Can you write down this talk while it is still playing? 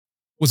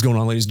What's going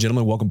on, ladies and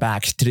gentlemen? Welcome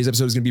back. Today's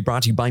episode is going to be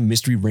brought to you by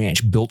Mystery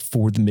Ranch, built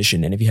for the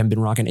mission. And if you haven't been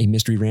rocking a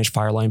Mystery Ranch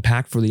Fireline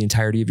pack for the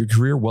entirety of your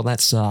career, well, that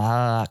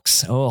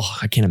sucks. Oh,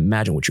 I can't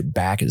imagine what your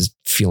back is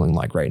feeling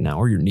like right now,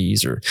 or your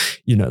knees, or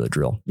you know the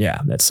drill. Yeah,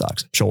 that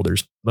sucks.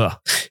 Shoulders. Ugh.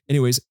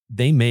 Anyways,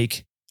 they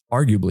make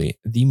arguably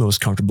the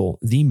most comfortable,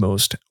 the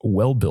most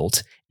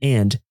well-built,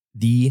 and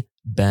the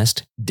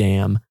best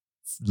damn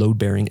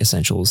load-bearing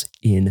essentials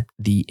in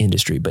the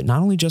industry. But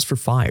not only just for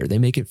fire, they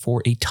make it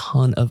for a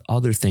ton of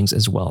other things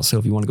as well. So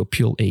if you want to go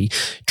peel a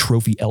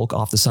trophy elk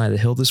off the side of the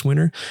hill this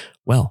winter,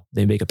 well,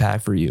 they make a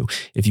pack for you.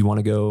 If you want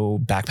to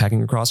go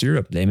backpacking across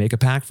Europe, they make a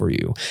pack for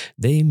you.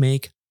 They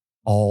make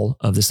all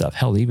of the stuff.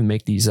 Hell, they even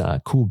make these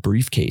cool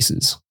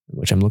briefcases,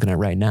 which I'm looking at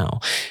right now.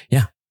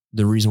 Yeah.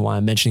 The reason why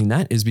I'm mentioning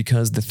that is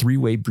because the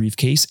 3-way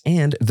briefcase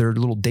and their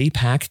little day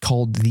pack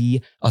called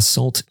the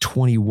Assault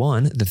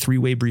 21, the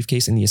 3-way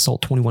briefcase and the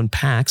Assault 21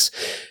 packs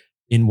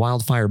in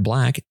Wildfire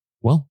Black,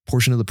 well,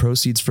 portion of the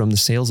proceeds from the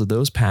sales of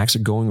those packs are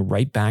going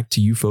right back to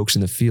you folks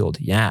in the field.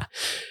 Yeah.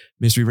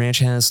 Mystery Ranch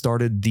has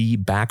started the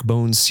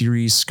Backbone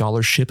Series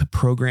Scholarship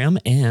Program,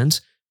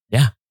 and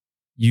yeah,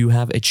 you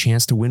have a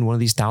chance to win one of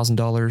these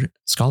 $1,000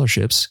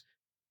 scholarships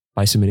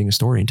by submitting a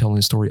story and telling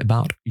a story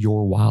about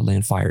your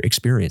wildland fire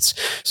experience.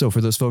 So for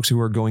those folks who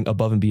are going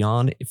above and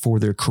beyond for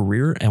their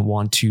career and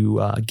want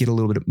to get a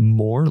little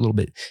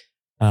bit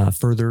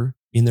further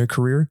in their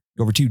career,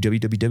 go over to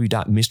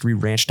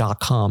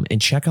www.mysteryranch.com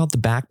and check out the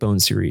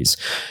Backbone series.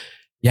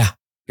 Yeah,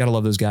 gotta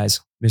love those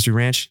guys. Mystery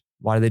Ranch,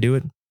 why do they do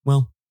it?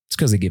 Well, it's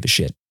because they give a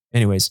shit.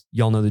 Anyways,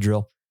 y'all know the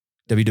drill.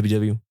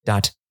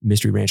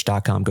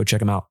 www.mysteryranch.com. Go check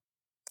them out.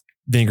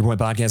 The Anchor Point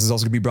Podcast is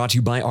also going to be brought to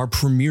you by our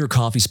premier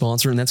coffee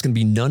sponsor, and that's going to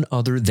be none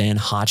other than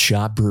Hot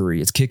Shot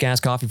Brewery. It's kick-ass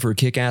coffee for a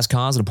kick-ass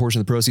cause, and a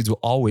portion of the proceeds will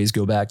always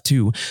go back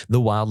to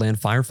the Wildland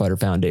Firefighter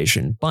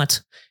Foundation.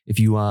 But if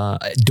you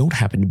don't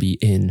happen to be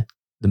in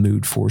the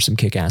mood for some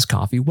kick-ass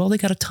coffee, well, they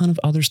got a ton of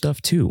other stuff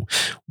too.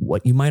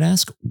 What, you might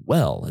ask?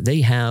 Well,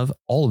 they have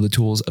all of the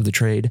tools of the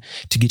trade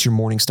to get your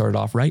morning started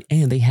off right,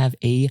 and they have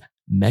a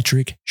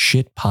metric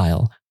shit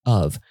pile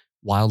of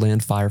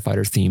wildland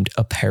firefighter themed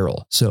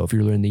apparel. So if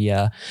you're in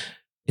the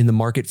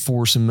market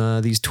for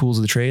some these tools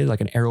of the trade,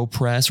 like an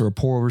AeroPress or a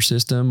pour over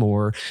system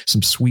or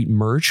some sweet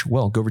merch,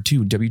 well, go over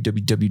to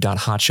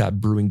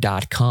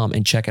www.hotshotbrewing.com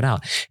and check it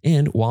out.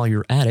 And while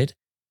you're at it,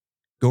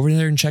 go over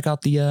there and check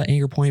out the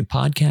Anchor Point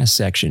podcast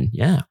section.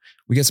 Yeah,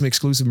 we got some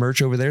exclusive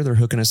merch over there. They're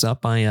hooking us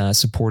up by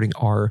supporting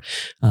our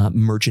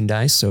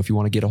merchandise. So if you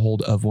want to get a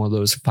hold of one of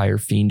those Fire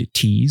Fiend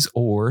tees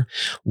or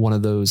one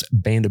of those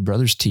Band of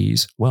Brothers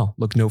tees, well,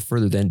 look no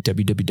further than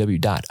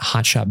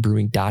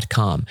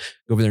www.hotshotbrewing.com.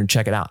 Go over there and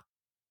check it out.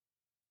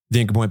 The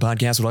Anchor Point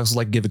Podcast would also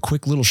like to give a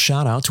quick little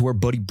shout out to our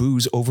buddy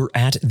Booze over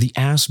at the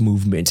Ass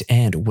Movement.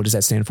 And what does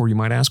that stand for, you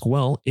might ask?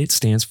 Well, it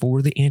stands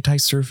for the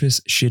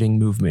Anti-Surface Shitting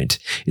Movement.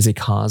 It's a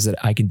cause that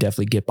I can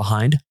definitely get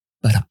behind.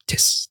 But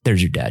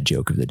there's your dad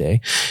joke of the day.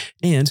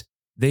 And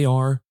they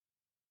are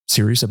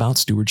serious about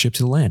stewardship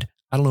to the land.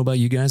 I don't know about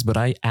you guys, but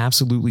I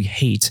absolutely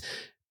hate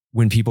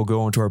when people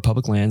go onto our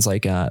public lands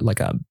like a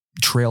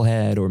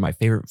trailhead or my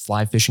favorite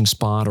fly fishing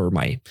spot or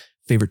my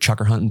favorite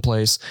chucker hunting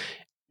place,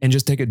 and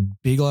just take a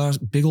big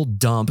old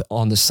dump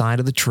on the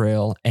side of the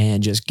trail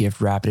and just gift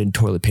wrap it in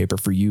toilet paper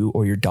for you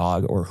or your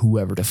dog or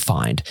whoever to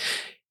find.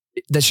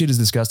 That shit is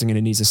disgusting and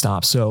it needs to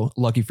stop. So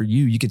lucky for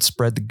you, you can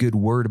spread the good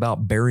word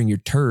about burying your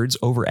turds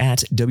over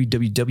at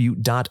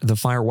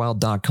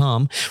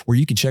www.thefirewild.com, where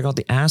you can check out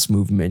the Ass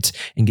Movement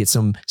and get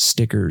some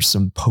stickers,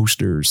 some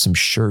posters, some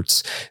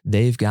shirts.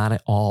 They've got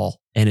it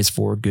all, and it's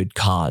for a good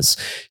cause.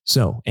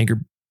 So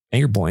Anchor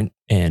Point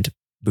and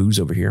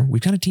Booze over here,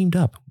 we've kind of teamed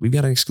up. We've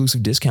got an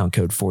exclusive discount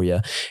code for you,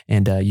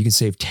 and you can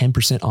save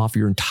 10% off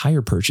your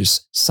entire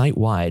purchase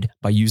site-wide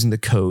by using the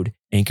code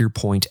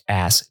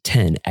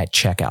AnchorPointAss10 at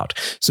checkout.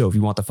 So if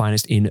you want the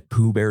finest in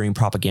poo-burying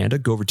propaganda,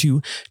 go over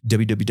to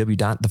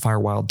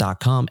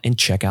www.thefirewild.com and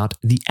check out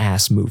the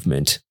Ass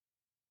Movement.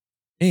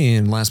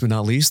 And last but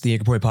not least, the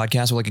Anchor Point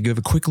Podcast would like to give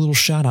a quick little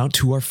shout out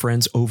to our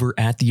friends over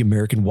at the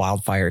American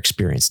Wildfire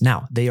Experience.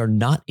 Now, they are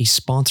not a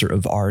sponsor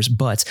of ours,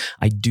 but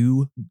I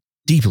do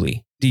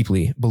deeply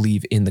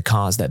believe in the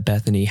cause that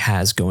Bethany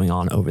has going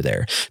on over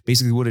there.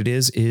 Basically what it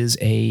is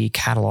a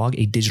catalog,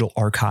 a digital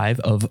archive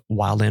of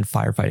wildland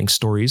firefighting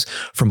stories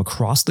from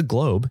across the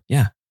globe.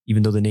 Yeah,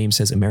 even though the name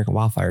says American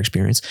Wildfire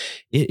Experience,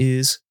 it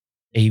is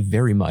a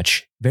very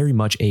much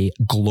a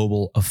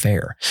global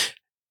affair.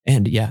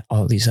 And yeah,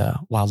 all these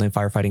wildland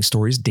firefighting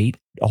stories date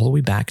all the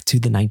way back to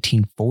the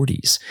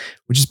 1940s,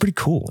 which is pretty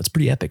cool. It's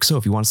pretty epic. So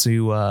if you want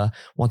to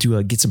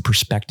get some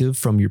perspective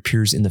from your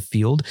peers in the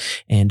field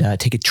and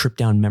take a trip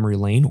down memory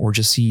lane or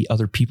just see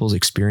other people's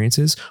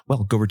experiences,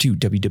 well, go over to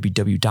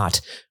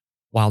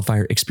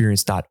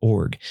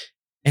www.wildfireexperience.org.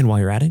 And while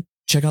you're at it,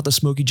 check out the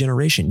Smoky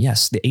Generation.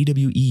 Yes, the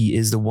AWE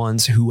is the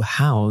ones who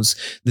house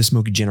the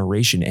Smoky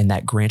Generation and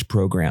that grant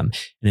program.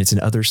 And it's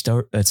another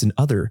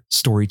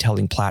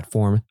storytelling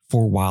platform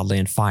for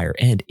wildland fire.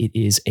 And it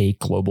is a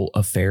global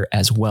affair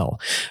as well.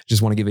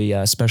 Just want to give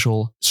a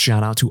special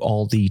shout out to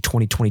all the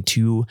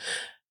 2022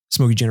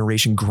 Smoky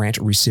Generation grant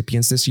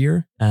recipients this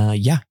year.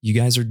 You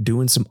guys are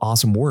doing some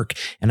awesome work,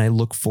 and I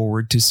look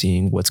forward to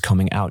seeing what's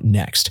coming out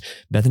next.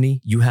 Bethany,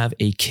 you have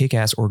a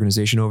kick-ass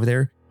organization over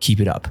there. Keep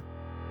it up.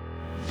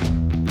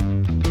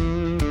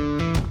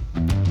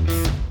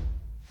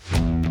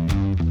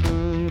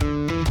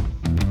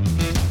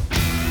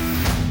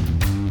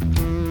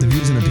 The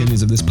views and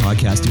opinions of this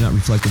podcast do not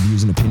reflect the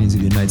views and opinions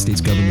of the United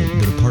States government,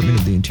 the Department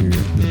of the Interior,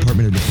 the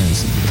Department of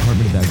Defense, the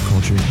Department of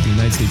Agriculture, the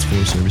United States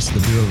Forest Service, the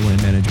Bureau of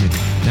Land Management,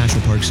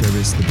 National Park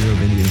Service, the Bureau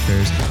of Indian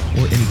Affairs,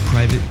 or any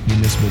private,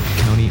 municipal,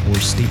 county, or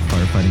state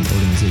firefighting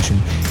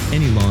organization,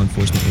 any law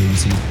enforcement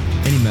agency,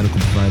 any medical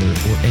provider,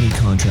 or any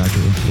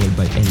contractor employed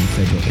by any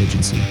federal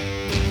agency.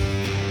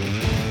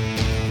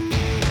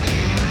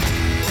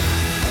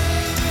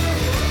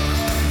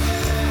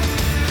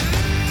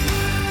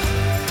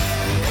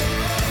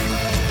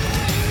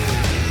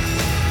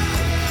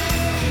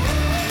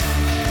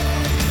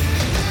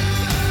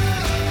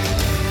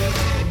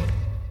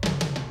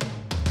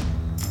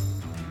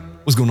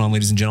 What's going on,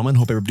 ladies and gentlemen?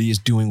 Hope everybody is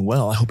doing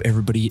well. I hope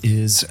everybody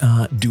is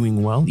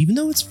doing well, even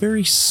though it's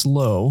very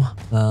slow.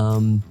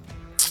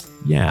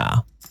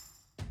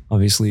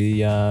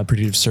 Obviously,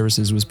 Predictive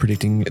Services was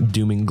predicting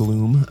doom and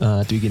gloom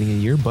at the beginning of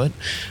the year, but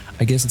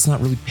I guess it's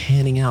not really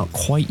panning out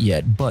quite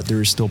yet. But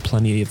there is still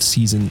plenty of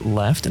season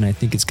left, and I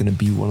think it's going to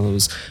be one of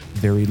those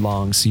very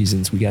long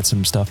seasons. We got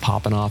some stuff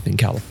popping off in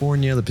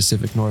California, the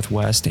Pacific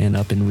Northwest, and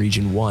up in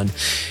Region 1,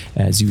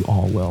 as you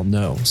all well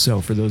know. So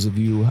for those of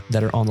you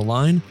that are on the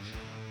line,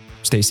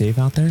 stay safe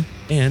out there.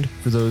 And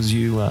for those of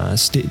you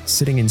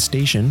sitting in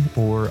station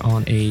or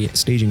on a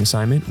staging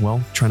assignment,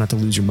 well, try not to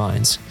lose your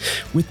minds.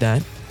 With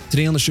that,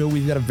 today on the show,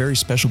 we've got a very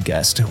special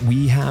guest.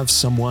 We have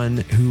someone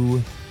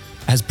who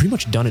has pretty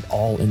much done it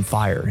all in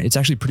fire. It's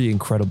actually pretty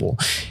incredible.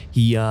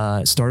 He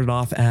started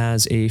off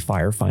as a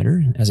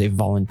firefighter, as a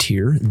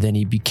volunteer. Then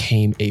he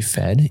became a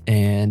Fed,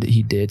 and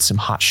he did some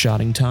hot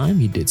shotting time.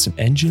 He did some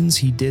engines.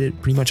 He did it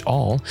pretty much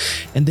all.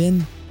 And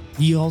then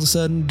he all of a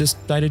sudden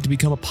decided to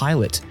become a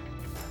pilot.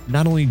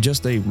 Not only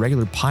just a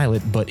regular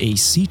pilot, but a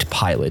seat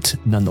pilot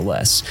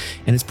nonetheless.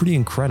 And it's pretty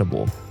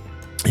incredible.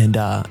 And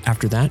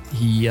after that,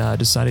 he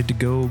decided to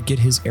go get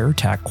his air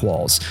attack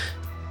quals.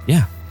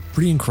 Yeah,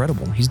 pretty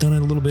incredible. He's done a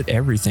little bit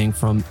everything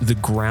from the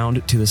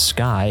ground to the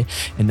sky.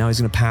 And now he's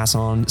going to pass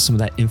on some of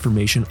that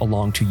information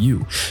along to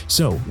you.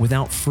 So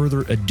without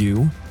further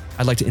ado,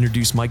 I'd like to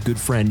introduce my good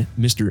friend,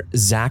 Mr.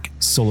 Zach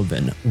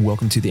Sullivan.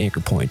 Welcome to the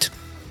Anchor Point.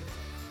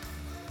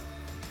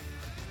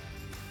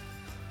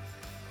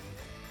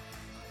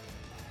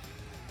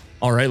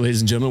 All right, ladies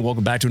and gentlemen,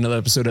 welcome back to another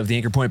episode of the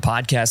Anchor Point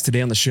Podcast.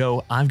 Today on the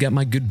show, I've got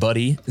my good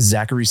buddy,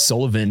 Zachary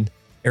Sullivan,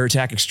 air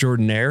attack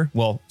extraordinaire.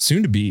 Well,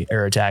 soon to be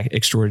air attack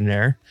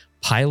extraordinaire,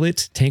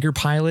 pilot, tanker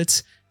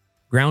pilot,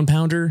 ground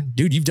pounder.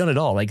 Dude, you've done it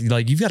all. Like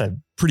you've got a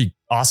pretty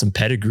awesome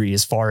pedigree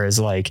as far as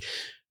like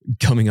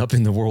coming up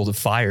in the world of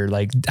fire.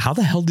 Like, how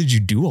the hell did you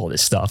do all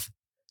this stuff?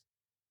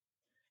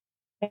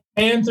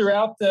 And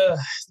throughout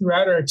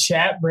our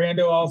chat,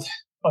 Brando,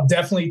 I'll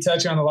definitely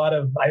touch on a lot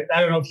of, I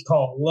don't know if you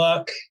call it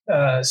luck,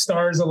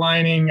 stars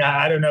aligning.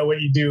 I don't know what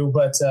you do,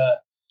 but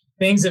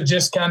things have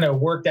just kind of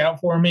worked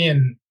out for me.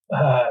 And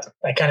I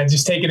kind of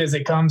just take it as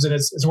it comes, and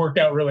it's worked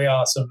out really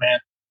awesome, man.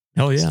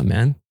 Hell yeah,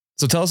 man.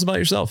 So tell us about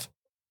yourself.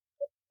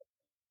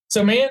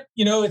 So, man,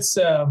 it's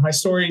my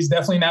story is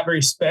definitely not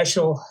very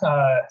special.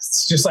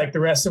 It's just like the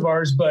rest of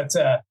ours, but,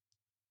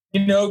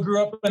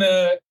 grew up in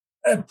a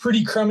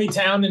pretty crummy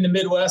town in the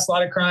Midwest, a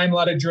lot of crime, a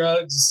lot of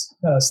drugs,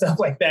 stuff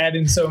like that.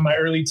 And so in my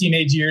early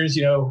teenage years,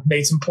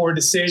 made some poor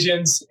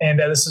decisions. And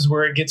this is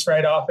where it gets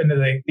right off into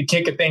the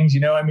kick of things.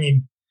 I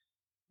mean,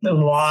 a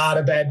lot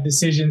of bad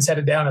decisions,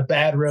 headed down a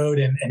bad road.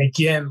 And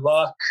again,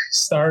 luck,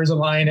 stars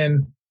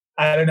aligning.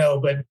 I don't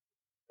know, but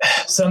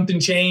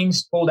something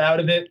changed, pulled out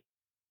of it.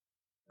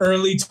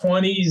 Early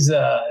 20s,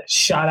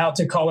 shot out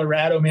to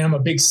Colorado. Man, I'm a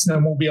big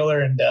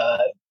snowmobiler, and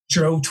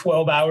drove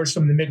 12 hours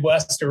from the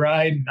Midwest to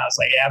ride. And I was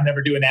like, yeah, I'm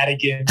never doing that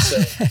again. So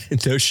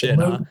no shit,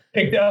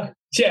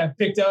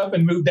 picked up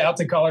and moved out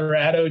to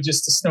Colorado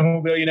just to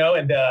snowmobile,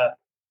 and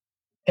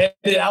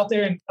headed out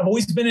there. And I've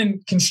always been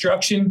in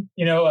construction,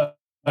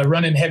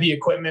 running heavy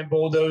equipment,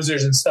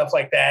 bulldozers and stuff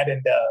like that.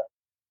 And,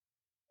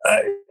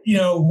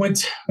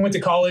 went to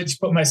college,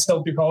 put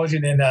myself through college,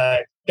 and then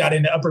got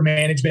into upper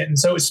management. And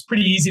so it's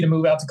pretty easy to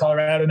move out to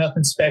Colorado,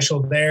 nothing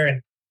special there.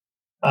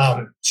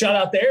 And shot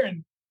out there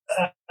and,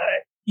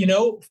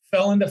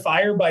 fell into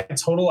fire by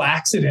total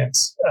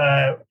accidents.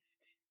 I've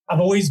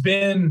always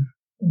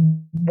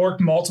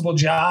worked multiple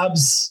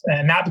jobs,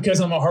 and not because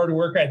I'm a hard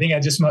worker. I think I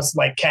just must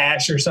like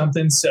cash or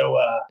something. So,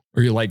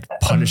 or you're like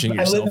punishing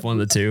yourself,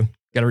 one of the two.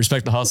 Got to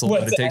respect the hustle,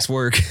 but it takes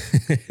work.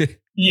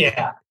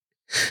 Yeah.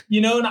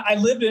 And I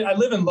live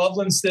in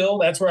Loveland still.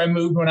 That's where I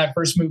moved when I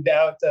first moved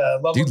out,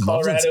 Loveland,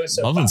 Colorado.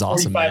 So Loveland's 45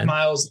 awesome, man.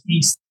 miles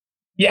east.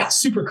 Yeah.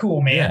 Super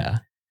cool, man. Yeah.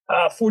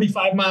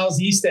 45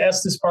 miles east of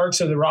Estes Park.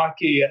 So the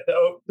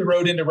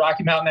road into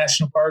Rocky Mountain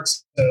National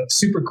Parks,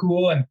 super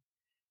cool. And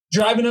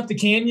driving up the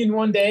canyon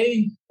one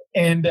day,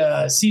 and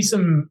see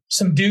some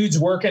dudes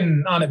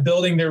working on a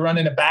building. They're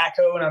running a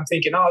backhoe, and I'm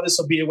thinking, oh, this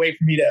will be a way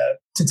for me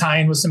to tie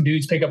in with some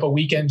dudes, pick up a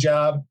weekend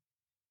job.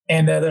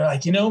 And they're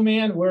like,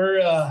 man,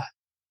 we're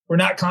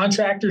not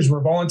contractors,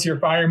 we're volunteer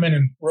firemen,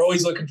 and we're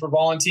always looking for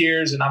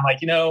volunteers. And I'm like,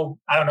 I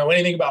don't know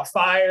anything about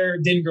fire,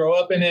 didn't grow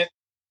up in it.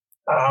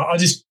 I'll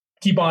just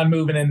keep on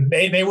moving. And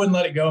they wouldn't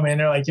let it go, man.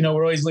 They're like,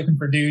 we're always looking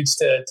for dudes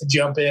to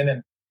jump in.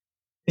 And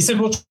they said,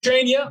 we'll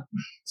train you.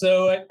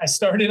 So I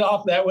started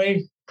off that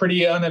way.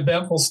 Pretty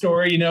uneventful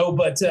story,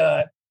 but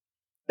the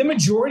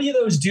majority of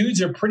those dudes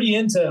are pretty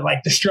into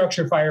like the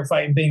structure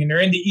firefighting thing, and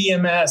they're into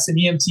EMS and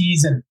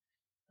EMTs, and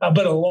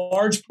but a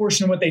large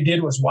portion of what they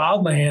did was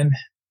wildland.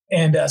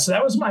 And so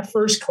that was my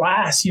first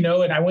class, and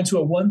I went to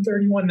a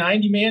 130,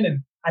 190, man.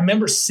 And I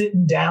remember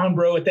sitting down,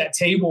 bro, at that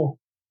table,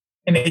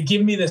 and they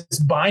give me this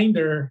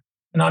binder,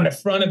 and on the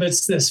front of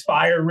it's this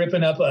fire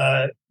ripping up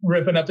the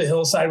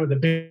hillside with a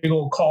big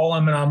old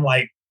column, and I'm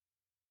like,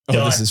 oh,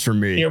 done. This is for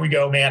me. Here we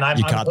go, man.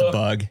 You caught the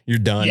bug. You're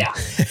done. Yeah.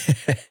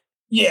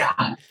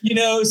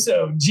 Yeah.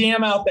 So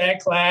jam out that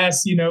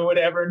class,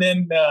 whatever. And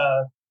then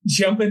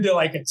jump into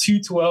like a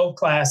 212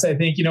 class, I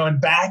think,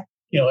 and back,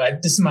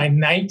 this is my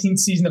 19th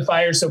season of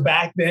fire. So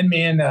back then,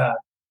 man,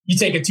 you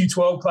take a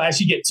 212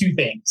 class, you get two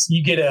things.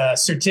 You get a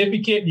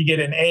certificate and you get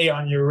an A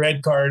on your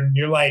red card. And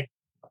you're like,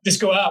 just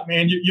go out,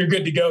 man. You're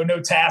good to go. No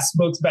task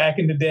books back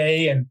in the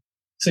day. And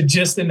so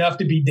just enough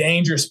to be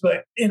dangerous.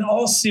 But in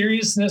all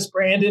seriousness,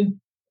 Brandon,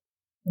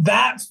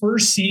 that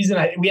first season,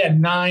 we had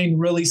 9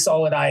 really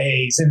solid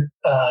IAs, and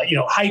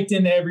hyped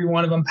into every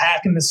one of them,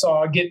 packing the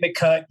saw, getting the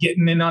cut,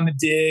 getting in on the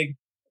dig.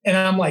 And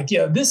I'm like,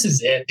 this is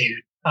it,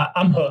 dude.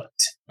 I'm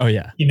hooked. Oh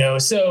yeah.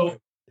 So,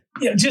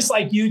 just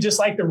like you, just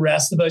like the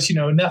rest of us,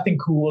 nothing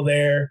cool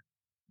there,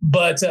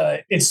 but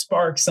it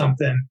sparked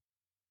something.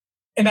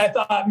 And I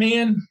thought,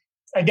 man,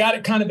 I got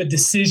it kind of a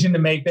decision to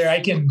make there. I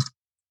can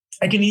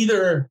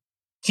either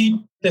keep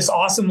this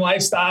awesome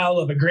lifestyle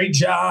of a great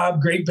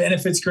job, great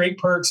benefits, great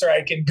perks, or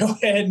I can go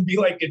ahead and be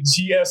like a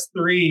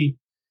GS3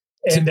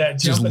 and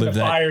jump into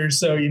fire.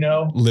 So,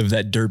 live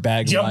that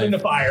dirtbag jump life. into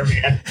fire,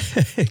 man.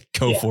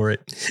 Go for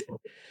it.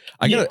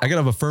 I gotta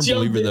have a firm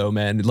believer though,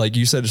 man. Like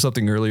you said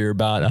something earlier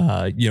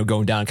about,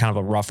 going down kind of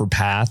a rougher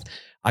path.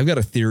 I've got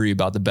a theory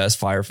about the best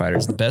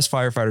firefighters. The best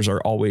firefighters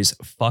are always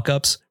fuck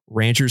ups,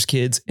 ranchers,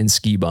 kids, and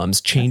ski bums.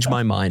 Change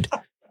my mind.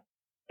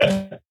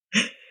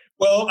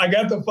 Well, I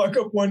got the fuck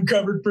up one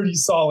covered pretty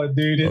solid,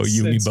 dude.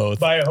 You and me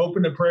both. By a hope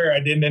and a prayer, I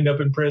didn't end up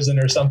in prison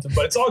or something,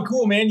 but it's all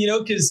cool, man,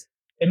 because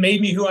it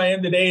made me who I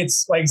am today.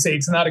 It's like I say,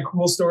 it's not a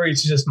cool story.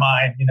 It's just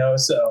mine,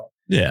 so.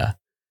 Yeah.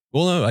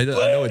 Well, no, I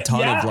know a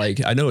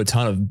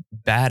ton of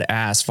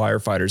badass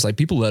firefighters, like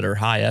people that are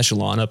high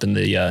echelon up in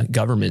the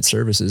government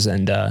services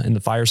and in the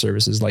fire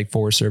services, like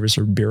Forest Service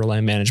or Bureau of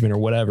Land Management or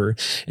whatever,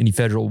 any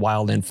federal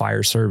wildland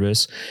fire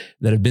service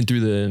that have been through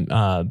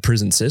the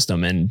prison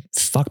system. And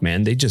fuck,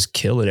 man, they just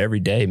kill it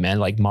every day, man.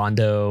 Like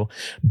Mondo,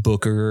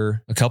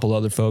 Booker, a couple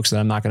other folks that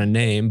I'm not going to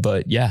name,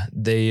 but yeah,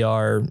 they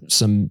are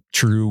some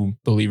true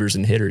believers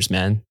and hitters,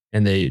 man.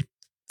 And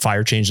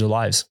fire changed their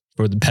lives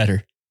for the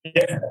better.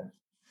 Yeah.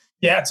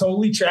 Yeah,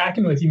 totally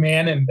tracking with you,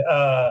 man. And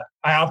I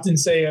often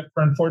say,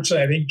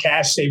 unfortunately, I think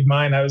cash saved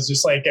mine. I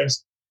was like,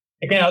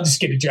 man, I'll just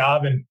get a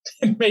job and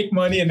make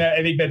money. And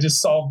I think that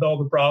just solved all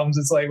the problems.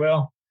 It's like,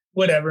 well,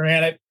 whatever,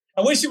 man.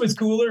 I wish it was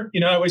cooler.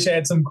 I wish I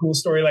had some cool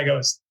story like I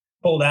was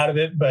pulled out of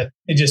it, but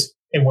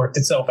it worked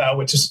itself out,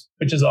 which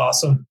is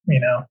awesome,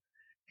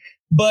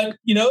 But,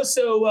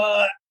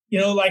 so,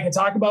 like I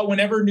talk about,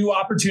 whenever new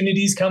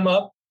opportunities come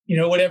up,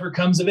 whatever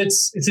comes of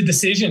it's a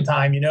decision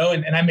time,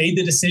 and I made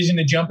the decision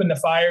to jump into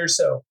fire.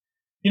 So,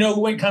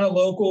 went kind of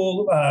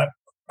local.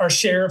 Our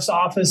sheriff's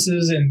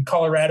offices in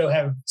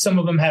Colorado some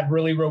of them have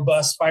really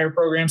robust fire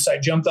programs. So I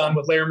jumped on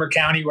with Larimer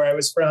County, where I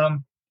was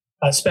from.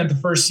 I spent the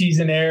first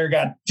season there,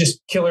 got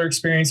just killer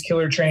experience,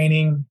 killer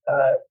training,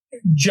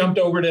 jumped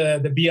over to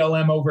the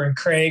BLM over in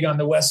Craig on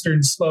the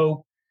Western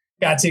Slope,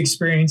 got to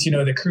experience,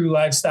 the crew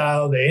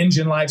lifestyle, the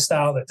engine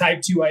lifestyle, the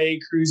Type 2 IA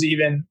crews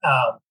even,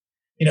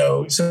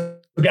 so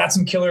we got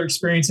some killer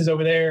experiences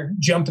over there,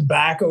 jumped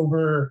back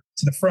over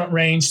to the Front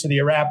Range, to the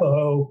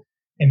Arapahoe,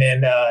 and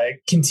then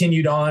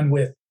continued on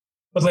with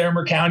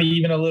Larimer County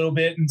even a little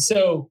bit. And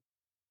so,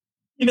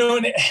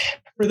 and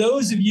for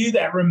those of you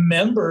that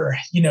remember,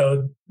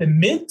 the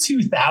mid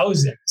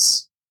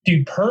 2000s,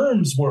 dude,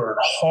 perms were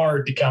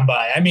hard to come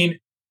by. I mean,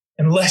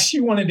 unless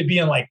you wanted to be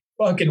in like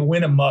fucking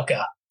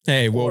Winnemucca.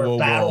 Hey, whoa.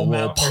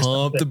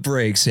 Pump the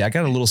brakes. Yeah, I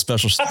got a little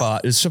special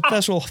spot. It's a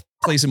special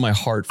place in my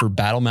heart for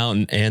Battle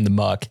Mountain and the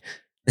muck.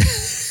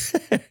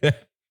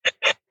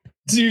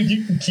 Dude,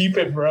 you can keep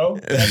it, bro.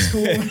 That's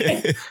cool.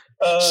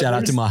 Shout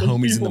out to my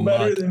homies in the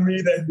muck. Than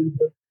me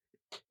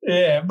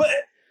yeah, but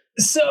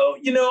so,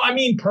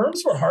 perms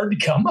were hard to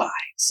come by.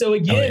 So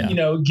again,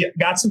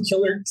 got some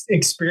killer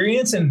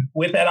experience, and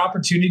with that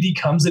opportunity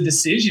comes a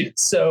decision.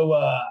 So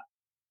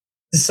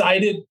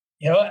decided,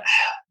 I'm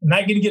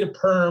not going to get a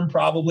perm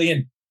probably.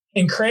 And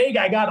in Craig,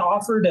 I got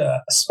offered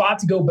a spot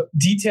to go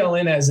detail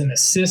in as an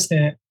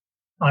assistant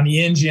on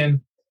the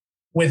engine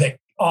with a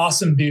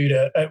awesome dude,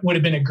 would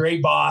have been a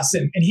great boss.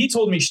 And he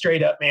told me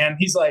straight up, man,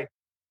 he's like,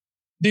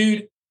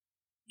 dude,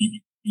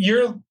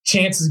 your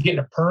chances of getting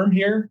a perm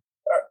here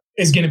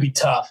is going to be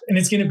tough. And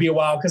it's going to be a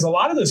while because a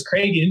lot of those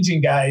Craig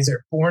engine guys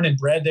are born and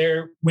bred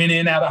there, went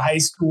in out of high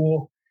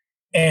school,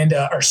 and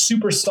are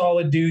super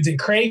solid dudes. And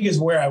Craig is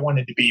where I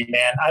wanted to be,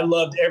 man. I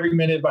loved every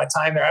minute of my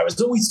time there. I was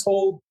always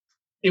told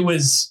it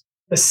was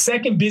the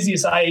second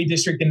busiest IA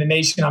district in the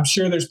nation. I'm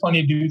sure there's plenty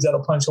of dudes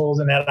that'll punch holes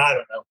in that. I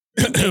don't know.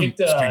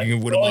 Speaking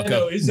of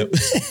Winnemucca,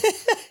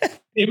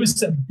 it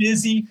was a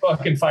busy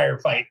fucking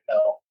firefight,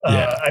 though.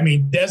 Yeah. I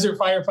mean, desert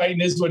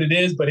firefighting is what it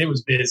is, but it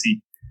was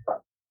busy.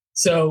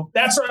 So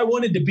that's where I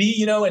wanted to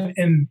be,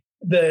 and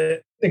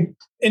the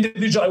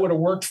individual I would have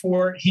worked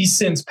for, he's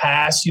since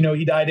passed.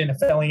 He died in a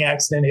felling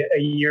accident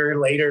a year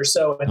later.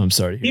 So I'm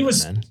sorry. He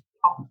was, man.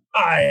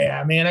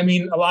 I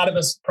mean, a lot of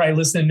us probably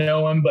listen to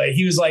know him, but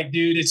he was like,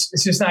 dude, it's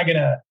just not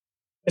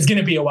it's going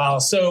to be a while.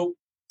 So,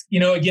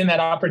 again, that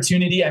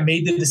opportunity, I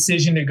made the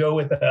decision to go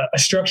with a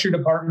structure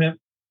department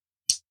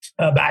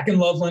back in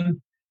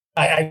Loveland.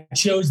 I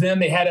chose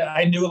them.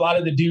 I knew a lot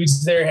of the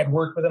dudes there, had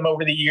worked with them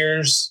over the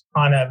years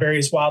on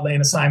various wildland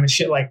assignments,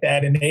 shit like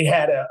that. And they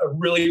had a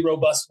really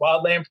robust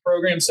wildland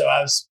program. So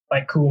I was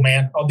like, cool,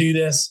 man, I'll do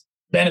this.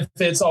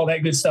 Benefits, all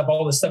that good stuff,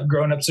 all the stuff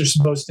grown-ups are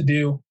supposed to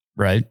do.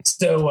 Right.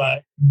 So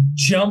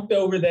jumped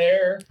over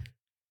there,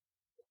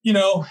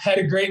 had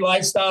a great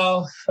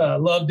lifestyle,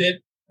 loved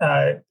it.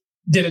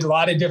 Did a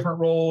lot of different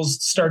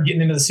roles, started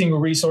getting into the single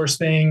resource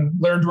thing,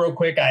 learned real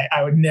quick.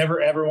 I would never,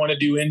 ever want to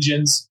do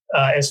engines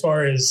as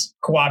far as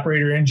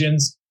cooperator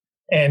engines.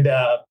 And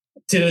to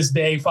this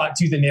day, fought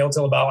tooth and nail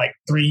till about like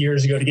 3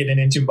 years ago to get an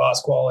engine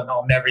boss qual, and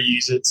I'll never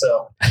use it.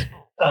 So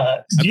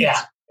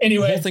yeah.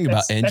 Anyway, the whole thing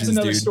about engines, that's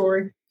another dude.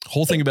 Story.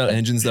 Whole thing about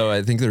engines, though,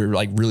 I think they're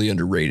like really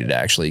underrated,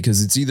 actually,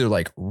 because it's either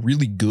like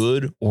really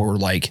good or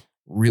like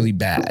really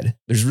bad.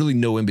 There's really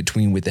no in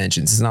between with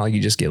engines. It's not like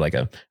you just get like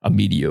a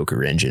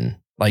mediocre engine.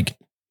 Like,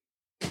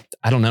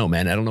 I don't know,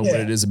 man. I don't know what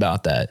it is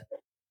about that.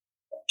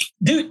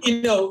 Dude,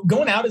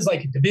 going out as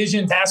like a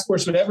division, task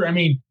force, whatever. I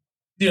mean,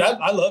 dude,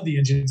 I love the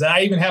engines. I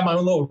even have my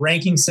own little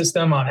ranking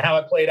system on how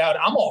it played out.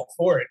 I'm all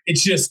for it.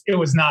 It's just, it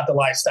was not the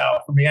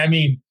lifestyle for me. I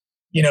mean,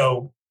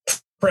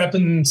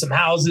 prepping some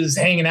houses,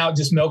 hanging out,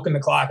 just milking the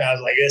clock. I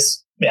was like,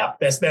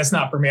 that's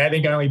not for me. I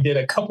think I only did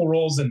a couple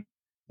rolls and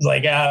was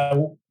like,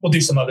 we'll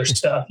do some other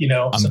stuff,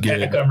 some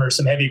Peckham or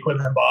some heavy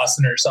equipment in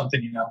Boston or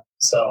something,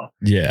 So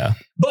yeah.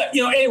 But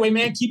anyway,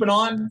 man, keeping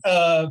on.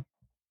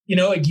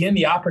 Again,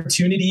 the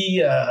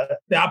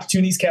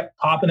opportunities kept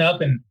popping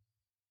up, and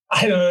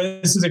I don't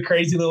know, this is a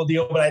crazy little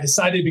deal, but I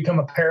decided to become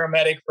a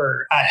paramedic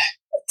for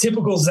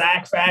typical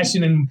Zach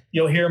fashion, and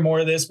you'll hear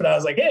more of this, but I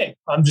was like, hey,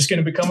 I'm just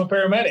going to become a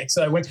paramedic.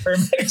 So I went to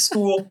paramedic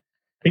school,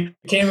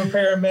 became a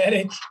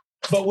paramedic,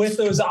 but with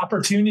those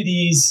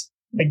opportunities,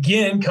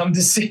 again, come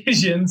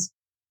decisions,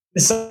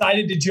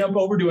 decided to jump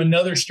over to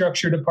another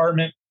structure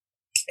department.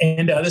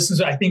 And this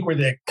is, I think, where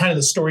the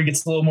story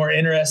gets a little more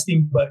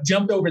interesting, but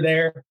jumped over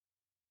there,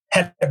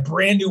 had a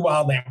brand new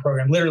wildland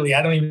program. Literally,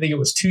 I don't even think it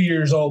was 2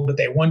 years old, but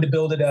they wanted to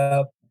build it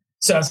up.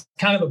 So I was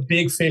kind of a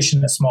big fish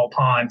in a small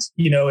pond,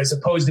 as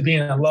opposed to being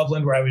in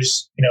Loveland where I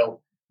was,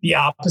 the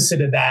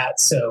opposite of that.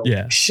 So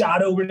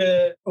shot over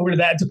to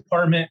that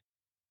department,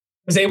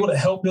 was able to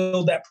help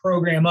build that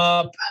program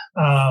up.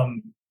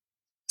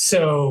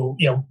 So,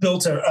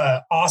 built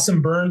a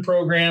awesome burn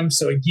program.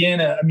 So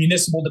again, a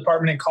municipal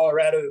department in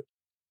Colorado.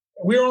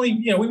 We were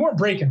only, we weren't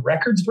breaking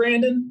records,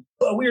 Brandon,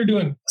 but we were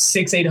doing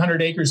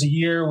 600-800 acres a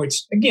year,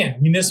 which again,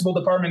 municipal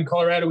department in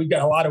Colorado, we've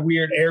got a lot of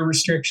weird air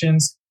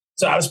restrictions.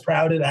 So I was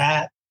proud of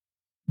that.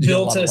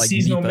 Built a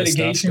seasonal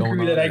mitigation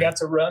crew that I got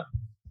to run.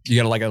 You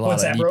got a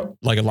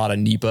lot of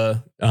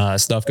NEPA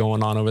stuff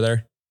going on over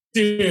there.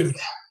 Dude,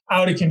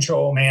 out of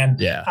control, man.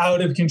 Yeah.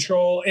 Out of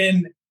control.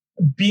 And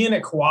being a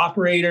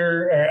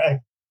cooperator,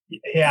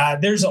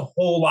 there's a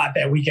whole lot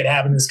that we could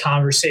have in this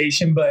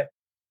conversation, but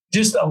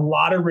just a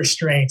lot of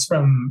restraints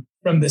from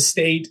the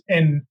state.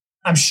 And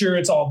I'm sure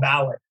it's all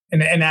valid.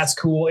 And that's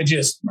cool. It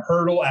just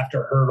hurdle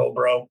after hurdle,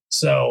 bro.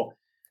 So,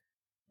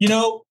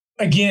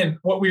 again,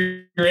 what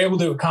we were able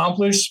to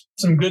accomplish,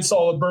 some good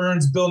solid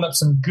burns, building up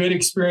some good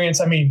experience.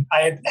 I mean,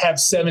 I have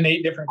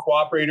 7-8 different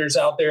cooperators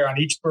out there on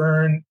each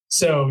burn.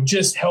 So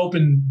just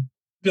helping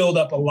build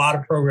up a lot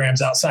of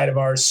programs outside of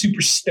ours.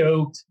 Super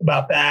stoked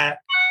about that.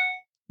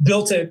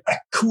 Built a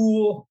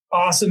cool,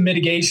 awesome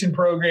mitigation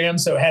program.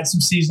 So had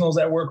some seasonals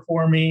that work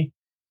for me.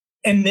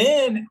 And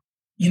then,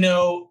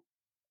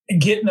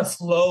 getting the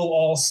flow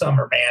all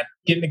summer, man,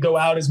 getting to go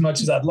out as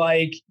much as I'd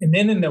like. And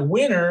then in the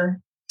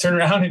winter, turn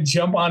around and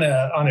jump on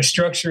a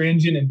structure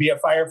engine and be a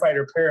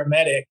firefighter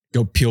paramedic.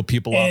 Go peel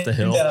people off the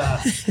hill.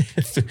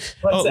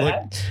 What's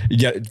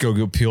that?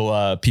 Go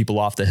peel people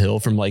off the hill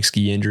from like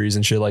ski injuries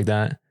and shit like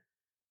that.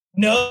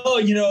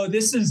 No,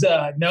 this is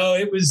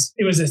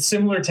it was a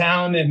similar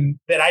town and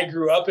that I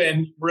grew up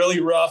in.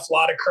 Really rough, a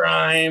lot of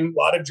crime, a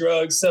lot of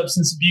drugs,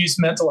 substance abuse,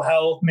 mental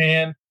health,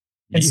 man.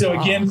 And so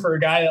again, for a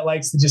guy that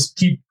likes to just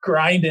keep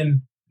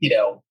grinding,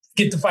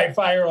 get to fight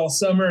fire all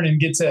summer and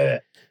get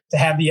to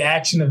have the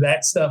action of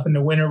that stuff in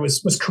the winter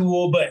was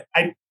cool. But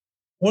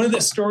one of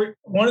the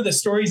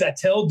stories I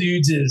tell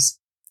dudes is,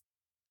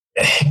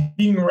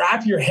 you can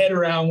wrap your head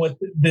around what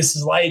this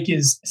is like.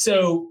 Is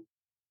so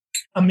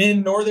I'm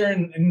in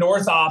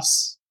North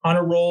Ops on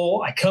a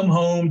roll. I come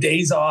home,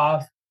 days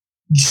off,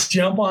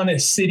 jump on a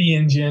city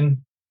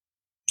engine,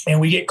 and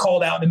we get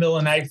called out in the middle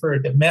of the night for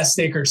a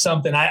domestic or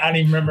something. I don't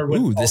even remember what.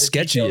 Ooh, the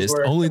sketchiest.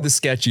 Only the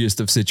sketchiest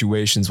of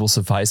situations will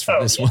suffice for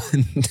this one.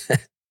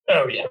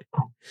 Oh yeah.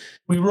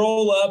 We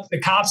roll up, the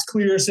cops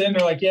clear us in.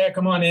 They're like, yeah,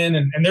 come on in.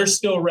 And they're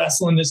still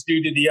wrestling this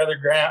dude to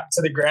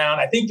the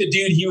ground. I think the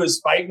dude he was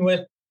fighting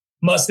with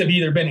must have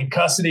either been in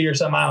custody or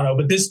something. I don't know.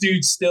 But this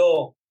dude's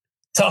still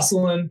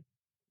tussling.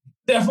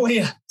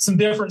 Definitely some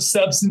different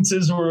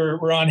substances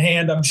were on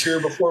hand, I'm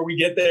sure, before we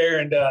get there.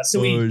 And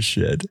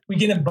we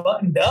get him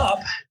buttoned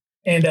up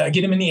and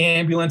get him in the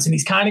ambulance. And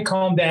he's kind of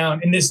calmed down.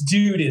 And this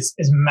dude is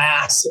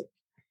massive.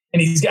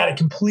 And he's got a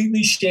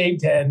completely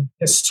shaved head.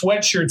 His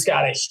sweatshirt's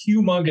got a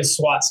humongous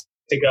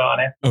swastika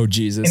on it. Oh,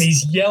 Jesus. And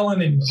he's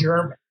yelling in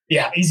German.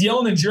 Yeah, he's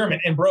yelling in German.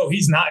 And bro,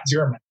 he's not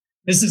German.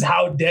 This is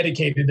how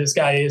dedicated this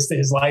guy is to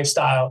his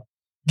lifestyle.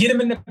 Get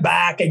him in the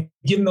back and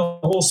give him the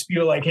whole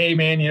spiel like, hey,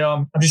 man,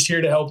 I'm just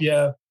here to help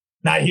you,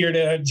 not here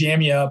to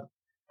jam you up.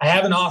 I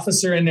have an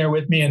officer in there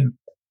with me. And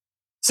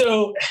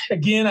so,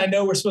 again, I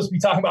know we're supposed to be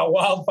talking about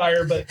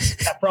wildfire, but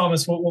I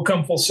promise we'll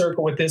come full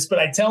circle with this. But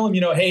I tell him,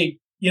 hey,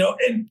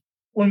 and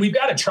when we've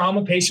got a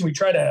trauma patient, we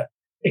try to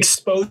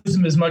expose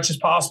them as much as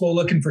possible,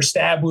 looking for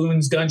stab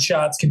wounds,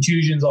 gunshots,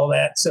 contusions, all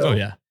that. So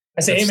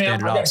I say, hey,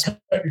 man, I got to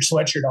cut your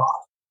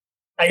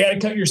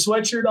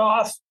sweatshirt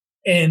off.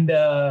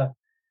 And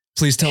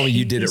please tell me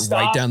you did it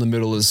right down the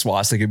middle of the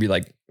swastika. Be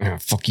like, oh,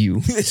 fuck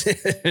you.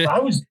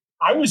 I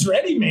was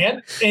ready,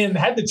 man, and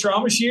had the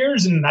trauma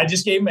shears, and I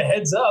just gave him a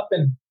heads up.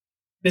 And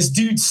this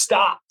dude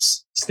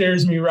stops,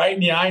 stares me right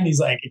in the eye, and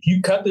he's like, if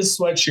you cut this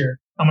sweatshirt,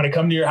 I'm going to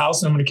come to your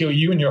house and I'm going to kill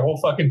you and your whole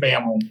fucking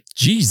family.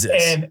 Jesus.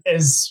 And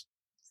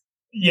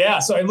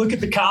so I look at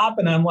the cop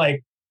and I'm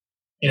like,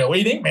 what do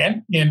you think,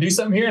 man? You gonna do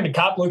something here? And the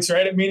cop looks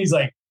right at me and he's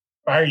like,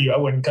 fire you. I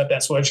wouldn't cut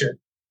that sweatshirt.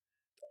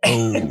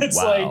 Oh, it's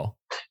wow.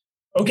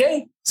 Like,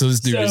 okay. So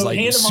this dude is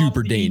like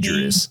super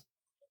dangerous.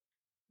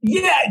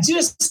 Yeah,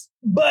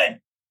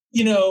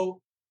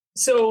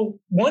 so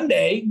one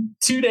day,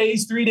 2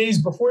 days, 3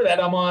 days before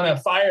that, I'm on a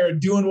fire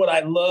doing what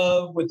I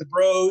love with the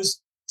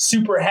bros,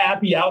 super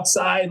happy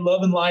outside,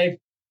 loving life.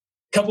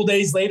 A couple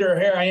days later,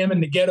 here I am in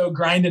the ghetto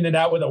grinding it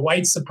out with a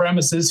white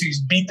supremacist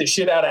who's beat the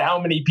shit out of how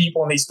many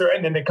people, and he's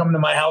threatening to come to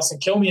my house and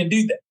kill me. And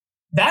dude,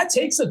 that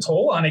takes a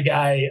toll on a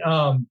guy.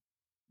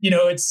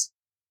 It's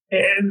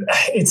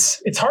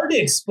hard to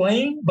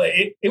explain, but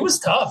it was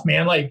tough,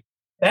 man. Like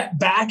that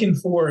back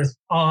and forth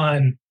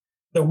on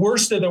the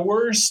worst of the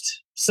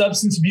worst,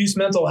 substance abuse,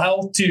 mental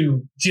health,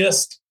 to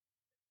just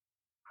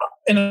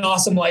an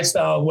awesome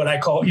lifestyle, what I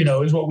call,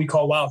 is what we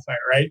call wildfire,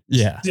 right?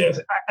 Yeah.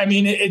 I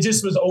mean, it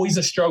just was always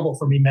a struggle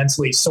for me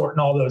mentally, sorting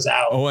all those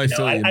out. Oh, I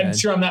feel you, I'm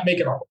sure I'm not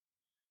making all.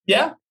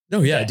 Yeah.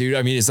 No, yeah, dude.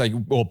 I mean, it's like,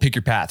 well, pick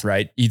your path,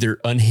 right? Either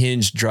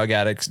unhinged drug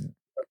addicts,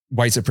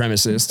 white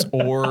supremacists,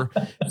 or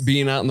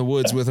being out in the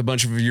woods with a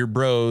bunch of your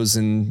bros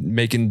and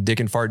making dick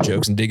and fart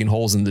jokes and digging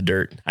holes in the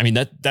dirt. I mean,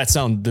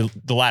 the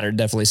latter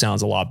definitely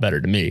sounds a lot better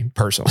to me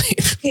personally.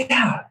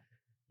 Yeah.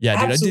 Yeah,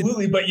 dude.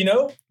 Absolutely. But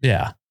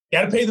yeah.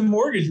 Got to pay the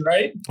mortgage,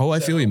 right? Oh, I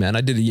feel you, man.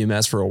 I did a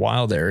EMS for a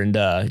while there, and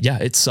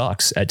it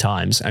sucks at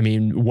times. I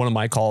mean, one of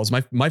my calls,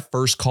 my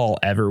first call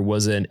ever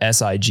was an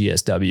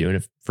SIGSW, and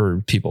if for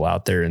people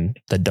out there and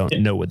that don't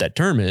know what that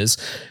term is,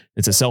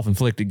 it's a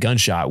self-inflicted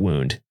gunshot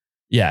wound.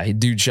 Yeah,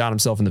 dude shot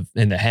himself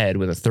in the head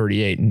with a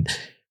 38, and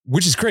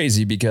which is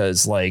crazy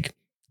because like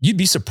you'd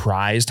be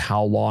surprised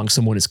how long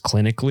someone is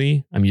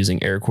clinically, I'm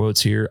using air quotes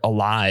here,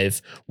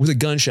 alive with a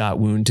gunshot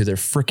wound to their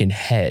freaking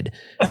head.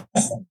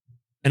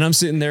 And I'm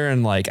sitting there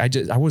and like, I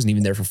wasn't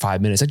even there for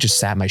 5 minutes. I just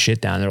sat my shit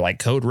down. They're like,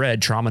 code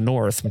red, trauma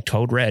north,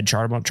 code red,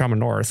 trauma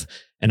north.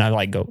 And I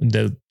like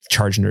the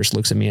charge nurse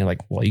looks at me and like,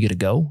 well, you got to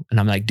go. And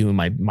I'm like doing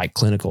my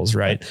clinicals.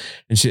 Right.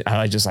 And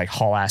I just like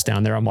haul ass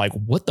down there. I'm like,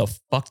 what the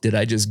fuck did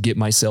I just get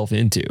myself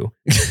into?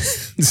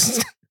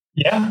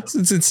 Yeah.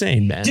 It's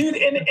insane, man. Dude.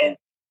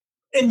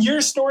 And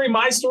your story,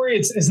 my story,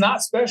 it's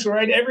not special,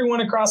 right? Everyone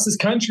across this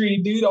country,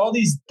 dude, all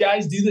these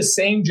guys do the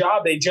same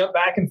job. They jump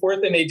back and forth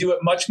and they do it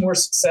much more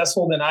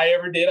successful than I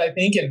ever did, I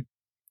think. And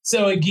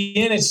so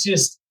again, it's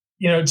just,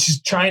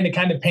 just trying to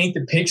kind of paint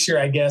the picture,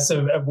 I guess,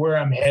 of where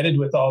I'm headed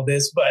with all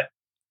this. But,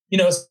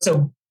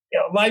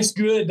 life's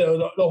good though.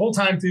 The whole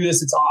time through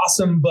this, it's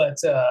awesome. But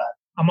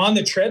I'm on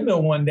the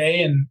treadmill one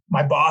day and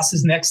my boss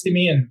is next to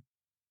me and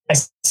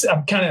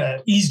I'm kind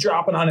of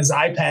eavesdropping on his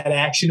iPad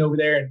action over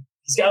there. And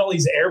he's got all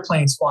these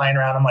airplanes flying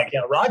around. I'm like,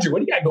 Roger, what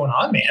do you got going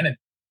on, man? And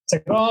it's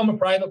like, oh, I'm a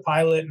private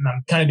pilot and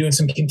I'm kind of doing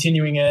some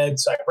continuing ed.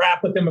 So I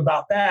rap with him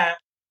about that.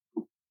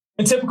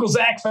 In typical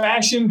Zach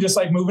fashion, just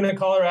like moving to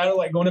Colorado,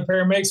 like going to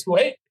paramedic school.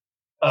 Hey,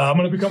 I'm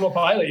going to become a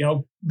pilot,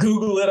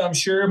 Google it, I'm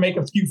sure, make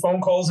a few phone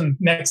calls, and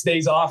next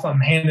day's off, I'm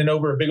handing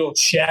over a big old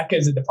check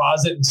as a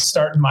deposit and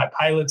starting my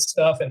pilot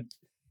stuff. And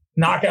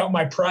knock out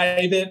my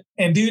private.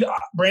 And dude,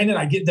 Brandon,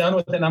 I get done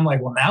with it and I'm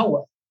like, well, now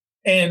what?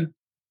 And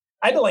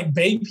I had to like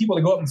beg people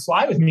to go up and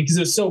fly with me because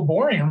it was so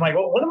boring. I'm like,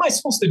 well, what am I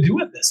supposed to do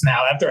with this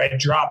now after I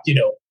dropped,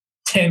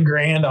 10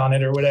 grand on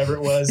it or whatever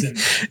it was? And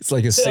it's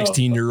like a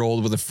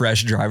 16-year-old with a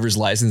fresh driver's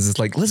license. It's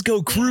like, let's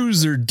go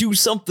cruise or do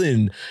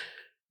something.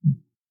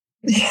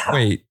 Yeah.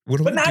 Wait, what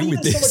do I do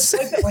with this? So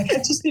much like that. Like, I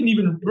just didn't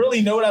even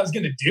really know what I was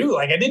going to do.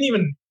 Like, I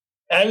don't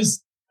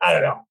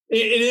know.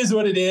 It is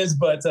what it is.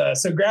 But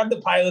so grab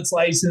the pilot's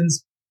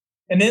license,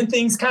 and then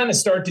things kind of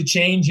start to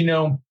change.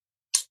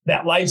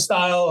 That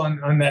lifestyle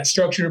on that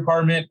structure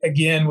department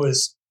again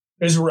was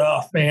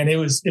rough, man. It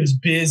was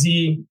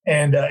busy,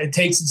 and it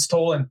takes its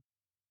toll. And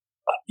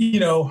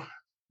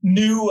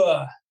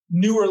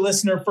newer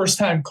listener, first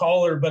time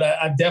caller, but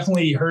I've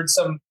definitely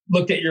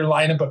looked at your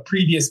lineup of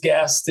previous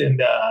guests,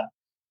 and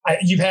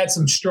you've had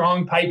some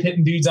strong pipe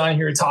hitting dudes on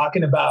here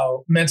talking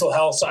about mental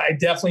health. So I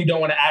definitely don't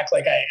want to act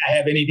like I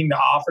have anything to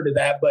offer to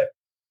that. But,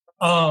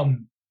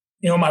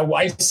 my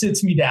wife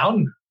sits me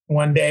down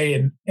one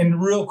day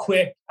and real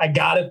quick, I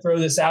got to throw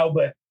this out,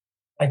 but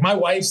like my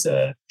wife's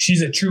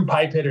she's a true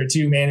pipe hitter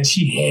too, man. And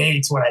she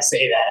hates when I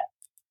say that,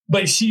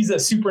 but she's a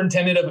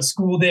superintendent of a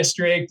school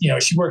district.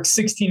 She works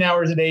 16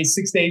 hours a day,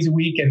 6 days a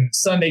week, and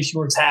Sunday she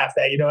works half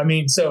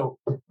that, So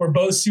we're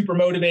both super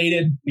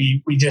motivated.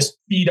 We just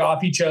feed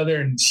off each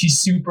other, and she's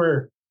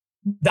super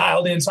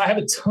dialed in. So I have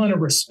a ton of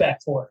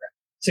respect for her.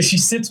 So she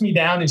sits me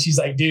down and she's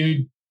like,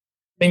 dude,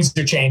 things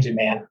are changing,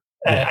 man.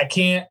 I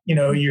can't,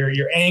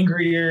 you're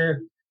angrier.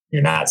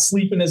 You're not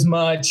sleeping as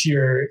much.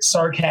 Your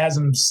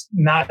sarcasm's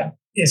not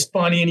as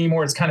funny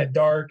anymore. It's kind of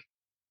dark.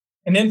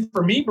 And then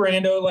for me,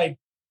 Brando, like,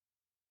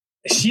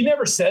 she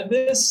never said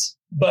this,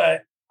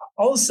 but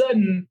all of a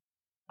sudden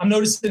I'm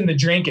noticing the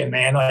drinking,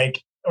 man.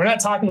 Like, we're not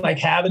talking like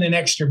having an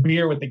extra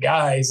beer with the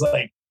guys.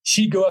 Like,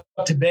 she'd go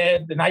up to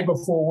bed the night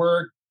before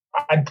work.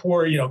 I'd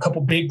pour, a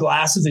couple big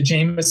glasses of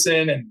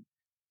Jameson and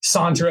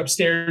saunter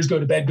upstairs, go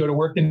to bed, go to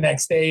work the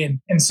next day.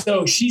 And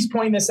so she's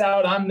pointing this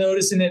out. I'm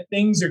noticing it.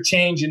 Things are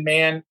changing,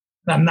 man.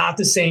 And I'm not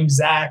the same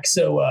Zach.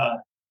 So,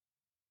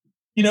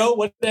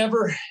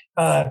 whatever,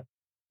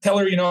 tell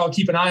her, I'll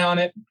keep an eye on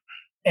it.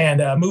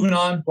 And moving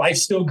on,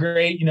 life's still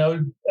great,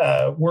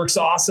 work's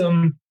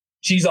awesome.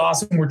 She's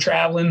awesome. We're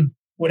traveling,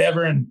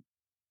 whatever. And,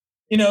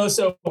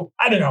 so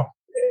I don't know,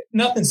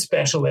 nothing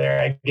special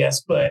there, I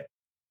guess. But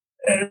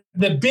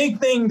the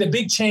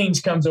big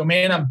change comes,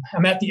 man,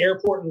 I'm at the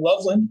airport in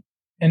Loveland,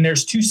 and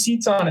there's 2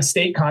 seats on a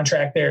state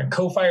contract there. And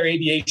Co-Fire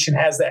Aviation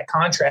has that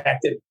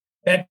contracted.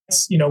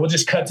 That's, we'll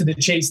just cut to the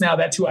chase now.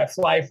 That's who I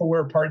fly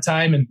for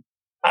part-time. And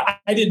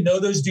I didn't know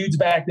those dudes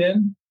back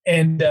then.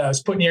 And I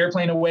was putting the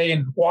airplane away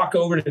and walk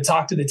over to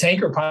talk to the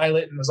tanker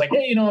pilot and was like,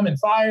 hey, I'm in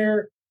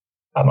fire.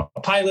 I'm a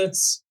pilot.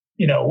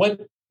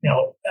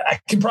 I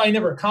can probably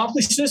never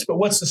accomplish this, but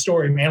what's the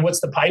story, man?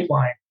 What's the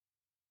pipeline?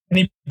 And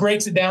he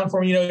breaks it down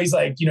for me. He's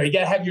like, you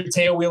got to have your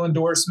tail wheel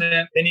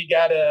endorsement. Then you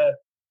got to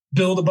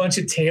build a bunch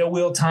of tail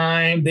wheel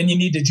time. Then you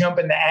need to jump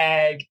into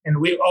ag. And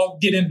I'll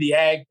get into the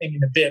ag thing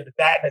in a bit, but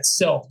that in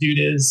itself, dude,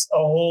 is a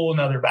whole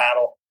nother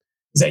battle.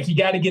 He's like, you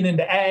got to get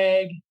into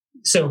ag.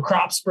 So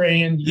crop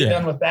spraying, you get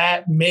done with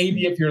that.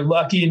 Maybe if you're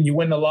lucky and you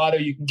win the lotto,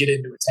 you can get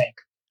into a tank.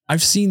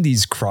 I've seen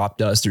these crop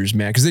dusters,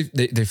 man, because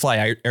they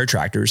fly air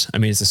tractors. I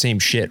mean, it's the same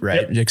shit,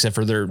 right? Yep. Except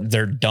for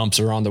their dumps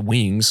are on the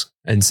wings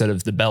instead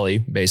of the belly,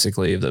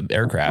 basically, of the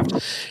aircraft.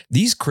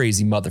 These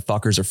crazy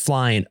motherfuckers are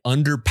flying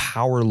under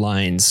power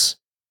lines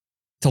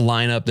to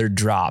line up their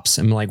drops.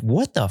 I'm like,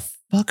 what the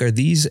fuck are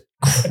these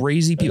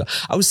crazy people?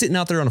 I was sitting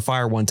out there on a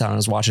fire one time. I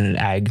was watching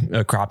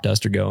a crop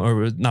duster go,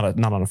 or not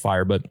on a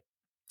fire, but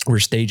we're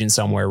staging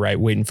somewhere, right?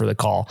 Waiting for the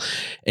call.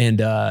 And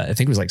I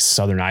think it was like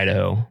Southern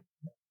Idaho.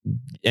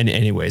 And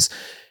anyways,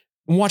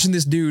 I'm watching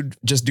this dude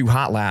just do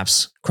hot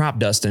laps, crop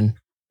dusting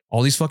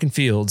all these fucking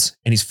fields,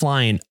 and he's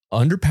flying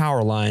under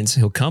power lines.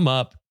 He'll come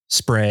up,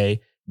 spray,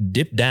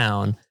 dip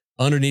down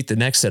underneath the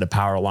next set of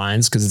power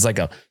lines. Cause it's like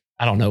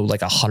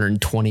like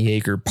 120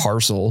 acre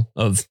parcel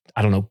of,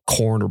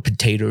 corn or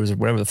potatoes or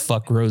whatever the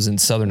fuck grows in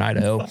Southern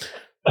Idaho.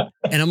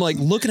 And I'm like,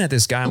 looking at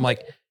this guy, I'm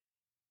like,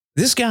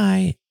 this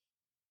guy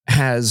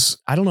has,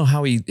 I don't know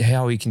how he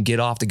can get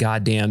off the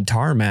goddamn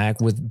tarmac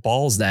with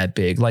balls that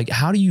big. Like,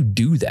 how do you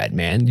do that,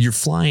 man? You're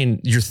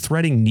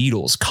threading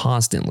needles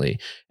constantly,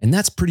 and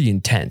that's pretty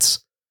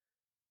intense.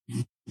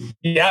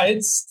 Yeah,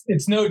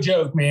 it's no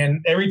joke,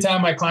 man. Every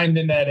time I climbed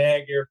in that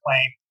ag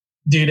airplane,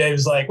 dude, I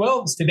was like,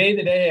 well, it's today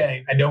the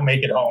day I don't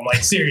make it home.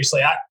 Like,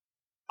 seriously,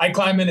 I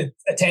climb in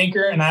a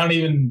tanker and I don't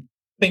even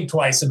think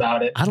twice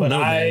about it. I don't know,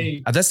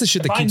 man. That's the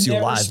shit that keeps you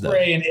alive, though.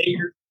 An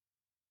acre.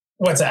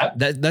 What's that?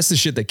 That's the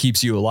shit that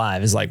keeps you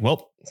alive. Is like,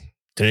 well,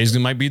 today's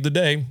might be the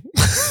day.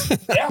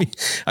 Yeah.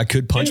 I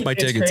could punch my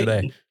ticket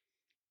today.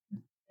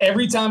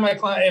 Every time I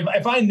climb,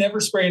 if I never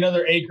spray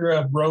another acre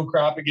of row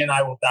crop again,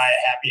 I will die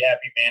a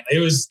happy man. It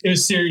was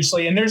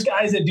seriously. And there's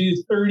guys that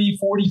do 30,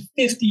 40,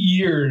 50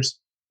 years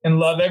and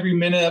love every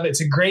minute of it.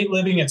 It's a great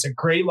living. It's a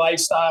great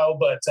lifestyle,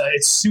 but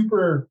it's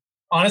super,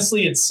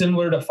 honestly, it's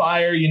similar to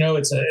fire.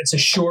 It's a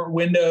short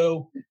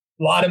window,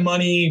 a lot of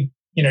money,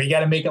 you got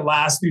to make it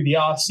last through the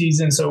off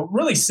season. So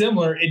really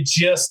similar. It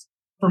just,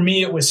 for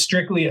me, it was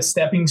strictly a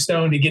stepping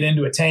stone to get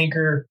into a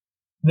tanker.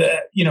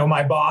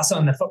 My boss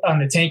on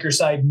the tanker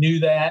side knew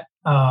that,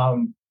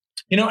 and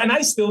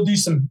I still do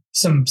some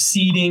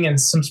seeding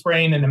and some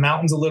spraying in the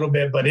mountains a little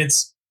bit, but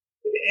it's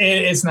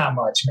not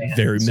much, man.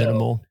 Very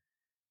minimal.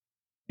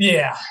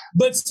 Yeah.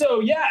 But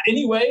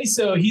anyway,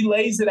 so he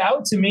lays it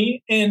out to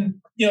me, and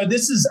I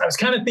was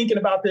kind of thinking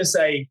about this.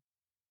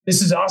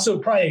 This is also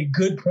probably a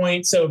good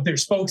point. So if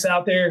there's folks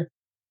out there,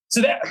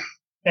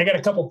 I got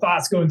a couple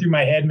thoughts going through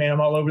my head, man.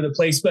 I'm all over the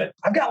place, but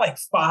I've got like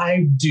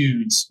 5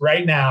 dudes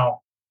right now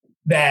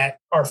that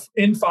are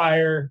in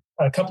fire.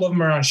 A couple of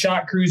them are on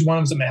shot crews. One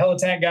of them's a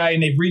Mahelatak guy,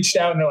 and they've reached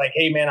out and they're like,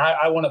 hey man,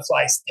 I want to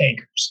fly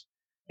tankers.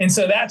 And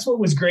so that's what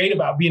was great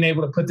about being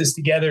able to put this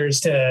together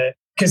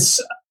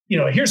because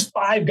here's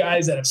 5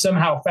 guys that have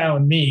somehow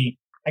found me.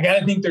 I got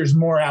to think there's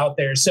more out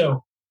there.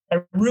 So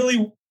I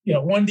really,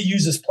 wanted to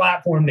use this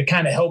platform to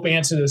kind of help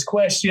answer those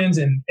questions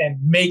and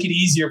make it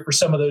easier for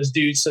some of those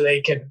dudes so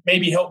they can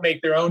maybe help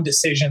make their own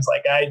decisions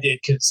like I did.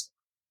 Cause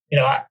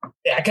I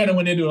kind of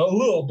went into it a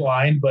little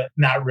blind, but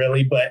not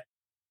really, but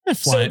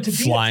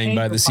flying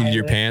by the seat of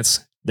your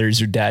pants. There's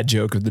your dad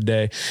joke of the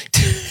day.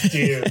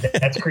 Dude,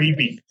 that's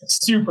creepy.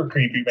 It's super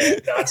creepy, man.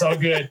 No, it's all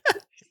good.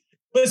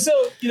 But so,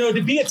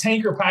 to be a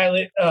tanker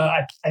pilot,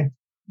 I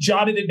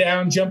jotted it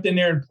down, jumped in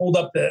there and pulled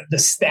up the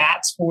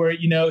stats for it,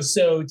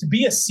 So to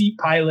be a seat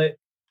pilot,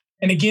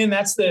 and again,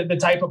 that's the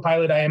type of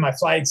pilot I am. I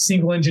fly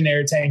single engine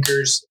air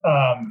tankers.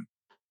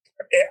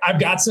 I've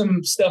got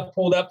some stuff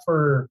pulled up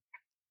for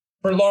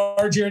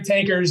large air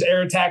tankers,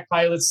 air attack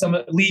pilots, some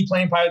lead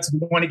plane pilots, if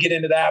we want to get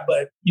into that.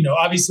 But,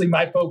 obviously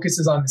my focus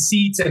is on the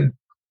seats. And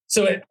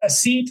so a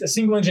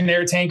single engine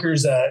air tanker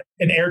is an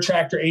air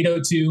tractor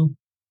 802.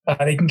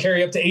 They can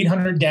carry up to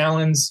 800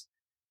 gallons.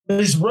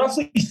 There's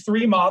roughly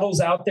 3 models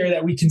out there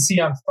that we can see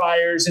on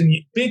fires. And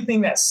the big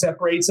thing that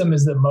separates them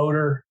is the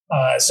motor.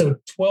 So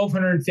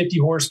 1,250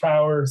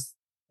 horsepower,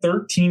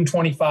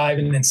 1,325,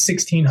 and then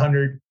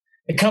 1,600.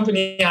 The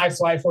company I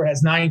fly for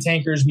has 9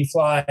 tankers. We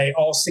fly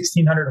all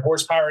 1,600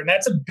 horsepower. And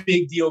that's a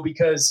big deal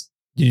because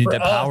you need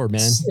that power,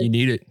 man. You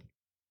need it.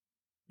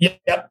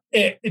 Yep.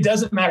 It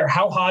doesn't matter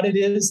how hot it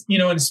is,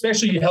 and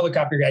especially you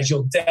helicopter guys,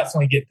 you'll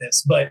definitely get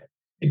this. But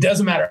it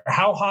doesn't matter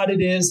how hot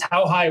it is,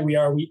 how high we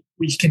are, we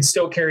can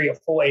still carry a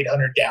full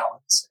 800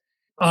 gallons.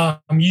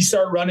 You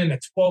start running a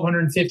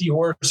 1,250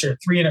 horse or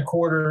 3.25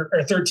 or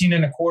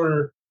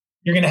 13.25,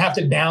 you're going to have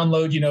to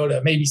download,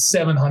 to maybe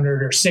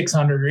 700 or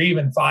 600 or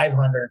even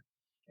 500.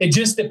 It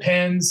just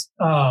depends.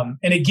 And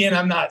again,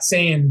 I'm not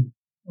saying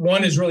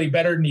one is really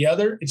better than the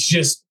other. It's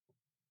just,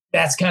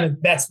 that's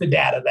the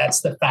data. That's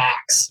the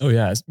facts. Oh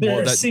yeah.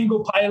 They're a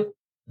single pilot.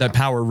 That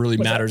power really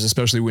matters,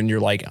 especially when you're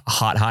like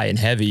hot, high, and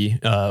heavy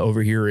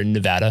over here in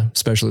Nevada,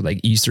 especially like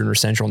eastern or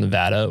central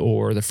Nevada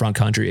or the front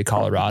country of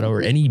Colorado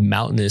or any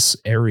mountainous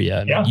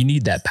area. Yeah. You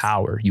need that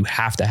power. You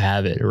have to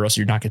have it, or else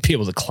you're not going to be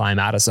able to climb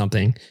out of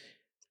something.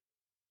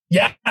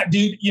 Yeah,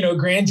 dude,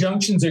 Grand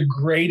Junction's a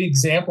great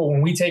example.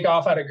 When we take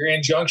off out of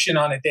Grand Junction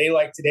on a day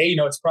like today,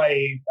 it's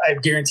probably, I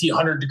guarantee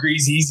 100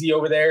 degrees easy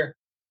over there.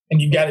 And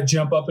you've got to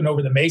jump up and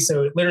over the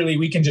mesa. Literally,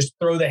 we can just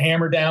throw the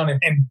hammer down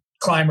and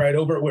climb right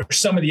over it, where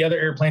some of the other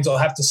airplanes will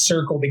have to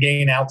circle to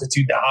gain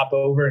altitude to hop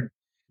over. And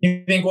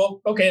you think,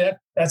 well, okay,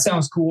 that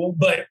sounds cool.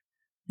 But,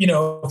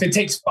 if it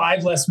takes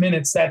 5 less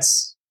minutes,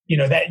 that's,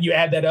 that you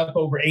add that up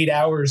over 8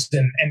 hours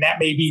and that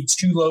may be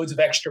 2 loads of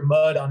extra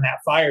mud on that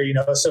fire,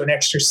 so an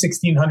extra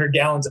 1,600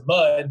 gallons of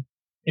mud,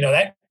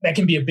 that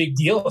can be a big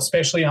deal,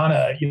 especially on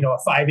a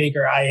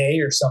 5-acre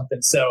IA or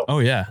something. So, oh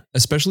yeah,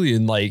 especially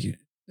in like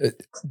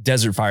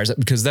desert fires,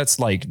 because that's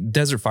like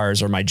desert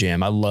fires are my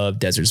jam. I love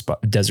desert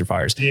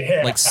fires.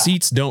 Yeah. Like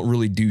seats don't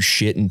really do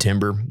shit in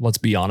timber. Let's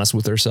be honest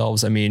with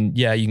ourselves. I mean,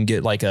 yeah, you can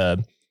get like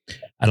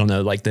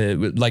like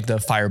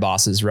the fire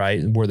bosses,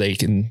 right? Where they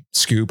can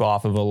scoop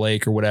off of a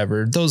lake or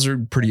whatever. Those are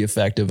pretty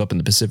effective up in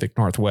the Pacific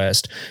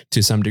Northwest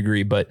to some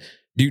degree. But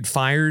dude,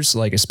 fires,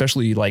 like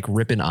especially like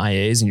ripping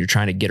IAs and you're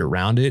trying to get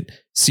around it,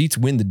 seats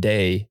win the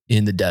day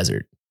in the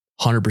desert.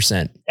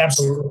 100%.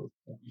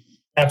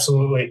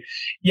 Absolutely.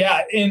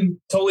 Yeah. And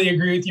totally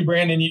agree with you,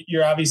 Brandon.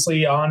 You're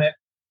obviously on it.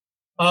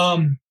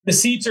 The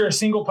seats are a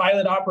single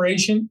pilot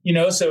operation,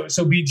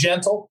 so be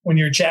gentle when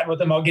you're chatting with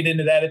them. I'll get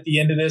into that at the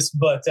end of this,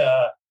 but,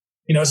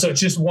 so it's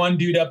just one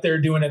dude up there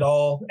doing it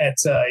all at,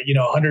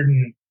 100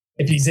 and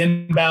if he's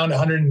inbound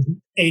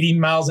 180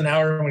 miles an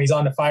hour, when he's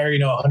on the fire,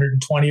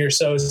 120 or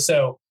so.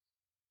 So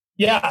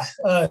yeah,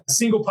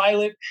 single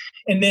pilot.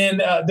 And then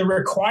the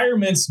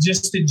requirements,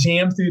 just to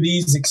jam through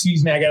these,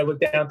 excuse me, I got to look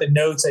down at the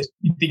notes. I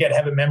think I'd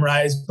have it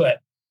memorized, but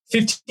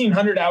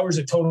 1,500 hours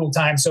of total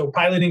time. So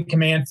pilot in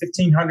command,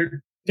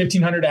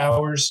 1,500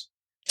 hours,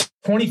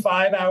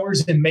 25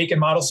 hours in make and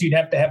model. So you'd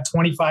have to have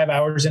 25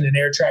 hours in an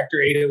air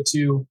tractor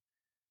 802,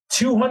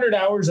 200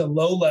 hours of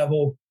low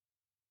level,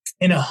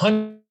 and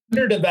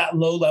 100 of that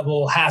low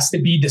level has to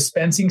be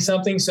dispensing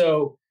something.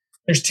 So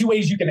there's 2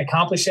 ways you can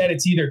accomplish that.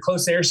 It's either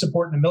close air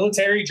support in the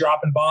military,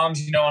 dropping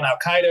bombs, on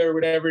Al-Qaeda or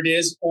whatever it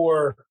is,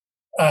 or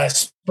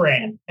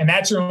spraying, and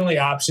that's your only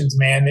options,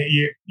 man.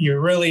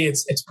 You're really,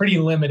 it's pretty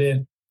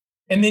limited.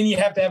 And then you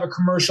have to have a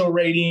commercial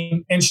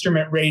rating,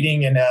 instrument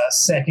rating, and a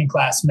second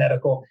class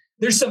medical.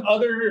 There's some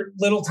other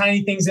little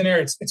tiny things in there.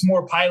 It's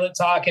more pilot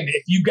talk. And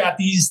if you've got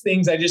these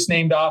things I just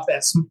named off,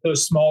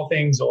 those small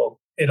things,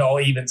 it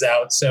all evens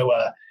out. So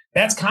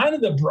that's kind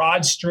of the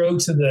broad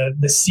strokes of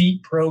the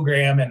SEAT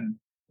program and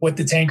what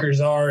the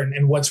tankers are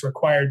and what's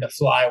required to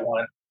fly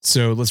one.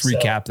 So let's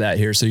recap that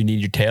here. So you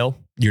need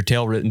your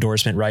tail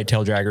endorsement, right?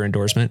 Tail dragger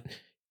endorsement.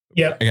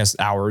 Yep. I guess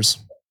hours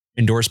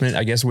endorsement,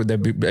 I guess, would that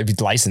be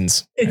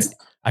license?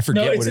 I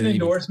forget. No, it's an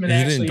endorsement,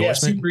 actually. Yeah,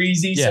 super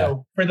easy. Yeah.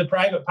 So for the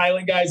private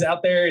pilot guys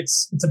out there,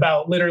 it's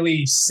about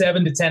literally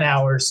 7 to 10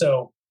 hours.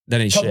 So that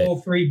ain't shit.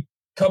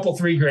 Couple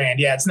 $3,000.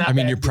 Yeah, it's not. I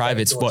mean, your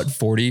private's what,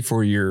 40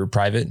 for your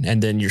private,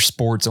 and then your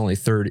sport's only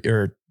 30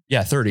 or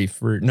 30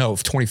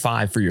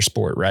 25 for your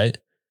sport, right?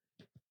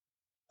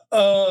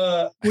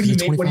 What do you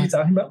mean? What are you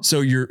talking about?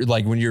 So you're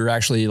like, when you're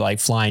actually like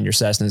flying your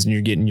Cessnas and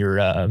you're getting your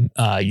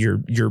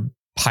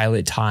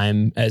pilot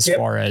time as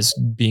far as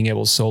being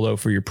able to solo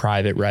for your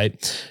private,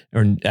 right?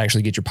 Or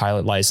actually get your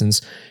pilot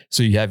license.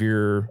 So you have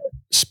your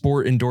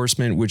sport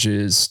endorsement, which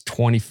is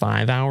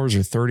 25 hours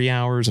or 30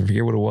 hours. I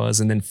forget what it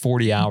was. And then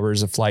 40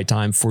 hours of flight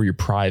time for your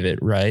private,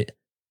 right?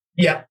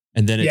 Yeah.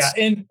 And then it's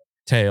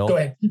tail. Go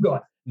ahead. Keep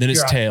going. Then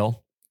it's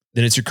tail.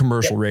 Then it's your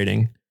commercial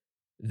rating.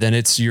 Then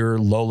it's your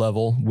low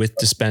level with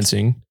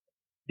dispensing.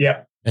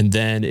 Yep. And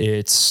then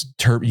it's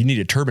you need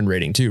a turbine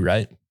rating too,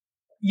 right?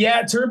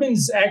 Yeah,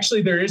 turbines,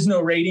 actually, there is no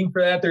rating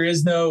for that. There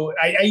is no,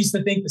 I used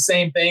to think the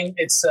same thing.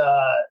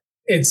 I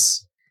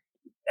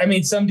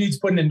mean, some dudes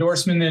put an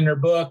endorsement in their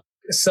book,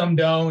 some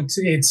don't.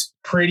 It's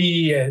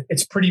pretty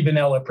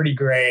vanilla, pretty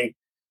gray.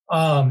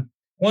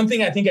 One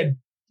thing I think and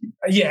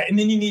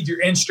then you need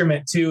your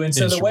instrument too. And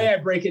so the way I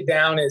break it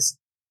down is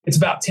it's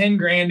about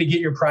 $10,000 to get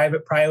your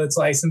private pilot's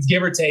license,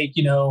 give or take,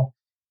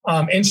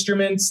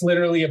 instruments,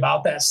 literally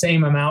about that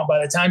same amount.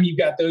 By the time you've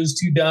got those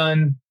two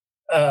done,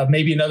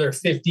 maybe another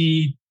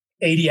 50,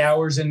 80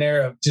 hours in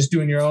there of just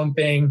doing your own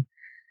thing.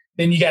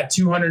 Then you got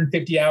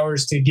 250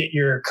 hours to get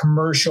your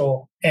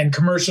commercial, and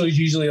commercial is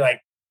usually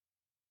like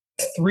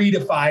 $3,000 to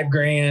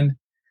 $5,000.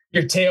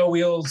 Your tail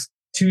wheels,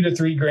 $2,000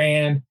 to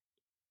 $3,000,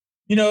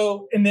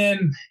 and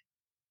then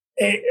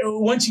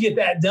once you get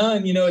that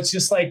done, it's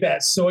just like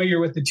that Sawyer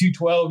with the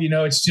 212,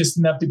 it's just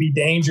enough to be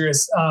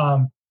dangerous.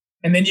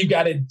 And then you've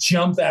got to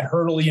jump that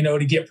hurdle,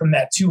 to get from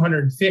that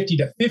 250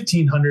 to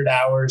 1,500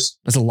 hours.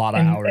 That's a lot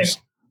of hours.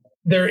 And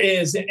there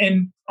is.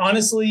 And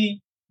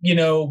honestly,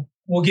 we'll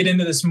get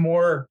into this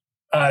more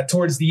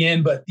towards the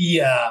end, but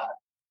the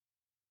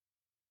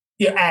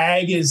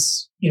ag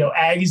is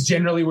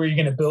generally where you're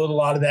going to build a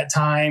lot of that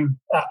time.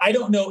 I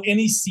don't know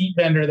any seat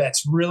vendor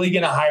that's really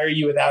going to hire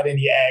you without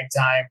any ag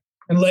time,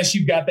 unless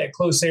you've got that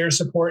close air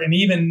support. And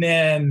even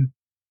then,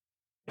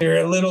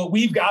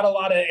 we've got a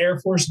lot of Air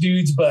Force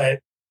dudes, but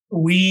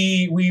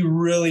we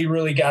really,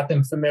 really got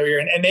them familiar.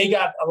 And they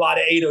got a lot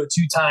of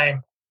 802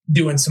 time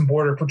doing some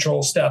border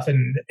patrol stuff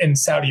in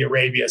Saudi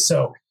Arabia.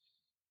 So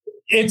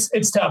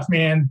it's tough,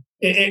 man.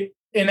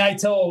 And I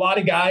tell a lot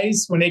of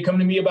guys when they come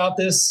to me about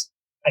this,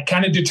 I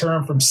kind of deter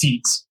them from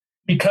seats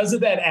because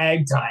of that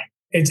ag time.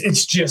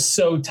 It's just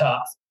so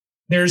tough.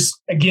 There's,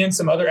 again,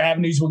 some other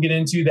avenues we'll get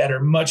into that are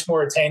much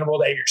more attainable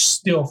that you're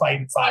still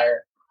fighting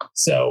fire.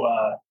 So,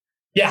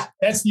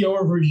 that's the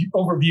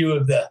overview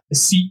of the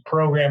SEAT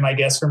program, I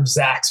guess, from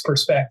Zach's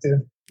perspective.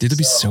 Dude, it'd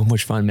be so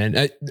much fun, man.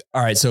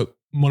 All right. So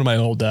one of my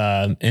old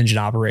engine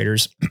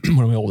operators,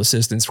 one of my old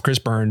assistants, Chris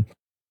Byrne,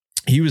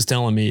 he was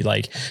telling me,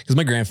 like, because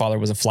my grandfather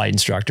was a flight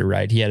instructor,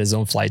 right? He had his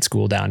own flight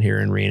school down here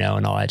in Reno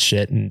and all that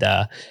shit. And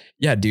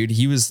dude,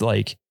 he was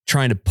like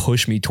trying to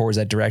push me towards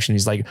that direction.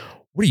 He's like,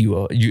 what are you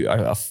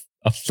a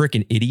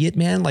freaking idiot,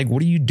 man? Like,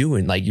 what are you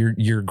doing? Like,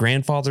 your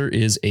grandfather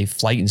is a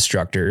flight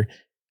instructor.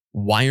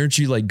 Why aren't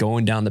you like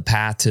going down the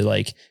path to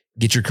like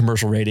get your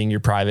commercial rating, your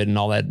private and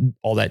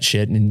all that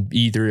shit, and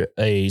either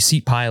a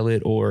seat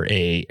pilot or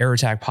a air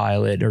attack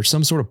pilot or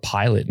some sort of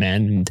pilot,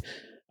 man? And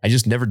I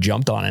just never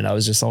jumped on it. I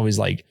was just always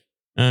like,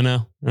 I don't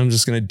know, I'm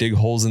just going to dig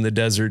holes in the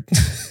desert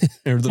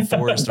or the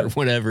forest or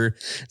whatever.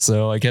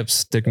 So I kept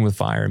sticking with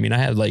fire. I mean, I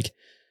have like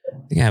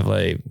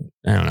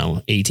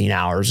 18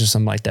 hours or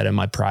something like that in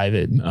my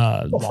private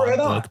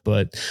logbook.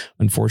 But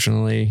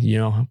unfortunately,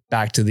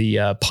 back to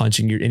the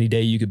punching any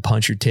day you could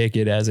punch your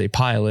ticket as a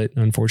pilot.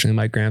 Unfortunately,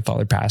 my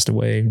grandfather passed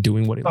away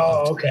doing what he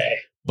loved. Oh, okay.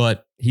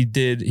 But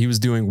he was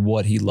doing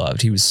what he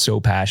loved. He was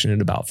so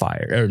passionate about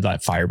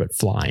but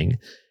flying.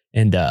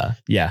 And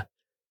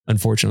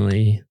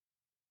unfortunately,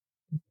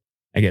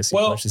 I guess he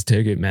punched his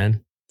ticket,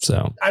 man.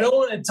 So I don't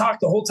want to talk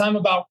the whole time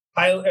about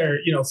pilot or,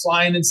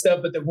 flying and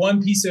stuff. But the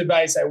one piece of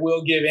advice I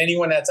will give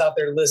anyone that's out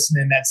there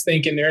listening, that's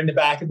thinking they're in the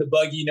back of the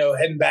buggy,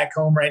 heading back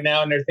home right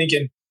now. And they're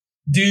thinking,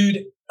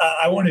 dude,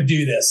 I want to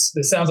do this.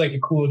 This sounds like a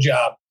cool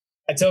job.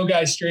 I tell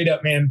guys straight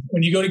up, man,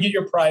 when you go to get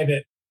your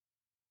private,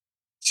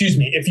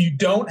 if you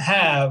don't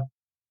have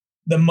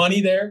the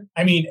money there,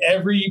 I mean,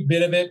 every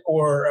bit of it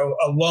or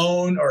a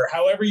loan or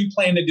however you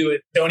plan to do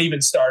it, don't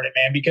even start it,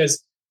 man,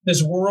 because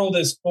this world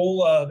is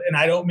full of, and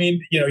I don't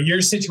mean,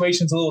 your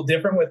situation's a little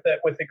different with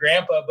the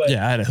grandpa, but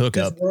yeah, I had a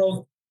hookup.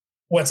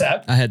 What's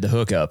that? I had the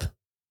hookup.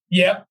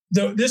 Yep.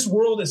 This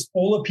world is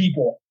full of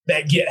people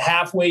that get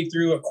halfway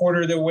through, a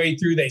quarter of their way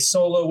through, they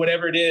solo,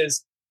 whatever it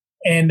is,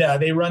 and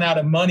they run out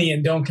of money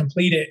and don't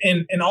complete it.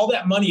 And all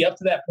that money up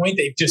to that point,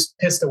 they've just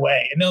pissed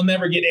away, and they'll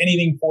never get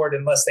anything for it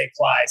unless they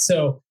fly.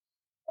 So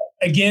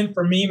again,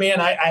 for me, man,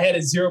 I had a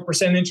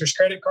 0% interest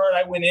credit card.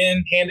 I went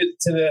in, handed it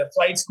to the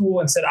flight school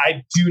and said,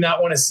 I do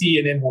not want to see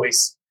an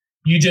invoice.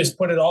 You just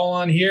put it all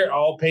on here.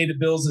 I'll pay the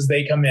bills as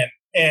they come in.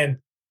 And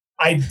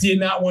I did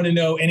not want to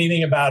know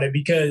anything about it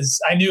because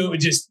I knew it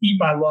would just eat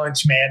my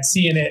lunch, man,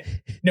 seeing it,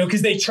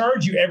 because they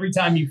charge you every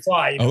time you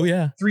fly. Oh,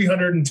 yeah.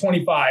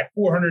 325,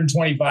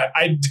 425.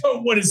 I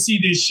don't want to see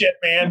this shit,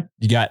 man.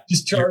 You got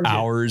just your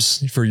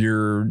hours for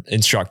your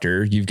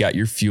instructor. You've got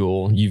your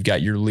fuel. You've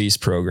got your lease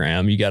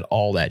program. You got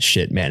all that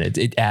shit, man.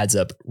 It adds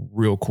up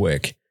real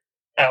quick.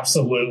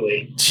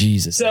 Absolutely.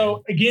 Jesus.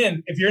 So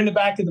again, if you're in the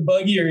back of the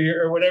buggy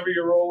or whatever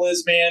your role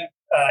is, man,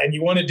 and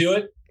you want to do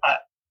it,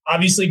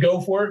 obviously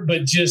go for it,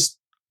 but just,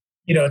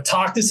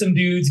 talk to some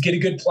dudes, get a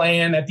good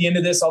plan. At the end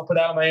of this, I'll put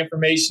out my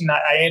information.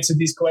 I answer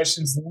these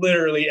questions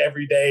literally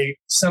every day,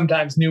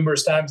 sometimes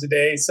numerous times a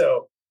day.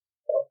 So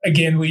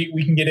again,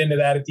 we can get into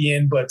that at the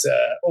end, but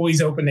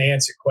always open to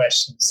answer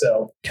questions.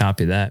 So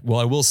copy that. Well,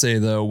 I will say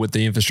though, with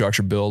the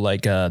infrastructure bill,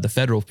 like the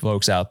federal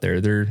folks out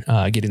there, they're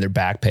getting their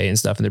back pay and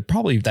stuff, and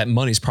that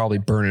money's probably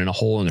burning a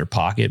hole in their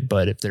pocket.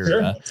 But if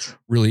they're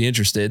really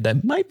interested,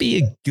 that might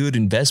be a good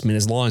investment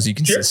as long as you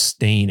can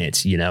sustain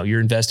it.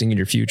 You're investing in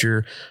your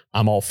future.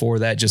 I'm all for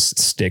that. Just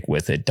stick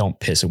with it. Don't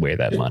piss away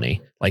that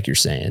money, like you're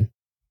saying.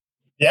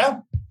 Yeah.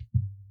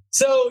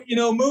 So,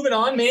 moving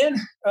on, man.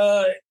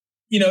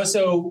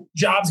 So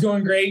job's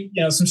going great,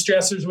 some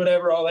stressors,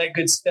 whatever, all that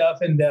good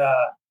stuff. And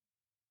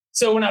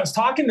so when I was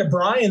talking to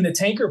Brian, the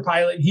tanker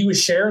pilot, he was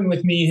sharing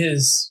with me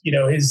his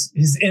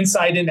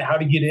insight into how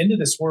to get into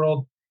this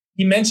world.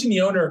 He mentioned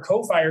the owner of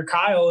Co-Fire,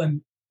 Kyle,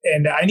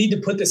 and I need to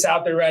put this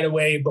out there right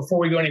away before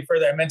we go any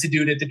further. I meant to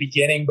do it at the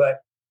beginning, but,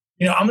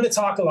 I'm going to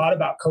talk a lot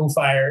about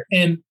Co-Fire,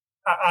 and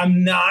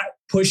I'm not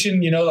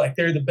pushing, like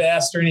they're the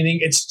best or anything.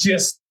 It's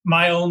just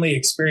my only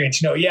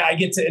experience. I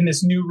get to, in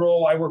this new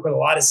role, I work with a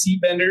lot of seat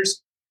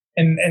vendors,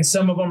 and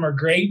some of them are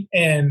great,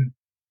 and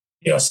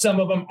some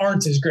of them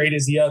aren't as great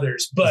as the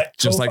others. But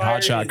just like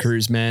hotshot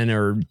crews, man,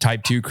 or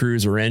type 2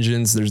 crews or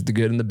engines, there's the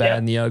good and the bad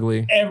and the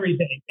ugly.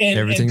 Everything.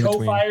 And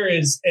Co-Fire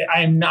is,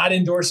 I am not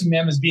endorsing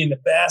them as being the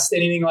best,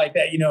 anything like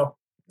that.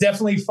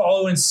 Definitely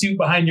follow in suit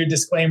behind your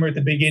disclaimer at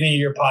the beginning of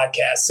your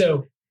podcast.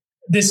 So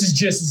this is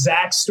just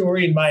Zach's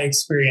story and my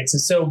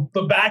experiences. So,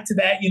 but back to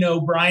that,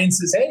 Brian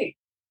says, hey,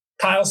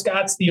 Kyle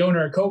Scott's the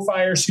owner of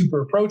Co-Fire,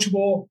 super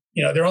approachable.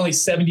 They're only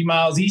 70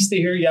 miles east of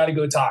here. You got to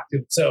go talk to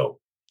him. So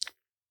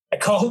I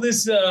call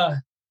this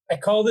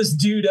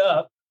dude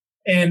up,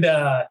 and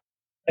I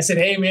said,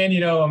 hey man,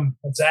 I'm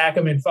Zach.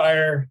 I'm in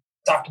fire.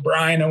 Talk to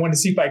Brian. I want to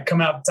see if I could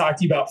come out and talk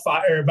to you about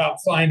fire, about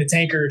flying a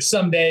tanker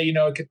someday.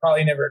 I could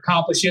probably never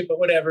accomplish it, but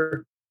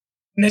whatever.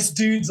 And this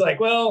dude's like,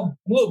 well,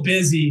 I'm a little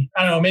busy.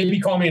 I don't know, maybe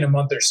call me in a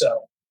month or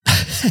so.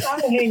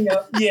 I hang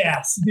up.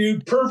 Yes,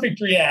 dude.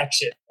 Perfect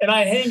reaction. And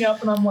I hang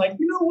up and I'm like,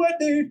 you know what,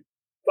 dude?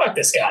 Fuck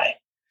this guy.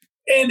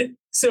 And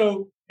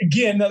so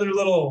again, another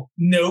little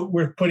note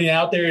worth putting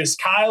out there is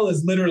Kyle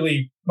is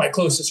literally my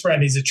closest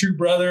friend. He's a true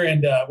brother.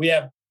 And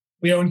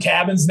we own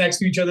cabins next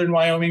to each other in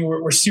Wyoming.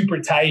 We're super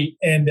tight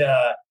and,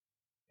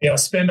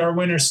 spend our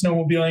winter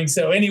snowmobiling.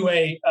 So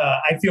anyway,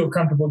 I feel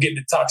comfortable getting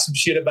to talk some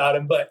shit about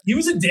him, but he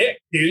was a dick,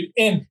 dude.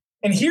 And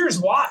here's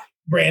why.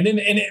 Brandon,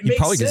 and it makes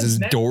probably sense gets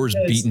his doors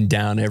beaten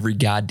down every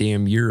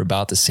goddamn year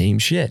about the same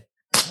shit.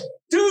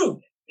 Dude,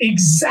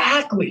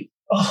 exactly.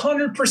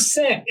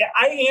 100%.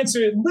 I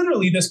answer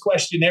literally this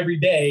question every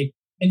day,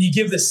 and you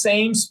give the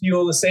same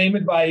spiel, the same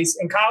advice.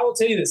 And Kyle will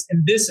tell you this,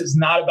 and this is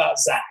not about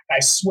Zach. I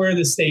swear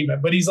this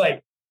statement, but he's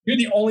like, you're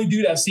the only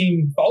dude I've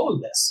seen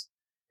follow this.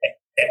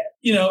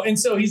 And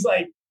so he's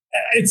like,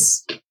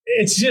 it's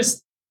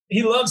just,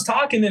 he loves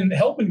talking and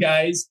helping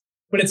guys,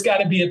 but it's got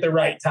to be at the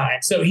right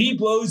time. So he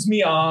blows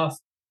me off.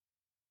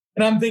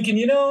 And I'm thinking,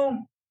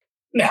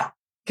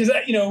 because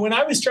when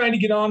I was trying to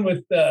get on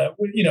with,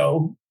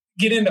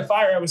 get into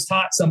fire, I was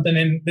taught something,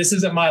 and this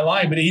isn't my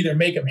line, but either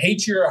make them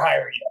hate you or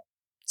hire you.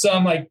 So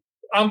I'm like,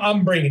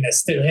 I'm bringing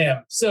this to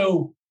him.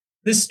 So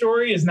this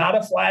story is not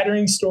a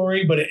flattering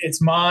story, but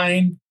it's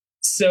mine.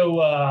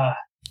 So,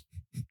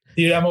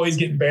 dude, I'm always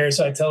getting embarrassed.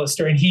 So I tell a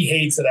story, and he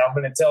hates that I'm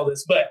going to tell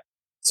this, but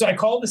so I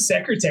called the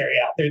secretary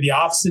out there, the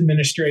office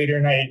administrator,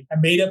 and I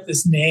made up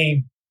this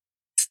name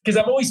because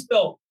I've always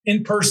felt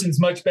in person's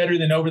much better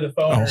than over the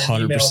phone. Oh,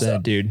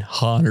 100%, dude.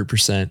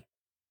 100%.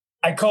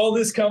 I call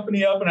this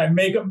company up and I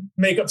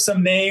make up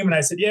some name. And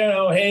I said,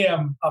 hey,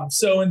 I'm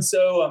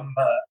so-and-so.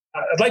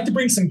 I'd like to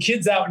bring some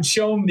kids out and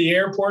show them the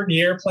airport and the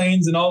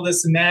airplanes and all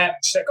this and that.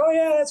 She's like, oh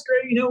yeah, that's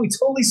great. We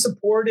totally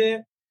support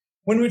it.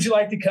 When would you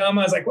like to come?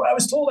 I was like, well, I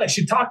was told I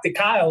should talk to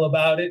Kyle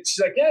about it. She's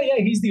like, yeah,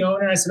 he's the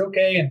owner. I said,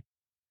 okay. And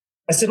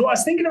I said, well, I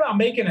was thinking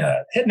about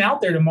heading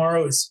out there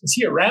tomorrow. Is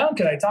he around?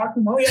 Could I talk to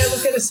him? Oh yeah,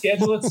 look at his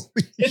schedule.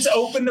 It's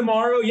open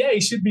tomorrow. Yeah, he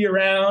should be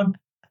around.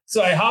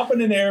 So I hop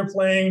in an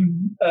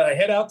airplane,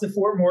 head out to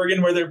Fort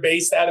Morgan where they're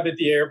based out of at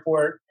the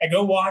airport. I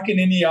go walking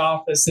in the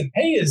office and,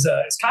 hey, is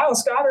Kyle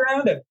Scott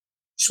around? I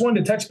just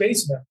wanted to touch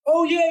base with him.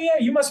 Oh yeah.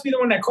 You must be the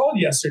one that called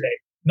yesterday.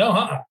 No,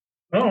 I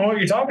don't know what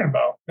you're talking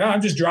about. No,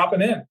 I'm just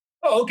dropping in.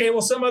 Oh, okay.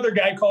 Well, some other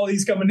guy called.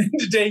 He's coming in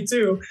today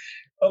too.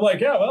 I'm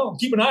like, yeah, well,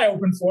 keep an eye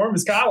open for him.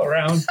 Is Kyle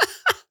around?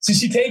 So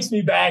she takes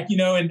me back, he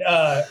and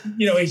I,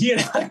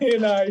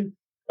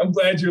 I'm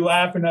glad you're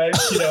laughing.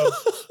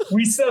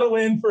 We settle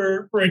in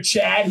for a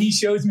chat. He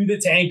shows me the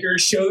tanker.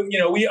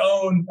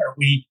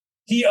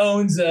 He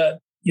owns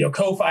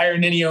Co-Fire,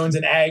 and then he owns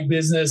an ag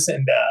business.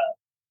 And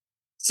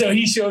so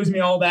he shows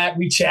me all that.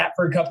 We chat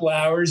for a couple of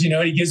hours, he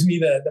gives me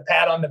the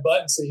pat on the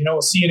butt and says,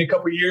 we'll see you in a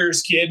couple of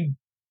years, kid. And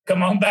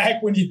come on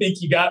back when you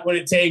think you got what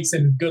it takes,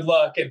 and good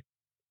luck. And,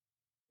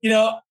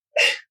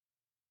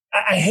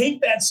 I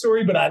hate that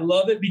story, but I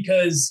love it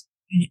because,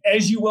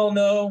 as you well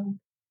know,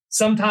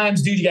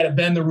 sometimes, dude, you got to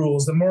bend the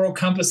rules. The moral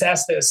compass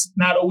has to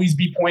not always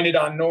be pointed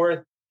on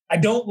north. I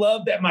don't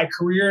love that my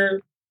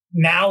career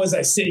now, as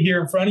I sit here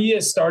in front of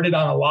you, started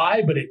on a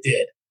lie, but it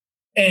did.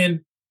 And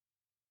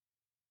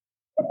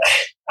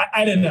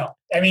I don't know.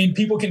 I mean,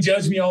 people can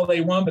judge me all they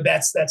want, but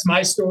that's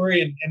my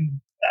story. And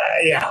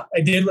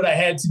I did what I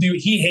had to do.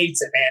 He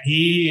hates it, man.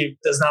 He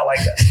does not like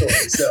that story.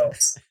 So.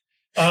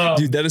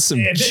 Dude, that is some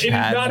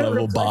Chad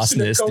level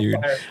bossness, dude.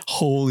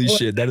 Holy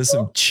shit. That is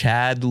some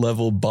Chad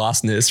level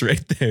bossness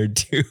right there,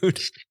 dude.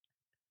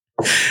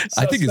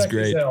 I think it's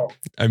great.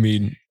 I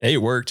mean, hey,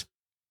 it worked.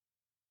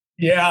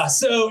 Yeah.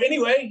 So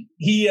anyway,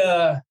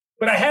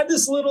 but I had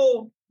this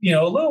little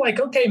like,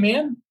 okay,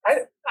 man,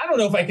 I don't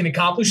know if I can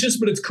accomplish this,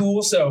 but it's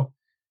cool. So,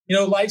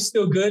 life's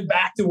still good.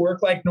 Back to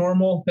work like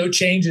normal. No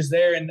changes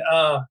there. And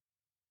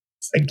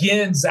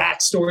again,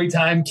 Zach's story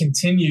time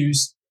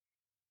continues.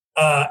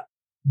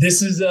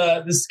 This is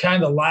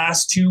kind of the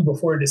last two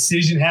before a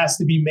decision has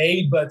to be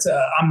made. But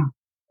I'm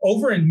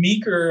over in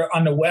Meeker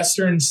on the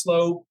western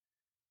slope,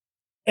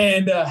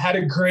 and had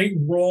a great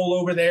roll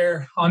over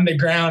there on the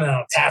ground. I don't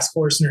know, task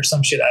forcing or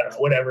some shit. I don't know,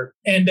 whatever.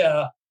 And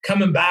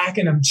coming back,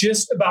 and I'm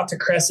just about to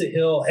crest a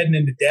hill heading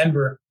into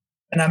Denver,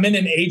 and I'm in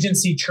an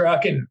agency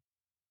truck, and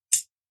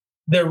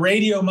the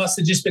radio must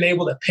have just been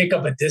able to pick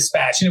up a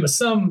dispatch, and it was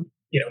some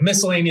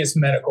miscellaneous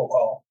medical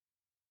call.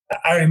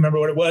 I don't remember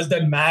what it was.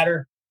 Doesn't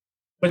matter.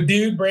 But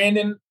dude,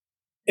 Brandon,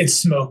 it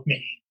smoked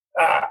me.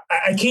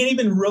 I can't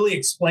even really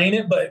explain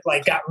it, but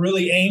got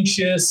really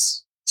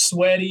anxious,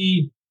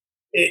 sweaty.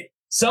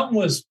 Something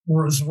was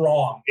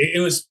wrong.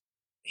 It was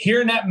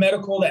hearing that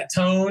medical, that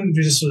tone,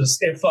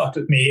 it fucked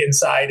with me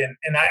inside.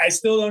 And I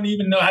still don't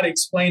even know how to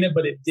explain it,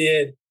 but it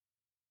did.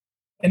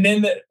 And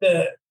then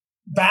the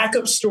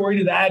backup story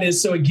to that is,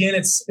 so again,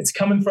 it's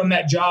coming from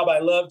that job I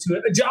loved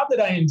to a job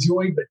that I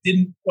enjoyed, but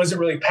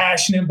wasn't really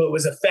passionate, but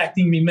was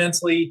affecting me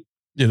mentally.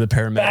 Yeah, the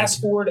paramedic. Fast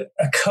forward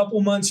a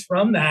couple months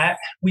from that,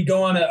 we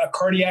go on a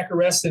cardiac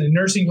arrest in a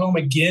nursing home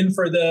again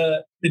for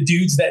the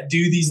dudes that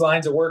do these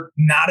lines of work.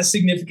 Not a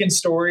significant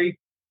story.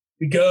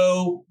 We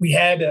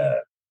had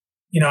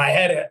I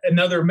had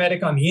another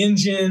medic on the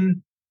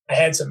engine. I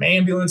had some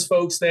ambulance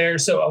folks there.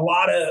 So a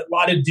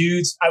lot of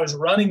dudes. I was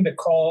running the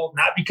call,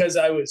 not because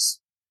I was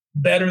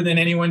better than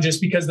anyone,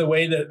 just because the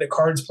way the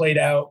cards played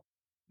out.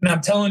 And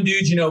I'm telling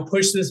dudes,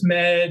 push this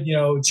med,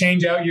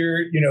 change out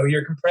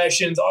your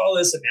compressions, all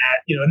this and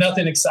that,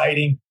 nothing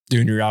exciting.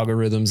 Doing your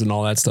algorithms and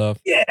all that stuff.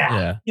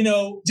 Yeah.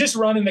 Just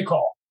running the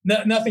call.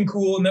 Nothing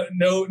cool.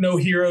 No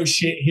hero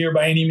shit here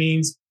by any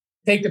means.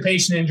 Take the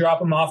patient and drop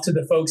them off to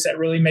the folks that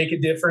really make a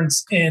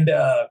difference. And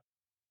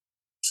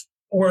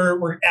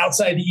we're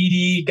outside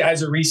the ED.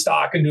 Guys are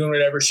restocking, doing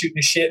whatever, shooting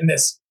the shit. And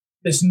this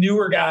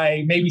newer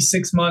guy, maybe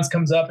 6 months,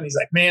 comes up and he's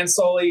like, man,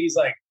 Sully, he's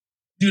like,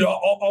 dude,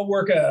 I'll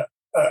work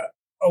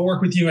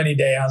with you any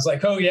day. I was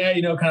like, oh yeah,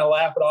 kind of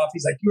laugh it off.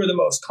 He's like, you are the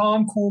most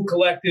calm, cool,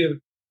 collective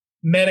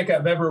medic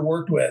I've ever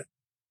worked with.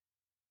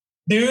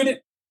 Dude,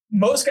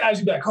 most guys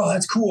would be like, oh,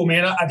 that's cool,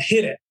 man. I've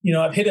hit it.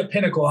 I've hit a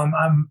pinnacle.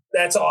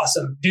 That's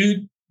awesome.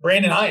 Dude,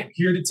 Brandon, I am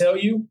here to tell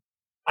you,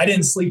 I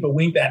didn't sleep a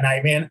wink that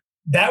night, man.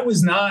 I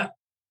was not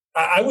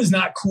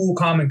cool,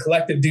 calm, and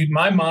collective, dude.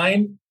 My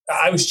mind,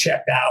 I was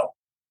checked out.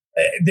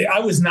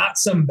 I was not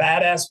some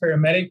badass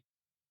paramedic.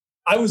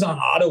 I was on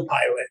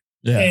autopilot.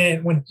 Yeah.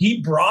 And when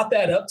he brought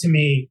that up to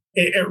me,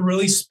 it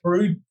really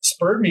spurred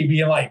me,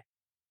 being like,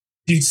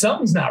 dude,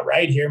 something's not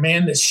right here,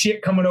 man. The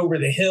shit coming over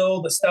the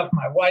hill, the stuff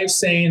my wife's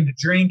saying, the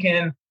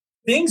drinking,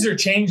 things are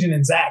changing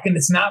in Zach, and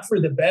it's not for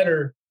the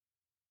better.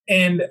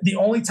 And the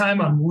only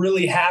time I'm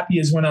really happy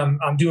is when I'm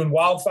doing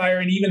wildfire,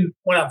 and even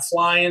when I'm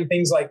flying,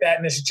 things like that.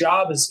 And this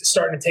job is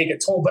starting to take a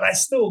toll, but I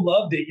still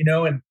loved it,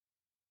 And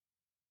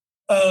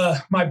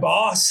my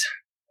boss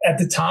at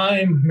the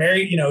time,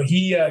 married,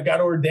 he got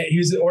ordained. He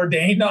was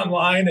ordained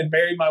online and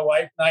married my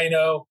wife. And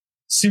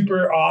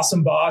super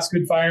awesome boss,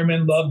 good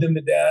fireman, loved him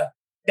to death.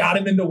 Got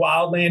him into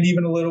wildland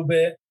even a little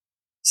bit.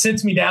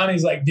 Sits me down.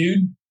 He's like,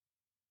 dude,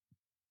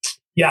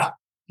 yeah,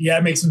 you got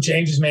to make some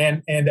changes,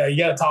 man. And you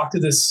got to talk to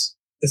this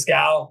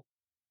gal,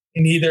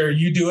 and either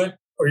you do it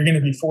or you're going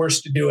to be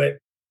forced to do it.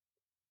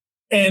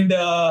 And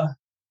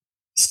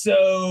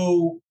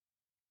so,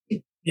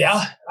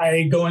 yeah,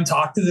 I go and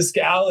talk to this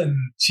gal, and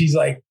she's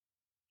like,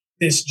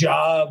 this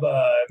job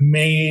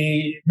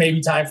may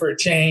be time for a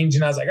change.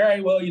 And I was like, all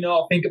right, well,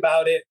 I'll think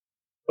about it,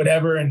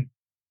 whatever. And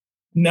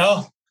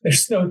no,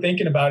 there's no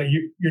thinking about it.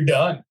 You're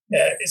done.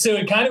 So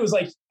it kind of was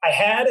like I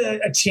had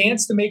a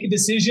chance to make a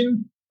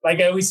decision. Like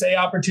I always say,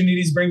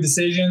 opportunities bring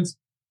decisions.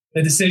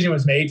 The decision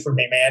was made for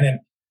me, man. And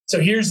so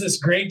here's this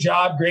great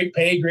job, great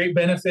pay, great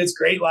benefits,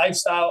 great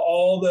lifestyle,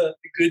 all the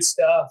good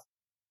stuff.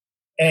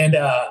 And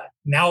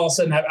now all of a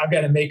sudden I've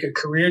got to make a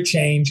career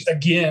change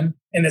again.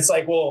 And it's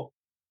like, well,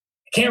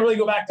 I can't really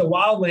go back to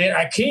wildland.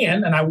 I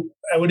can, and I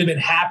would have been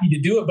happy to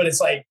do it, but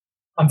it's like,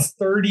 I'm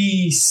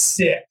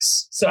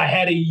 36. So I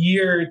had a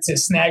year to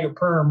snag a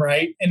perm,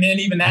 right? And then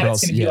even that,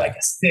 it's going to be like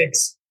a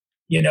 6,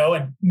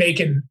 and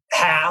making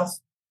half,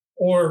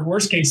 or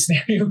worst case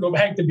scenario, go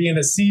back to being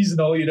a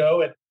seasonal,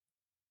 And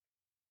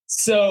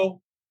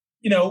so,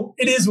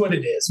 it is what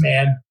it is,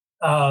 man.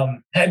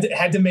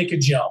 Had to make a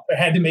jump. I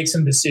had to make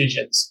some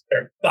decisions,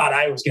 or thought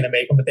I was going to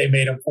make them, but they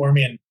made them for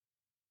me. And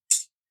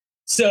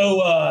so,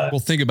 well,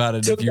 think about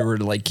it. If you were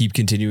to like keep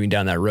continuing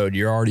down that road,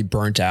 you're already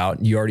burnt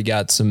out. You already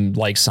got some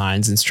like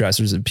signs and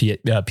stressors of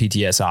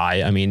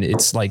PTSI. I mean,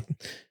 it's like,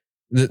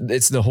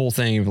 it's the whole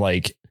thing of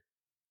like,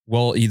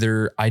 well,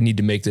 either I need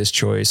to make this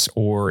choice,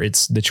 or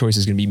the choice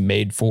is going to be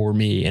made for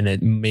me, and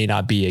it may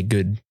not be a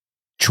good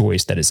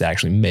choice that is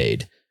actually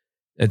made.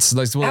 It's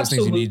like one of those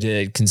things you need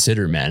to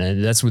consider, man.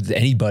 And that's with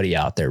anybody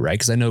out there, right?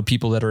 Because I know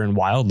people that are in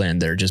wildland,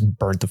 they're just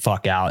burnt the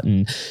fuck out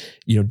and,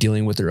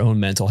 dealing with their own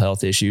mental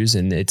health issues.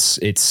 And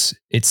it's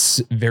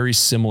very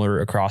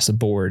similar across the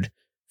board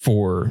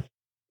for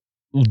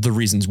the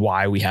reasons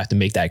why we have to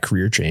make that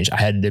career change. I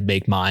had to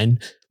make mine.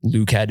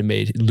 Luke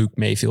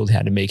Mayfield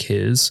had to make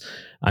his.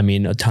 I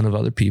mean, a ton of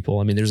other people.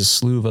 I mean, there's a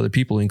slew of other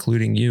people,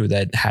 including you,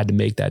 that had to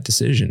make that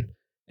decision.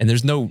 And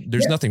there's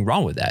nothing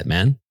wrong with that,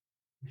 man.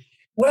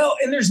 Well,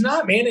 and there's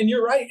not, man. And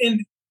you're right.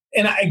 And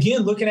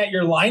again, looking at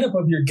your lineup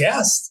of your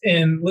guests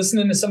and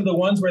listening to some of the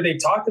ones where they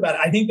talked about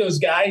it, I think those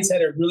guys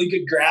had a really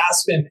good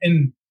grasp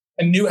and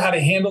knew how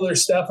to handle their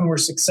stuff and were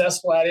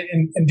successful at it.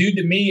 And dude,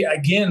 to me,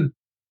 again,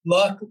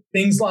 luck,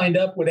 things lined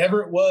up,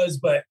 whatever it was,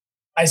 but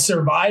I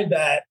survived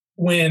that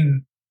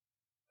when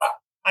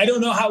I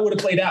don't know how it would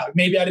have played out.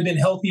 Maybe I'd have been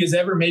healthy as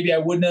ever. Maybe I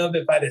wouldn't have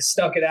if I'd have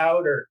stuck it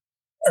out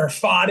or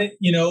fought it,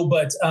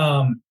 but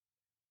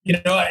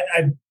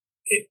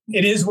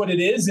it is what it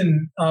is.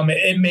 And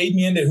it made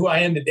me into who I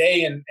am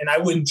today. And I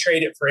wouldn't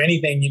trade it for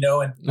anything,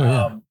 And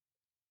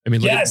I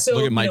mean, look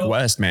at Mike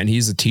West, man.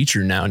 He's a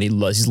teacher now, and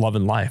he's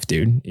loving life,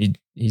 dude.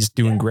 He's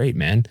doing great,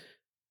 man.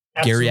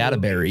 Absolutely. Gary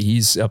Atterbury,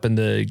 he's up in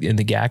the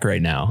GAC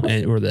right now,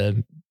 or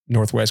the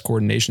Northwest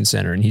Coordination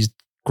Center, and he's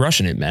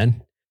crushing it,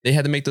 man. They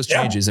had to make those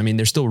changes. I mean,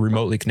 they're still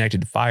remotely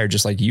connected to fire,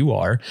 just like you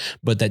are,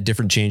 but that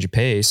different change of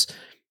pace,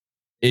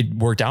 it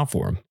worked out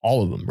for them,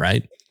 all of them,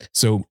 right?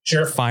 So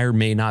fire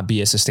may not be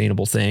a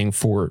sustainable thing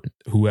for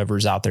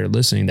whoever's out there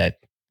listening that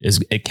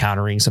is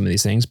encountering some of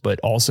these things,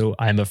 but also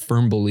I'm a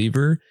firm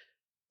believer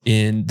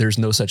in there's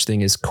no such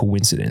thing as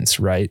coincidence,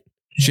 right?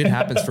 Shit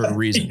happens for a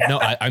reason. No,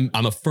 I'm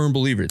a firm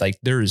believer. Like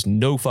there is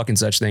no fucking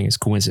such thing as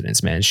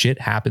coincidence, man.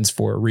 Shit happens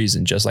for a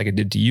reason, just like it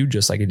did to you,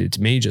 just like it did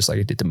to me, just like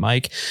it did to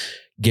Mike,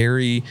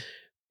 Gary,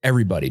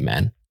 everybody,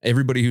 man.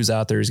 Everybody who's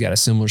out there has got a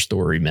similar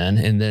story, man.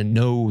 And then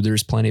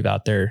there's plenty of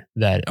out there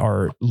that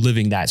are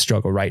living that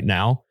struggle right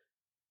now,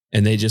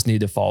 and they just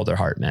need to follow their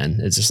heart, man.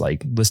 It's just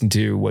like, listen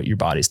to what your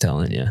body's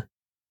telling you.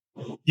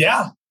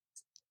 Yeah.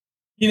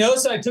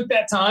 So I took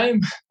that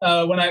time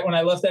when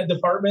I left that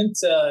department,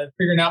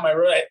 figuring out my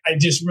road. I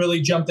just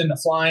really jumped into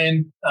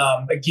flying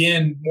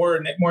again, more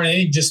than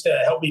anything, just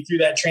to help me through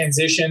that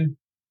transition.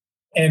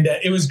 And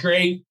it was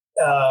great.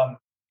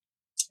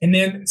 And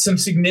then some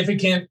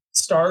significant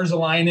stars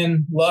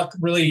aligning, luck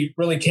really,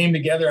 really came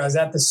together. I was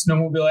at the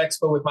Snowmobile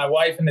Expo with my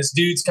wife, and this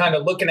dude's kind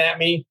of looking at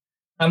me.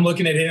 I'm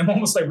looking at him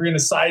almost like we're going to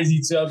size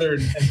each other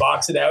and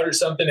box it out or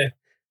something. And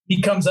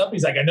he comes up,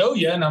 he's like, I know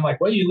you. And I'm like,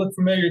 well, you look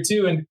familiar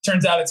too. And it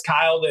turns out it's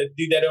Kyle, the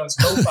dude that owns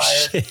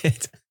Co-Fire.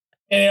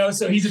 And,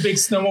 so he's a big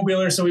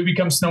snowmobiler. So we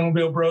become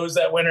snowmobile bros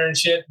that winter and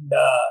shit. And,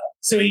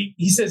 so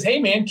he says, hey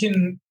man,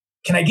 can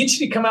I get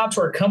you to come out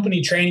to our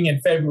company training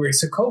in February?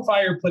 So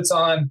Co-Fire puts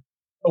on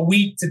a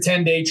week to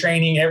 10-day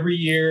training every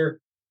year,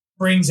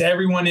 brings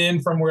everyone in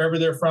from wherever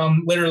they're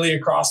from, literally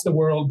across the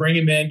world, bring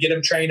them in, get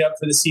them trained up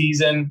for the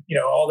season,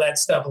 all that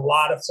stuff, a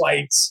lot of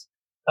flights,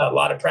 a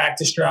lot of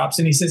practice drops.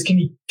 And he says,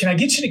 can I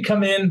get you to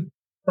come in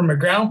from a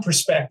ground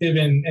perspective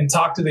and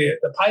talk to the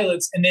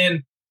pilots? And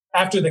then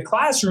after the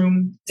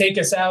classroom, take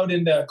us out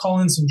and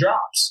call in some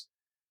drops.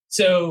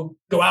 So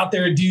go out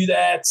there and do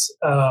that.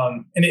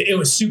 And it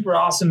was super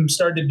awesome.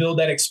 Started to build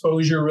that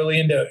exposure really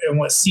into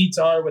what seats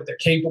are, what they're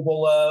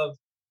capable of.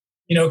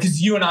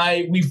 Because you and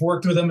I, we've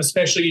worked with them,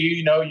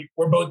 especially,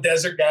 we're both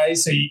desert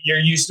guys, so you're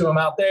used to them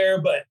out there.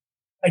 But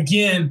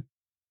again,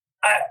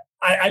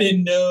 I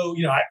didn't know,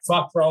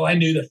 for all I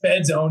knew, the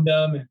feds owned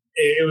them, and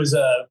it was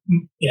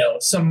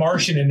some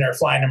Martian in there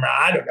flying them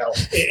around. I don't know.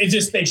 It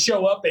just, they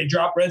show up, they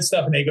drop red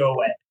stuff, and they go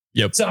away.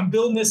 Yep. So I'm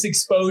building this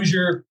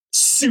exposure,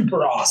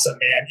 super awesome,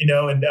 man.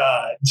 And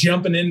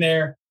jumping in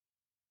there.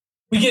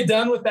 We get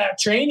done with that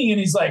training, and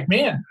he's like,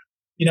 "Man,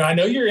 I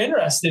know you're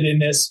interested in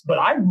this, but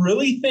I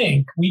really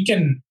think we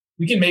can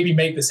maybe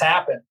make this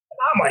happen." And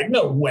I'm like,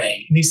 "No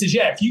way." And he says,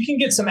 "Yeah, if you can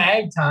get some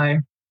ag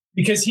time."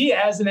 Because he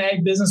has an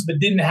ag business, but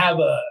didn't have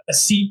a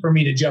seat for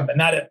me to jump in,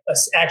 not a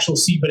actual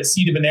seat, but a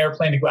seat of an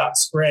airplane to go out and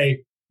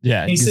spray.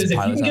 Yeah. And he says,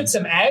 if you can get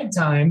some ag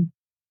time,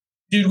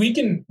 dude, we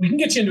can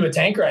get you into a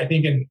tanker, I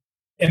think,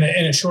 in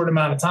a short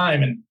amount of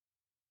time. And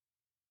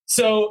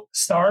so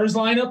stars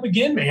line up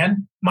again,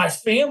 man. My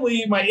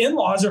family, my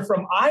in-laws are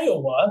from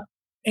Iowa,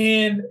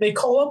 and they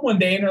call up one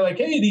day and they're like,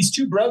 "Hey, these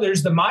two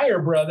brothers, the Meyer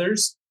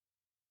brothers,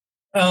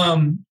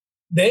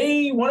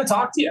 they want to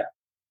talk to you."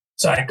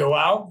 So I go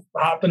out,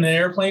 hop in an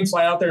airplane,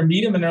 fly out there and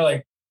meet them. And they're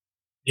like,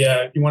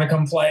 "Yeah, you want to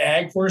come fly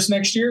ag for us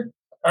next year?"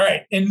 All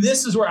right. And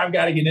this is where I've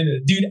got to get into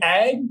it. Dude,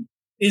 ag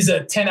is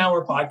a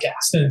 10-hour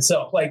podcast in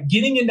itself. Like,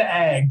 getting into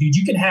ag, dude,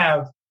 you can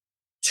have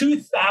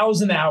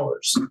 2,000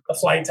 hours of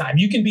flight time.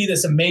 You can be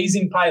this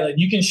amazing pilot.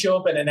 You can show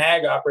up at an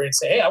ag operator and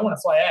say, "Hey, I want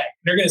to fly ag."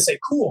 And they're going to say,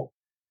 "Cool.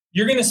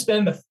 You're going to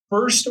spend the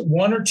first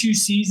 1 or 2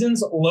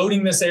 seasons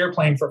loading this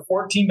airplane for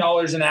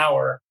 $14 an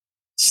hour,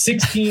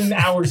 16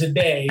 hours a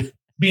day,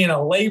 being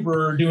a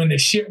laborer doing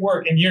this shit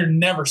work, and you're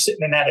never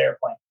sitting in that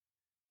airplane.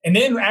 And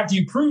then after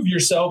you prove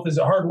yourself as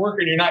a hard worker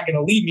and you're not going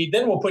to leave me,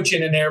 then we'll put you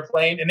in an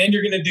airplane, and then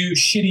you're going to do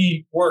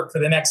shitty work for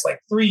the next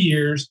 3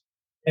 years.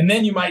 And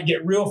then you might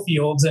get real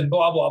fields and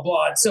blah, blah,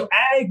 blah." So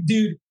ag,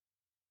 dude,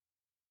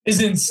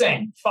 is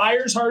insane.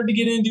 Fire's hard to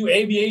get into.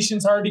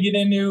 Aviation's hard to get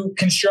into.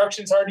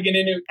 Construction's hard to get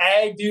into.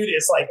 Ag, dude,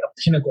 is like a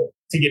pinnacle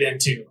to get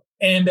into.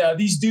 And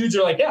these dudes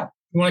are like, "Yeah,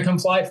 you want to come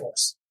fly for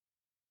us?"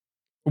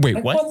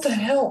 Wait, what? What the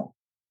hell?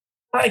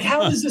 Like,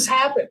 how does this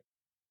happen?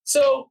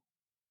 So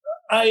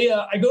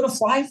I go to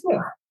fly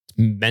for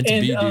him. Meant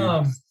to be,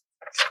 dude.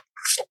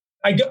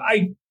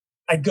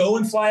 I go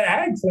and fly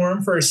ag for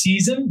him for a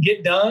season,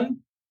 get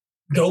done,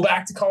 go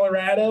back to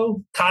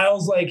Colorado.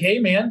 Kyle's like, "Hey,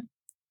 man,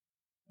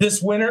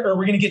 this winter, or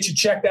we're going to get you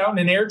checked out in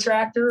an air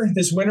tractor.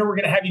 This winter, we're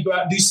going to have you go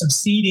out and do some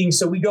seeding."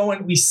 So we go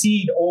and we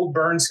seed old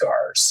burn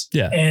scars.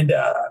 Yeah. And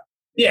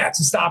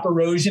to stop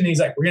erosion. And he's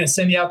like, "We're going to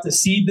send you out to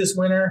seed this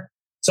winter."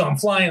 So I'm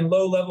flying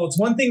low level. It's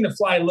one thing to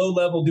fly low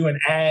level doing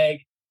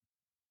ag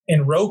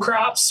and row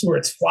crops where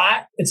it's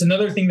flat. It's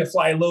another thing to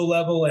fly low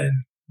level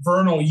in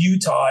vernal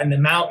Utah in the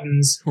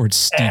mountains. Where it's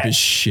steep as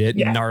shit,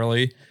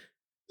 gnarly.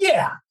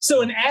 Yeah.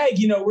 So in ag,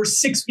 we're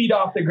 6 feet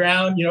off the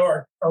ground.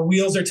 Our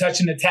wheels are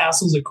touching the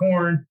tassels of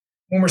corn.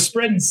 When we're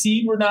spreading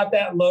seed, we're not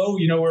that low.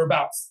 We're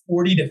about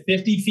 40 to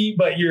 50 feet,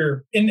 but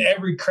you're in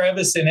every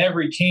crevice, in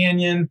every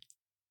canyon.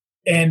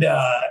 And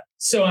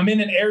so I'm in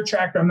an air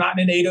tractor. I'm not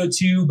in an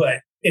 802, but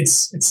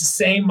it's the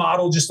same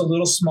model, just a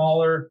little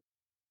smaller.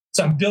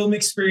 So I'm building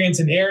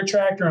experience in the air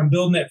tractor. I'm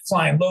building it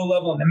flying low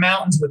level in the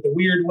mountains with the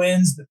weird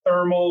winds, the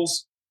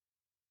thermals.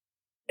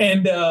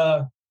 And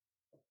the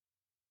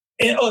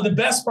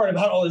best part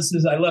about all this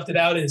is I left it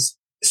out is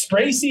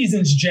spray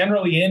seasons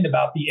generally end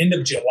about the end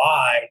of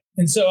July.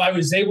 And so I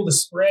was able to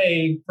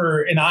spray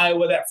in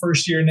Iowa that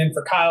first year, and then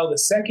for Kyle the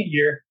second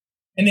year.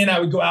 And then I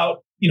would go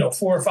out, 4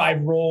 or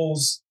 5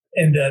 rolls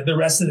and the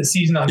rest of the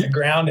season on the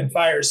ground and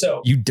fire.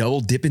 So you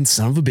double dipping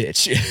son of a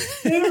bitch.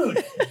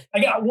 Dude, I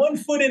got 1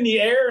 foot in the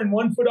air and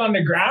 1 foot on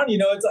the ground.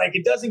 It's like,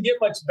 it doesn't get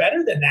much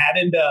better than that.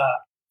 And,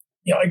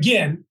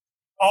 again,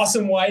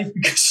 awesome wife,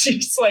 because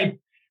she's like,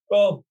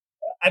 "Well,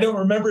 I don't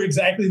remember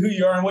exactly who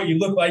you are and what you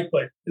look like,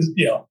 but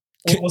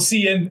we'll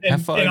see you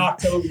in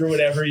October or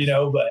whatever,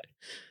 but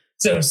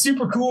so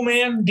super cool,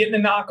 man, getting to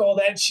knock all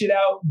that shit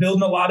out,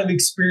 building a lot of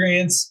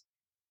experience,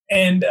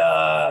 and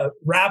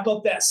wrap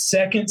up that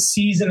second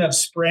season of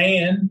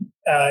spraying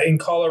in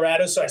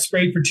Colorado. So I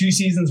sprayed for 2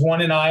 seasons,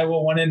 one in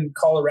Iowa, one in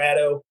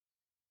Colorado.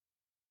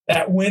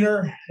 That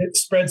winter, it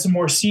spread some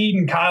more seed,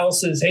 and Kyle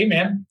says, "Hey,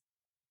 man,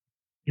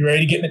 you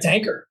ready to get in the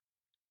tanker?"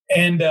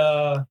 And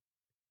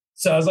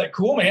so I was like,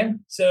 "Cool,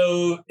 man."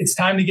 So it's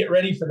time to get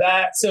ready for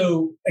that.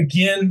 So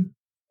again,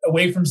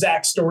 away from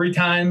Zach's story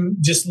time,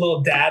 just a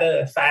little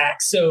data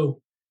facts. So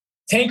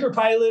tanker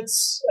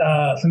pilots,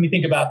 let me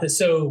think about this.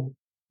 So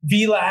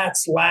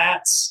VLATs,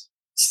 LATs,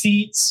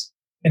 seats,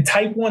 and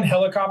Type 1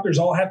 helicopters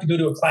all have to go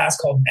to a class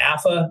called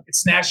NAFA.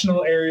 It's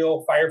National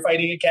Aerial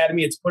Firefighting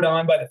Academy. It's put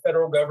on by the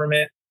federal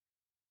government.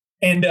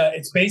 And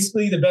it's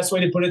basically, the best way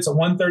to put it, it's a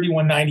 130,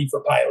 190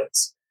 for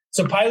pilots.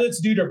 So pilots,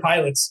 dude, are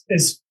pilots.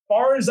 As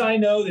far as I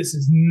know, this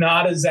is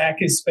not a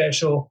Zach's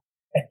special.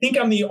 I think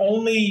I'm the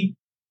only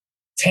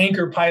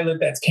tanker pilot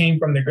that's came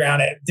from the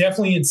ground,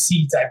 definitely in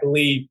seats, I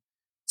believe.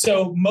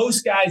 So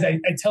most guys, I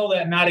tell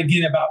that not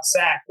again about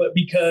Zach, but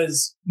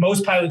because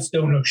most pilots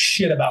don't know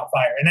shit about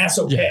fire, and that's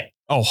okay.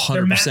 Yeah. Oh,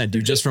 100%,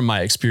 dude. Just from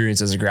my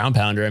experience as a ground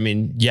pounder, I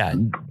mean,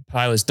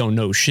 pilots don't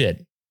know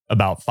shit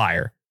about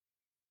fire.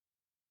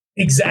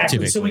 Exactly.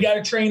 Typically. So we got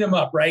to train them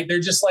up, right? They're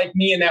just like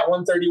me in that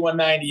 130,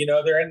 190. You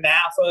know, they're in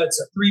NAFA. It's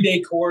a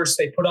 3-day course.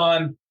 They put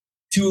on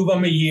 2 of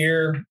them a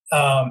year.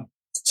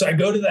 So I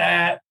go to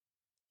that,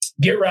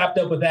 get wrapped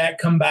up with that,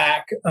 come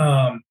back,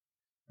 go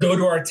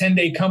to our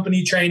 10-day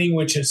company training,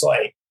 which is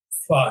like,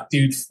 fuck,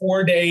 dude,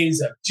 4 days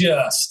of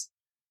just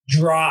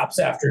drops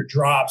after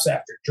drops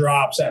after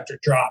drops after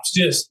drops.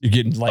 Just you're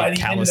getting like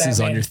calluses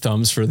on your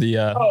thumbs for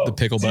the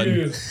pickle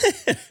button.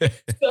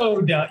 So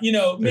dumb. You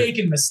know,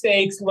 making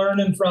mistakes,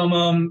 learning from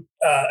them.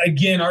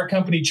 Again, our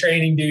company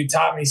training, dude,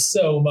 taught me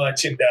so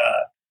much, and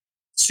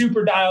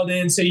super dialed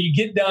in. So you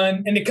get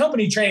done, and the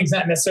company training is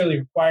not necessarily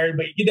required,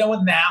 but you get done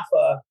with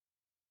NAFA.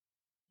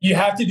 You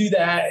have to do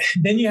that.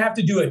 Then you have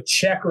to do a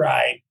check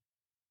ride,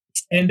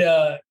 and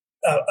an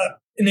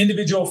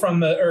individual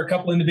or a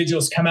couple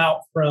individuals come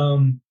out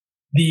from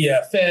the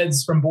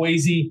feds from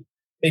Boise.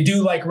 They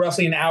do like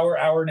roughly an hour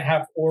and a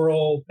half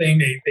oral thing.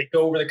 They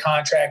go over the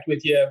contract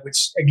with you,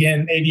 which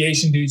again,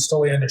 aviation dudes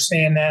totally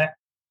understand that.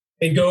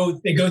 They go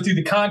through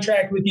the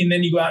contract with you, and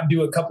then you go out and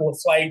do a couple of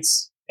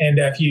flights. And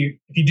if you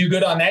do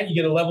good on that, you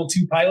get a level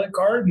 2 pilot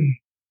card, and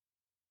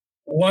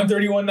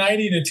 130,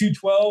 190 and a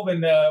 212,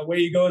 and away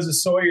you go as a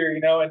Sawyer, you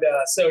know. And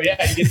so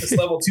yeah, you get this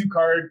level 2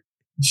 card,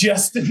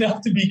 just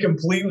enough to be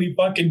completely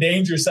fucking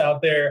dangerous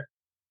out there.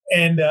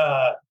 And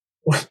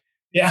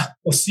yeah,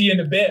 we'll see you in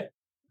a bit.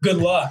 Good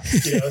luck.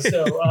 You know,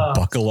 so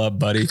buckle up,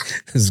 buddy.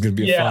 This is gonna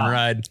be a fun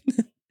ride.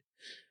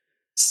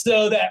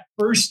 So that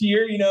first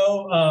year, you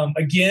know,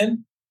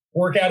 again,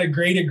 work out a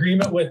great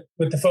agreement with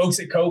the folks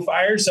at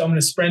Co-Fire. So I'm going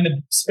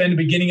to spend the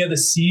beginning of the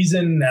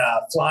season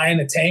flying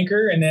a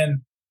tanker, and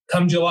then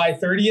come July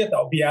 30th,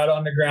 I'll be out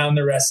on the ground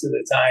the rest of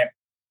the time.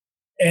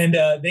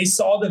 And they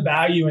saw the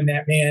value in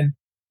that, man.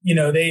 You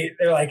know,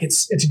 they're like,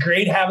 it's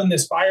great having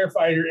this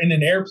firefighter in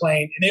an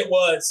airplane. And it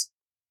was,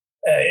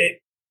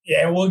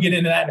 yeah, we'll get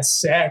into that in a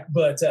sec.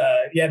 But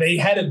yeah,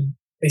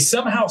 they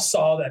somehow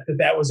saw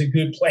that was a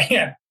good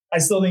plan. I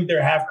still think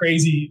they're half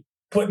crazy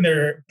putting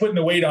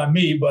the weight on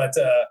me. But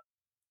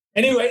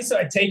anyway, so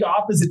I take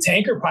off as a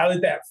tanker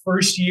pilot that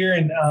first year.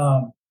 And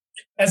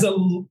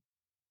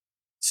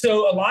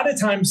so a lot of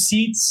times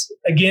seats,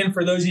 again,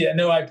 for those of you that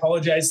know, I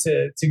apologize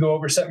to go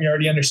over something you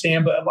already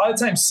understand, but a lot of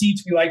times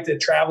seats, we like to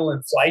travel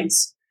in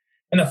flights,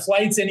 and a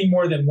flight's any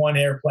more than one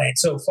airplane.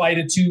 So flight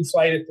of 2,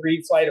 flight of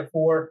 3, flight of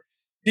 4.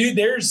 Dude,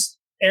 there's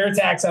air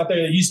attacks out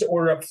there that used to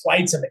order up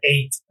flights of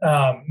 8.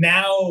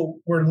 Now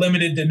we're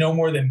limited to no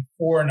more than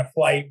 4 in a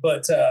flight.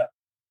 But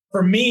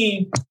for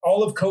me,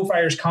 all of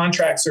Co-Fire's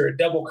contracts are a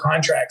double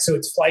contract. So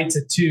it's flights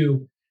of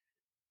 2.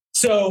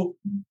 So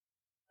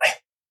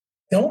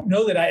don't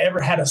know that I ever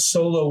had a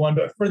solo one,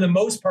 but for the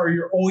most part,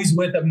 you're always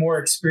with a more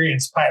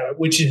experienced pilot,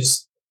 which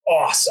is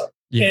awesome.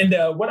 Yeah.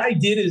 And what I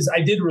did is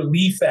I did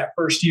relief that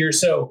first year.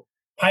 So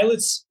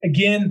pilots,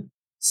 again,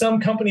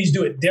 some companies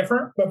do it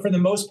different, but for the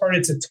most part,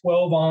 it's a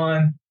 12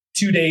 on,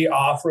 2-day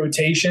off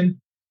rotation.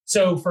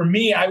 So for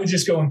me, I would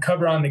just go and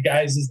cover on the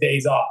guys'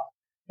 days off.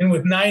 And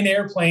with 9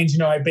 airplanes, you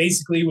know, I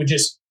basically would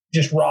just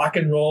rock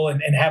and roll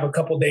and have a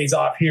couple of days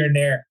off here and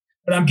there.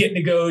 But I'm getting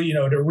to go, you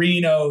know, to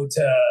Reno,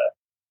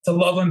 to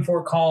Loveland,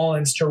 Fort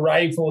Collins, to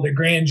Rifle, to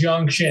Grand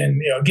Junction,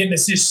 you know, getting to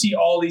just see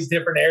all these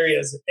different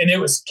areas. And it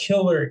was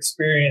killer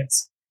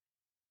experience.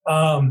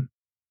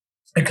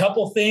 A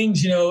couple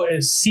things, you know,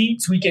 as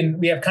seats, we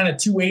have kind of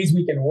 2 ways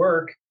we can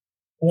work.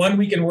 One,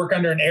 we can work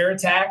under an air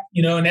attack,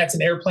 you know, and that's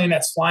an airplane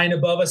that's flying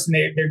above us, and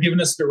they're giving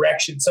us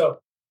direction. So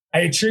I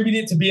attribute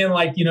it to being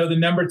like, you know, the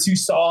number 2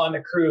 saw on the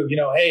crew, you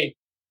know, hey,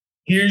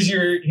 here's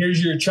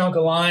your chunk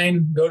of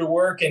line, go to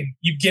work, and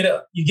you get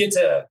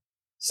to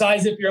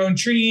size up your own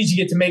trees. You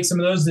get to make some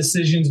of those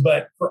decisions,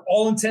 but for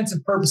all intents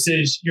and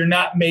purposes, you're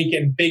not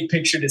making big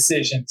picture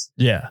decisions.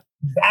 Yeah.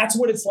 That's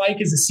what it's like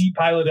as a seat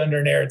pilot under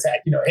an air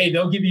attack. You know, hey,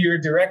 they'll give you your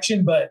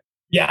direction, but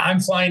yeah, I'm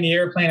flying the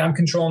airplane. I'm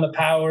controlling the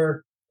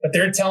power, but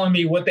they're telling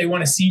me what they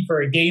want to see for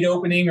a gate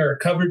opening or a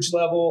coverage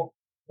level,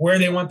 where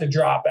they want the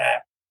drop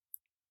at.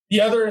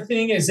 The other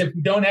thing is, if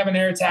we don't have an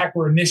air attack,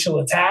 we're initial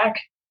attack.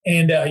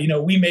 And, you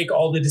know, we make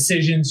all the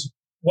decisions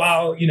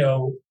while, you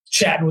know,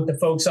 chatting with the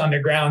folks on the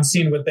ground,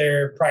 seeing what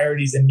their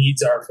priorities and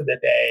needs are for the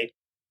day.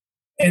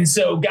 And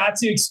so got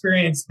to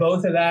experience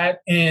both of that.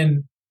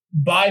 And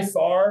by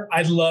far,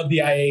 I love the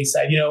IA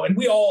side, you know, and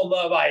we all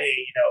love IA,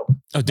 you know.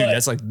 Oh, dude,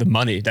 that's like the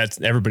money.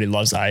 That's everybody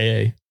loves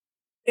IA.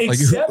 Like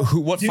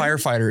what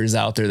firefighter is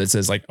out there that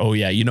says like, oh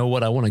yeah, you know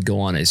what? I want to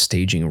go on a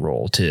staging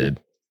role to,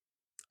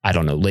 I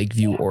don't know,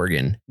 Lakeview,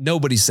 Oregon.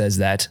 Nobody says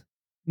that.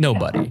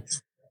 Nobody.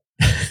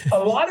 A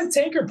lot of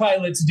tanker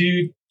pilots,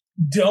 dude,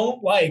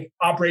 don't like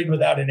operating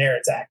without an air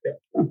attack.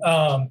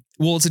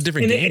 Well, it's a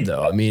different game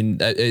though. I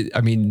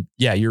mean,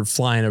 yeah, you're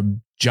flying a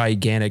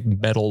gigantic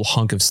metal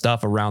hunk of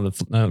stuff around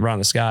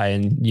the sky,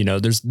 and you know,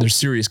 there's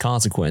serious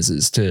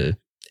consequences to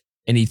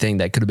anything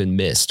that could have been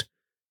missed.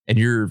 And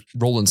you're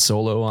rolling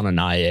solo on an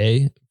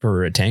IA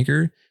for a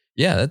tanker.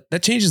 Yeah,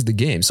 that changes the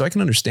game. So I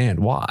can understand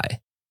why.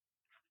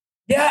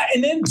 Yeah.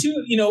 And then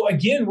too, you know,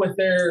 again, with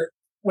their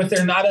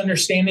not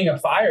understanding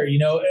of fire, you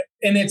know,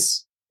 and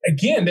it's,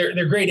 again,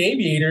 they're great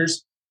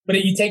aviators, But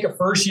if you take a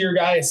first year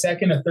guy, a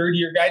second, a third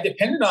year guy,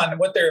 depending on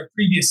what their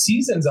previous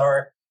seasons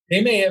are,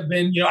 they may have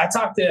been,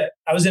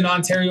 I was in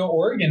Ontario,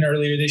 Oregon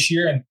earlier this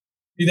year, and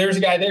there's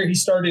a guy there, he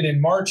started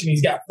in March and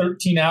he's got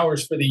 13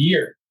 hours for the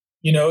year,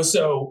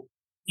 so,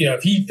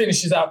 if he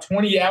finishes out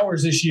 20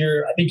 hours this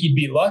year, I think he'd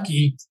be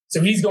lucky.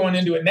 So he's going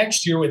into it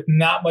next year with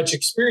not much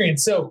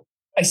experience. So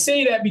I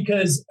say that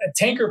because a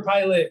tanker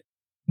pilot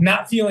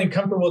not feeling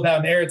comfortable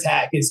without an air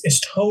attack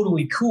is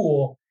totally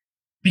cool,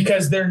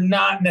 because they're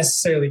not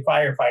necessarily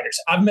firefighters.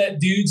 I've met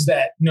dudes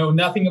that know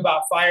nothing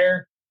about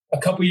fire. A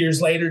couple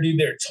years later, dude,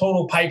 they're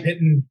total pipe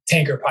hitting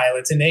tanker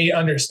pilots and they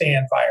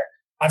understand fire.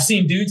 I've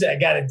seen dudes that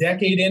got a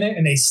decade in it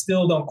and they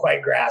still don't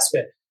quite grasp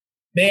it.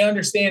 They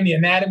understand the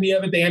anatomy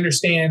of it. They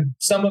understand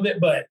some of it,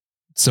 but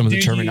some of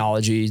the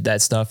terminology,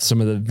 that stuff,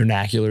 some of the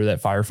vernacular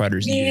that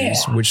firefighters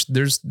use, which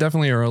there's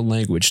definitely our own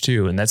language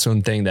too. And that's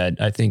one thing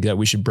that I think that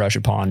we should brush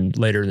upon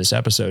later in this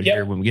episode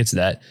here when we get to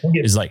that,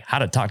 is like how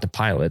to talk to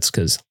pilots,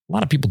 because a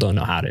lot of people don't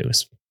know how to.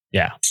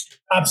 Yeah,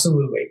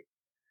 absolutely.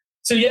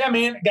 So yeah,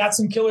 man, got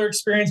some killer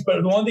experience.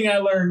 But the one thing I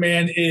learned,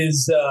 man,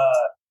 is,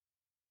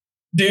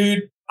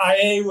 dude,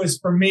 IA was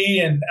for me.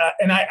 And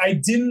I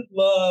didn't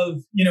love,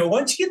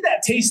 once you get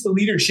that taste of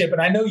leadership,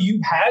 and I know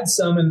you've had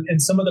some,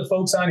 and some of the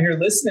folks on here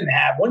listening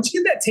have, once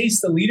you get that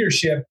taste of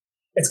leadership,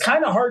 it's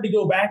kind of hard to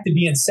go back to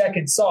being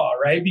second saw,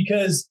 right?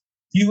 Because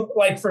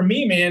for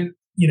me, man,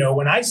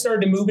 when I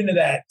started to move into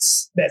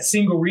that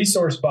single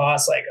resource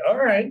boss, like, all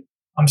right,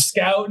 I'm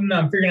scouting,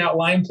 I'm figuring out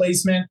line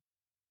placement.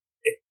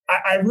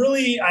 I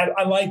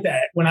like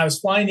that. When I was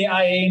flying the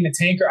IA and the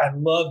tanker, I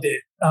loved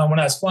it. When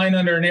I was flying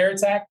under an air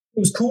attack, it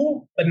was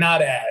cool, but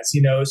not as,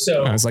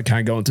 so it's like kind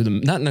of going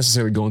through not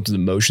necessarily going through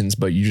the motions,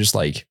 but you just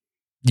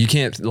you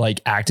can't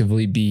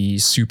actively be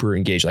super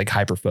engaged,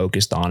 hyper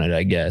focused on it,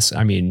 I guess.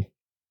 I mean,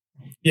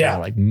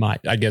 yeah,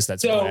 I guess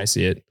that's the way I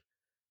see it.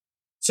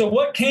 So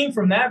what came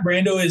from that,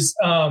 Brando, is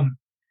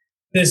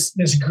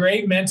this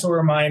great mentor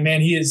of mine,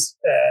 man. He is,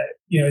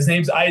 his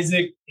name's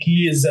Isaac.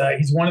 He is,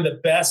 he's one of the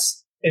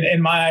best,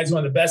 in my eyes,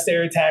 one of the best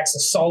air attacks,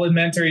 a solid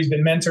mentor. He's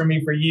been mentoring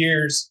me for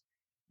years.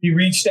 He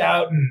reached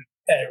out and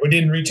we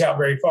didn't reach out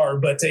very far,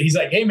 but he's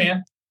like, hey,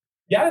 man,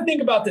 you got to think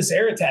about this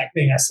air attack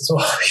thing. I said,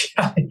 well,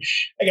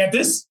 I got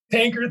this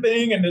tanker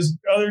thing and this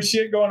other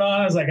shit going on.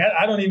 I was like,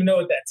 I don't even know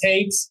what that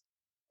takes.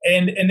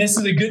 And this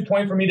is a good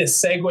point for me to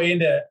segue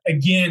into,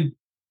 again,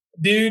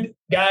 dude,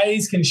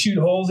 guys can shoot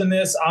holes in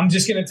this. I'm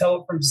just going to tell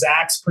it from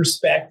Zach's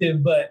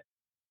perspective. But,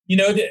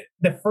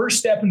 the first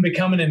step in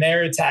becoming an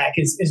air attack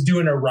is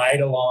doing a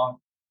ride along.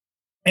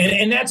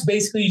 And that's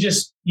basically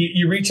just,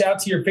 you reach out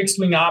to your fixed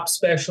wing ops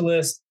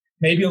specialist,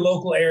 maybe a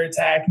local air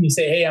attack, and you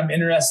say, hey, I'm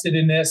interested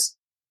in this.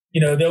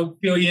 They'll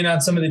fill you in on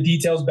some of the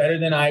details better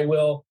than I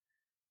will.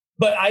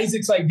 But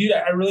Isaac's like, dude,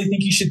 I really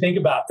think you should think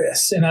about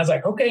this. And I was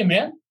like, okay,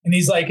 man. And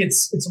he's like,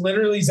 it's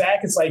literally, Zach,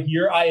 it's like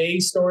your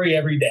IA story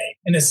every day.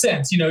 In a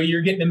sense,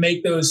 you're getting to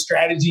make those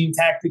strategy and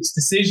tactics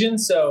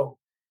decisions. So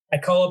I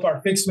call up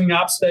our fixed wing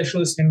ops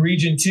specialist in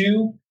Region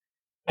 2.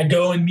 I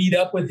go and meet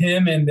up with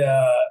him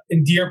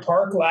in Deer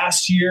Park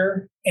last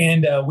year,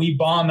 and we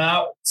bomb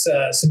out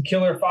some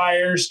killer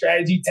fires,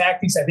 strategy,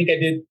 tactics. I think I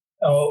did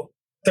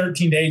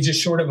 13 days,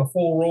 just short of a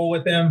full roll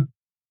with him.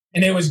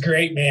 And it was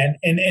great, man.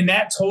 And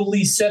that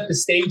totally set the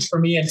stage for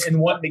me and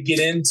wanting to get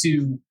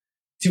into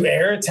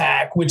air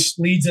attack, which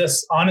leads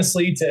us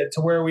honestly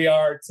to where we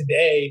are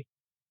today.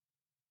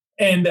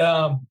 And,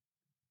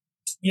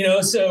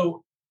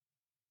 so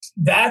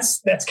that's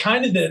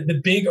kind of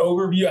the big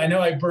overview. I know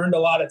I burned a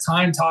lot of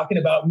time talking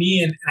about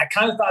me, and I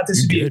kind of thought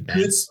this would be a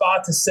good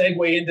spot to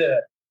segue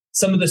into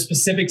some of the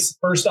specifics,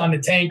 first on the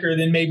tanker,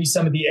 then maybe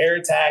some of the air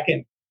attack.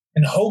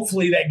 And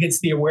hopefully that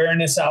gets the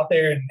awareness out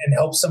there and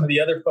helps some of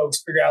the other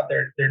folks figure out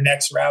their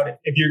next route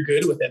if you're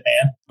good with it,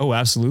 man. Oh,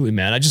 absolutely,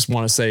 man. I just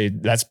want to say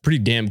that's a pretty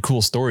damn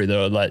cool story,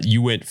 though. That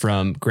you went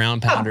from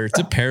ground pounder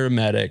to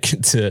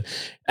paramedic to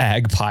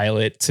ag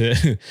pilot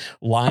to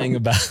lying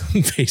about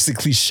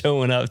basically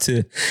showing up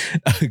to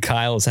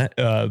Kyle's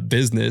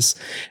business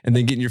and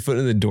then getting your foot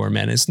in the door,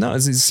 man. It's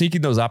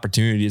seeking those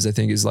opportunities, I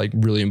think, is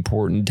really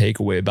important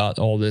takeaway about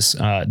all this,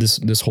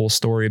 this whole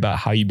story about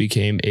how you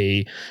became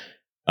a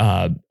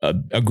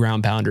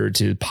ground pounder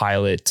to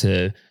pilot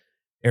to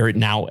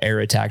air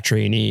attack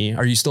trainee.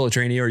 Are you still a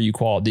trainee or are you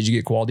qualified? Did you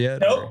get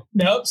qualified yet?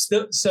 Nope.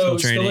 Still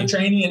a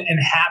trainee and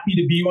happy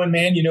to be one,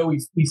 man.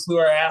 We flew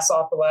our ass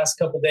off the last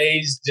couple of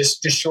days,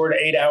 just short of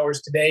 8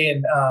 hours today.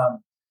 And,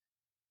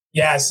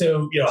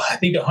 so, I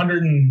think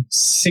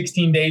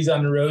 116 days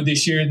on the road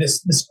this year.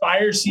 This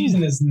fire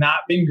season has not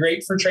been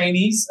great for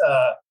trainees.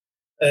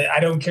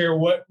 I don't care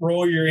what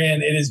role you're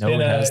in. It's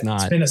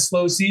been a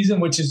slow season,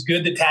 which is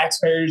good. The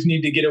taxpayers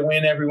need to get a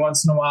win every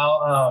once in a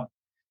while.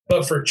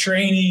 But for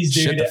trainees,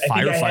 dude, the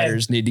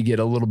firefighters need to get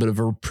a little bit of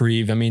a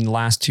reprieve. I mean, the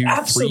last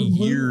 2-3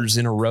 years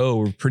in a row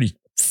were pretty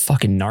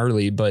fucking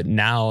gnarly, but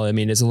now, I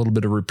mean, it's a little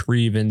bit of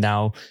reprieve. And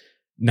now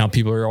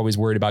people are always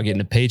worried about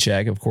getting a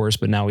paycheck, of course,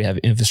 but now we have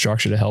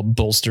infrastructure to help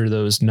bolster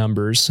those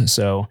numbers.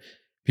 So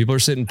people are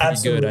sitting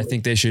pretty good. I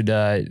think they should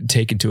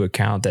take into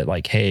account that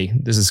hey,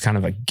 this is kind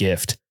of a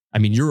gift. I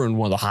mean, you're in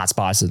one of the hot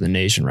spots of the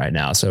nation right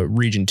now. So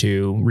Region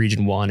 2,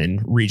 Region 1,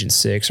 and Region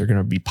 6 are going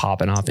to be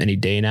popping off any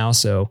day now.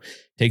 So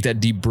take that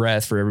deep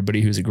breath for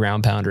everybody who's a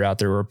ground pounder out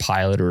there or a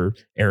pilot or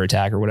air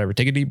attack or whatever.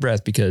 Take a deep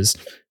breath because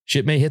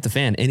shit may hit the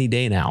fan any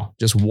day now.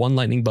 Just one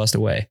lightning bust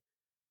away.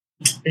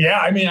 Yeah,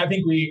 I mean, I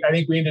think we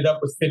ended up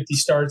with 50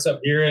 starts up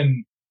here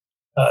and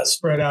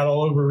spread out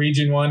all over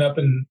Region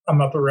 1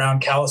 I'm up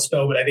around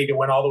Kalispell, but I think it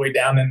went all the way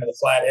down into the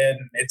Flathead,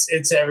 and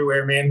it's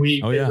everywhere, man.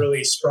 It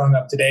really sprung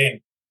up today.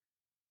 And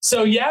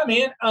so, yeah,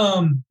 man,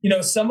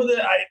 some of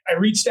I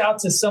reached out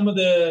to some of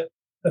the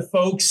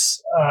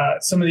folks,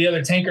 some of the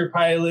other tanker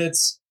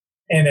pilots,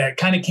 and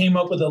kind of came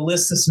up with a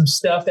list of some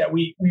stuff that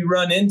we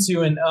run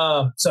into. And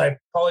so I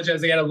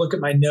apologize. I got to look at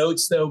my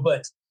notes though,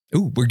 but.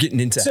 Ooh, we're getting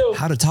into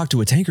how to talk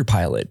to a tanker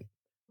pilot.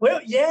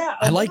 Well, yeah,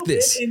 I like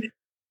this.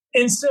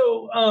 And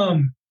so,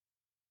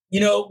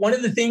 one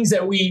of the things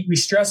that we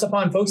stress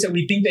upon folks that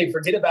we think they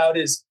forget about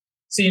is,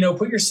 so,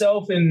 put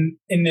yourself in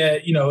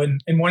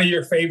one of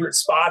your favorite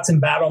spots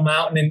in Battle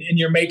Mountain and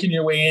you're making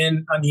your way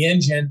in on the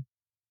engine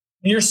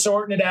and you're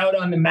sorting it out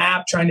on the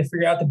map, trying to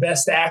figure out the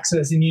best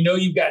access. And,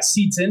 you've got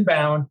seats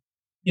inbound,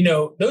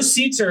 those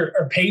seats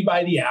are paid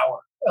by the hour.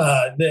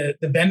 The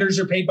vendors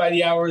are paid by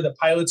the hour. The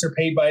pilots are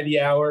paid by the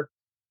hour.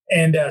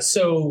 And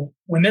so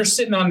when they're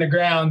sitting on the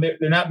ground,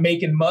 they're not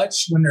making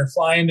much. When they're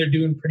flying, they're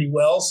doing pretty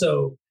well.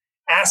 So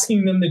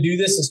asking them to do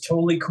this is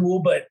totally cool.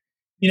 But,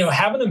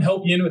 having them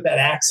help you in with that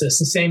access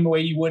the same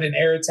way you would an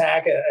air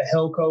attack, a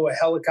helco, a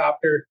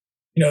helicopter,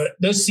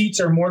 those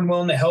seats are more than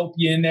willing to help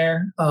you in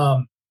there.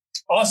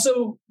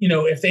 Also,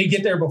 if they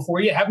get there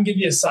before you, have them give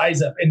you a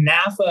size up. In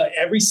NAFA,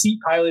 every seat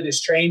pilot is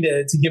trained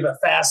to give a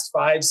fast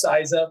 5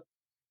 size up,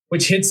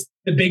 which hits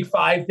the big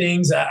 5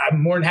 things.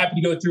 I'm more than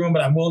happy to go through them,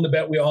 but I'm willing to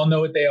bet we all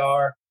know what they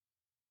are.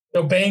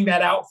 They'll bang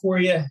that out for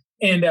you.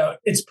 And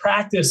it's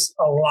practiced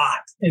a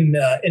lot in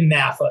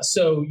NAFA.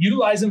 So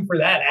utilize them for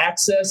that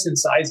access and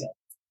size up.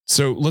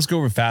 So let's go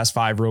over Fast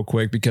 5 real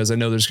quick, because I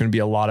know there's going to be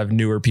a lot of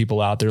newer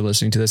people out there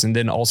listening to this. And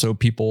then also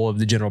people of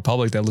the general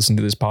public that listen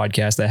to this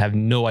podcast that have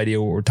no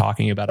idea what we're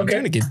talking about. I'm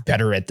trying to get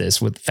better at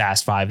this with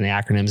Fast 5 and the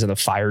acronyms and the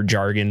fire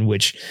jargon,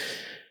 which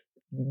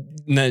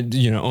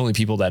only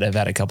people that have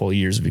had a couple of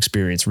years of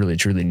experience really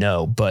truly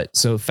know. But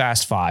so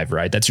Fast 5,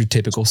 right? That's your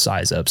typical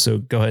size up. So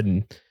go ahead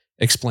and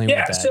explain what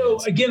that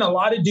is. Again, a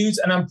lot of dudes,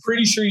 and I'm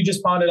pretty sure you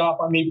just pawned it off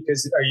on me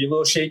because are you a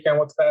little shaky on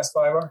what the Fast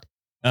 5 are?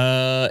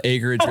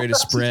 Acreage, rate of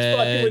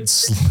spread.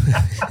 Let's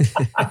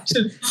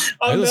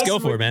go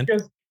for it, man.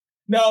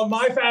 No,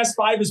 my Fast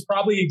 5 is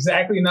probably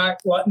exactly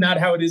not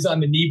how it is on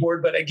the knee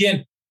board. But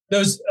again,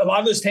 a lot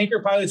of those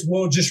tanker pilots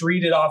will just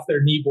read it off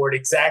their knee board,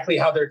 exactly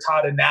how they're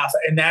taught in NAFA.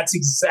 And that's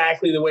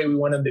exactly the way we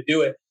want them to do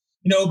it.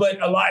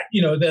 But a lot,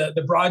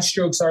 the broad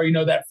strokes are,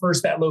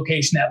 that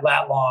location, that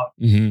lat long.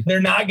 Mm-hmm. They're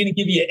not going to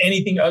give you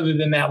anything other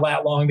than that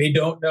lat long. They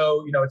don't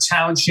know,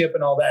 township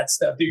and all that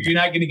stuff. You're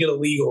not going to get a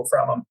legal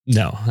from them.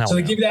 No. So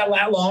they give you that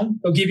lat long.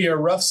 They'll give you a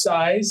rough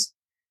size.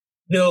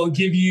 They'll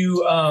give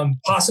you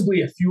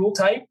possibly a fuel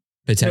type.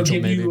 Potential,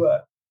 they'll give maybe. You,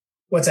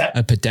 what's that?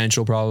 A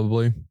potential,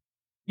 probably.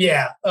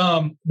 Yeah.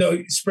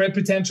 The spread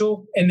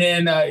potential, and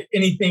then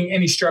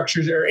any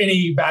structures or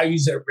any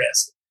values at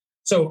risk.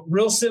 So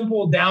real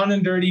simple, down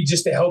and dirty,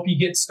 just to help you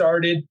get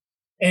started.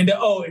 And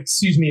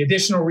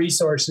additional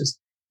resources.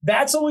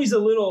 That's always a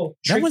little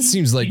tricky. That one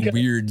seems like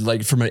weird,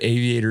 like from an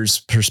aviator's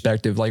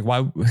perspective. Like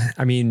why?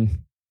 I mean,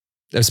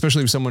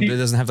 especially with someone that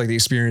doesn't have like the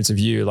experience of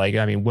you. Like,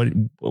 I mean, what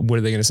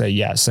are they going to say?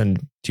 Yes, and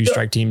 2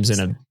 strike teams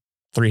and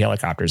 3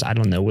 helicopters. I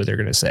don't know what they're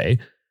going to say.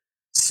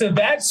 So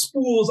that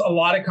spools a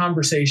lot of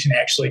conversation,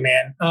 actually,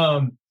 man.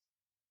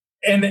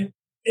 And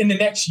in the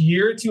next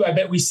year or two, I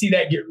bet we see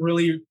that get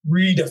really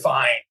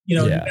redefined.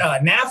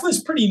 NAFA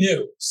is pretty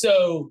new,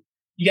 so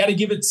you got to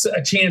give it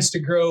a chance to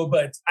grow.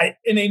 But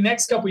in the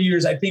next couple of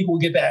years, I think we'll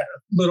get that a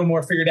little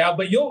more figured out.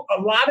 But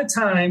a lot of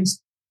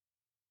times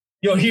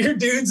you'll hear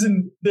dudes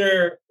and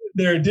their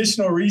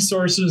additional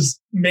resources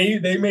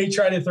they may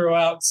try to throw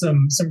out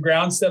some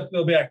ground stuff.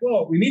 They'll be like,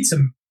 well, we need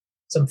some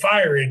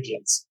fire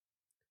engines.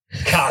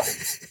 Copy.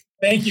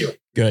 Thank you.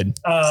 Good.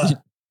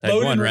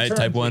 Type 1, right?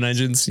 Type 1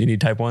 engines. You need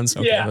type 1s.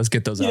 Okay, yeah. Let's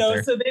get those out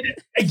there. So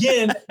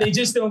they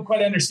just don't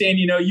quite understand.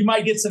 You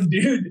might get some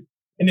dude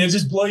and they'll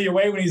just blow you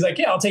away when he's like,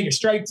 yeah, I'll take a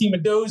strike team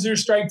of dozers,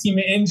 strike team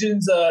of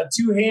engines,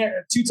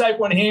 2 type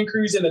 1 hand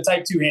crews and a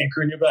type 2 hand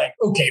crew. And you'll be like,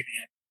 okay,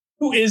 man,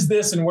 who is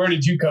this and where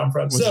did you come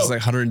from? Was this like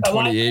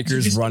 120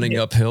 acres running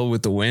uphill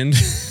with the wind?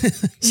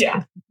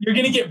 Yeah, you're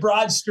going to get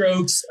broad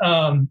strokes.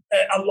 A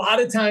lot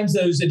of times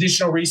those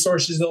additional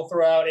resources, they'll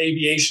throw out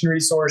aviation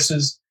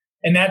resources.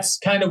 And that's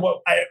kind of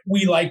what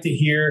we like to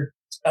hear,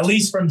 at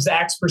least from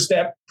Zach's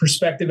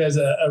perspective as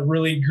a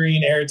really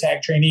green air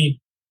attack trainee.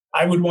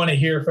 I would want to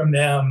hear from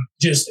them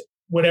just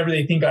whatever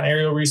they think on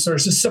aerial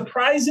resources.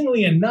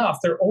 Surprisingly enough,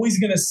 they're always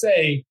going to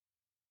say,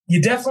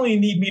 you definitely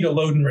need me to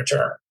load and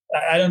return.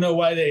 I don't know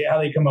how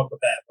they come up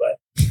with that,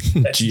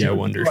 but that's gee, I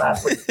wonder.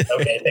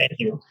 Okay, thank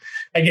you.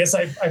 I guess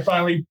I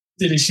finally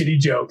did a shitty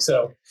joke.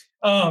 So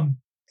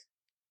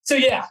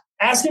yeah,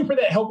 asking for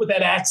that help with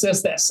that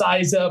access, that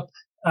size up.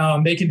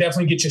 they can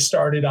definitely get you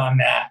started on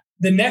that.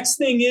 The next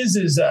thing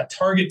is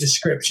target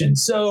description.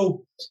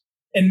 So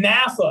in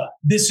NAFA,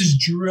 this is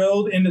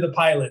drilled into the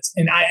pilots.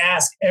 And I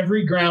ask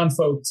every ground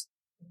folks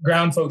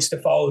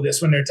to follow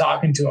this when they're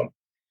talking to them.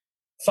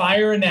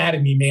 Fire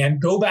anatomy, man.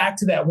 Go back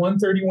to that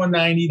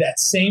 13190, that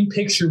same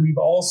picture we've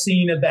all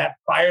seen of that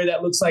fire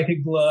that looks like a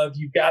glove.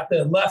 You've got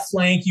the left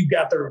flank, you've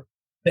got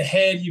the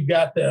head, you've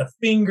got the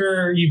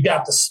finger, you've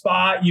got the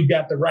spot, you've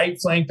got the right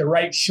flank, the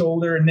right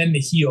shoulder, and then the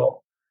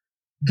heel.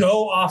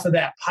 Go off of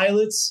that.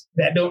 Pilots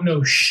that don't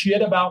know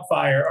shit about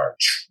fire are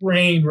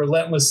trained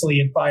relentlessly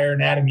in fire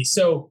anatomy.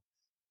 So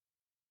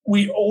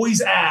we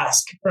always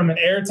ask from an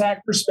air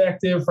attack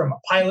perspective, from a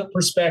pilot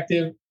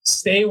perspective,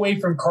 stay away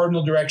from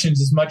cardinal directions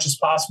as much as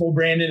possible,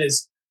 Brandon,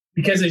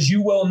 because as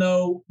you well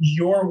know,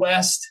 your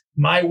west,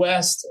 my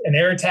west, an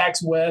air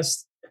attack's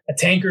west, a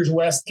tanker's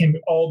west can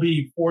all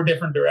be 4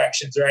 different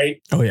directions, right?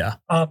 Oh, yeah.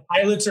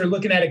 Pilots are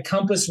looking at a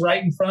compass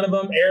right in front of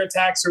them. Air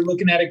attacks are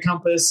looking at a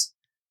compass.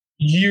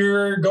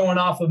 You're going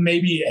off of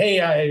maybe,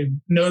 hey, I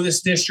know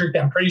this district.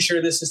 I'm pretty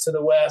sure this is to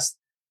the west.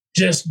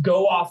 Just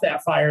go off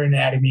that fire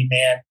anatomy,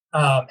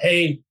 man.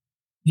 Hey,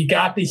 you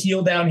got the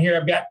heel down here.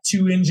 I've got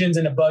 2 engines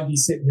and a buggy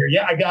sitting here.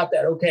 Yeah, I got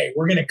that. Okay,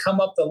 we're going to come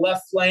up the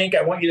left flank.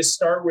 I want you to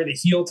start where the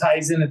heel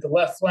ties in at the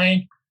left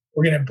flank.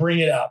 We're going to bring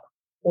it up.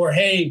 Or,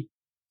 hey,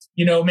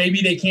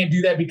 maybe they can't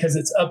do that because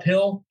it's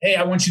uphill. Hey,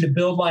 I want you to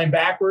build line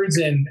backwards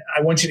and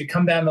I want you to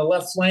come down the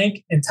left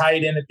flank and tie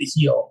it in at the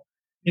heel.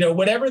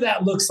 Whatever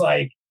that looks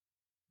like,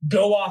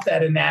 go off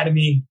that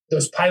anatomy.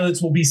 Those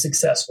pilots will be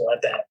successful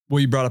at that. Well,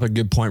 you brought up a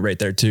good point right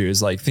there too,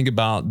 is like, think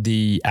about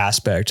the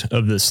aspect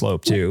of the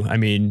slope too. I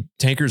mean,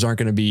 tankers aren't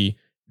going to be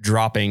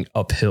dropping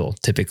uphill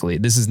typically.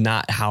 This is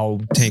not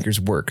how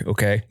tankers work.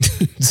 Okay.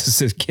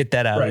 Just get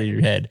that out of your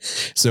head.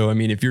 So, I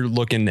mean, if you're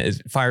looking at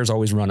fires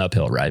always run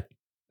uphill, right?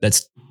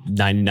 That's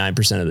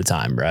 99% of the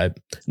time, right?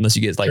 Unless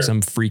you get like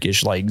some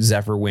freakish like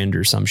Zephyr wind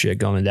or some shit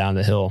going down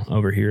the hill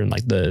over here in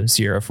like the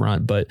Sierra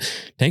front, but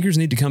tankers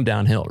need to come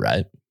downhill,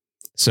 right?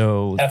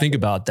 So think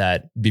about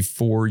that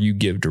before you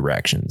give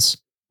directions.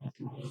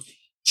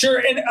 Sure.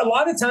 And a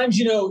lot of times,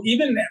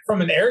 even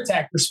from an air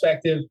attack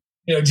perspective,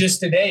 just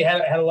today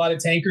had a lot of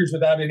tankers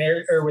without an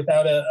air or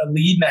without a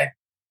lead.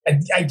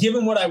 And I give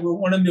them what I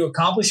want them to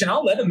accomplish and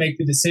I'll let them make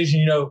the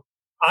decision.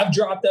 I've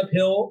dropped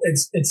uphill.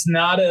 It's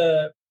not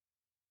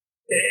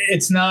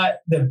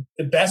the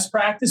best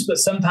practice, but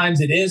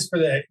sometimes it is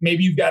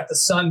maybe you've got the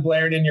sun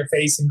blaring in your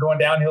face and going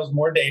downhill is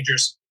more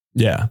dangerous.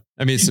 Yeah.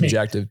 I mean, it's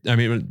subjective. I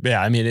mean,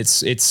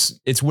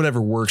 it's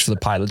whatever works for the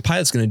pilot. The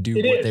pilot's going to do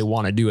what they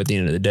want to do at the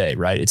end of the day,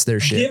 right? It's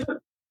their shit.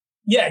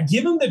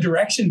 Give them the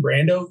direction,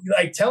 Brando.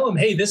 Like tell them,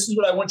 hey, this is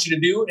what I want you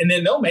to do. And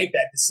then they'll make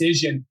that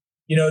decision.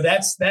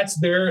 That's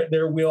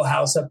their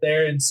wheelhouse up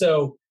there. And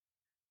so,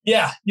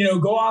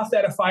 go off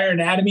that fire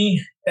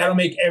anatomy. That'll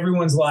make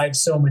everyone's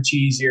lives so much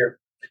easier.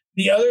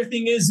 The other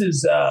thing is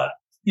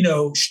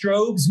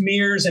strobes,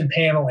 mirrors, and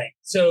paneling.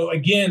 So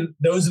again,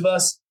 those of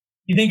us,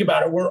 you think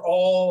about it, we're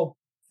all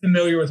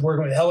familiar with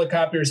working with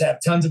helicopters, have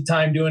tons of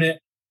time doing it.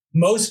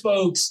 Most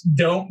folks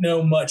don't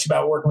know much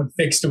about working with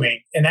fixed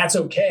wing, and that's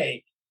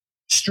okay.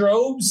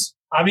 Strobes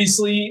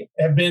obviously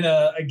have been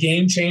a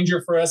game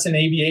changer for us in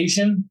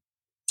aviation,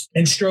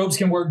 and strobes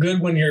can work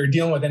good when you're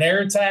dealing with an air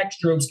attack.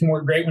 Strobes can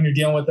work great when you're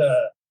dealing with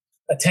a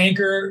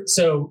tanker.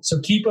 So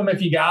keep them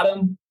if you got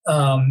them.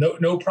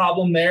 No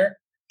problem there.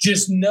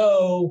 Just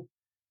know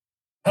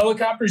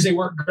helicopters, they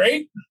work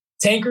great.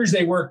 Tankers,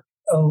 they work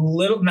a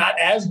little, not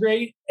as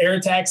great. Air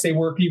attacks, they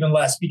work even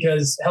less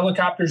because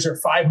helicopters are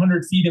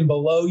 500 feet and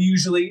below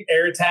usually.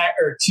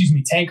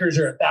 Tankers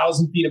are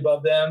 1,000 feet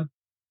above them.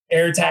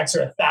 Air attacks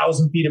are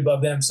 1,000 feet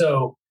above them.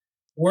 So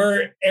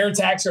air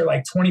attacks are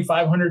like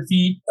 2,500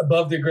 feet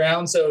above the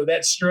ground. So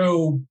that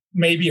strobe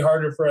may be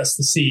harder for us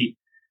to see.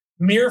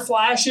 Mirror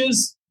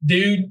flashes,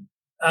 dude.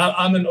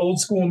 I'm an old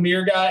school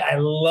mirror guy. I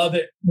love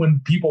it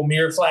when people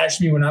mirror flash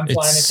me when I'm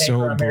flying a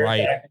tanker. It's so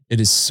bright. It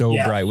is so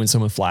bright when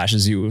someone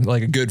flashes you,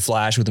 like a good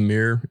flash with a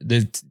mirror.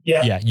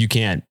 You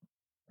can't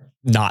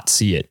not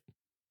see it.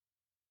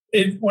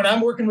 When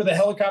I'm working with a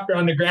helicopter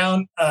on the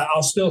ground,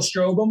 I'll still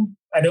strobe them.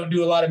 I don't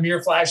do a lot of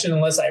mirror flashing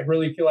unless I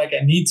really feel like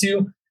I need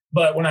to.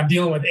 But when I'm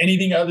dealing with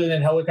anything other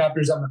than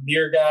helicopters, I'm a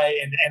mirror guy.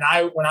 And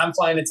when I'm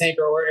flying a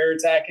tanker or air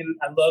attacking,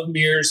 I love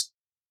mirrors.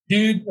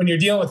 Dude, when you're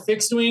dealing with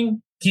fixed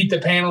wing, keep the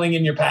paneling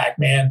in your pack,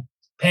 man.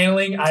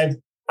 Paneling, I've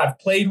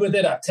played with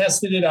it. I've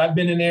tested it. I've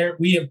been in there.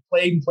 We have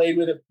played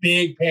with it.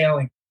 Big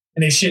paneling.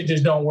 And this shit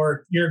just don't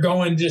work. You're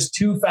going just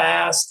too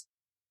fast.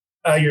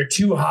 You're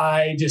too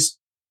high. Just,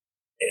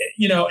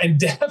 and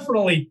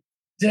definitely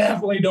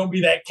don't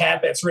be that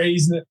cat that's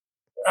raising it.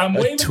 I'm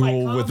waving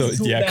tool my with a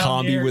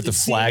combi with the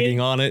flagging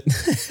on it.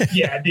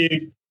 Yeah,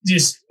 dude.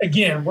 Just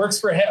again, works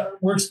for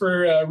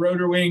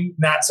rotor wing,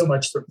 not so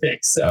much for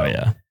fixed.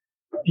 So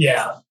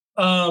yeah.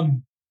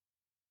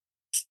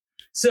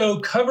 So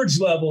coverage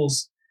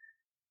levels.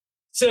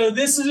 So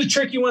this is a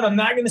tricky one. I'm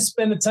not going to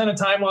spend a ton of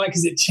time on it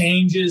because it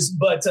changes,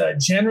 but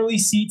generally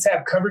seats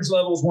have coverage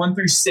levels 1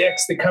 through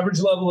 6. The coverage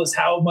level is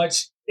how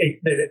much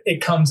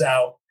it comes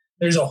out.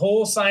 There's a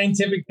whole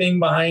scientific thing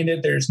behind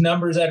it. There's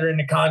numbers that are in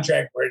the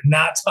contract. We're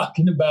not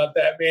talking about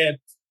that, man.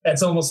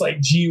 That's almost like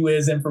gee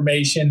whiz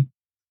information.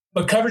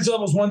 But coverage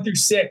levels 1 through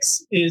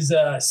 6 is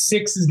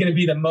 6 is going to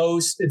be the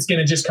most. It's going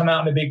to just come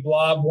out in a big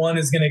blob. 1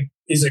 is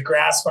a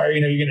grass fire.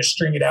 You're going to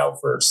string it out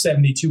for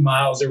 72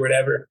 miles or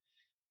whatever.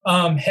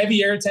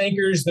 Heavy air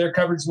tankers, their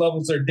coverage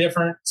levels are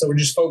different. So we're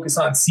just focused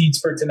on seats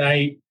for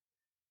tonight.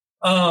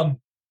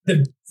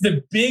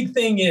 The big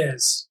thing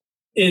is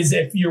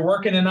if you're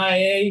working an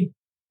IA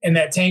and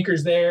that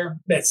tanker's there,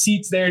 that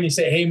seat's there, and you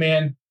say, hey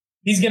man,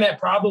 he's going to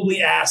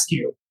probably ask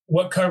you,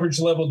 what coverage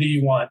level do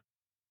you want?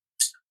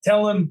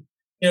 Tell him,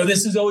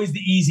 this is always the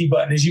easy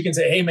button, is you can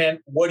say, hey man,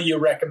 what do you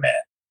recommend?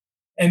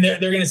 And they're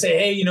going to say,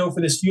 hey, for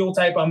this fuel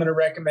type, I'm going to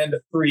recommend a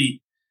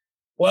 3.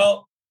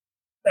 Well,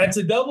 that's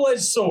a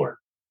double-edged sword.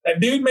 That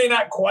dude may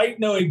not quite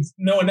know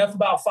enough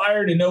about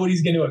fire to know what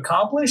he's going to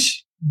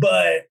accomplish,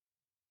 but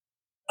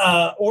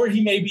or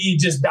he may be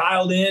just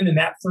dialed in and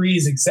that 3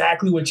 is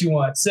exactly what you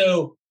want.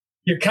 So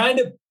you're kind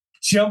of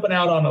jumping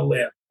out on a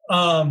limb.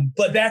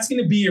 But that's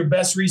going to be your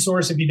best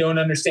resource if you don't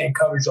understand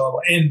coverage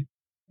level. And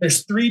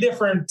there's 3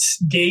 different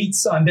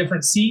gates on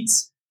different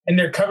seats, and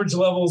their coverage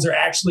levels are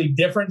actually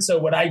different. So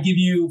what I give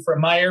you from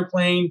my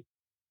airplane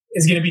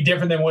is going to be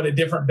different than what a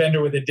different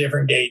vendor with a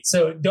different gate.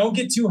 So don't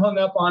get too hung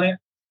up on it.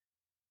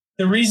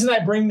 The reason I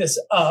bring this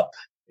up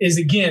is,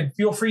 again,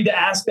 feel free to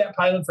ask that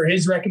pilot for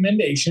his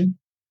recommendation.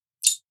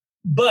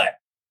 But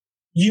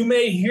you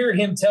may hear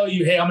him tell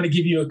you, hey, I'm going to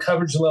give you a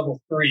coverage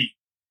level 3.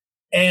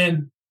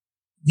 And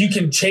you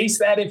can chase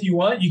that if you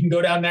want. You can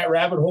go down that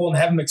rabbit hole and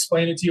have him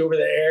explain it to you over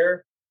the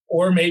air.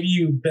 Or maybe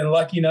you've been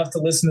lucky enough to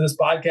listen to this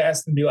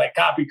podcast and be like,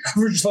 copy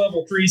coverage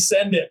level 3,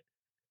 send it.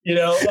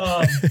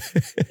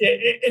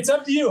 It's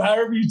up to you,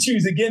 however you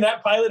choose. Again,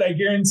 that pilot, I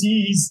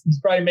guarantee he's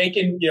probably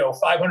making,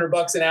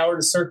 $500 an hour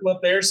to circle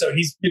up there. So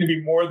he's going to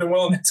be more than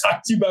willing to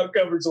talk to you about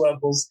coverage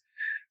levels.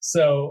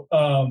 So,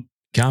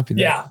 copy that.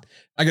 Yeah.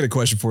 I got a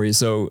question for you.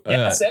 So,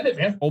 send it,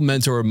 man. Old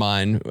mentor of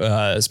mine,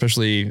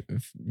 especially,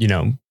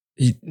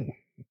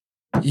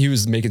 he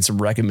was making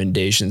some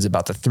recommendations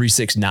about the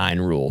 369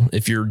 rule.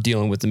 If you're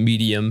dealing with a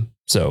medium,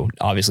 so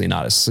obviously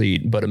not a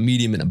seat, but a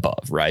medium and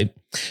above, right?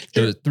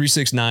 Sure. The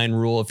 369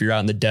 rule, if you're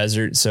out in the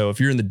desert. So if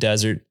you're in the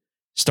desert,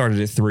 start at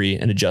a 3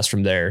 and adjust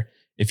from there.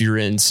 If you're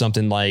in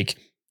something like,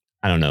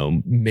 I don't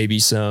know, maybe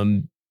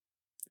some,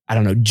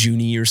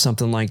 Junie or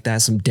something like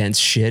that, some dense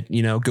shit,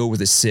 go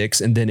with a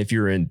 6. And then if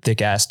you're in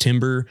thick ass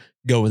timber,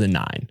 go with a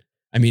 9.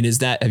 I mean,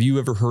 have you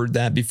ever heard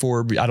that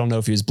before? I don't know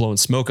if he was blowing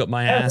smoke up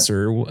my ass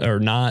or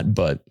not,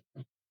 but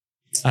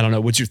I don't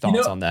know. What's your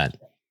thoughts on that?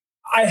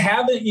 I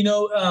haven't,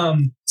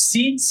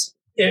 seats,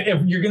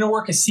 if you're going to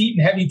work a seat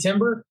in heavy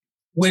timber,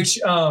 which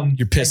you're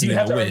pissing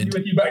in the wind.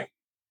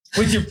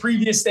 With your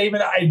previous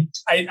statement,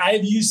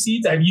 I've used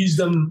seats. I've used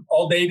them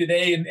all day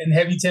today in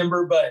heavy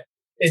timber, but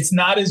it's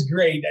not as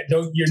great.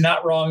 You're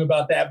not wrong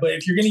about that. But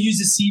if you're going to use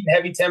a seat in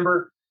heavy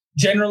timber,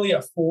 generally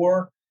a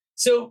 4.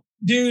 So,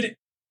 dude,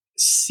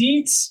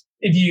 seats,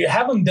 if you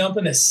have them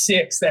dumping a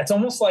 6, that's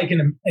almost like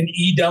an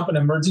E dump, an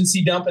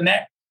emergency dump. And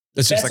that's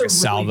just like a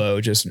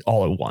salvo, just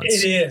all at once.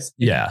 It is.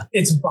 Yeah.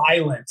 It's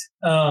violent.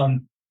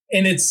 And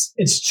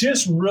it's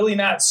just really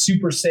not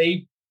super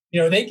safe.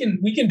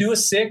 We can do a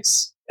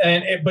 6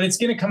 but it's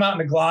going to come out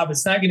in a glob.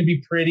 It's not going to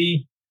be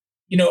pretty.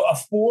 A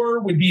 4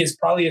 would be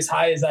probably as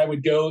high as I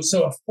would go.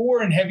 So a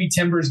 4 in heavy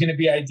timber is going to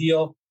be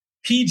ideal.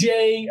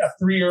 PJ, a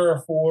 3 or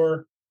a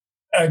 4,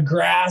 a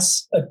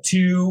grass, a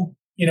 2,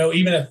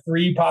 even a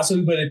 3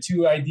 possibly, but a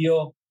 2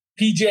 ideal.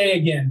 PJ,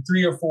 again,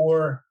 3 or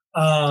 4.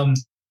 I've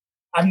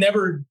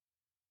never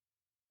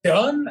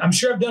done, I'm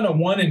sure I've done a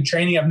 1 in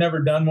training. I've never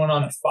done one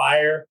on a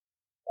fire.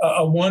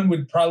 A 1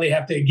 would probably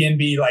have to, again,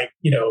 be like,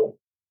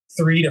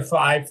 3 to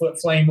 5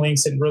 foot flame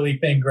lengths and really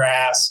thin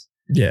grass.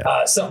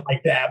 Yeah. Something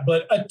like that.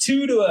 But a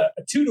 2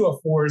 to a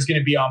 4 is going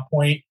to be on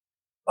point.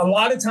 A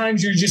lot of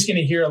times you're just going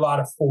to hear a lot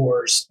of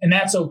 4s, and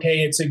that's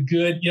okay. It's a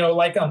good,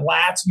 like on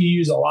lats, we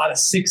use a lot of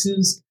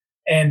 6s.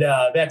 And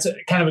that's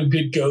kind of a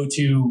good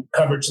go-to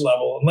coverage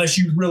level, unless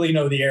you really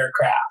know the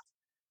aircraft.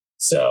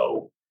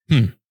 So,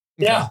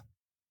 yeah.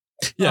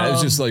 Yeah, it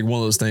was just like one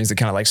of those things that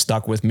kind of like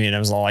stuck with me. And I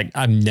was all like,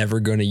 I'm never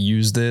going to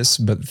use this.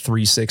 But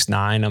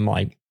 369, I'm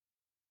like,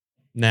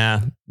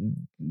 nah,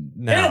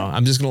 no,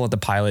 I'm just going to let the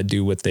pilot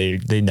do what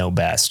they know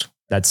best.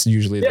 That's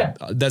usually,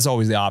 that's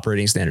always the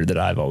operating standard that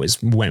I've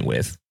always went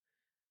with.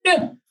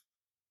 Yeah.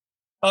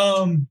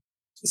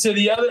 So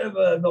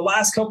the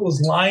last couple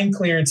is line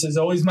clearance is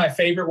always my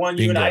favorite one.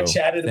 Bingo. You and I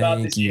chatted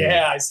about this.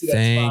 Yeah, I see that.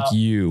 Thank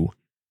you.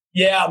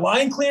 Yeah,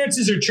 line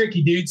clearances are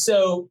tricky, dude.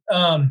 So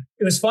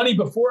it was funny,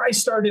 before I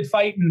started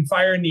fighting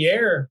fire in the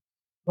air,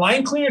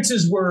 line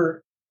clearances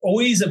were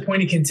always a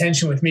point of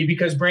contention with me,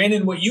 because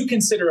Brandon, what you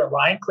consider a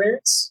line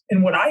clearance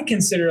and what I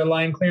consider a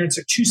line clearance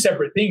are 2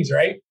 separate things,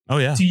 right? Oh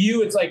yeah. To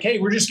you, it's like, hey,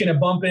 we're just going to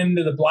bump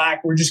into the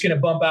black. We're just going to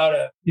bump out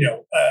a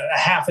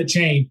half a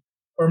chain.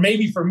 Or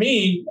maybe for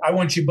me, I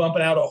want you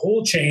bumping out a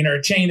whole chain or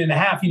a chain and a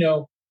half,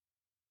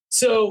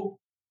 So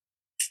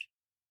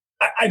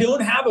I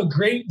don't have a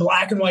great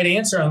black and white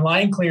answer on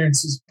line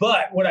clearances,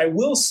 but what I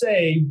will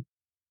say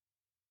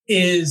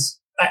is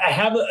I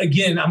have,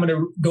 again, I'm going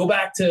to go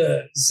back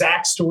to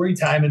Zach's story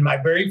time. And my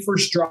very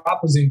first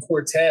drop was in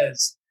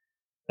Cortez.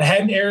 I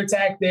had an air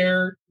attack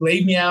there,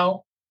 laid me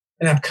out,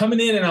 and I'm coming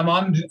in and I'm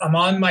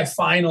on my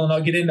final, and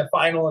I'll get into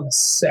final in a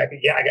second.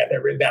 Yeah, I got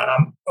that written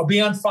down. I'll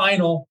be on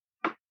final,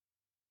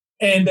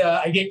 and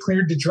I get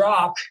cleared to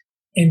drop.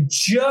 And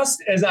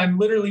just as I'm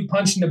literally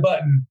punching the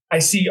button, I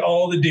see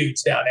all the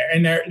dudes down there,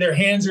 and their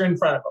hands are in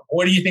front of them.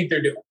 What do you think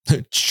they're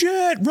doing?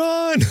 Shit,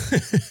 run.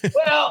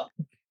 Well,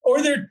 or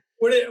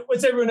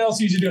what's everyone else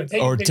usually doing?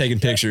 Taking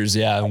pictures.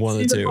 Yeah, one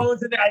of the two.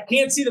 I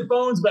can't see the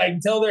phones, but I can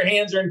tell their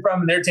hands are in front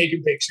of them, and they're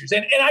taking pictures.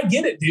 And I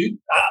get it, dude.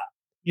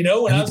 When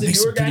I was a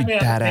newer guy, man,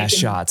 badass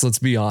shots. Let's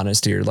be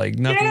honest here. Like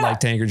nothing like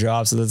tanker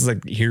drops. So that's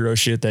like hero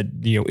shit that,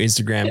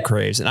 Instagram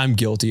craves. And I'm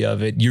guilty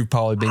of it. You've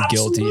probably been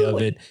guilty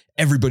of it.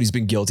 Everybody's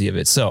been guilty of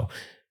it. So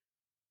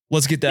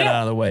let's get that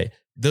out of the way.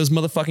 Those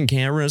motherfucking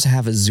cameras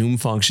have a zoom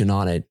function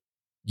on it.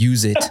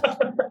 Use it.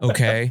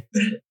 Okay.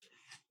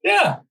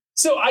 Yeah.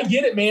 So I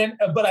get it, man.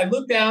 But I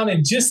look down,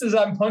 and just as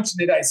I'm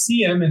punching it, I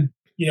see him, and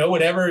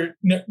whatever,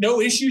 no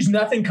issues,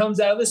 nothing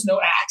comes out of this,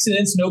 no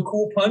accidents, no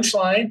cool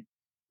punchline.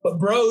 But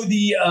bro,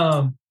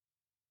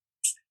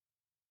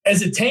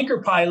 as a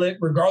tanker pilot,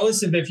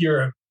 regardless of if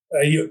you're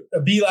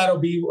a B-lat or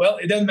B, well,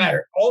 it doesn't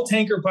matter. All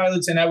tanker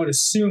pilots, and I would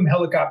assume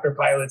helicopter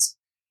pilots,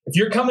 if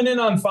you're coming in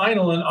on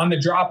final and on the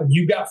drop and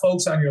you've got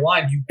folks on your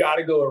line, you've got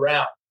to go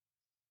around.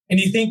 And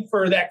you think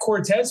for that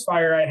Cortez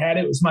fire I had,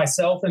 it was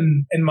myself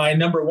and my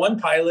number one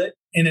pilot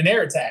in an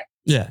air attack.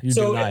 Yeah.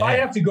 So if I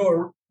have to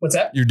go, what's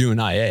that? You're doing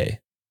IA.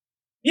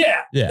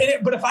 Yeah.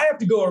 But if I have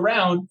to go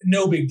around,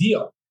 no big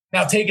deal.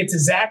 Now take it to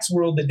Zach's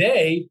world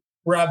today,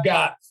 where I've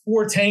got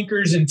 4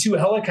 tankers and 2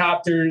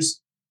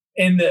 helicopters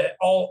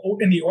all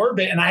in the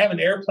orbit, and I have an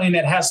airplane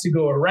that has to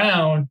go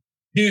around.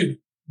 Dude,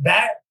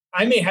 that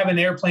I may have an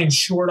airplane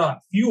short on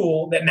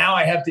fuel that now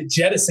I have to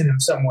jettison him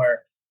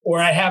somewhere, or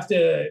I have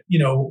to,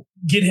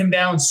 get him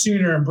down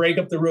sooner and break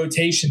up the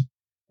rotation.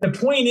 The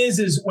point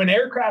is when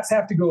aircrafts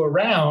have to go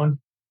around,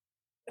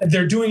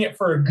 they're doing it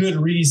for a good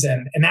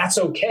reason, and that's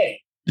okay.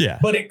 Yeah.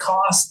 But it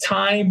costs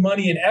time,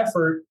 money, and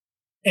effort.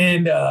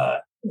 And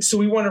so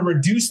we want to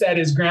reduce that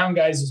as ground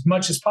guys as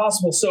much as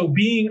possible. So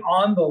being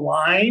on the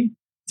line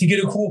to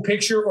get a cool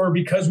picture, or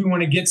because we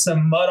want to get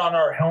some mud on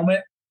our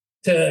helmet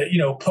to,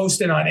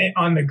 post it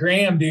on the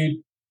gram, dude,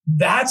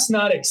 that's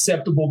not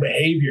acceptable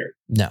behavior.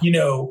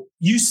 No.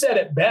 You said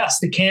it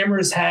best. The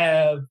cameras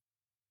have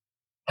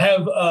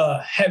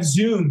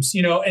zooms,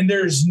 and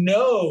there's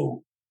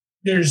no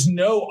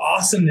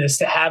awesomeness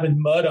to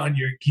having mud on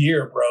your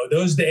gear, bro.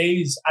 Those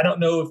days, I don't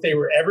know if they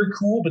were ever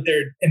cool, but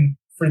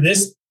for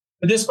this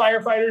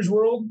firefighter's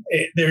world,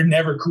 they're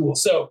never cool.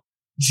 So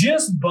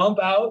just bump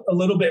out a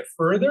little bit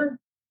further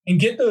and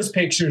get those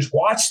pictures.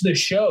 Watch the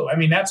show. I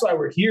mean, that's why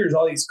we're here, is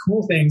all these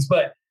cool things.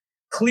 But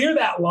clear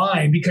that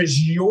line,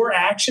 because your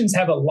actions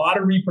have a lot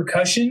of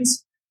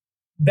repercussions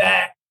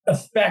that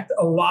affect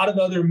a lot of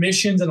other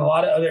missions and a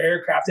lot of other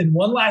aircraft. And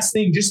one last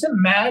thing, just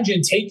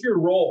imagine, take your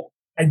role.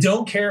 I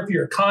don't care if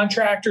you're a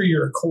contractor,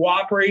 you're a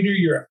cooperator,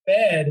 you're a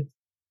fed,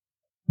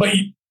 but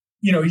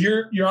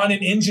you're on an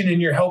engine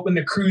and you're helping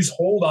the crews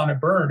hold on a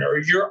burn, or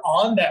you're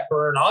on that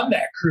burn on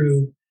that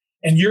crew,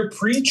 and you're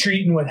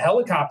pre-treating with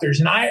helicopters.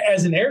 And I,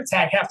 as an air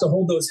tac, have to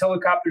hold those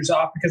helicopters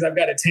off because I've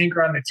got a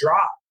tanker on the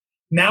drop.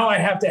 Now I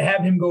have to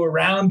have him go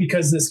around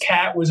because this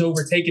cat was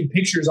overtaking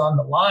pictures on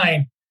the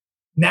line.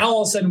 Now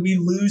all of a sudden we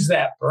lose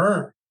that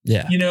burn.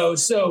 Yeah.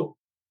 So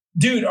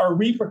dude, our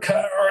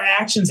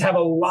actions have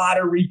a lot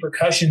of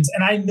repercussions.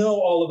 And I know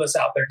all of us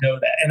out there know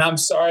that. And I'm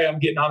sorry I'm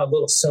getting on a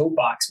little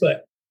soapbox,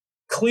 but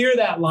clear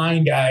that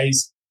line,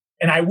 guys.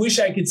 And I wish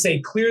I could say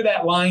clear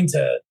that line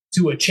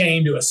to a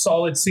chain, to a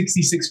solid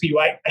 66 feet.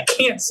 I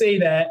can't say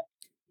that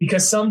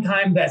because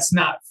sometimes that's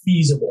not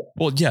feasible.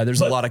 Well, yeah,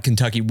 there's a lot of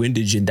Kentucky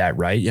windage in that,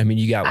 right? I mean,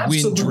 you got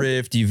wind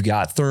drift, you've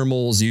got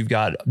thermals, you've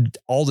got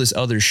all this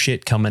other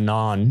shit coming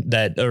on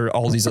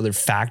all these other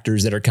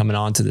factors that are coming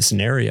on to the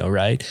scenario,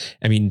 right?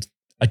 I mean,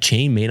 a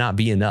chain may not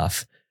be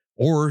enough,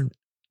 or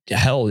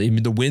hell,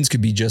 even the winds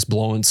could be just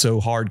blowing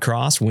so hard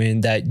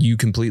crosswind that you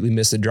completely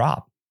miss a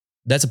drop.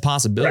 That's a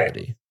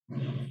possibility.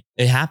 Right.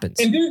 It happens.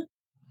 And dude,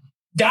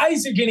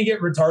 guys are going to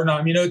get retarded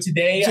on.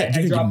 Today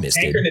I dropped the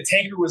tanker and the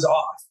tanker was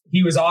off.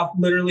 He was off.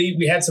 Literally,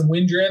 we had some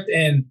wind drift.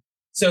 And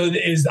so the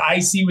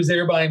IC was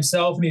there by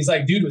himself. And he's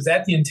like, dude, was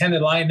that the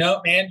intended line? No,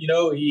 man.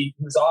 He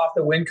was off.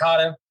 The wind caught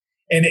him.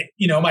 And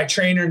my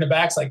trainer in the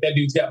back's like, that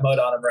dude's got mud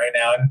on him right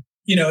now. And,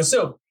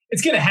 so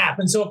it's going to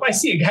happen. So if I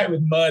see a guy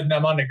with mud and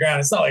I'm on the ground,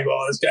 it's not like,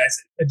 well, this guy's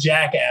a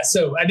jackass.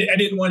 So I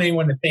didn't want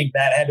anyone to think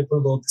that. I had to put a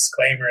little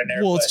disclaimer in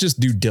there. Well, it's just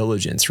due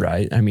diligence,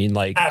 right? I mean,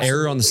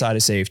 error on the side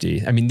of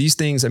safety. I mean, these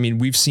things,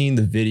 we've seen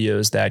the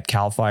videos that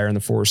CAL FIRE and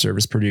the Forest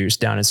Service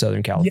produced down in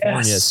Southern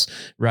California,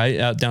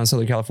 right? Down in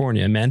Southern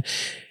California, man.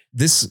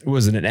 This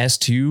was it an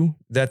S2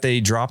 that they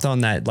dropped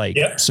on that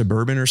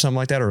Suburban or something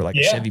like that, or like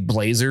a Chevy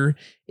Blazer.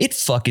 It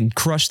fucking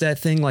crushed that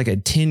thing like a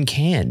tin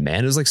can,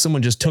 man. It was like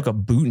someone just took a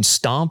boot and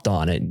stomped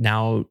on it.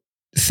 Now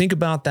think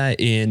about that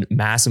in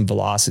mass and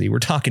velocity. We're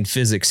talking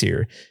physics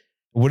here.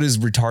 What does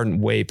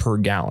retardant weigh per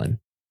gallon?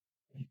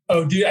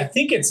 Oh, dude, I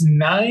think it's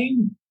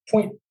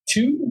 9.2.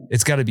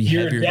 It's got to be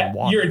heavier than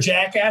water. You're a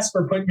jackass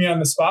for putting me on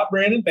the spot,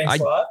 Brandon. Thanks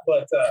a lot.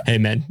 But hey,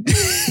 man, but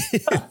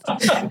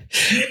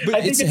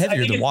it's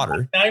heavier than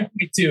water.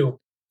 9.2.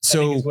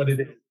 So is what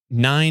it is.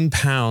 9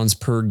 pounds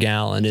per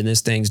gallon, and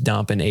this thing's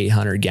dumping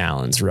 800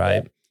 gallons,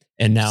 right?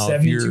 And now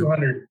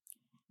 7,200.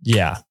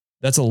 Yeah,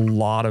 that's a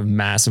lot of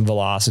mass and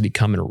velocity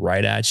coming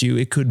right at you.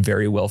 It could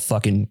very well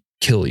fucking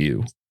kill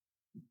you.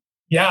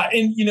 Yeah.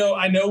 And,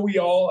 I know we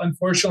all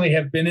unfortunately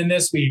have been in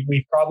this.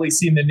 We've probably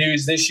seen the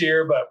news this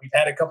year, but we've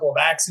had a couple of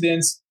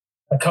accidents.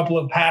 A couple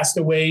have passed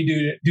away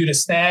due to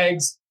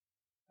snags.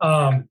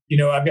 I've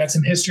got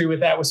some history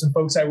with that with some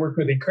folks I work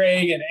with in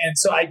Craig. And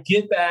so I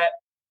get that.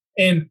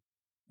 And,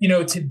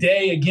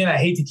 today, again, I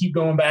hate to keep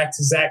going back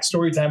to Zach's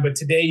story time, but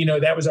today,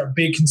 that was our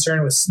big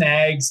concern with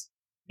snags,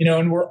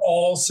 and we're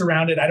all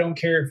surrounded. I don't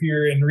care if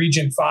you're in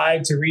region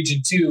 5 to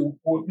region 2,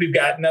 we've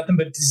got nothing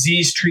but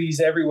disease trees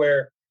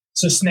everywhere.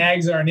 So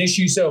snags are an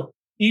issue. So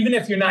even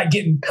if you're not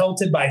getting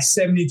pelted by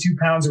 72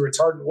 pounds of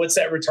retardant, what's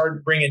that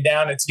retardant bringing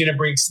down? It's going to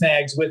bring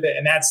snags with it.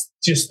 And that's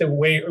just the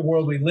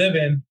world we live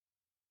in.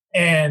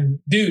 And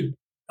dude,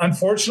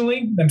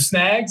 unfortunately, them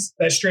snags,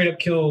 that straight up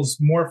kills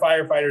more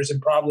firefighters than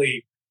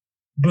probably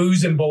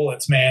booze and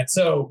bullets, man.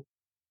 So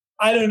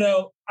I don't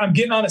know. I'm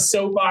getting on a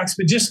soapbox,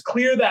 but just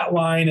clear that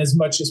line as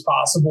much as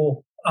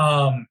possible.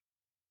 And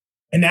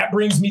that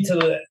brings me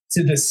to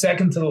the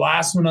second to the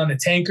last one on the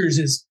tankers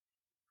is,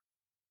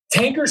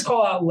 tankers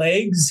call out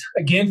legs.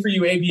 Again, for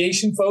you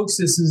aviation folks,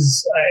 this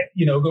is,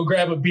 go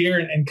grab a beer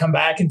and come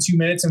back in 2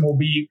 minutes and we'll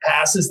be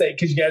past this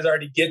because you guys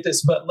already get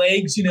this. But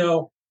legs,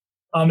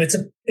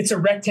 it's a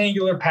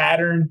rectangular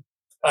pattern.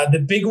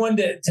 The big one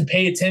to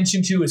pay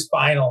attention to is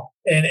final.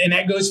 And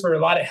that goes for a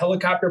lot of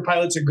helicopter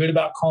pilots are good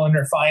about calling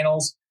their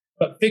finals.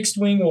 But fixed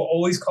wing will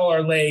always call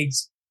our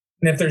legs.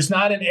 And if there's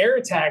not an air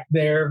attack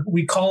there,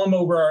 we call them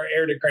over our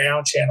air to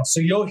ground channel. So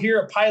you'll hear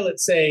a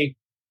pilot say,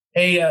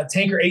 hey,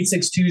 tanker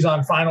 862 is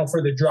on final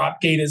for the drop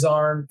gate is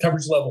armed,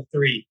 coverage level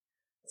 3.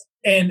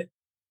 And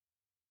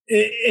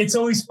it's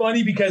always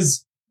funny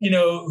because,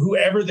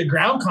 whoever the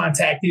ground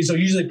contact is, will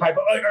usually pipe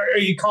up, are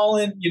you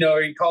calling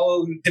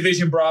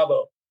Division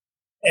Bravo?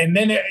 And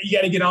then you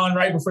got to get on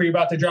right before you're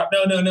about to drop.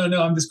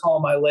 No, I'm just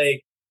calling my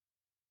leg.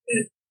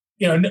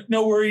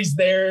 No worries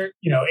there,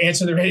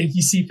 answer the radio if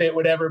you see fit,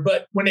 whatever.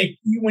 But when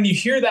you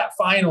hear that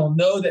final,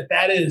 know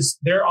that is,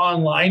 they're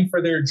online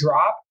for their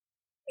drop.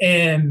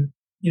 And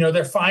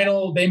their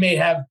final, they may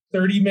have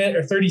 30 minutes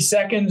or 30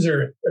 seconds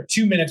or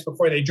 2 minutes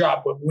before they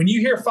drop. But when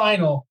you hear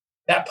final,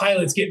 that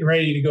pilot's getting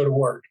ready to go to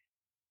work.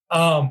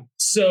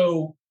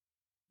 So,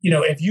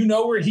 if you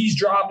know where he's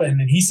dropping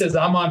and he says,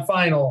 I'm on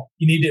final,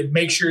 you need to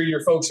make sure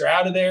your folks are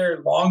out of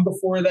there long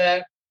before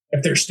that.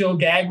 If they're still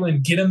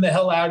gaggling, get them the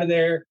hell out of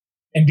there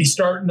and be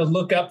starting to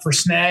look up for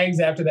snags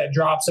after that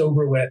drop's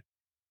over with.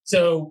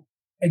 So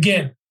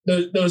again,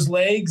 those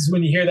legs,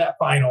 when you hear that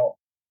final,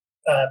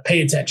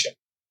 pay attention.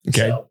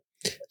 Okay.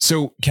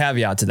 So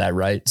caveat to that,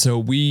 right?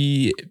 So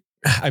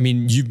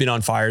you've been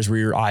on fires where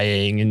you're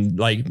IAing and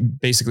like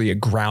basically a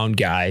ground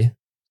guy,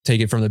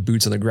 take it from the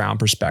boots on the ground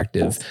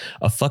perspective,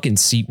 a fucking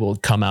seat will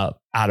come out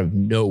of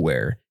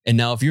nowhere. And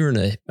now if you're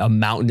in a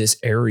mountainous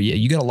area,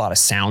 you got a lot of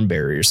sound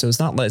barriers. So it's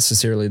not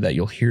necessarily that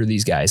you'll hear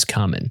these guys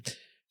coming.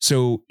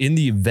 So in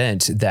the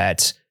event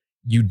that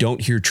you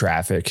don't hear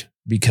traffic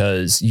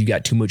because you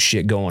got too much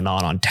shit going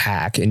on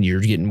TAC and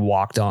you're getting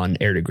walked on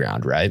air to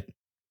ground, right?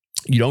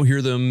 You don't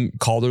hear them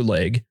call their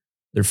leg,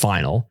 their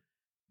final,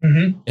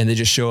 and they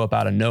just show up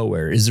out of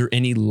nowhere. Is there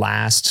any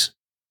last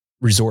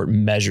resort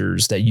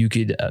measures that you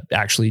could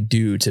actually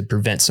do to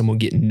prevent someone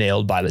getting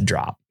nailed by the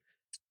drop?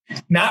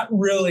 Not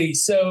really.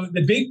 So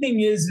the big thing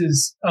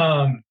is,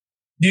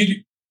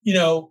 dude,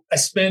 I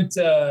spent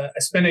a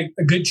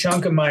good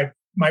chunk of my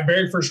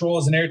very first role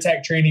as an air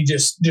tech trainee,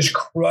 just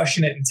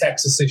crushing it in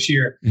Texas this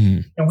year.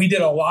 And we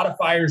did a lot of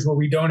fires where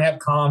we don't have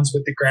comms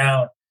with the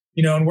ground.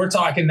 And we're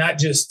talking not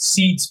just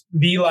seats,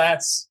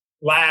 VLATs,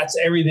 lats,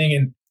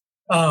 everything.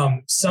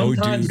 And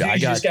sometimes I got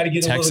just got to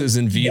get Texas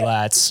and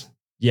VLATs.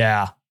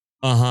 Yeah.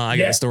 I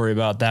got a story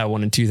about that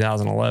one in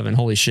 2011.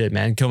 Holy shit,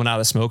 man. Coming out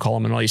of the smoke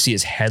column and all you see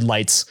is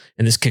headlights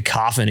and this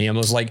cacophony. I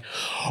was like,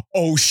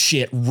 oh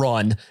shit,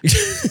 run.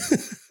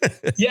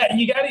 Yeah,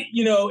 you got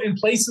to, in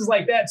places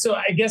like that. So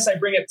I guess I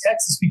bring up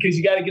Texas because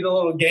you got to get a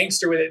little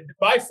gangster with it.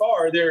 By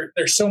far, they're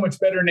so much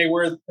better than they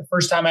were the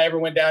first time I ever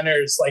went down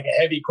there as like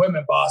a heavy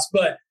equipment boss.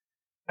 But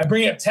I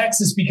bring up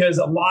Texas because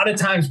a lot of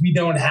times we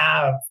don't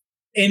have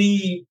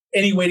any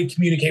way to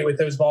communicate with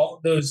those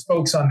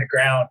folks on the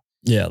ground.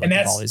 Yeah. And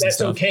that's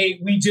okay.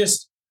 We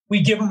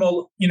give them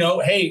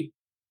hey,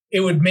 it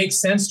would make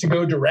sense to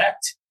go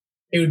direct.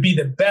 It would be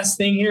the best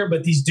thing here,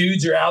 but these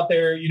dudes are out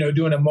there,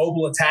 doing a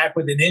mobile attack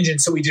with an engine.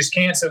 So we just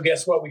can't. So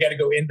guess what? We got to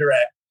go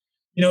indirect.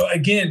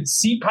 again,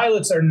 seat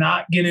pilots are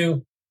not going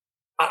to,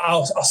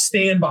 I'll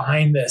stand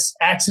behind this.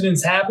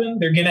 Accidents happen.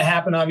 They're going to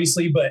happen,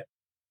 obviously, but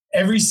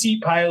every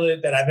seat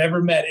pilot that I've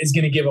ever met is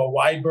going to give a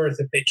wide berth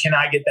if they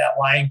cannot get that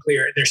line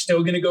clear. They're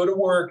still going to go to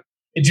work.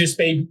 It just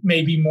may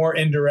be more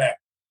indirect.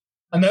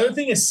 Another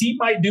thing a seat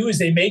might do is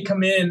they may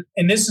come in,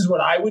 and this is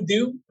what I would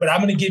do, but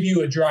I'm going to give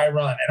you a dry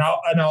run,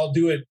 and I'll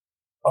do it.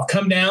 I'll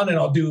come down and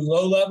I'll do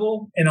low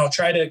level, and I'll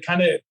try to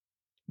kind of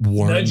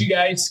nudge you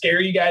guys,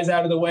 scare you guys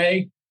out of the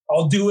way.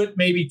 I'll do it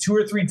maybe 2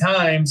 or 3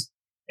 times.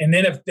 And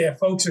then if the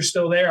folks are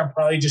still there, I'm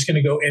probably just going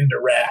to go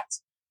indirect.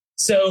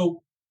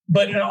 So,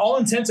 but in all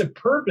intents and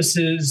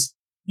purposes,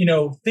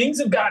 things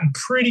have gotten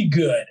pretty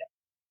good,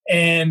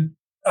 and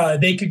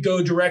they could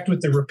go direct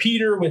with the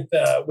repeater with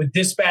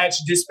dispatch.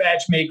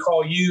 Dispatch may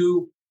call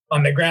you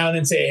on the ground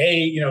and say,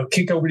 hey,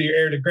 kick over to your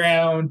air to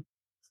ground.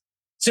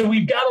 So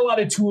we've got a lot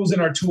of tools in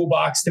our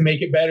toolbox to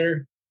make it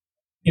better.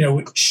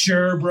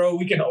 Sure, bro,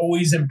 we can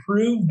always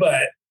improve,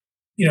 but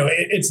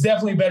it's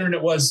definitely better than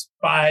it was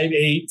 5,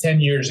 8,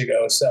 10 years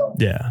ago. So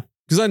yeah,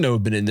 because I know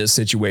I've been in this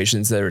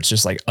situations that it's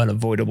just like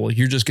unavoidable.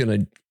 You're just going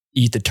to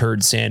eat the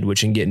turd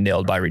sandwich and get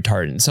nailed by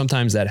retardant.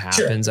 Sometimes that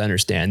happens. Sure. I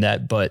understand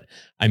that. But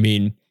I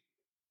mean,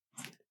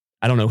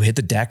 I don't know, hit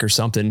the deck or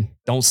something.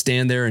 Don't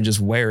stand there and just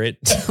wear it.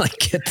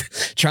 Like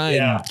try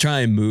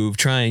and move,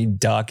 try and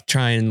duck,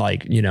 try and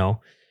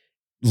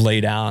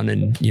lay down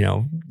and,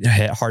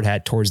 hard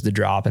hat towards the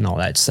drop and all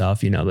that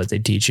stuff, that they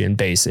teach you in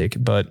basic.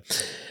 But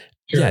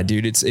sure. Yeah,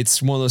 dude,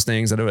 it's one of those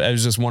things that I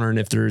was just wondering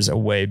if there's a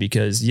way,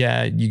 because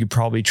you could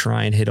probably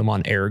try and hit them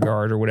on air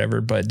guard or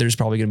whatever, but there's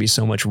probably going to be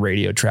so much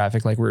radio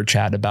traffic, like we were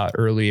chatting about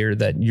earlier,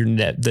 that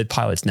the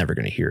pilot's never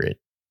going to hear it.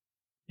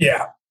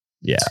 Yeah.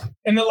 Yeah.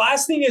 And the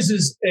last thing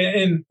is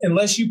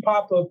unless you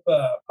pop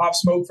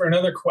smoke for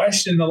another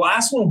question, the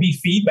last one will be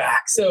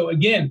feedback. So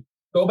again,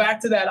 go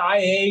back to that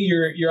IA,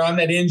 you're on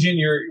that engine,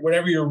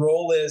 whatever your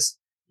role is,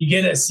 you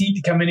get a seat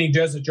to come in and he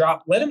does a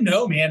drop. Let him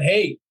know, man,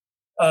 hey,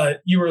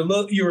 you were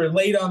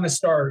late on the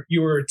start.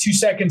 You were 2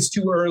 seconds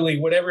too early,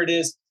 whatever it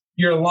is.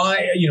 Your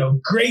line,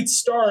 great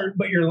start,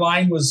 but your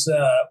line was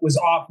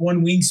off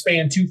one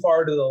wingspan too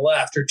far to the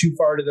left or too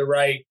far to the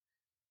right.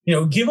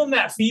 Give them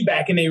that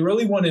feedback, and they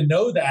really want to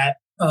know that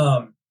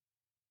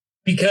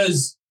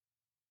because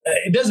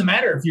it doesn't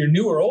matter if you're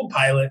new or old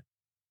pilot.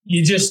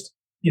 You just,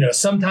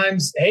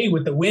 sometimes, hey,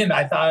 with the wind,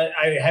 I thought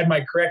I had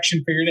my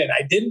correction figured in.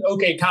 I didn't.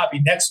 Okay,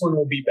 copy. Next one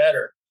will be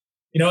better.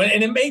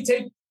 And it may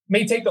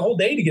take the whole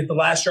day to get the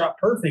last drop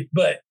perfect,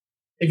 but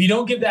if you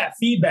don't give that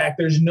feedback,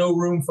 there's no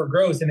room for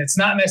growth. And it's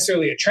not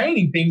necessarily a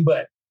training thing,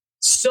 but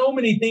so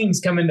many things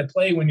come into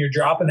play when you're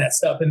dropping that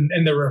stuff, and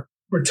the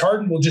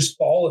retardant will just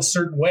fall a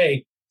certain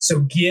way.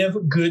 So give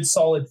good,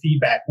 solid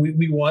feedback.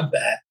 We want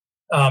that.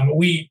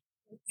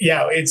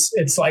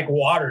 It's like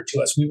water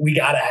to us. We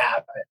got to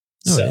have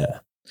it. So. Yeah.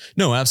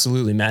 No,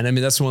 absolutely, man. I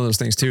mean, that's one of those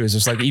things too, is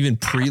just like even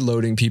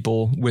preloading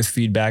people with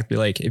feedback. Be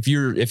like, if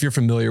you're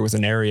familiar with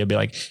an area, be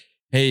like,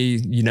 hey,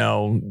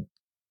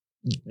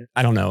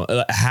 I don't know,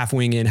 half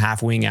wing in,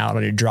 half wing out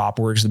on your drop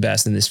works the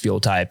best in this fuel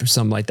type or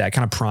something like that.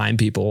 Kind of prime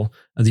people,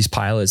 these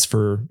pilots,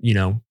 for,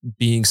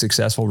 being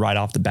successful right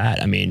off the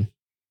bat. I mean,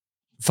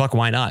 fuck,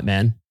 why not,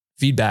 man?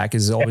 Feedback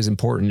is always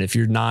important. If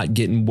you're not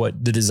getting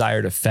what the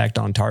desired effect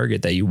on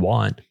target that you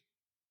want,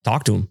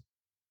 talk to them.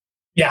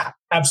 Yeah,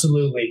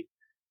 absolutely.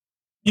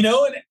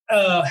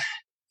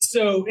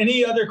 So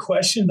any other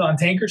questions on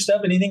tanker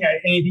stuff? Anything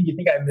you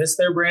think I missed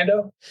there,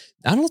 Brando?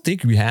 I don't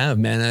think we have,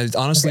 man.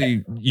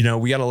 Honestly, we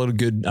got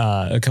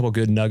a couple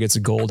good nuggets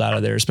of gold out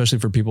of there, especially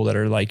for people that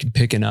are like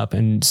picking up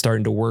and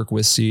starting to work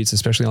with seats,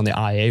 especially on the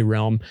IA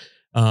realm.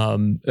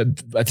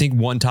 I think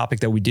one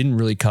topic that we didn't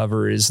really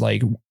cover is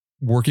like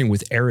working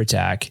with air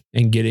attack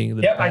and getting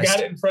the best. I got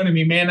it in front of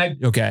me, man. I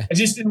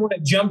just didn't want to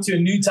jump to a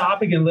new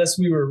topic unless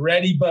we were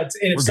ready. But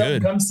if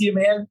something comes to you,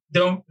 man,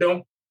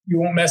 you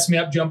won't mess me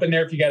up. Jump in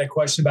there if you got a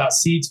question about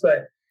seats.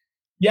 But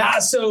yeah,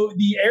 so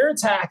the air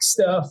attack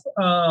stuff,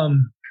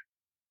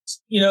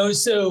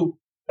 so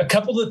a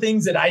couple of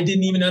things that I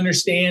didn't even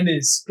understand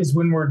is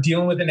when we're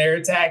dealing with an air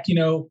attack,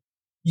 the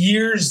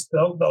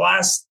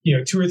last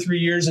 2 or 3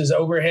 years as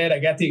overhead, I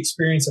got the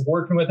experience of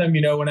working with them.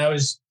 When I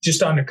was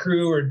just on the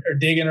crew or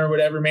digging or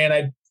whatever,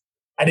 man,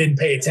 I didn't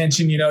pay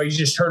attention. You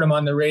just heard them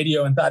on the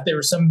radio and thought they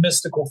were some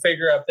mystical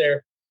figure up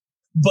there.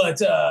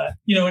 But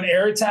an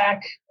air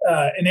attack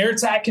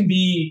can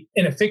be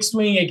in a fixed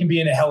wing. It can be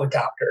in a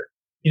helicopter.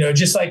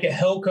 Just like a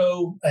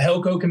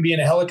Helco can be in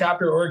a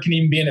helicopter, or it can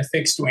even be in a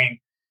fixed wing.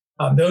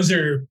 Those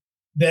are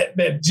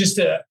that just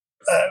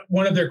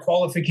one of their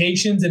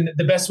qualifications. And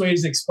the best way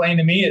to explain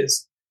to me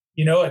is,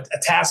 a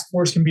task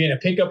force can be in a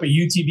pickup, a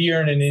UTV,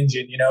 or in an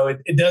engine.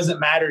 It doesn't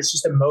matter. It's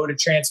just a mode of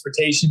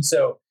transportation.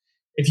 So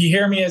if you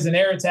hear me as an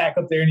air attack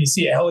up there and you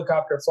see a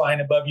helicopter flying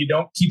above you,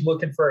 don't keep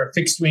looking for a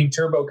fixed wing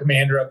turbo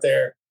commander up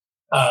there.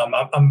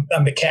 I'm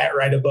the cat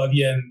right above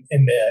you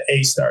in the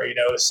A-star,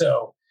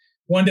 so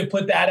wanted to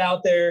put that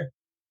out there.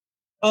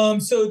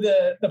 So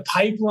the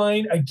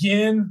pipeline,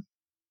 again,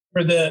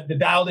 for the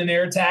dialed in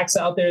air attacks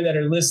out there that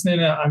are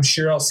listening, I'm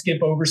sure I'll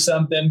skip over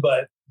something,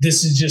 but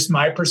This is just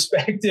my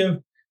perspective.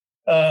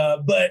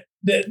 But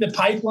the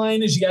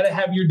pipeline is you got to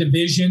have your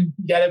division,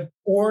 you got to,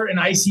 or an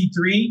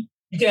IC3.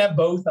 You can have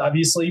both,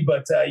 obviously,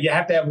 but you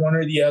have to have one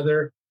or the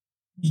other.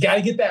 You got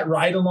to get that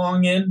ride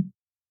along in.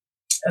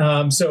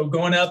 So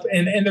going up,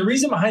 and the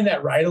reason behind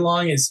that ride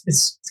along is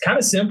it's kind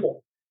of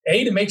simple.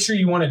 A, to make sure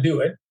you want to do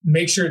it,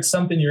 make sure it's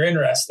something you're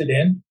interested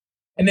in.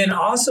 And then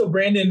also,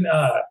 Brandon,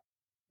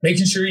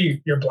 making sure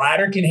your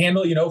bladder can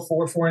handle,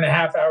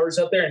 4.5 hours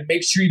up there, and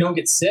make sure you don't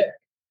get sick.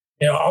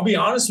 I'll be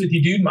honest with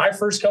you, dude, my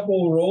first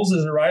couple of rolls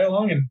as a ride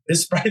along, and this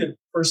is probably the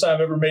first time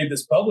I've ever made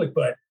this public,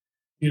 but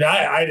dude,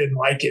 I didn't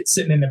like it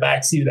sitting in the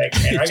back seat of that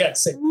commander. I got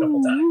sick a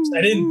couple times.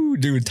 I didn't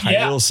do tiny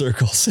little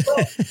circles.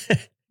 Well,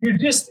 you're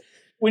just,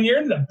 when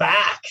you're in the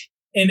back,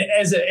 and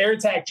as an air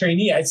attack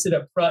trainee, I sit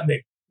up front,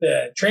 and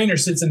the trainer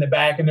sits in the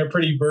back, and they're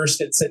pretty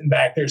versed at sitting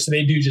back there, so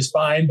they do just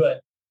fine.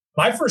 But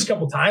my first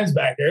couple times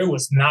back there, it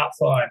was not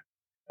fun.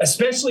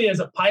 Especially as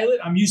a pilot,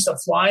 I'm used to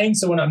flying.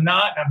 So when I'm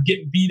not, I'm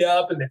getting beat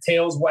up and the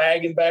tail's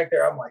wagging back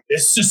there. I'm like,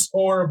 this is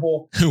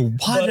horrible.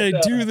 Why did I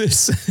do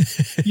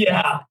this?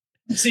 Yeah.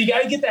 So you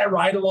got to get that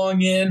ride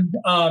along in.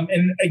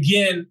 And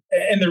again,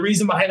 and the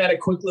reason behind that, a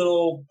quick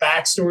little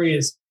backstory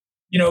is,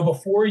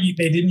 before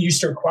they didn't used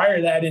to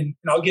require that. And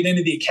I'll get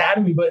into the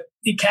academy, but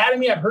the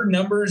academy, I've heard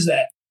numbers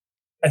that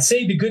I'd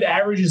say the good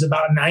average is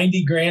about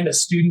 $90,000 a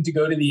student to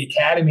go to the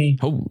academy.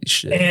 Holy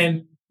shit.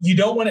 And you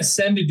don't want to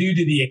send a dude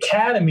to the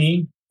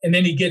academy, and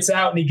then he gets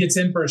out and he gets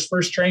in for his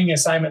first training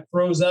assignment,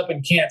 throws up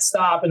and can't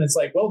stop. And it's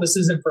like, well, this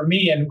isn't for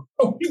me. And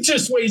we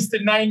just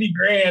wasted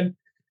 $90,000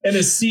 and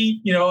a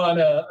seat, on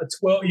a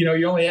 12,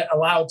 you only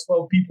allow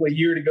 12 people a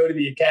year to go to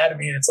the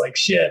academy. And it's like,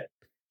 shit.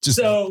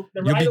 So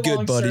you'll be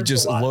good, buddy.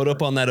 Just load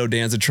up on that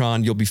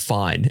Odanzatron. You'll be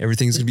fine.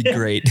 Everything's going to be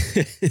great.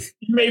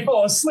 You may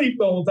fall asleep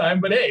the whole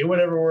time, but hey,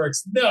 whatever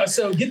works. No,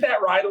 so get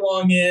that ride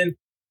along in.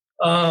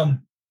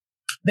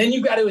 Then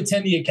you've got to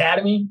attend the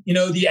academy.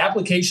 The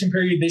application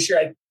period this year,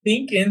 I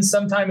think in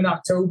sometime in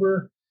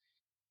October.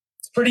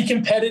 It's pretty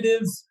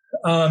competitive.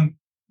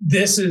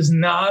 This is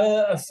not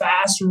a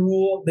fast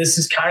rule. This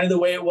is kind of the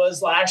way it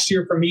was last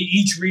year for me.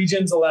 Each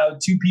region's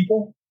allowed 2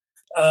 people.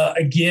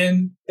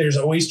 Again, there's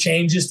always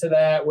changes to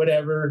that,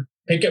 whatever.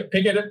 Pick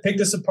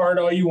this apart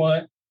all you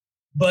want.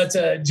 But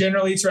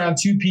generally it's around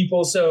 2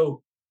 people.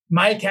 So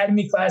my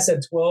academy class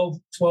had 12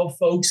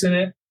 folks in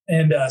it.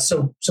 And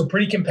so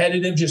pretty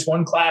competitive, just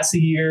 1 class a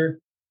year.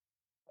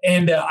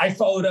 And I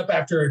followed up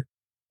after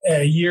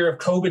a year of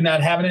COVID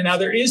not having it. Now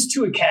there is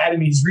 2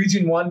 academies.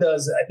 Region 1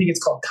 does, I think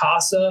it's called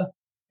CASA.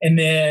 And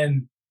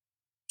then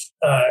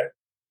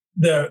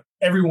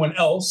everyone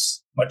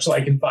else, much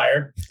like in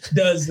fire,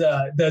 does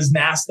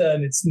NASTA,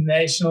 and it's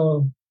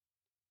National,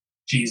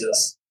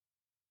 Jesus.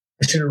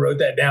 I should have wrote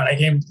that down. I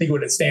can't think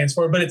what it stands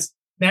for, but it's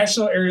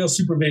National Aerial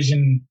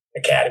Supervision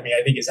Academy,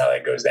 I think is how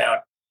that goes down.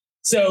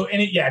 So,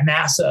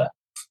 NASA.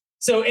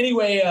 So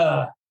anyway,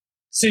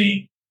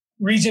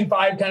 Region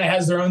 5 kind of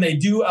has their own. They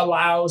do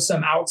allow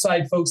some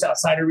outside folks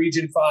outside of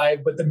Region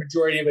 5, but the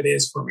majority of it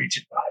is for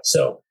Region 5.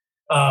 So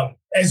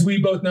as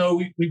we both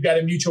know, we've got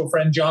a mutual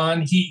friend,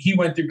 John. He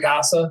went through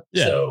CASA.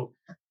 Yeah. So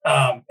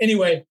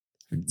anyway.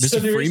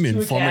 Mr.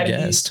 Freeman, former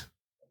guest.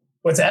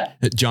 What's that?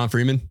 John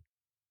Freeman?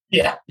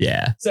 Yeah.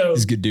 Yeah. So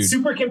he's a good dude.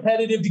 Super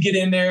competitive to get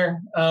in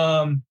there.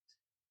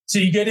 So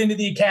you get into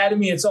the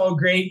academy. It's all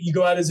great. You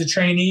go out as a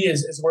trainee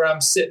is where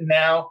I'm sitting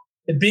now.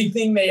 The big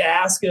thing they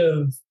ask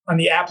on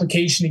the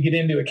application to get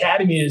into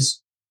academy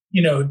is,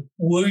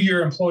 will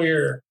your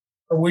employer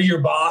or will your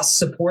boss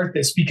support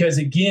this? Because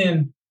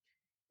again,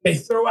 they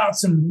throw out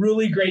some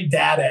really great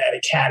data at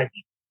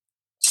academy.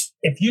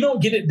 If you don't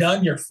get it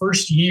done your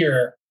first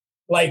year,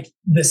 like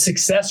the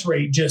success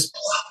rate just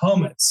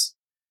plummets.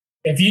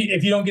 If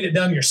you don't get it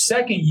done your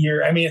second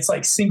year, I mean, it's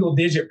like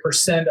single-digit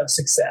 % of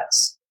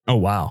success. Oh,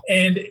 wow.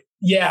 And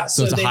yeah.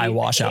 So it's a high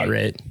washout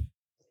rate.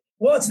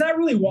 Well, it's not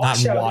really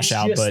washout. Not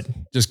washout, but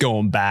just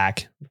going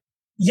back.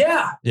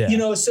 Yeah.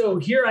 So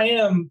here I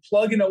am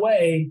plugging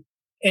away,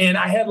 and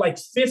I had like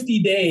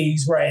 50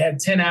 days where I had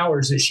 10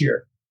 hours this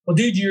year. Well,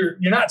 dude, you're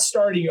not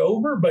starting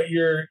over, but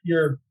you're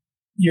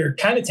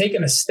kind of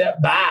taking a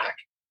step back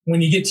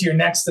when you get to your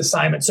next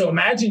assignment. So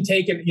imagine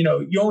taking,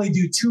 you only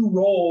do 2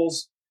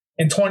 roles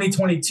in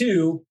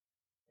 2022,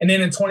 and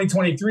then in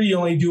 2023, you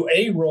only do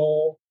a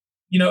role.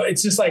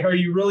 It's just like, are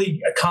you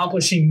really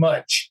accomplishing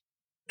much?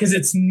 Because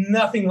it's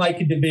nothing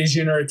like a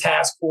division or a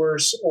task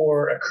force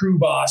or a crew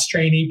boss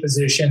trainee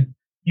position.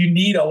 You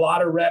need a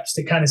lot of reps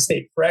to kind of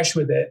stay fresh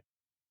with it.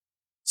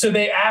 So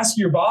they ask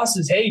your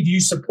bosses, hey, do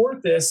you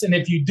support this? And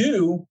if you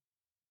do,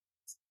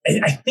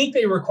 I think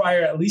they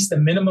require at least a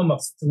minimum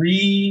of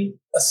 3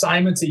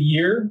 assignments a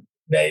year.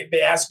 They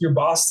ask your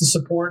boss to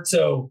support.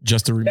 So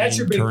just to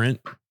remain current.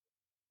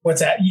 What's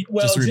that?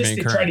 Well, just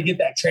to try to get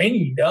that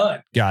training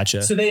done.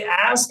 Gotcha. So they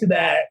ask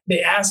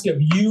of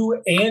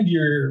you and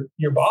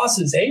your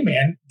bosses, hey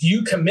man, do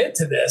you commit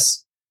to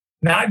this?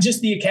 Not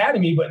just the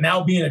academy, but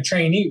now being a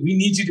trainee, we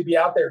need you to be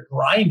out there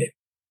grinding.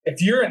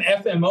 If you're an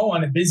FMO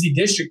on a busy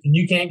district and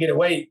you can't get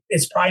away,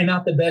 it's probably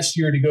not the best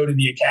year to go to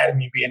the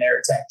academy and be an air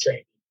attack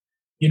trainee.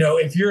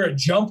 if you're a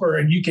jumper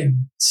and you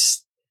can,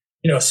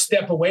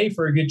 step away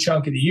for a good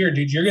chunk of the year,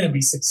 dude, you're going to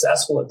be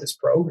successful at this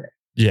program.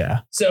 Yeah.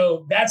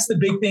 So that's the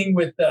big thing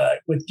with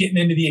getting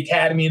into the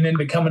academy and then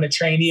becoming a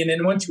trainee. And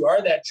then once you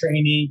are that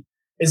trainee,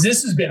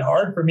 this has been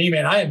hard for me,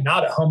 man. I am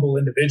not a humble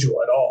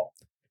individual at all.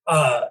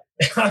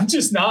 I'm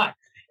just not.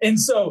 And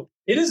so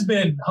it has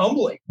been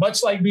humbling,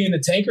 much like being a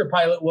tanker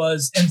pilot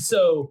was. And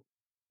so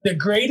the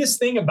greatest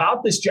thing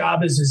about this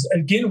job is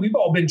again, we've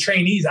all been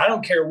trainees. I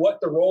don't care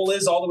what the role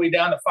is, all the way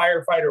down to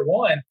firefighter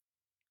 1.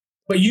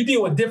 But you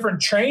deal with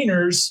different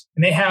trainers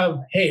and they have,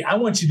 hey, I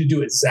want you to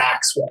do it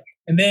Zach's way.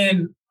 And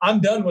then I'm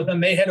done with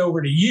them. They head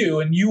over to you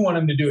and you want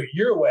them to do it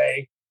your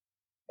way.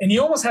 And you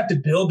almost have to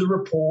build the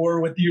rapport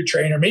with your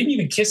trainer, maybe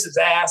even kiss his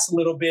ass a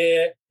little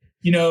bit,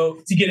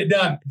 to get it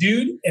done.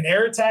 Dude, an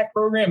air attack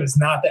program is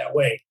not that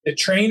way. The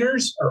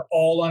trainers are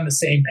all on the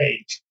same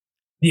page.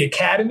 The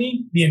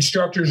academy, the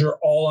instructors are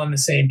all on the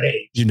same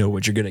page. You know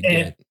what you're going to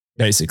get,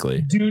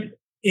 basically. Dude,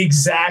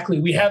 exactly.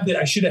 We have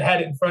I should have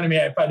had it in front of me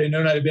if I'd have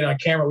known I'd have been on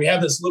camera. We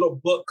have this little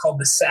book called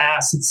the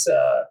SAS. It's,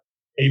 I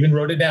even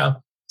wrote it down,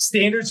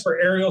 Standards for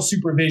Aerial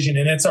Supervision.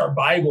 And it's our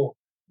Bible.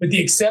 With the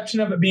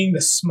exception of it being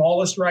the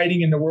smallest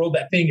writing in the world,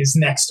 that thing is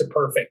next to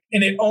perfect.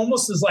 And it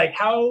almost is like,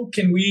 how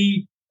can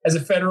we as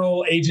a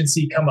federal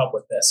agency come up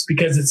with this?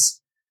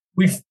 Because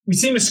we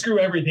seem to screw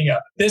everything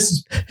up. This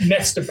is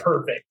next to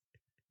perfect.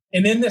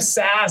 And in the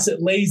SAS,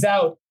 it lays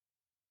out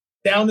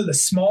down to the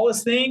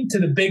smallest thing to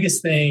the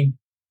biggest thing,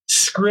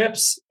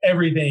 scripts,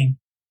 everything.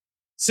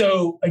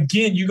 So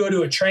again, you go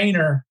to a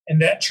trainer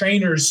and that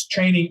trainer's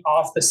training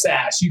off the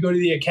SAS. You go to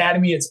the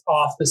academy, it's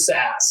off the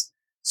SAS.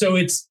 So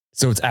it's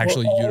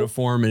actually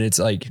uniform and it's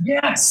like,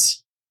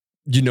 yes,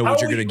 you know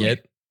what you're going to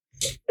get.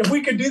 If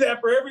we could do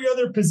that for every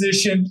other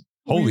position.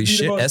 Holy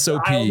shit.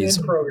 SOPs.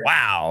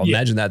 Wow. Yeah.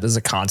 Imagine that. This is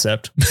a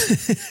concept.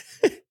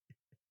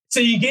 So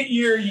you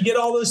get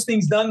all those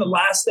things done. The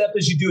last step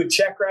is you do a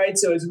check ride.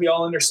 So as we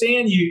all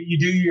understand,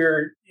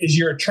 as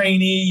you're a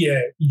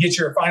trainee, you get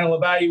your final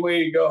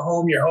evaluator, you go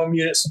home, your home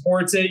unit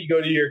supports it. You go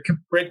to your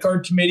red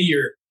card committee,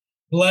 you're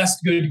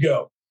blessed, good to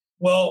go.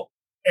 Well,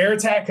 air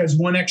attack has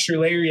one extra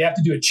layer. You have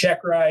to do a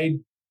check ride.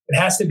 It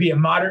has to be a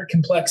moderate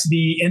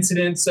complexity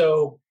incident.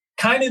 So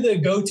kind of the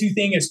go-to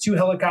thing is 2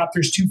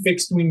 helicopters, 2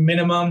 fixed wing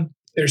minimum.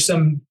 There's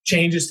some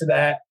changes to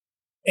that.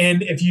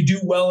 And if you do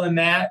well in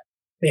that,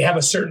 they have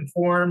a certain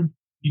form.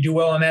 You do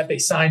well on that, they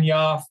sign you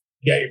off.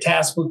 You got your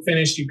task book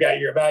finished. You've got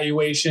your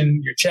evaluation,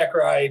 your check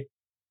ride,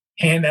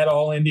 hand that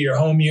all into your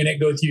home unit,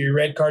 go through your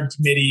red card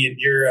committee, and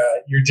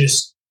you're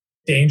just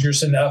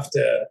dangerous enough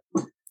to,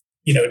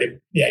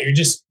 you're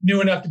just new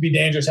enough to be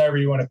dangerous, however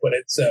you want to put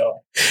it. So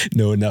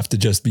know enough to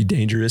just be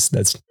dangerous.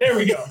 There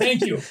we go.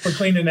 Thank you for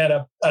cleaning that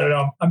up. I don't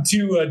know. I'm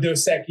 2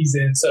 Dos Equis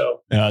in,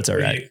 so no, that's all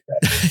right.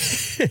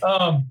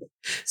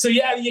 So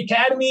yeah, the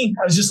academy,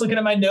 I was just looking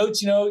at my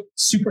notes,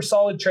 super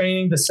solid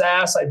training. The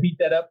SAS, I beat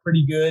that up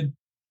pretty good.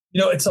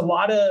 It's a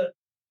lot of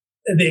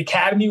the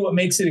academy. What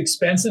makes it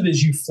expensive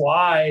is you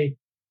fly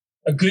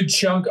a good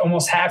chunk,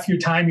 almost half your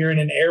time you're in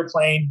an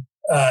airplane.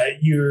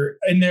 You're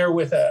in there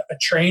with a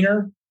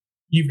trainer.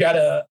 You've got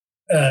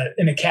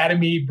an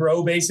academy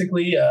bro,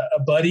 basically a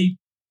buddy,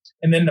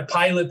 and then the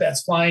pilot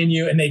that's flying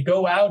you. And they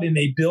go out and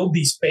they build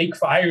these fake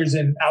fires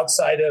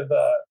outside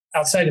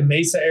of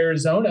Mesa,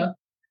 Arizona.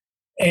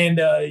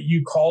 And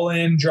you call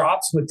in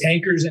drops with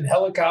tankers and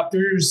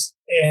helicopters.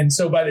 And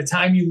so by the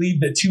time you leave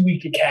the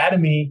 2-week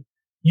academy,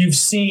 you've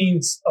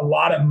seen a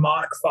lot of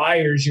mock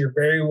fires. You're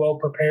very well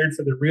prepared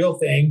for the real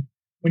thing.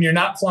 When you're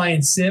not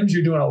flying sims,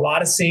 you're doing a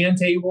lot of sand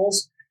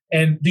tables.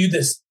 And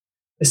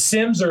the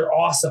sims are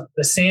awesome.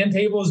 The sand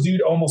tables,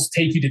 dude, almost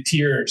take you to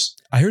tears.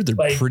 I heard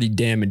they're pretty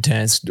damn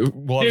intense.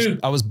 Well,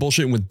 I was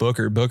bullshitting with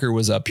Booker. Booker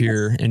was up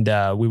here and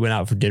we went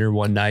out for dinner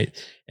one night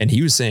and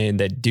he was saying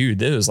that, dude,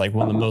 this is like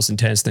one of the most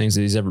intense things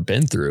that he's ever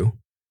been through.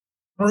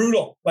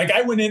 Brutal. Like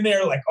I went in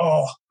there like,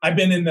 I've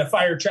been in the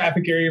fire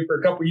traffic area for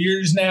a couple of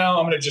years now.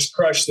 I'm going to just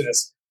crush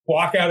this.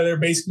 Walk out of there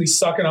basically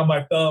sucking on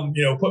my thumb,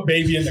 put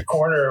baby in the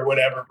corner or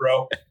whatever,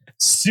 bro.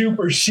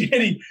 Super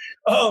shitty.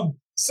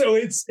 So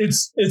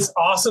it's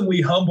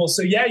awesomely humble.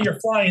 So yeah, you're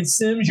flying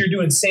sims, you're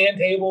doing sand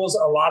tables,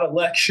 a lot of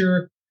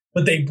lecture,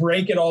 but they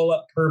break it all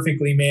up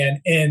perfectly,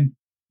 man. And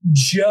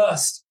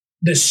just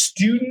the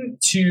student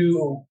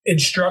to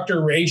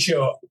instructor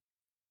ratio.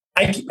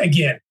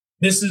 Again,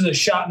 this is a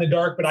shot in the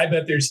dark, but I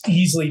bet there's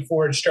easily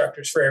 4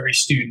 instructors for every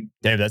student.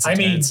 Damn, that's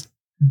intense.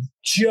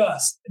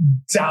 Just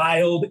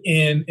dialed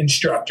in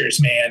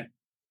instructors, man.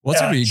 Well,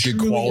 that's a really good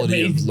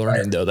quality of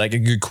learning, though. Like a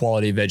good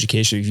quality of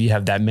education. If you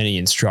have that many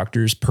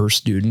instructors per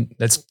student,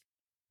 that's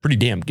pretty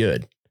damn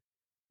good.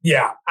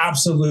 Yeah,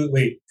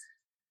 absolutely.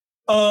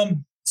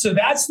 So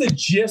that's the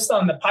gist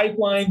on the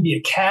pipeline, the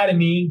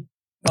academy.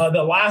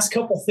 The last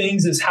couple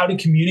things is how to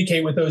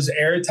communicate with those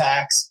air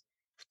attacks.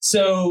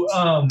 So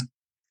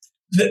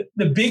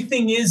the big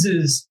thing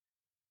is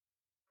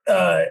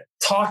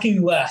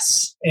talking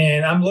less.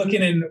 And I'm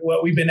looking in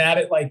what we've been at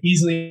it like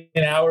easily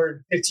an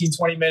hour, 15,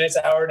 20 minutes,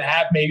 hour and a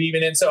half, maybe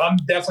even in. So I'm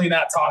definitely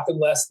not talking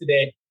less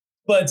today,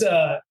 but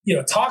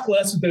talk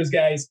less with those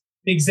guys.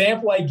 the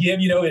example I give,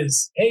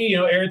 is, hey,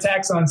 air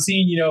attacks on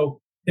scene,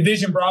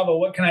 Division Bravo,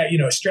 what kind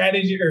of,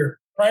 strategy or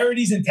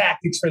priorities and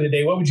tactics for the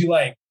day? What would you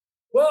like?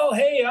 Well,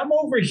 hey, I'm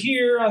over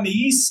here on the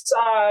east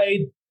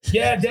side.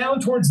 Yeah,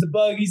 down towards the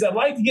buggies. I'd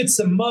like to get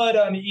some mud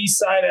on the east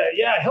side.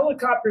 Yeah, a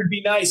helicopter would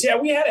be nice. Yeah,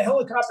 we had a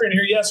helicopter in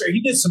here yesterday.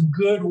 He did some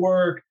good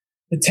work.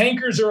 The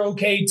tankers are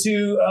okay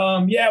too.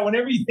 Yeah,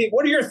 whenever you think,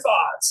 what are your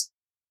thoughts?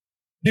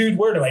 Dude,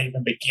 where do I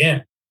even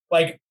begin?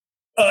 Like,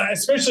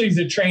 especially as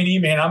a trainee,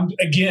 man,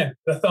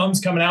 the thumb's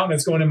coming out and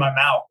it's going in my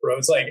mouth, bro.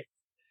 It's like,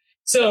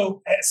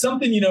 so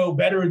something,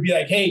 better would be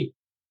like, hey,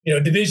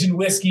 Division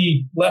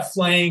Whiskey, left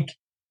flank.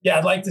 Yeah,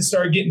 I'd like to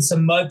start getting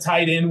some mud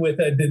tied in with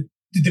the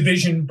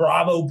Division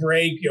Bravo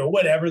break,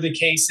 whatever the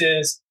case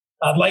is.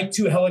 I'd like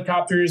 2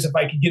 helicopters. If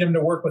I could get them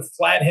to work with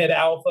Flathead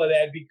Alpha,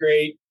 that'd be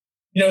great.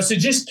 So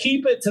just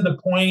keep it to the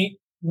point.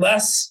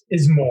 Less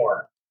is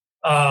more.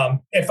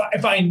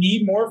 If I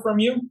need more from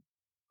you,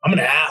 I'm going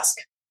to ask.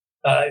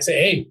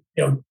 Say,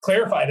 hey,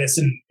 clarify this.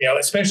 And,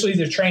 especially as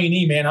a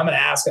trainee, man, I'm going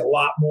to ask a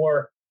lot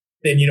more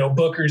than,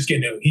 Booker's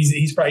going to.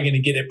 He's probably going to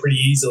get it pretty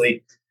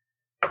easily.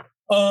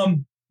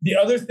 The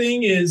other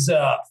thing is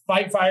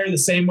fight fire the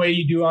same way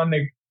you do on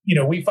the,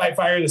 we fight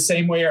fire the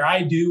same way, or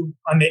I do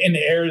in the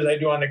air as I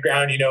do on the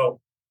ground.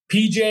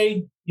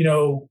 PJ,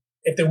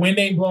 if the wind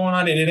ain't blowing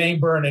on it, it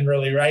ain't burning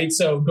really, right?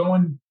 So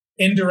going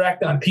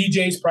indirect on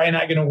PJ is probably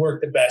not going to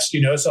work the best,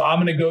 So I'm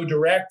going to go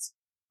direct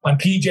on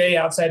PJ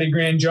outside of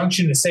Grand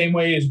Junction the same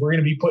way as we're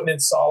going to be putting in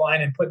saw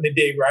line and putting the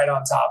dig right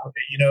on top of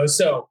it,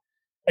 So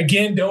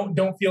again,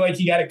 don't feel like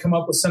you got to come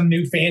up with some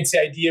new fancy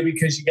idea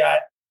because you got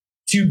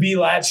 2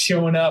 VLATs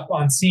showing up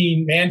on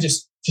scene. Man,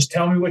 just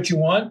tell me what you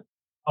want.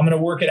 I'm going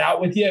to work it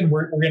out with you, and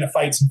we're going to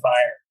fight some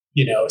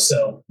fire,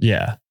 So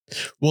yeah.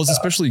 Well, it's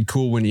especially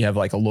cool when you have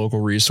like a local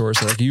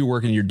resource, like you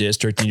work in your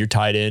district and you're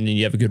tied in and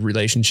you have a good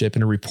relationship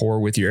and a rapport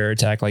with your air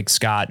attack, like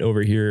Scott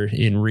over here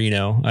in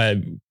Reno.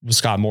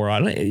 Scott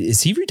Moron,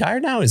 is he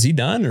retired now? Is he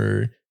done,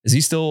 or is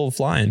he still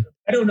flying?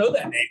 I don't know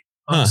that name,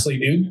 honestly,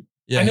 dude.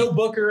 Yeah. I know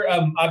Booker.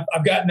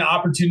 I've gotten the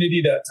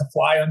opportunity to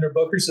fly under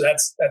Booker, so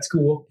that's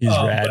cool. He's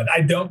rad. But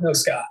I don't know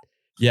Scott.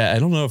 Yeah, I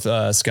don't know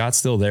if Scott's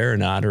still there or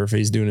not, or if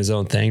he's doing his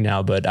own thing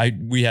now. But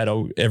we had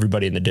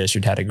everybody in the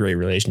district had a great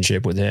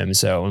relationship with him,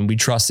 and we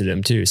trusted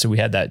him too. So we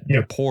had that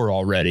rapport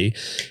already.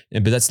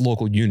 But that's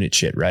local unit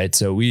shit, right?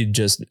 So we'd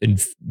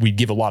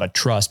give a lot of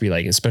trust, be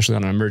like, especially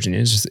on an emergent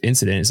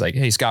incident. It's like,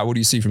 hey Scott, what do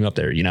you see from up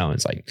there?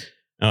 It's like,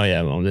 oh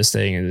yeah, well this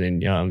thing, and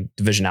then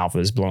Division Alpha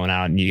is blowing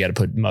out, and you got to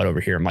put mud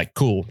over here. I'm like,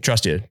 cool,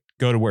 trust you.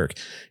 Go to work.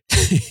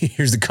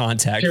 Here's the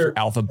contact for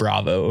Alpha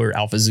Bravo or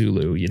Alpha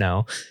Zulu.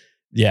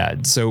 Yeah.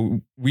 So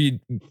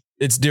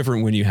it's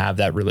different when you have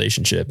that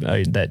relationship,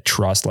 that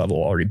trust level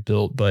already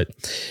built. But,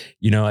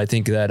 I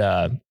think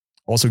that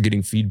also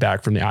getting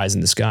feedback from the eyes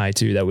in the sky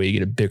too, that way you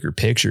get a bigger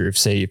picture of,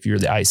 say, if you're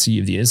the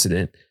IC of the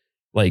incident,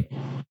 like,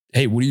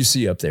 hey, what do you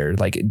see up there?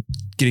 Like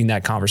getting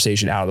that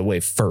conversation out of the way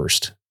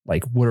first.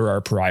 Like, what are our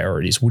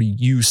priorities? What do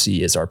you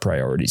see as our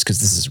priorities?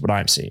 Because this is what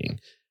I'm seeing,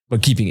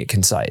 but keeping it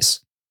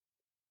concise.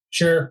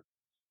 Sure.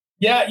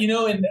 Yeah,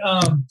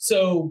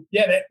 so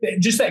yeah,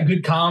 just that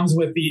good comms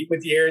with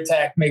the air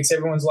attack makes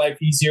everyone's life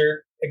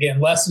easier. Again,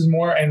 less is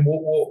more, and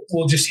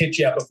we'll just hit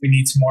you up if we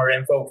need some more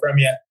info from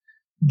you.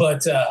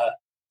 But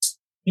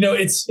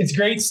it's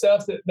great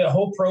stuff. The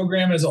whole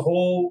program as a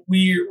whole,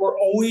 we're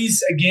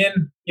always,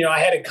 again, I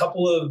had a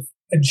couple of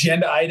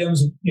agenda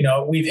items.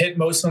 We've hit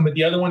most of them, but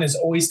the other one is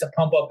always to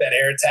pump up that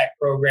air attack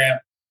program.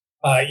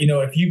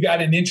 If you've got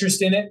an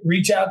interest in it,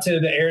 reach out to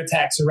the air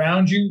attacks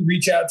around you,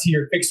 reach out to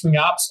your fixed wing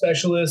ops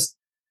specialist,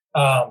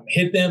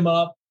 hit them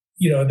up.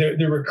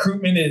 The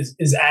recruitment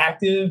is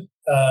active.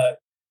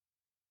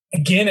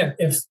 Again,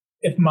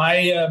 if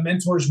my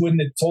mentors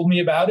wouldn't have told me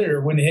about it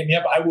or wouldn't have hit me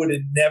up, I would have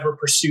never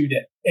pursued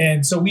it.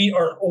 And so we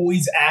are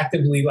always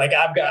actively, like,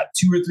 I've got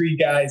 2 or 3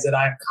 guys that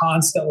I'm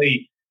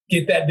constantly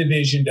get that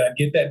division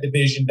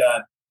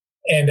done.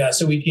 And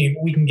so we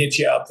can get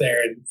you up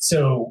there. And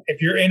so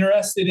if you're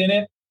interested in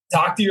it,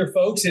 talk to your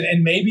folks,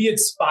 and maybe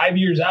it's 5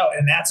 years out,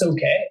 and that's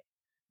okay,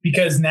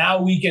 because now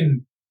we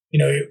can,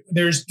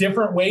 there's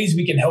different ways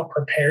we can help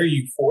prepare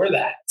you for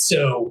that.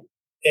 So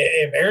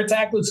if air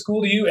attack looks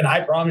cool to you, and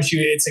I promise you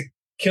it's a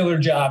killer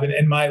job,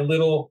 and my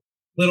little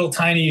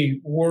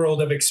tiny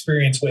world of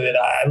experience with it,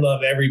 I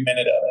love every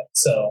minute of it.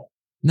 So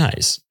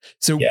nice.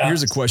 So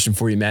here's a question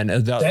for you, man.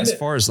 As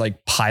far as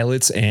like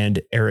pilots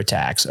and air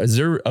attacks, is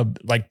there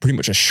pretty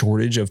much a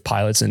shortage of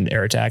pilots and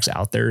air attacks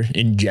out there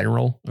in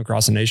general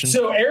across the nation?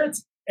 So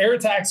air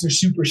attacks are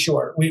super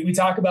short. We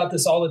talk about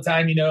this all the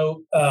time.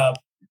 A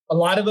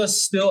lot of us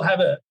still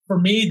have for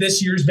me,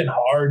 this year's been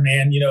hard,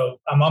 man.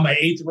 I'm on my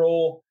 8th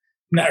roll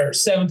or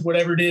 7th,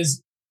 whatever it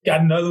is.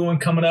 Got another one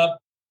coming up.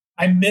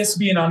 I miss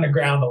being on the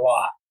ground a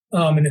lot.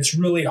 And it's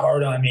really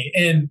hard on me.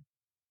 And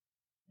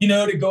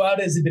to go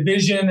out as a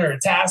division or a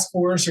task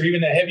force or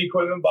even a heavy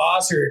equipment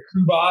boss or a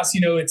crew boss,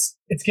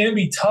 it's going to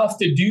be tough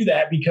to do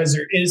that because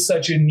there is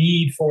such a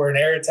need for an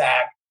air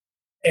attack.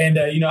 And,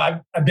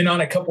 I've been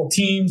on a couple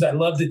teams. I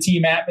love the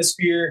team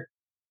atmosphere.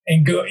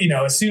 and go,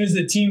 as soon as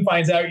the team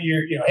finds out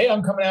hey,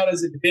 I'm coming out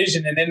as a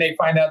division, and then they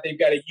find out they've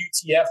got a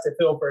UTF to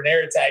fill for an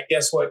air attack,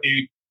 guess what,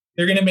 dude?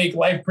 They're going to make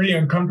life pretty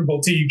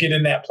uncomfortable till you get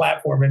in that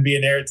platform and be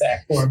an air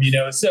attack for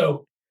them,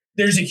 So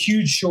there's a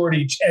huge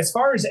shortage. As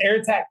far as air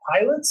attack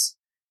pilots,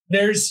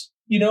 there's,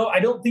 I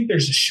don't think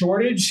there's a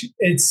shortage.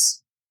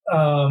 It's,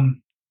 I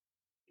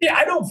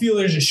don't feel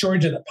there's a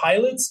shortage of the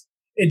pilots.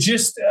 It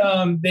just,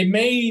 they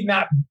may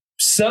not,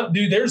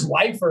 dude, there's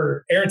life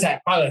for air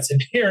attack pilots,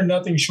 and they are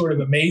nothing short of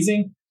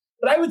amazing.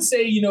 But I would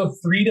say,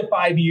 3 to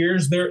 5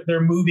 years,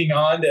 they're moving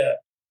on to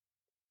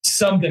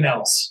something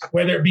else,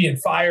 whether it be in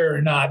fire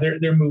or not,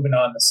 they're moving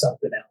on to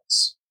something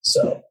else.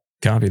 So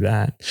copy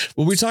that.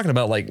 Well, we were talking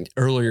about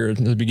earlier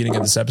in the beginning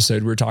of this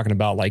episode, we were talking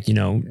about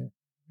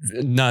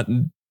not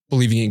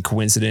believing in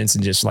coincidence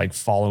and just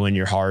following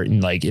your heart.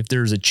 And if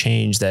there's a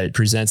change that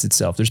presents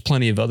itself, there's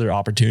plenty of other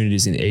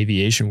opportunities in the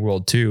aviation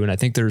world too. And I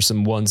think there's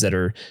some ones that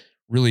are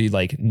really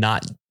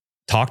not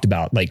talked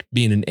about, like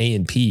being an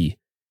A&P.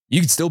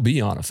 You could still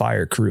be on a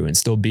fire crew and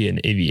still be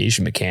an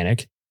aviation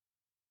mechanic.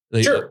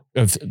 Sure.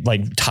 Of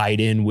tied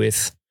in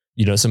with,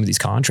 some of these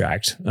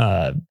contract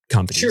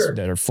companies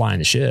that are flying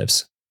the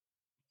ships.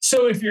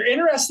 So if you're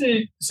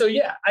interested,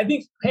 I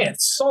think, man,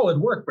 solid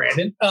work,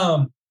 Brandon.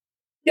 A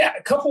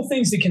couple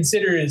things to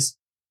consider is,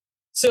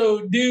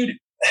 dude,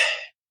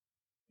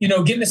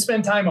 getting to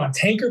spend time on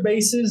tanker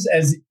bases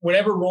as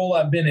whatever role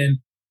I've been in,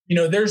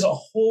 there's a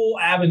whole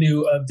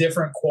avenue of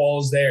different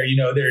quals there.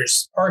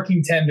 There's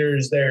parking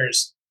tenders,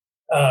 there's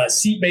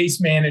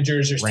seat-based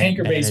managers, there's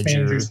tanker-based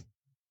managers.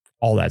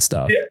 All that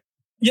stuff.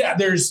 Yeah.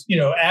 There's,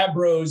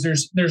 abros,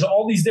 there's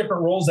all these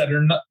different roles that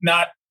are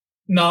not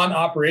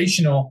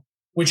non-operational,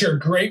 which are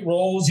great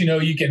roles.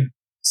 You can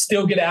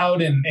still get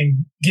out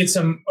and get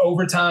some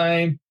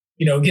overtime,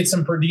 get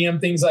some per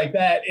diem, things like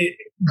that.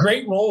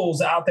 Great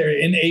roles out there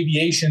in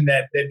aviation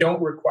that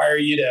don't require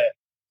you to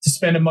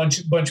spend a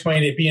bunch of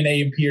money to be an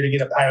A&P or to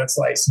get a pilot's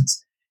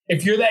license.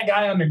 If you're that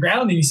guy on the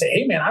ground and you say,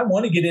 hey man, I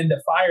want to get into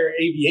fire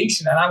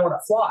aviation and I want to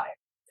fly,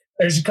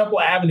 there's a couple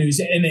of avenues.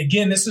 And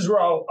again, this is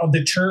where I'll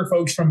deter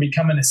folks from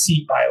becoming a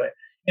seat pilot.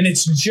 And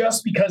it's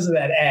just because of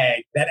that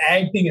ag. That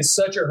ag thing is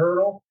such a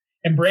hurdle.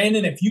 And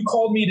Brandon, if you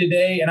called me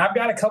today, and I've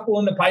got a couple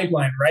in the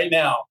pipeline right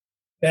now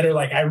that are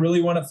I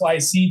really want to fly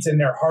seats and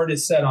their heart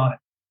is set on it,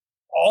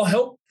 I'll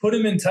help put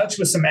them in touch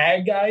with some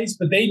ag guys,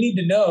 but they need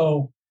to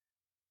know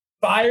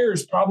fire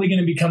is probably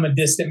going to become a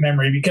distant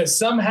memory because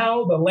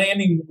somehow the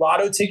landing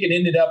lotto ticket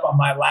ended up on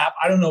my lap.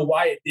 I don't know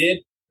why it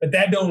did, but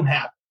that don't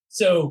happen.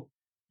 So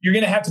you're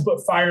going to have to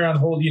put fire on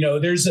hold.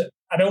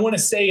 I don't want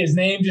to say his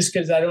name just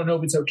because I don't know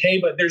if it's okay,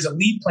 but there's a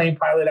lead plane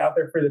pilot out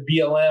there for the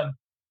BLM.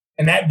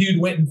 And that dude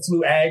went and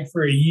flew ag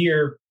for a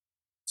year.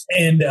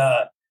 And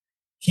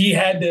he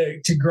had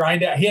to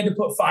grind out. He had to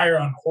put fire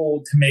on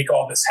hold to make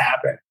all this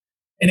happen.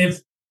 And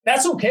if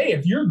that's okay,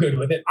 if you're good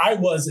with it, I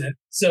wasn't.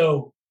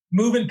 So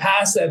moving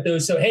past that though.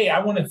 So, hey, I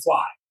want to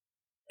fly.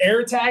 Air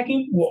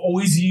attacking will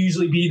always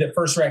usually be the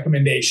first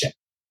recommendation.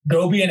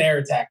 Go be an air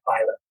attack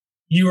pilot.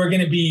 You are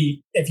going to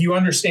be, if you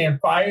understand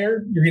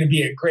fire, you're going to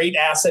be a great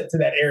asset to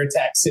that air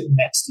attack sitting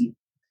next to you.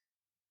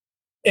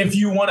 If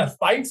you want to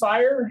fight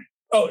fire,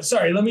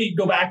 let me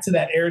go back to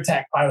that air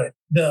attack pilot.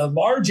 The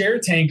large air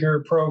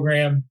tanker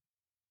program,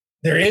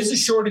 there is a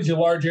shortage of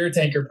large air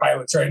tanker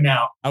pilots right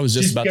now. I was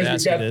just about to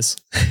ask you this.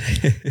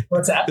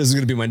 What's that? This is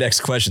going to be my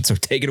next question, so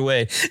take it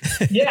away.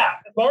 Yeah,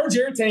 large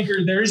air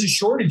tanker, there is a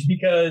shortage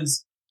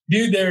because,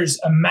 dude, there's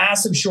a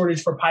massive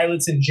shortage for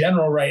pilots in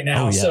general right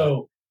now. Oh, yeah.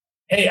 So,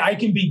 hey, I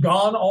can be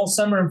gone all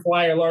summer and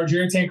fly a large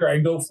air tanker. I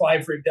can go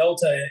fly for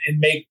Delta and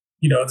make,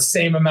 the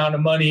same amount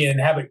of money and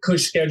have a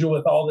cush schedule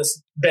with all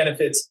this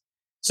benefits.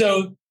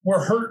 So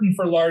we're hurting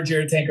for large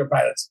air tanker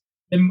pilots.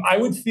 And I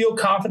would feel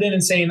confident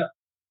in saying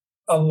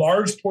a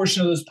large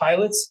portion of those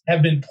pilots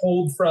have been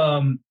pulled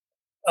from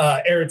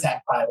air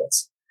attack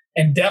pilots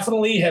and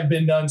definitely have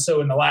been done so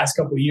in the last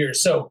couple of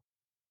years. So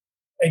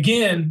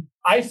again,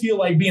 I feel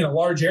like being a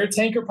large air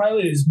tanker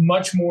pilot is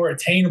much more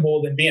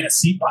attainable than being a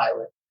seat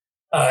pilot.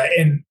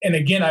 And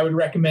again, I would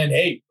recommend,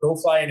 hey, go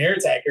fly an air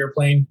attack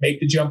airplane,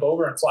 make the jump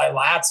over and fly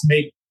lats,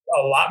 make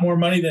a lot more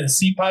money than a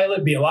seat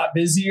pilot, be a lot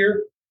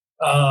busier.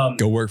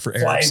 Go work for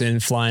Ericsson,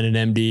 flying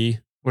an MD.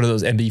 What are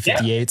those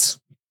MD-58s?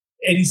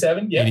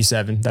 87. Yeah.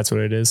 87. That's what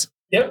it is.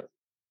 Yep.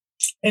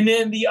 And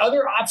then the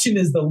other option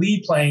is the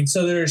lead plane.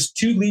 So there's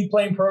 2 lead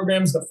plane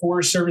programs, the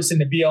Forest Service and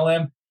the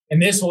BLM.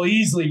 And this will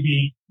easily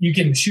be, you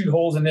can shoot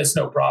holes in this,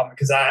 no problem,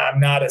 because I'm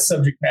not a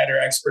subject matter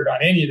expert on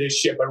any of this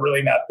shit, but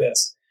really not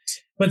this.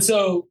 But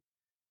so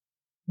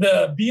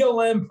the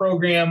BLM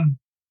program,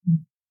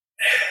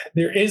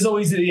 there is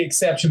always the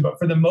exception, but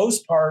for the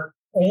most part,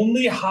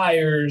 only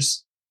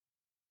hires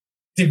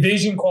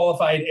division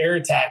qualified air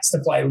attacks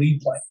to fly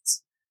lead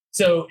planes.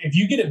 So if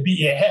you get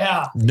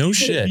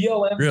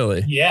BLM,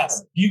 really?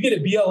 Yes. If you get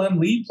a BLM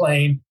lead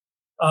plane,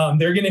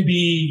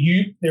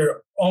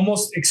 they're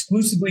almost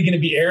exclusively going to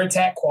be air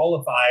attack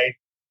qualified.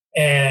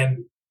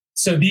 And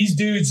so these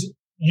dudes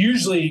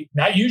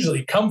not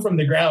usually come from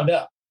the ground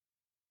up.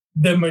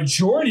 the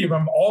majority of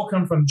them all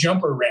come from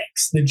jumper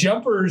ranks. The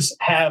jumpers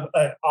have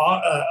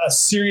a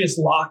serious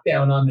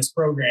lockdown on this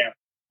program.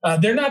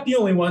 They're not the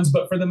only ones,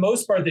 but for the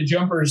most part, the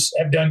jumpers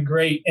have done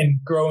great in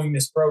growing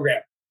this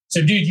program.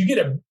 So, dude, you get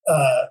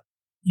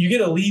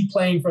a lead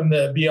plane from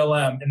the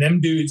BLM, and them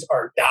dudes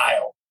are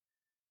dialed.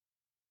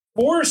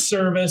 Forest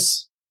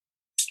Service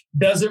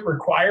doesn't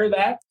require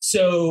that.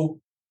 So,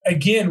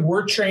 again,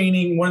 we're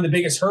training. One of the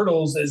biggest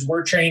hurdles is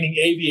we're training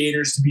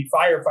aviators to be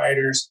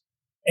firefighters.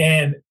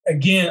 And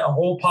again, a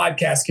whole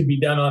podcast could be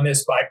done on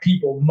this by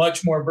people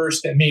much more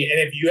versed than me. And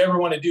if you ever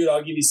want to do it,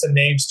 I'll give you some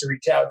names to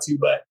reach out to.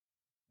 But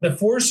the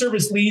Forest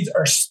Service leads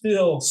are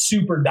still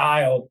super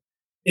dialed.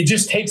 It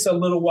just takes a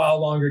little while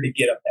longer to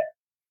get up there.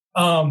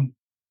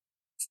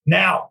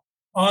 Now,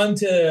 on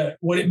to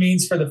what it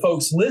means for the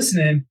folks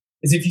listening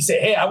is if you say,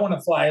 hey, I want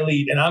to fly a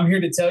lead. And I'm here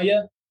to tell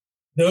you,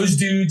 those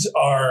dudes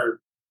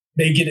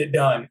they get it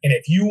done. And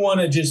if you want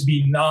to just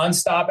be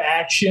nonstop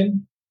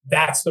action,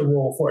 that's the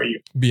role for you.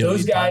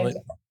 Those guys, pilot.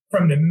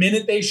 From the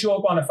minute they show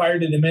up on a fire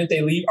to the minute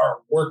they leave, are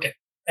working.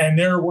 And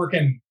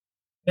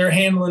they're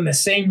handling the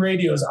same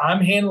radios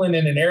I'm handling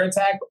in an air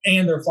attack,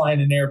 and they're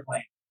flying an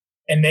airplane.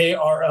 And they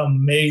are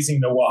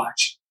amazing to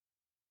watch.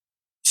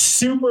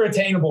 Super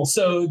attainable.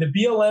 So the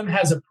BLM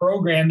has a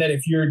program that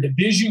if you're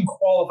division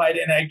qualified,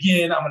 and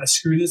again, I'm going to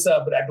screw this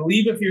up, but I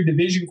believe if you're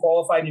division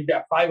qualified, you've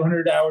got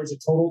 500 hours of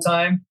total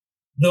time,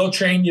 they'll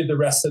train you the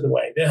rest of the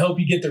way. They'll help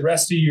you get the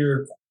rest of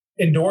your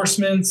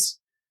endorsements,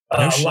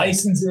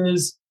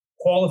 licenses,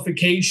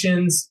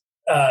 qualifications.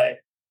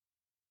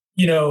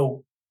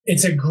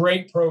 It's a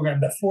great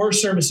program. The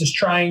Forest Service is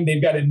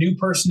they've got a new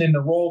person in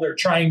the role. They're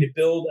trying to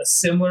build a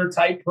similar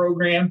type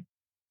program.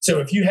 So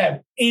if you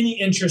have any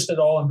interest at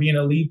all in being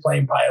a lead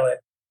plane pilot,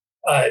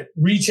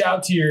 reach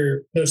out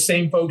to those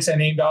same folks I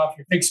named off,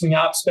 your fixed wing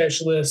ops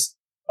specialists,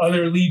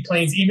 other lead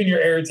planes, even your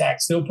air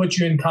attacks. They'll put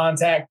you in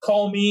contact.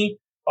 Call me.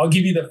 I'll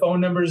give you the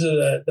phone numbers of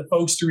the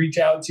folks to reach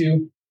out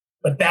to.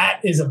 But that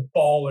is a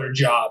baller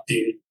job,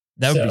 dude.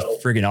 That would be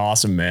freaking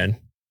awesome, man.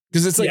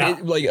 Because it's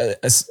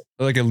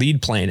like a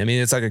lead plane. I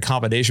mean, it's like a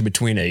combination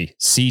between a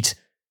seat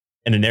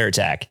and an air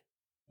attack.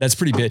 That's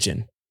pretty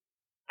bitchin'.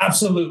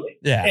 Absolutely.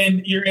 Yeah.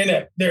 And you're in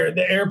it.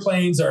 The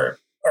airplanes are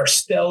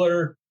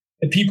stellar.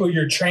 The people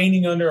you're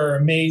training under are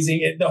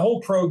amazing. The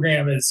whole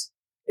program is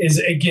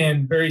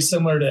again very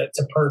similar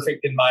to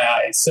perfect in my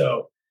eyes.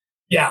 So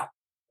yeah,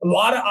 a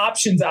lot of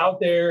options out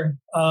there.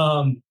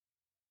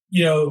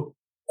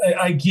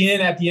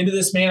 Again, at the end of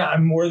this, man,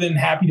 I'm more than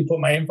happy to put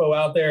my info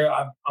out there.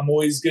 I'm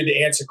always good to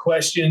answer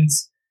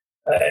questions.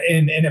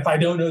 And if I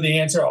don't know the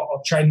answer,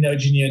 I'll try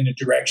nudging you in the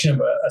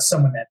direction of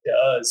someone that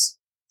does.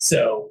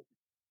 So,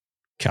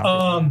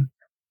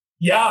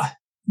 yeah.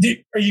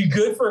 Dude, are you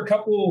good for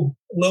a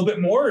little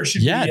bit more? Or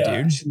should we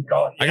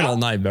call it? Yeah. I got all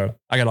night, bro.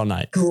 I got all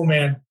night. Cool,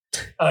 man.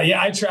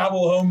 I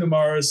travel home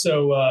tomorrow.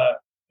 So,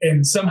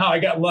 and somehow I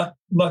got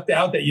lucked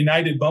out that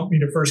United bumped me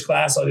to first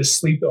class. I'll just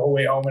sleep the whole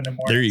way home in the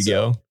morning. There you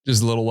go.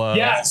 Just a little,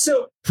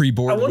 so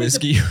pre-board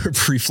whiskey or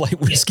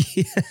pre-flight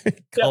whiskey.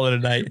 Call it a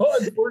night. Well,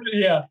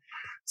 yeah.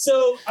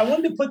 So I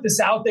wanted to put this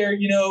out there,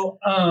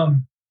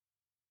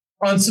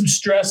 on some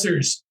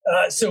stressors.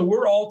 So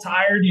we're all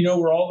tired,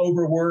 we're all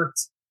overworked.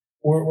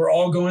 We're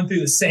all going through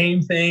the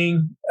same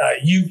thing.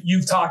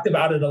 You've talked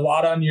about it a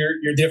lot on your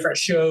different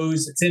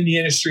shows. It's in the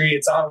industry.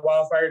 It's on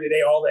Wildfire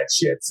Today, all that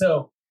shit.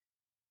 So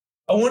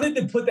I wanted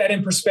to put that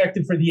in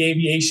perspective for the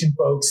aviation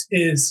folks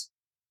is,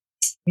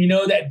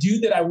 that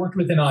dude that I worked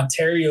with in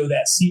Ontario,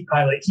 that seat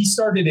pilot, he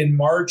started in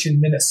March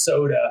in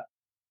Minnesota.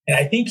 And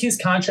I think his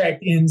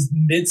contract ends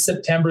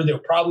mid-September. They'll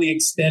probably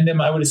extend him,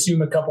 I would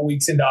assume, a couple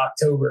weeks into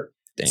October.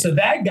 Damn. So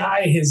that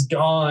guy has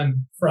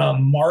gone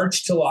from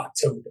March till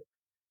October.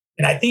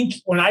 And I think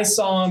when I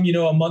saw him,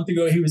 a month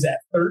ago, he was at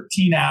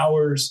 13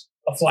 hours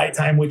of flight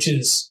time, which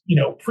is,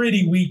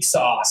 pretty weak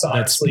sauce,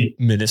 honestly.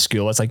 That's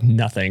minuscule. That's like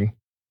nothing.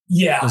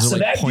 Yeah. Those are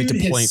like point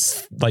to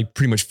point, like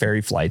pretty much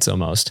ferry flights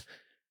almost.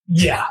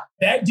 Yeah.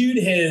 That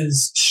dude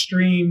has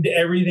streamed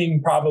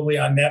everything probably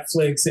on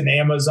Netflix and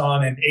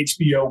Amazon and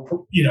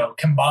HBO,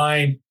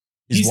 combined.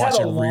 He's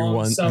watching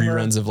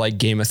reruns of like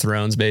Game of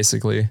Thrones,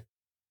 basically.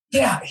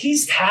 Yeah.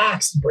 He's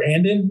taxed,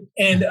 Brandon.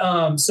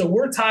 And so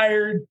we're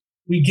tired.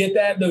 We get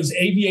that. Those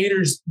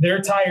aviators,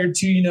 they're tired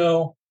too,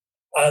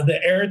 the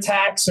air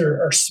attacks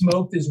are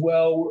smoked as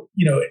well.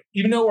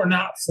 Even though we're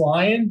not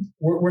flying,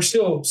 we're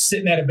still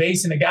sitting at a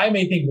base. And a guy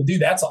may think, well,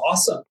 dude, that's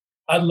awesome.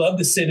 I'd love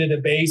to sit at a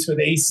base with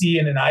AC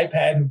and an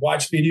iPad and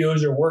watch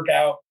videos or work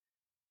out.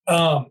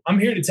 I'm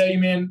here to tell you,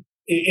 man,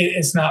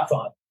 it's not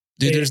fun.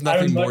 Dude, there's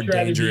nothing more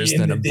dangerous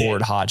than a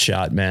board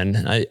hotshot,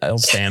 man. I'll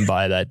stand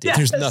by that. Dude. Yes.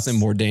 There's nothing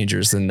more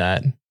dangerous than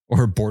that,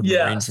 or a board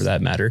marine for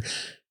that matter.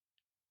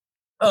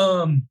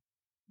 And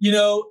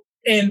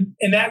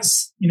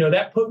that's,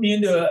 that put me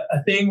into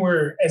a thing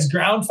where as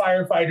ground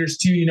firefighters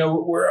too,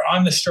 we're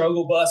on the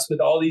struggle bus with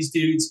all these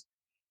dudes.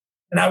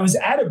 And I was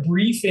at a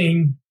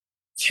briefing,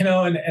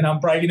 and I'm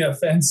probably going to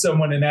offend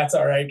someone, and that's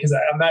all right, because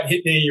I'm not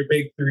hitting any of your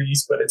big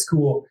threes, but it's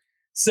cool.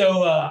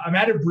 So I'm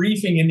at a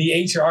briefing and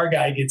the HR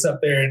guy gets up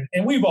there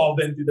and we've all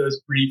been through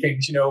those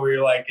briefings, where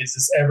you're like, is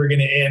this ever going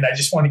to end? I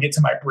just want to get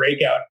to my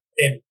breakout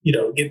and,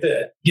 get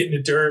in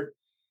the dirt.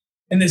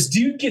 And this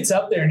dude gets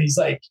up there and he's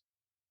like,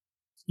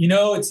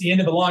 it's the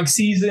end of a long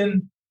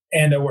season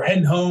and we're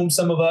heading home.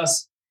 Some of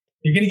us,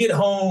 you're going to get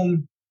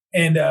home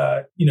and,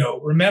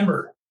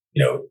 remember,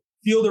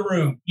 feel the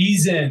room,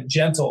 ease in,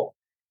 gentle.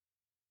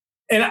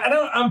 And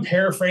I'm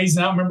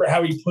paraphrasing. I don't remember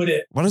how he put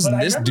it. Why doesn't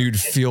this dude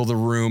feel the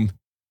room?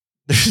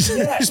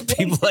 There's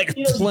people like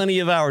plenty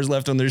of hours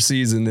left on their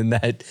season in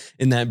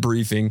that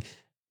briefing.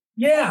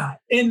 Yeah.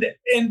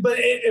 But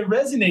it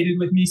resonated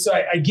with me. So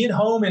I get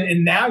home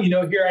and now,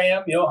 here I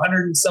am,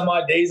 100 and some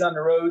odd days on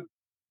the road,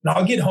 and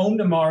I'll get home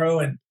tomorrow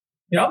and,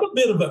 I'm a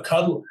bit of a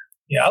cuddler.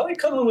 I like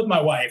cuddling with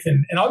my wife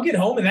and I'll get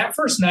home and that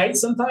first night,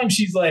 sometimes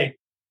she's like,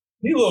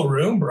 need a little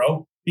room,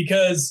 bro,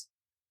 because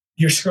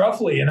you're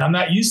scruffly and I'm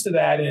not used to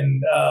that.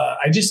 And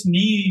I just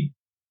need,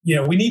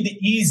 we need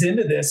to ease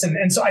into this.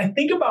 And so I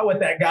think about what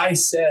that guy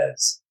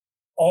says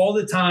all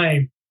the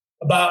time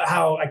about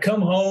how I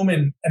come home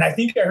and I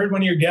think I heard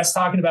one of your guests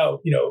talking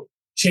about,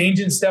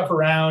 changing stuff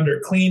around or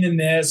cleaning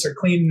this or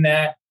cleaning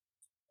that.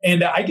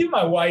 And I give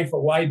my wife a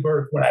wide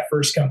berth when I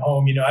first come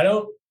home. I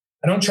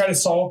don't try to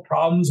solve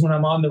problems when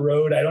I'm on the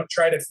road. I don't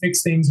try to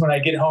fix things when I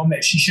get home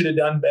that she should have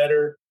done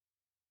better.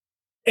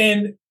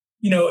 And,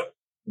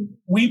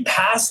 we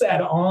pass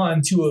that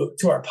on to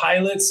our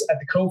pilots at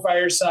the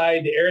co-fire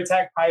side, the air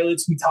attack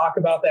pilots. We talk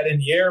about that in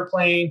the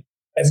airplane.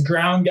 As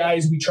ground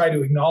guys, we try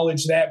to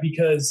acknowledge that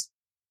because,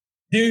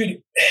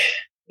 dude,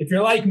 if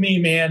you're like me,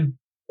 man,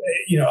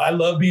 I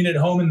love being at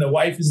home and the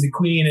wife is the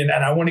queen and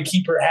I want to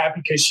keep her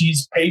happy because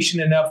she's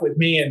patient enough with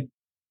me. And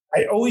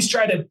I always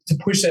try to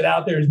push that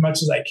out there as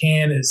much as I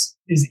can is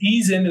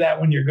ease into that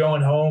when you're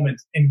going home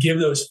and give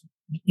those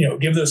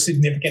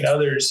significant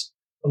others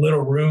a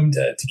little room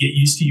to get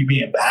used to you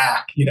being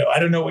back. I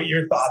don't know what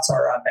your thoughts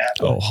are on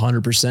that. Oh,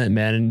 100%,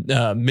 man. And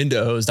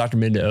Dr.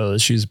 Minda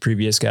O's, she's a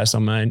previous guest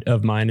of mine.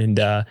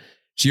 And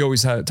she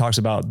always talks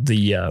about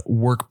the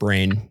work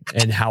brain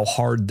and how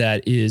hard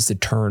that is to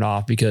turn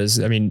off because,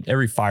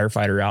 every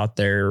firefighter out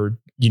there,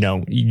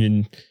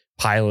 even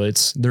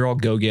pilots, they're all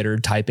go-getter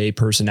type A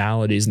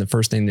personalities. And the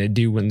first thing they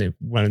do when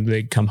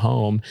they come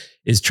home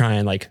is try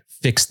and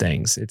fix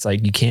things. It's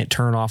like you can't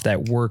turn off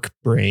that work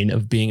brain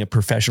of being a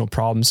professional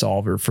problem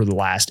solver for the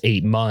last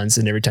 8 months.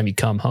 And every time you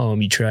come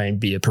home, you try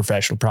and be a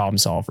professional problem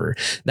solver.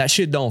 That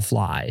shit don't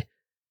fly.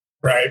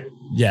 Right.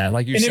 Yeah.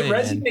 Like you're saying.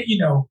 And it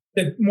resonates,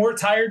 the more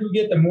tired we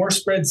get, the more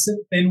spread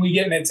thin we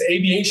get. And it's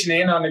aviation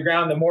and on the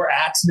ground, the more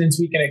accidents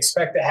we can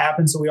expect to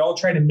happen. So we all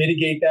try to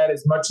mitigate that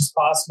as much as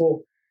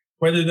possible.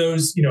 Whether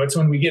those, it's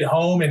when we get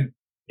home and,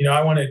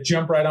 I want to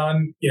jump right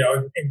on,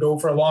 and go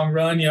for a long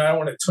run. I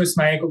want to twist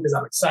my ankle because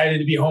I'm excited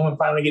to be home and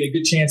finally get a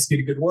good chance to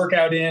get a good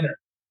workout in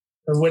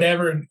or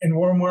whatever. And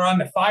when we're on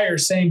the fire,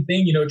 same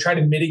thing, try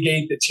to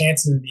mitigate the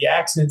chances of the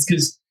accidents.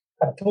 Because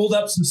I pulled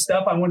up some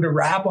stuff I wanted to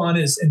wrap on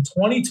is in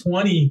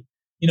 2020,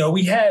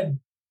 we had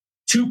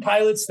 2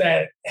 pilots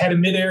that had a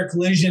midair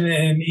collision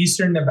in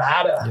Eastern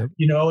Nevada,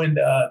 and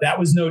that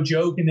was no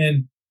joke. And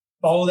then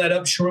follow that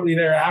up shortly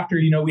thereafter,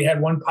 we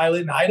had 1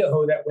 pilot in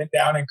Idaho that went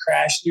down and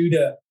crashed due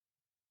to,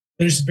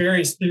 there's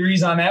various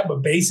theories on that,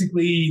 but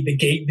basically the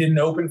gate didn't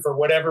open for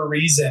whatever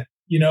reason,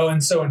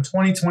 and so in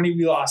 2020,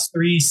 we lost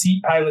 3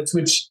 seat pilots,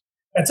 which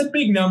that's a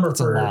big number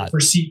for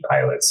seat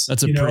pilots.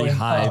 That's a pretty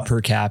high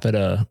per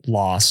capita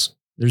loss.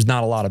 There's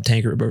not a lot of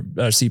tanker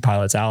seat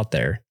pilots out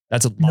there.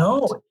 That's a lot.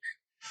 No.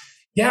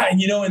 Yeah.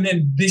 And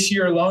then this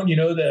year alone,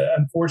 the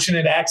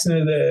unfortunate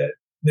accident of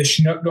the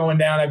Chinook going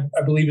down,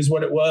 I believe is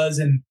what it was.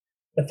 And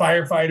the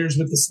firefighters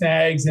with the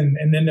snags and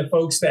then the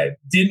folks that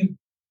didn't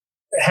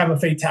have a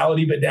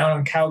fatality, but down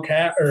on Calf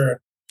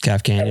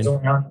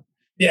Canyon.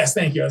 Yes.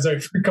 Thank you. I was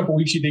like, for a couple of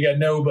weeks, you think I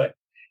know, but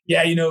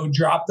yeah,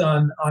 dropped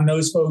on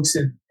those folks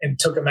and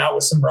took them out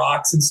with some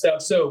rocks and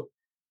stuff. So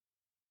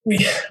we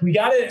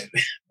got it.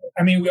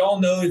 We all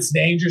know it's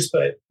dangerous,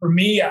 but for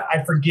me,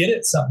 I forget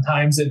it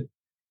sometimes. And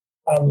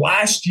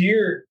last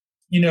year,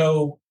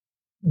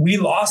 we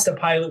lost a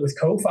pilot with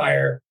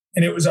co-fire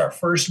and it was our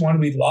first one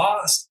we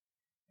lost.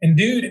 And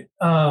dude,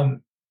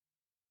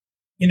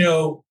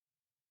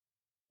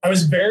 I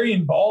was very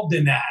involved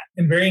in that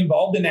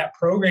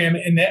program.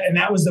 And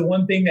that was the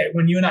one thing that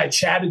when you and I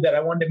chatted that I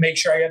wanted to make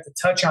sure I got to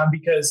touch on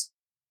because,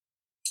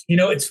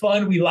 it's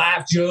fun. We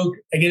laugh, joke.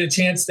 I get a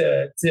chance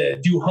to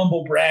do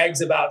humble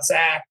brags about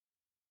Zach.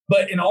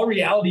 But in all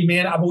reality,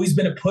 man, I've always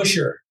been a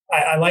pusher.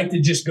 I like to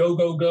just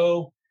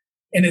go.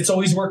 And it's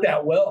always worked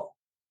out well.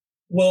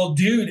 Well,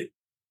 dude,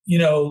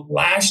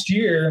 last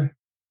year,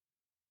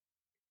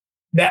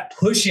 that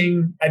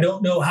pushing, I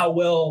don't know how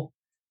well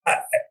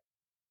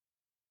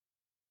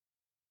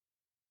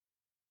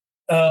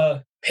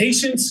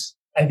patience,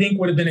 I think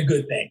would have been a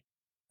good thing.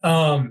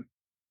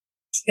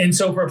 And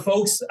so for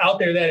folks out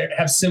there that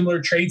have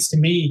similar traits to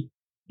me,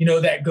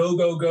 that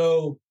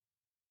go,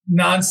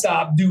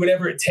 nonstop, do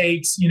whatever it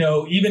takes,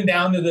 even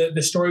down to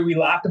the story we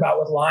laughed about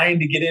with lying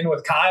to get in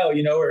with Kyle,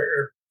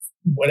 or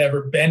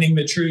whatever, bending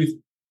the truth.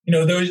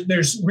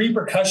 there's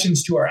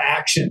repercussions to our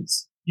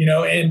actions,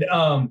 and,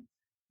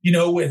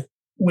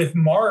 with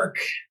Mark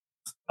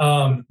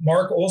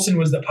Olson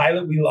was the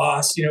pilot we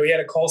lost. He had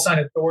a call sign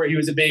of Thor. He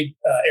was a big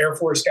Air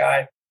Force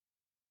guy.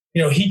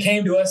 He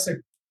came to us,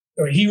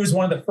 or he was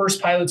one of the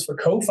first pilots for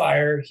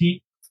Co-Fire.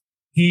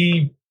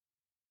 The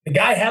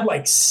guy had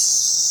like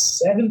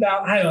 7,000,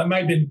 I don't know, it might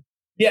have been,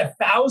 he had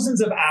thousands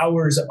of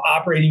hours of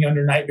operating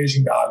under night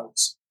vision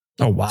goggles.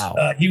 Oh,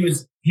 wow. He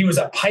was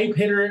a pipe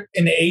hitter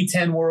in the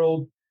A-10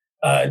 world,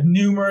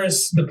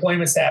 numerous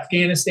deployments to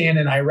Afghanistan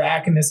and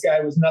Iraq. And this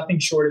guy was nothing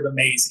short of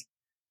amazing.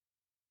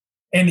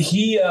 And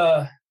he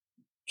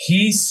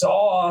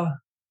saw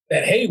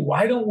that, hey,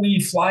 why don't we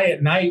fly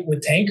at night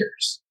with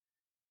tankers?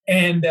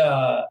 And,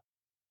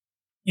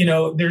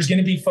 there's going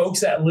to be folks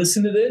that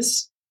listen to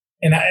this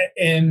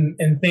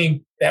and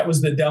think that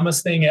was the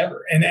dumbest thing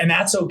ever. And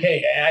that's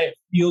okay. I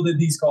fielded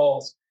these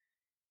calls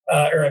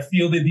or I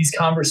fielded these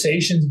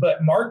conversations,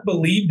 but Mark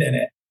believed in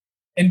it.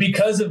 And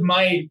because of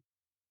my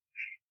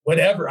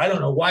whatever, I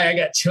don't know why I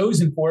got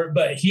chosen for it,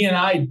 but he and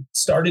I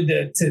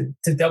started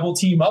to double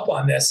team up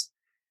on this.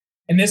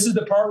 And this is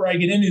the part where I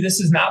get into, this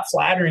is not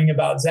flattering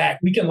about Zach.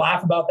 We can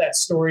laugh about that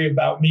story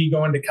about me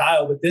going to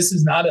Kyle, but this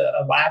is not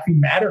a laughing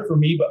matter for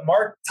me. But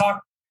Mark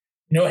talked,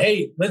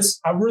 hey,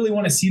 I really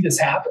want to see this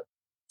happen.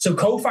 So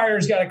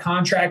Co-Fire's got a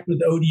contract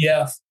with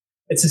ODF.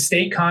 It's a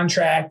state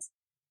contract.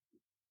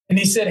 And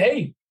he said,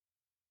 hey,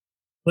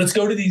 let's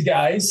go to these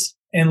guys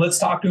and let's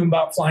talk to them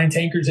about flying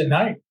tankers at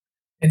night.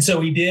 And so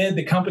we did,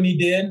 the company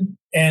did,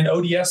 and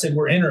ODF said,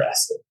 we're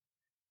interested.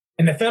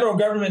 And the federal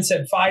government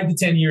said 5 to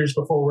 10 years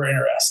before we're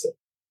interested.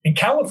 And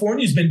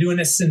California's been doing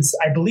this since,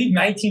 I believe,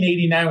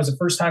 1989 was the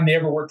first time they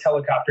ever worked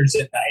helicopters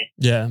at night.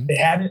 Yeah. They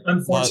had an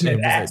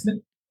unfortunate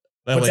accident.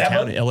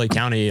 LA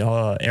County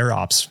Air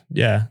Ops.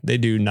 Yeah, they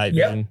do night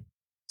vision.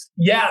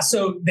 Yeah,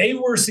 so they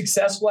were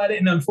successful at it.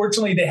 And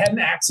unfortunately, they had an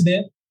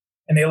accident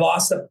and they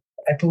lost,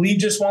 I believe,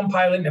 just one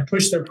pilot and it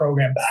pushed their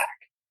program back.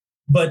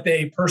 But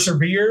they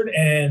persevered.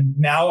 And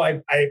now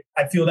I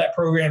feel that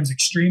program is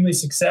extremely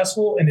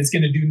successful and it's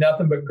going to do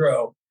nothing but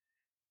grow.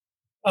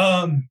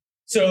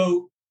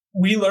 So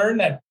we learned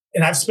that,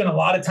 and I've spent a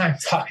lot of time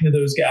talking to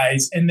those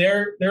guys, and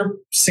their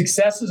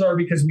successes are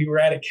because we were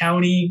at a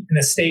county and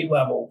a state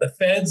level. The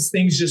feds,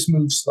 things just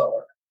move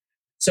slower.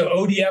 So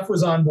ODF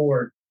was on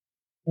board.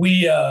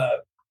 We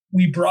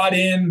brought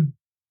in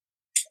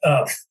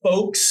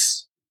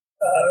folks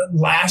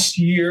last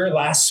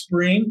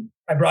spring.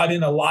 I brought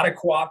in a lot of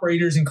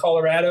cooperators in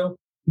Colorado.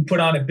 We put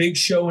on a big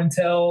show and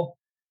tell,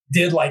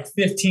 did like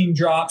 15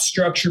 drops,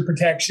 structure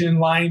protection,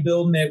 line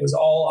building. It was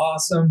all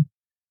awesome.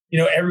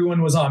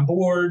 Everyone was on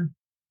board.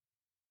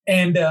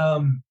 And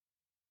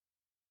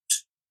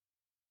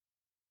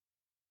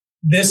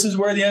this is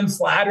where the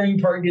unflattering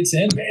part gets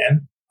in,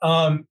 man,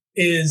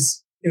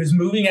 is it was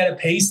moving at a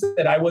pace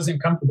that I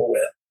wasn't comfortable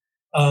with.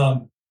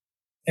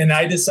 And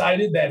I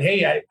decided that,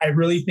 hey, I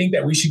really think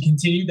that we should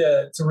continue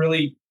to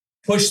really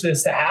push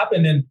this to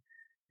happen, and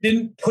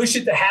didn't push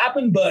it to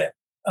happen, but,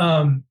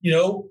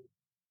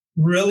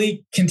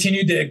 really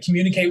continued to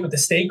communicate with the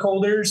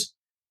stakeholders.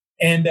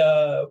 And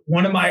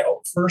one of my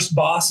first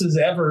bosses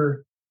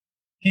ever,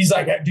 he's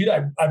like, dude,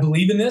 I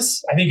believe in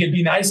this. I think it'd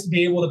be nice to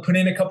be able to put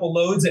in a couple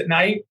loads at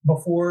night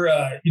before,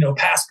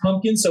 past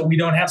pumpkin, so we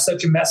don't have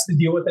such a mess to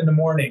deal with in the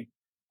morning.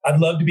 I'd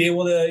love to be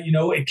able to,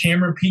 at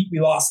Cameron Peak, we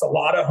lost a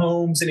lot of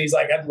homes. And he's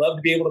like, I'd love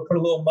to be able to put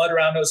a little mud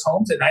around those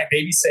homes at night,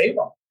 maybe save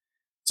them.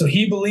 So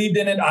he believed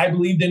in it. I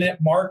believed in it.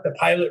 Mark, the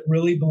pilot,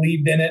 really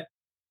believed in it.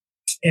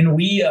 And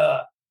we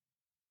got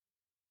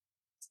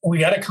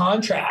a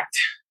contract.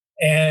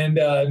 And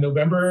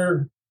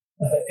into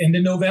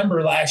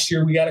November last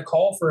year, we got a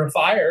call for a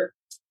fire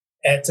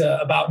at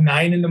about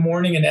 9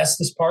 a.m. in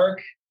Estes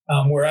Park,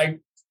 where I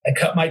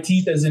cut my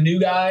teeth as a new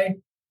guy.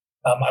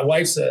 My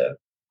wife's a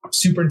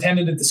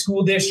superintendent at the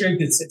school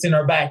district. It's in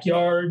our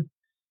backyard.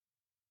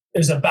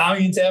 There's a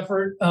valiant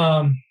effort.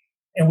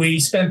 And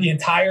we spent the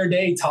entire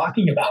day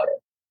talking about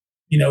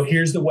it.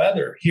 Here's the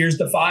weather. Here's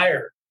the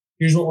fire.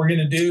 Here's what we're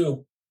going to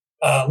do.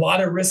 A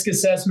lot of risk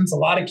assessments, a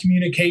lot of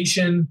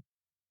communication.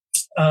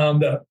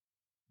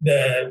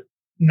 The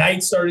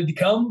night started to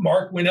come.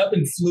 Mark went up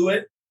and flew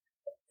it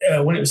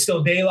when it was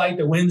still daylight.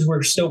 The winds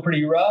were still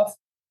pretty rough.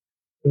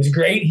 It was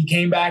great. He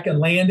came back and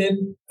landed.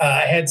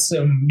 I had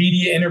some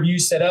media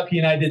interviews set up. He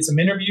and I did some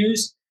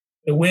interviews.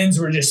 The winds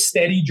were just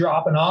steady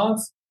dropping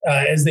off,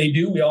 as they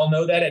do. We all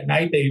know that at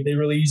night they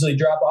really easily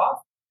drop off.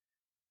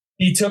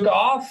 He took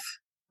off.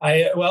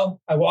 I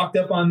walked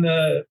up on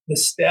the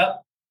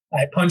step.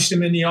 I punched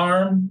him in the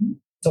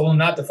arm, told him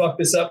not to fuck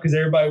this up because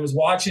everybody was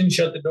watching,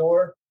 shut the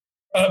door.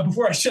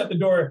 Before I shut the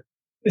door,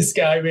 this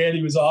guy, man,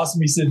 he was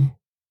awesome. He said,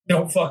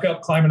 don't fuck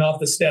up climbing off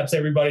the steps.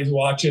 Everybody's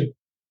watching,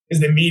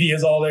 because the media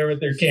is all there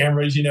with their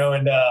cameras,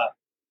 and,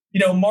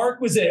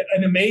 Mark was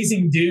an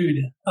amazing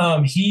dude.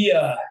 He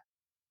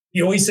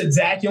always said,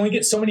 Zach, you only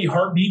get so many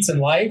heartbeats in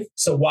life.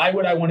 So why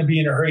would I want to be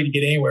in a hurry to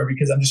get anywhere?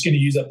 Because I'm just going to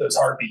use up those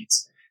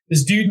heartbeats.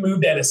 This dude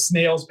moved at a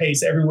snail's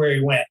pace everywhere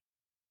he went.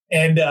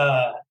 And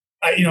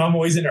I'm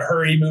always in a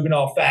hurry, moving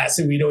all fast.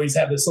 And we'd always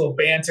have this little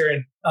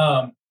banter.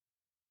 And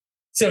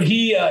so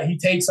he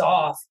takes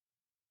off,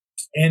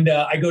 and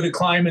I go to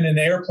climb in an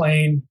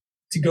airplane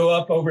to go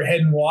up overhead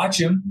and watch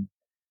him.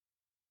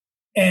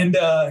 And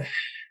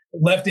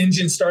left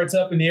engine starts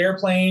up in the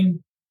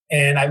airplane.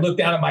 And I look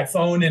down at my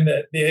phone, and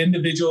the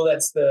individual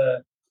that's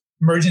the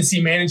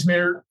emergency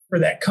management for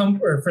that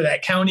for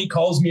that county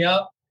calls me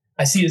up.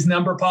 I see his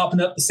number popping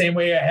up the same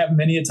way I have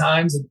many a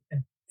times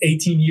in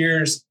 18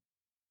 years.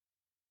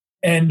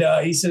 And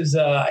he says,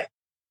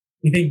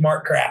 we think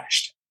Mark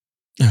crashed.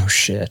 Oh,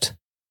 shit.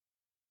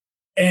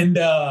 And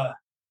I'll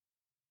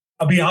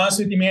be honest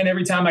with you, man,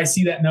 every time I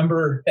see that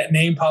number, that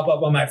name pop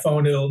up on my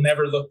phone, it'll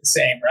never look the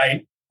same,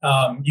 right?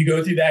 You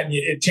go through that and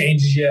it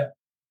changes you.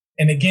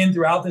 And again,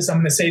 throughout this, I'm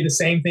going to say the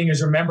same thing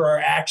as remember, our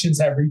actions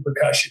have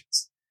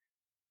repercussions.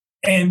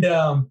 And,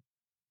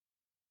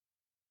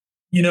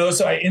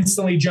 so I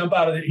instantly jump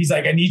out of it. He's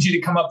like, I need you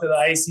to come up to the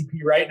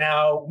ICP right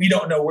now. We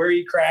don't know where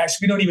he crashed.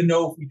 We don't even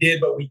know if we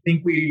did, but we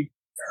think we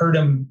heard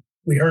him.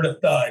 We heard a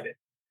thud.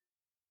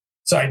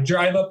 So I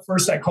drive up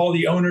first. I call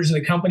the owners of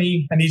the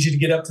company. I need you to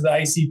get up to the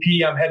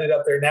ICP. I'm headed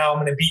up there now. I'm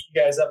going to beat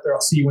you guys up there.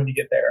 I'll see you when you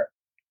get there.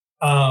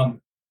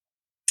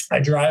 I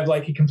drive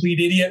like a complete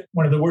idiot.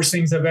 One of the worst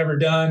things I've ever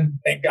done.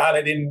 Thank God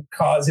I didn't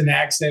cause an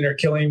accident or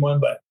kill anyone,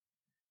 but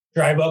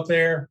drive up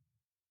there,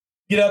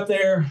 get up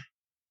there.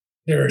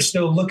 They're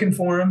still looking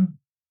for him.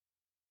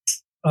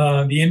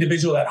 The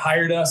individual that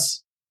hired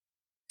us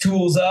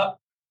tools up,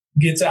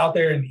 gets out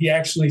there, and he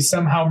actually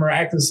somehow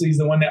miraculously is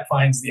the one that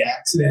finds the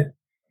accident.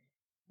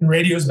 And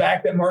radios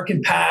back that Mark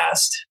had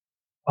passed.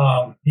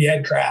 He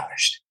had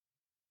crashed.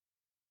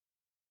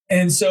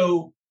 And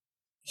so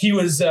he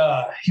was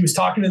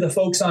talking to the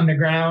folks on the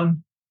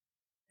ground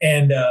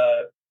and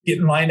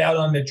getting lined out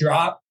on the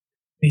drop.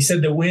 He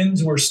said the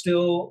winds were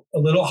still a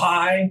little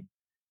high.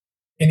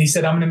 And he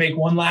said, I'm going to make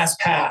one last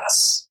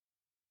pass.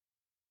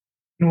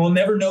 And we'll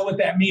never know what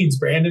that means,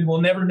 Brandon. We'll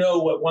never know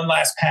what one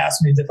last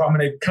pass means. If I'm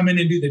going to come in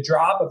and do the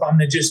drop, if I'm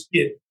going to just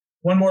get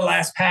one more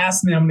last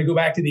pass, and then I'm going to go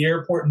back to the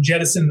airport and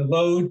jettison the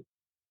load.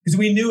 Because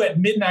we knew at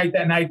midnight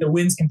that night, the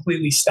winds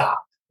completely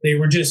stopped. They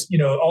were just,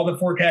 all the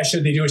forecasts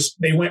showed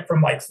they went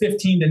from like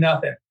 15 to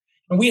nothing.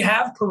 And we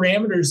have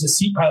parameters as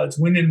seat pilots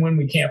when and when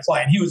we can't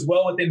fly. And he was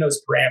well within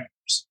those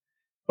parameters.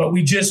 But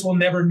we just will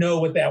never know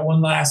what that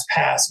one last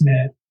pass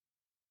meant.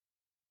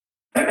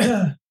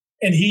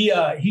 And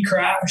he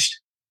crashed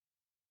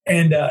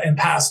and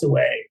passed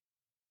away.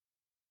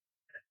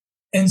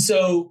 And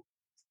so,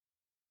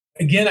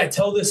 again, I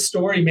tell this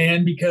story,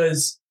 man,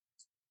 because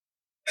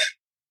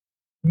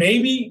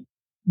maybe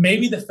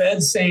the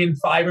Fed's saying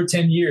 5 or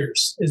 10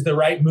 years is the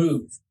right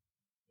move,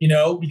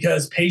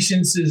 because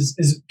patience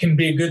can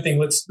be a good thing.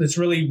 Let's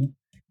really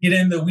get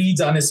in the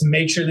weeds on this and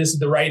make sure this is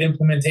the right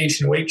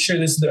implementation. Make sure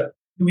do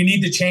we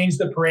need to change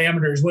the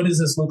parameters? What does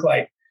this look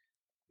like?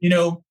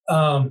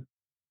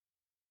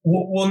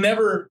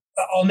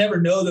 I'll never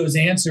know those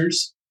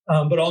answers,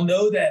 but I'll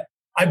know that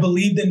I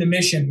believed in the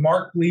mission.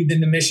 Mark believed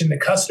in the mission. The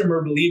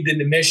customer believed in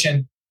the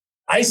mission.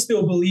 I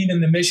still believe in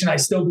the mission. I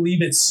still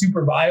believe it's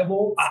super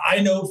viable. I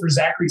know for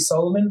Zachary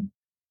Sullivan,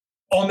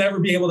 I'll never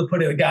be able to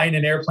put a guy in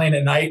an airplane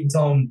at night and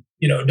tell him,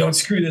 don't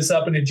screw this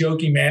up in a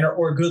joking manner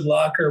or good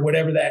luck or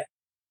whatever that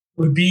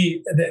would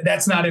be.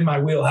 That's not in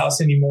my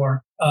wheelhouse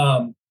anymore.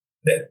 I'll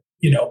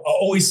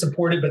always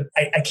support it, but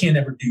I can't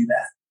ever do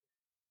that.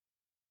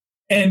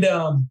 And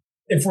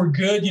if we're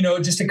good,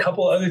 just a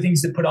couple other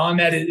things to put on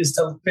that is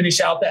to finish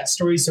out that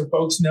story so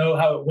folks know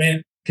how it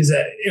went, because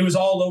it was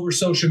all over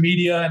social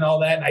media and all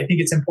that. And I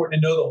think it's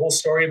important to know the whole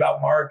story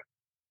about Mark.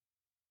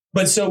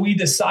 But so we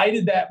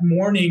decided that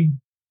morning.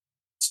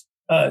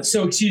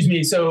 So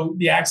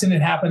the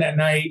accident happened at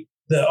night.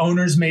 The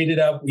owners made it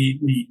up.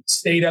 We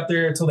stayed up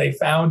there until they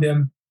found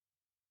him.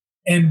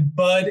 And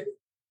Bud,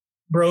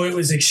 bro, it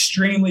was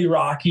extremely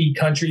rocky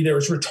country. There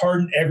was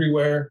retardant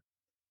everywhere.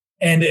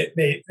 And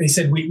they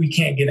said, we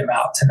can't get him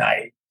out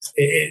tonight.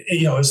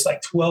 It's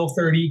like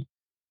 12:30.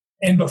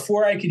 And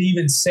before I could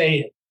even say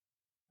it,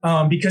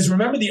 because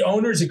remember the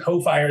owners of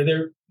Co-Fire,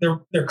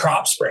 they're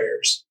crop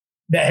sprayers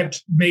that have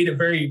made a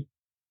very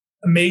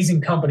amazing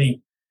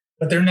company,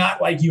 but they're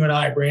not like you and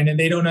I, Brandon.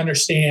 They don't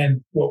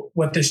understand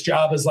what this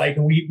job is like.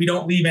 And we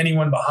don't leave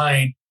anyone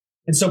behind.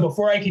 And so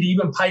before I could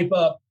even pipe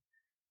up,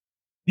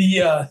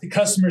 the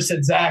customer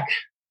said, Zach,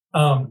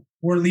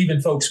 we're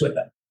leaving folks with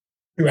them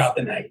throughout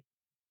the night.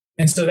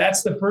 And so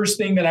that's the first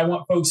thing that I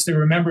want folks to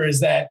remember is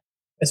that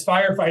as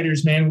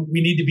firefighters, man, we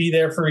need to be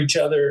there for each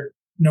other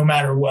no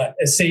matter what,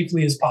 as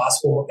safely as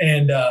possible.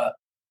 And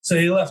so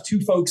they left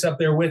 2 folks up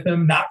there with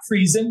them, not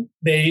freezing.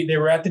 They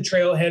were at the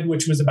trailhead,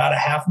 which was about a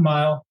half a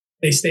mile.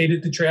 They stayed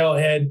at the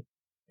trailhead,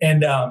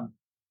 and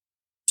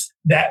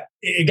that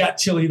it got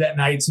chilly that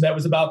night. So that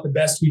was about the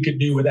best we could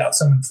do without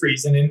someone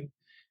freezing.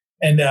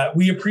 And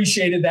we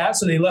appreciated that.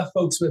 So they left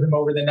folks with them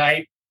over the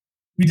night.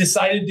 We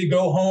decided to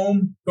go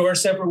home, go our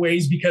separate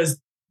ways, because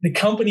the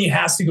company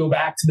has to go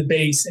back to the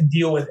base and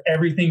deal with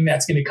everything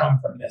that's going to come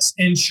from this.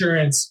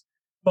 Insurance,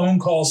 phone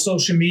calls,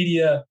 social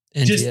media,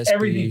 NTSB, just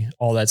everything.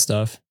 All that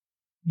stuff.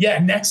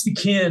 next to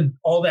kin,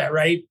 all that,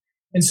 right?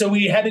 And so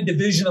we had a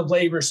division of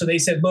labor. So they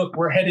said, look,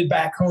 we're headed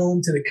back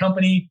home to the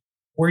company.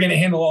 We're going to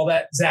handle all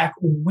that. Zach,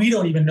 we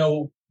don't even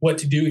know what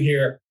to do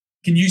here.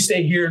 Can you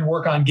stay here and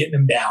work on getting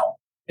them down?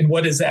 And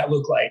what does that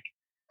look like?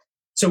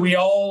 So we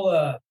all,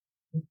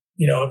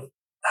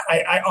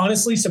 I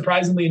honestly,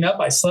 surprisingly enough,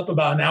 I slept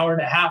about an hour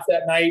and a half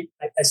that night.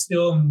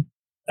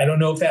 I don't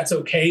know if that's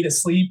okay to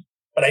sleep,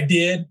 but I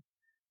did.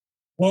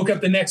 Woke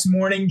up the next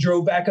morning,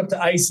 drove back up to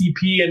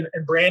ICP, and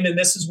Brandon,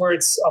 this is where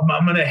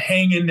I'm going to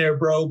hang in there,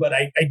 bro. But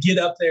I get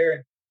up there,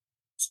 and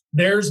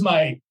there's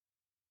my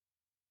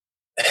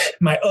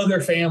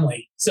other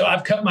family. So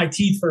I've cut my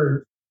teeth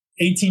for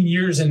 18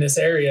 years in this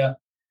area.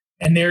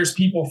 And there's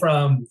people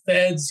from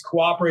feds,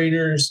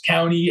 cooperators,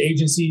 county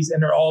agencies,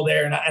 and they're all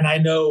there. And I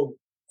know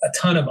a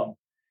ton of them.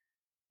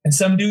 And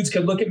some dudes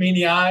could look at me in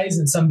the eyes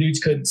and some dudes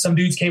couldn't. Some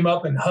dudes came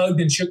up and hugged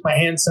and shook my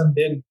hand. Some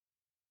didn't.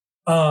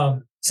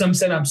 Some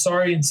said, I'm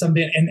sorry, and some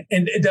didn't.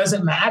 And it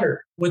doesn't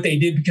matter what they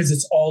did because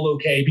it's all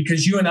okay.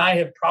 Because you and I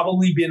have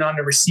probably been on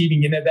the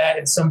receiving end of that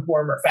in some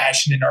form or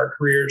fashion in our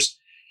careers.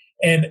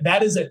 And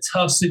that is a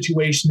tough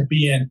situation to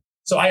be in.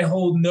 So I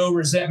hold no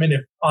resentment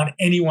on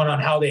anyone on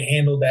how they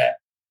handled that.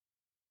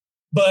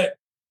 But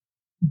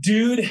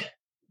dude,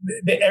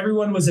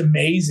 everyone was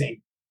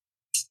amazing.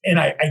 And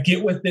I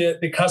get with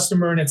the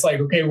customer and it's like,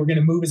 okay, we're going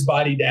to move his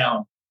body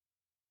down.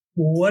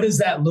 What does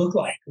that look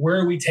like? Where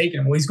are we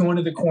taking him? Well, he's going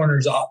to the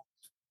coroner's office.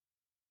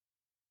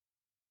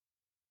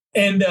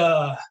 And,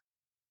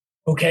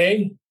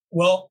 okay,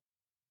 well,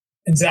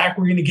 and Zach,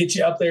 we're going to get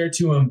you up there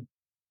to him.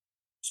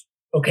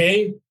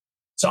 Okay.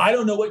 So I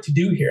don't know what to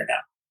do here now.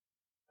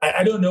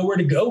 I don't know where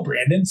to go,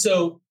 Brandon.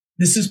 So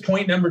this is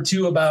point number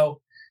 2 about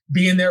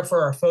being there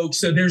for our folks.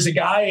 So there's a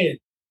guy,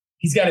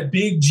 he's got a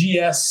big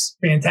GS,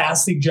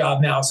 fantastic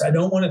job now. So I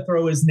don't want to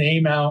throw his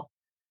name out.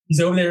 He's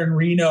over there in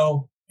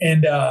Reno,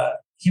 and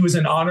he was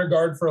an honor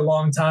guard for a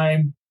long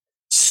time.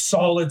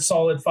 Solid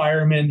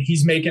fireman.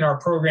 He's making our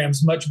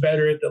programs much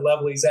better at the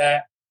level he's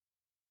at.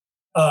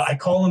 I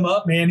call him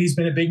up, man. He's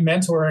been a big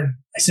mentor. And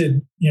I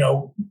said,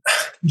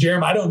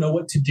 Jeremy, I don't know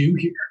what to do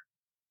here.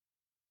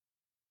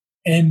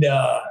 And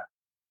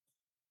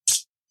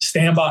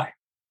stand by.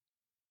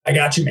 I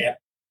got you, man.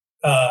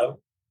 I'm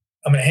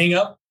going to hang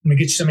up. I'm going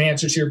to get you some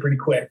answers here pretty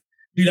quick.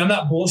 Dude, I'm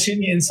not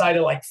bullshitting you. Inside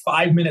of like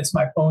 5 minutes,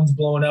 my phone's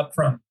blowing up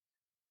from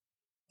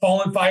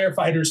Fallen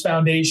Firefighters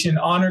Foundation,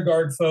 Honor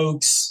Guard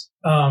folks,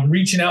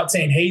 reaching out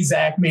saying, hey,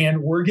 Zach,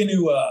 man, we're going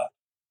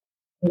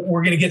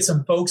to get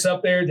some folks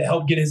up there to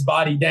help get his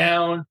body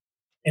down,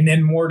 and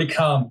then more to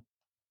come.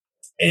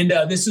 And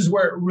this is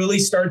where it really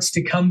starts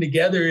to come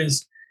together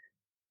is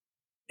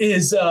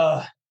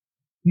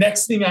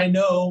next thing I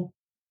know,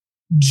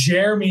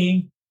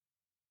 Jeremy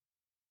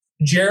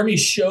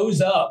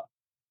shows up,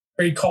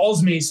 or he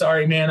calls me.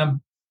 Sorry, man,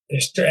 I'm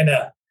just trying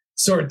to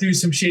sort through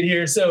some shit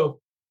here. So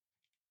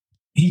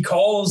he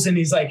calls and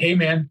he's like, hey,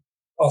 man,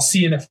 I'll see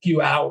you in a few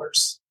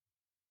hours.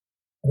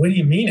 What do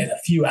you mean in a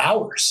few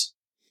hours?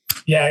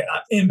 Yeah,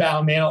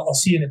 inbound, man. I'll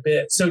see you in a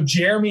bit. So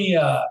Jeremy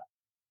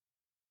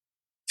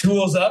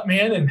tools up,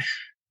 man,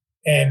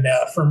 and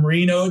from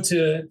Reno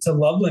to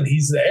Loveland,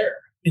 he's there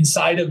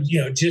inside of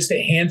just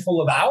a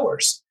handful of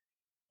hours.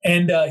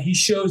 And he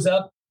shows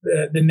up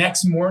the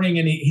next morning,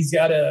 and he's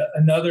got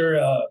another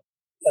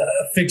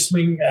fixed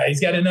wing.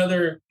 He's got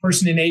another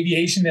person in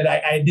aviation that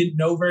I didn't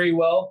know very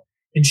well,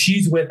 and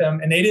she's with him.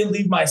 And they didn't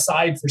leave my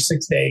side for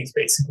 6 days.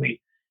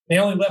 Basically, they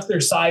only left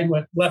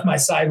my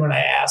side when I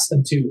asked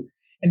them to.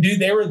 And dude,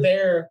 they were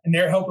there and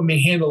they're helping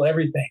me handle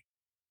everything.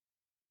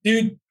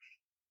 Dude,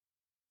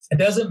 it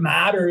doesn't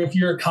matter if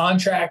you're a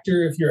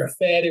contractor, if you're a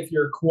Fed, if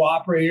you're a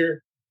cooperator.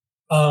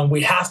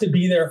 We have to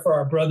be there for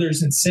our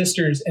brothers and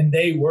sisters, and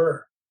they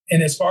were.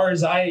 And as far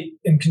as I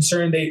am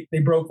concerned, they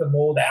broke the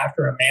mold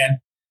after a man,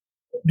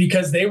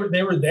 because they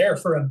were there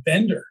for a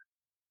vendor,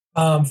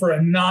 for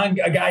a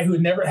guy who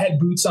had never had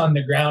boots on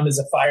the ground as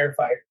a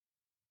firefighter.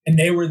 And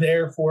they were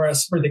there for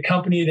us, for the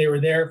company. They were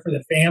there for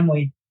the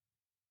family.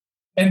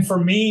 And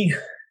for me,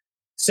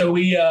 so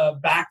we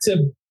back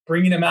to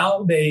bringing him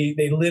out.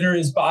 They litter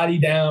his body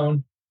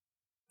down.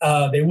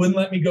 They wouldn't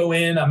let me go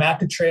in. I'm at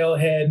the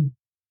trailhead.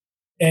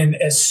 And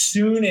as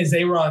soon as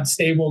they were on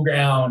stable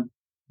ground,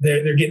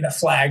 they're getting a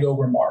flag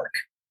over mark.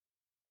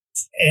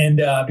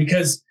 And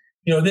because,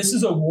 this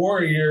is a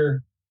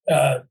warrior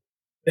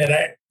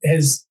that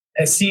has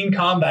seen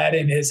combat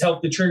and has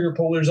helped the trigger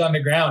pullers on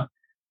the ground.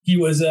 He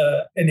was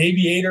an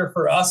aviator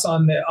for us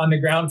on the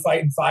ground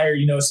fighting fire,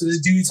 so this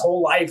dude's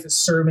whole life is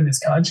serving his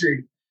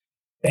country.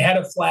 They had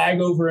a flag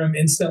over him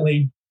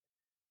instantly.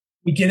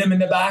 We get him in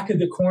the back of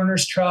the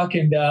coroner's truck,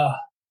 and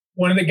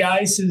one of the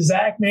guys says,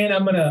 Zach, man,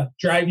 I'm going to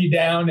drive you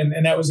down.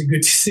 And that was a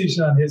good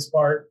decision on his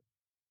part.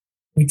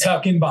 We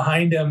tuck in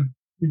behind him.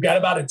 We've got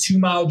about a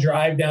 2-mile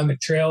drive down the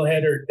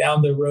trailhead or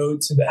down the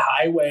road to the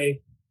highway.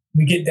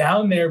 We get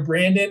down there,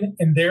 Brandon,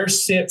 and there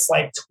sits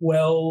like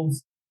 12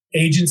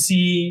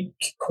 agency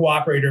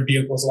cooperator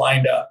vehicles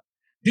lined up.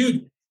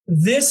 Dude,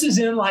 this is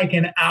in like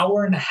an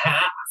hour and a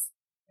half.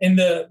 in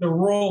the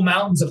rural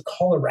mountains of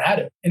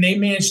Colorado. And they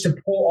managed to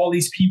pull all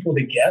these people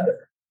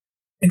together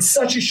in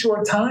such a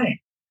short time.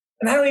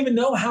 And I don't even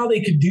know how they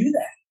could do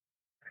that.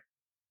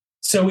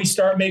 So we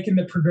start making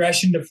the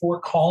progression to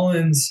Fort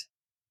Collins.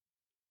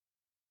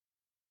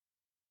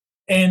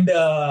 And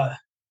we're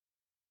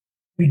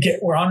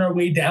on our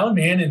way down,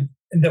 man.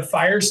 And the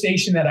fire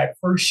station that I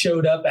first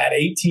showed up at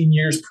 18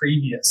 years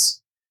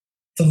previous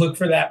to look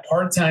for that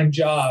part-time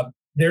job,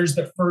 there's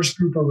the first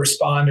group of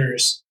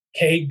responders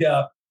caked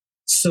up,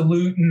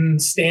 saluting,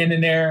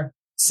 standing there,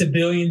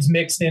 civilians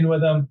mixed in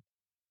with them.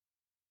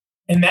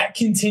 And that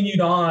continued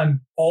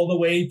on all the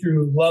way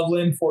through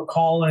Loveland, Fort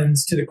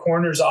Collins, to the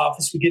coroner's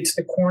office. We get to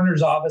the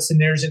coroner's office, and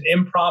there's an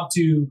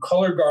impromptu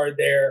color guard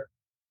there.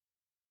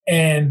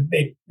 And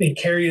they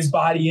carry his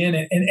body in.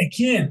 And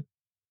again,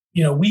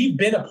 you know, we've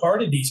been a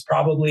part of these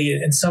probably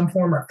in some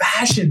form or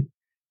fashion,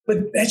 but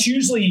that's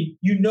usually,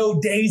 you know,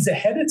 days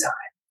ahead of time.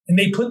 And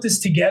they put this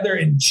together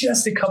in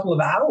just a couple of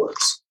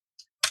hours,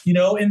 you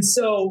know? And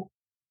so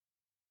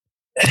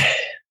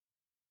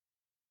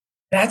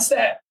that's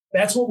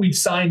what we've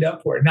signed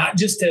up for, not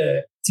just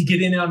to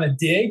get in on a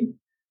dig,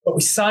 but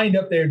we signed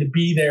up there to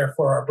be there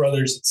for our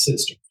brothers and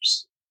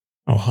sisters.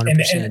 Oh,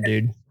 100%,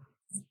 dude.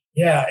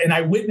 Yeah. And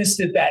I witnessed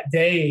it that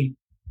day.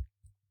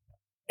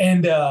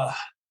 And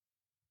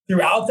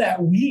throughout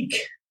that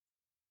week,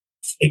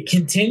 it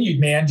continued,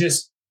 man.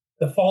 Just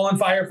the Fallen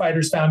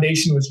Firefighters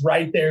Foundation was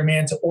right there,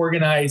 man, to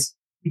organize,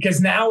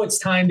 because now it's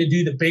time to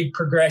do the big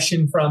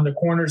progression from the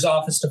coroner's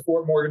office to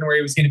Fort Morgan, where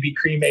he was going to be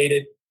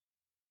cremated.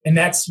 And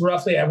that's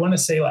roughly, I want to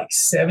say, like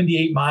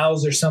 78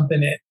 miles or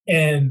something.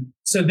 And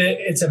so that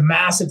it's a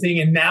massive thing.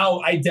 And now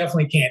I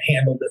definitely can't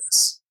handle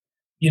this.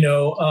 You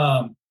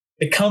know,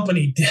 the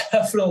company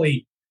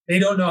definitely, they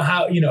don't know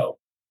how, you know,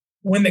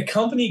 when the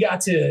company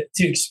got to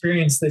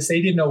experience this,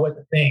 they didn't know what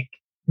to think.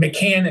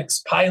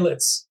 Mechanics,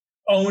 pilots,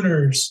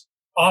 owners,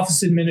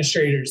 office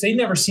administrators, they'd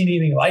never seen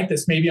anything like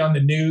this, maybe on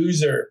the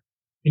news or,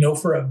 you know,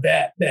 for a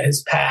vet that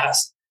has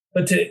passed.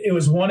 But it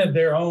was one of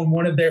their own,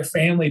 one of their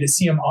family, to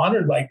see him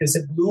honored like this.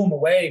 It blew him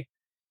away.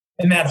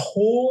 And that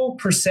whole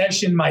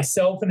procession,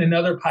 myself and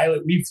another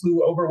pilot, we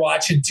flew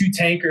Overwatch in 2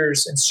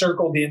 tankers and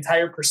circled the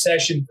entire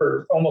procession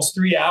for almost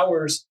 3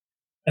 hours.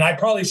 And I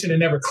probably should have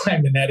never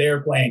climbed in that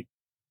airplane.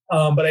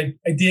 But I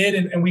did.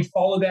 And we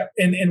followed that.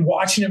 And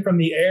watching it from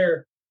the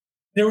air,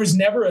 there was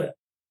never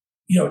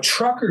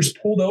truckers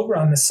pulled over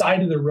on the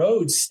side of the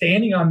road,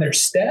 standing on their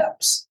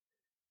steps.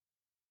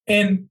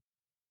 And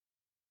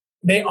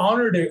they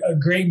honored a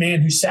great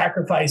man who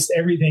sacrificed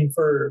everything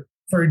for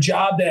a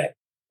job that,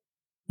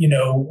 you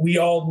know, we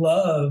all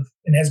love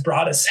and has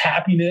brought us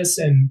happiness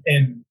and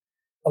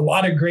a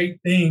lot of great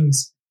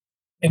things.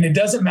 And it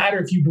doesn't matter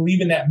if you believe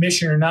in that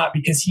mission or not,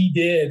 because he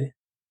did.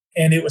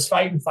 And it was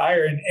fighting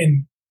fire.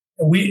 And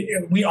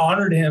we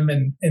honored him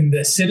and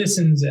the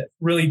citizens that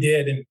really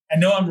did. And I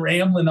know I'm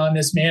rambling on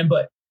this, man,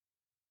 but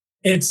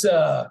it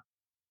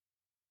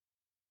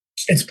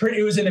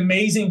was an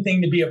amazing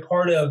thing to be a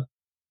part of.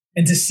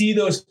 And to see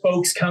those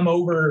folks come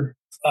over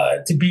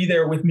to be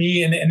there with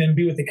me and then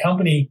be with the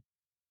company,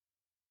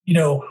 you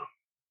know,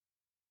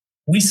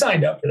 we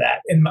signed up for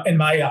that in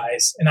my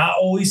eyes. And I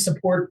always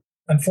support,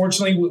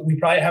 unfortunately, we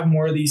probably have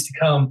more of these to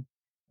come.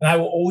 And I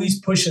will always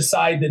push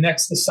aside the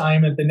next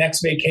assignment, the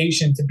next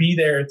vacation, to be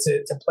there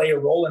to play a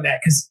role in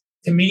that. Because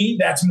to me,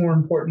 that's more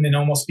important than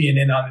almost being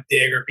in on the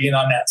dig or being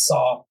on that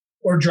saw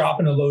or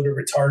dropping a load of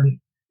retardant,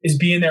 is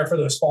being there for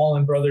those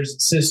fallen brothers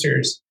and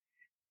sisters.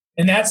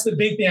 And that's the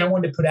big thing I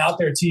wanted to put out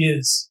there to you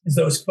is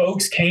those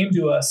folks came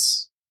to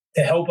us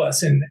to help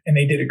us, and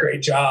they did a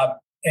great job.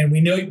 And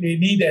we know we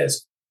need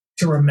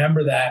to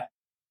remember that.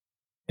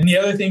 And the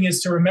other thing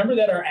is to remember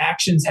that our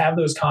actions have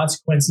those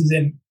consequences.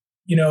 And,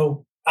 you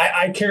know,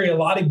 I carry a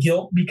lot of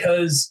guilt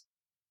because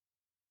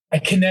I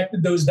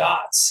connected those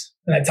dots.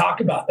 And I talk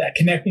about that,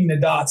 connecting the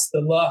dots,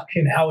 the luck,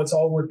 and how it's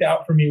all worked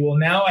out for me. Well,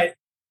 now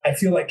I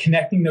feel like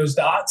connecting those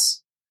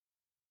dots.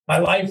 My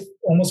life,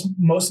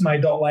 most of my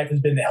adult life,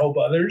 has been to help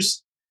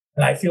others.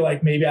 And I feel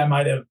like maybe I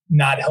might have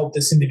not helped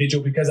this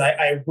individual because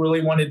I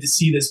really wanted to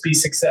see this be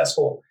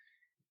successful.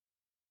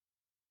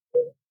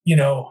 You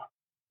know,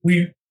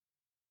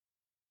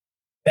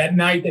 that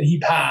night that he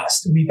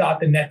passed, we thought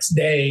the next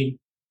day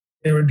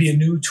there would be a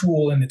new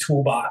tool in the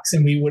toolbox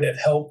and we would have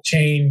helped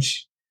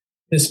change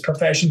this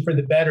profession for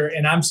the better.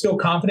 And I'm still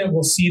confident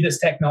we'll see this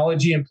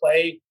technology in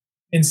play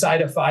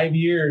inside of 5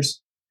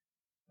 years.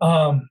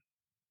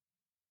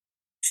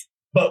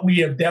 But we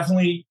have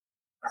definitely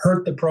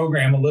hurt the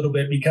program a little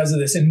bit because of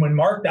this. And when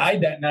Mark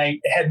died that night,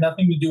 it had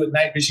nothing to do with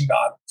night vision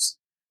goggles.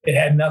 It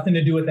had nothing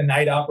to do with the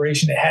night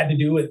operation. It had to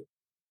do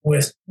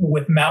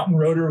with mountain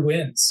rotor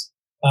winds.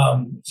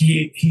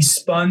 He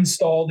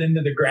stalled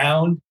into the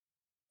ground.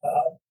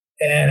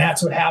 And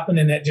that's what happened.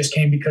 And that just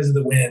came because of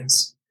the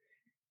winds.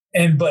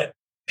 But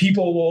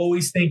people will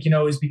always think, you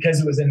know, it's because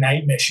it was a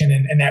night mission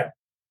and that,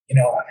 you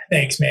know,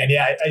 thanks, man.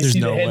 Yeah. I see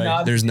the head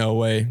nod. There's no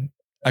way.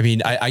 I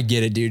mean, I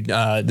get it, dude.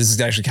 This is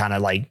actually kind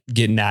of like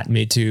getting at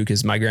me too,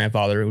 because my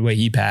grandfather, the way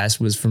he passed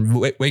was from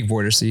wake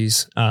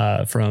vortices,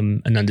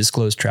 from an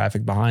undisclosed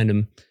traffic behind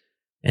him.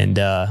 And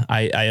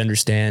I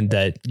understand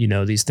that, you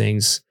know, these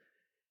things,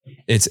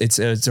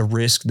 it's a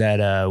risk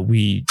that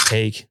we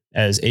take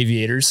as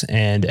aviators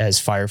and as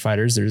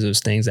firefighters. There's those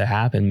things that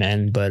happen,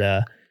 man.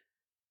 But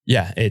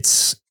yeah,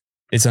 it's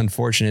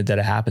unfortunate that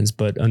it happens,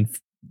 but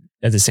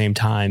at the same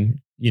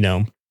time, you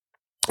know,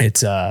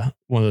 it's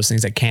one of those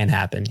things that can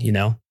happen, you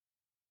know?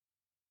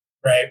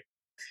 Right.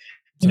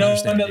 You know,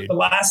 and the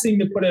last thing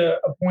to put a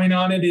point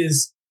on it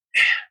is,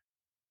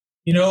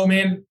 you know,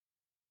 man,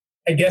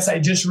 I guess I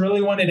just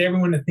really wanted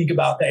everyone to think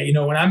about that. You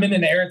know, when I'm in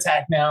an air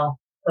attack now,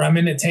 or I'm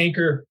in a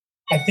tanker,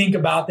 I think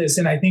about this,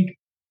 and I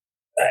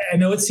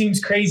know it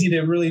seems crazy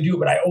to really do it,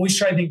 but I always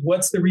try to think,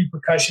 what's the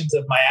repercussions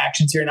of my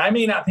actions here? And I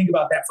may not think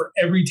about that for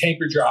every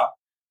tanker drop.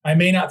 I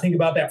may not think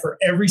about that for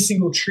every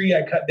single tree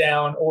I cut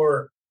down,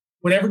 or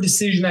whatever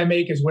decision I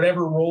make is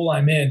whatever role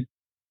I'm in.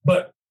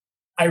 But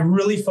I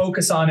really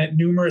focus on it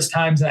numerous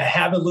times. And I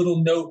have a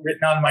little note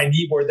written on my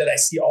kneeboard that I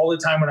see all the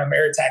time when I'm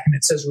air attacking.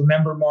 It says,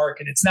 remember Mark.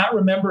 And it's not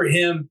remember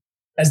him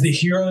as the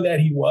hero that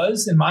he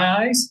was in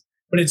my eyes,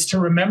 but it's to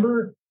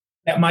remember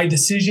that my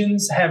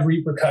decisions have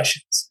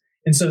repercussions.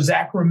 And so,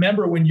 Zach,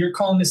 remember when you're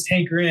calling this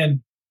tanker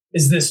in,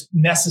 is this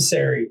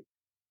necessary?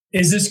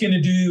 Is this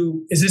going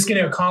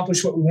to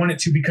accomplish what we want it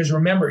to? Because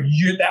remember,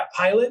 you're that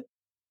pilot,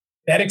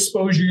 that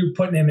exposure you're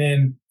putting him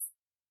in,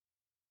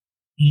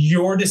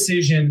 your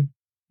decision,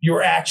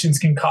 your actions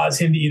can cause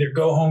him to either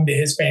go home to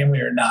his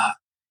family or not.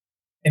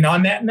 And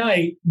on that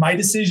night, my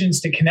decisions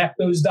to connect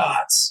those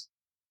dots,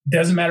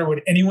 doesn't matter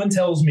what anyone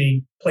tells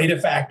me, played a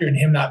factor in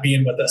him not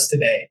being with us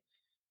today.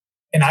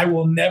 And I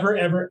will never,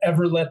 ever,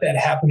 ever let that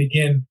happen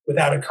again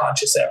without a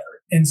conscious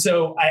effort. And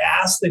so I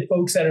ask the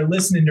folks that are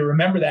listening to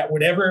remember that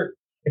whatever,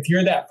 if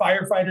you're that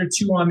firefighter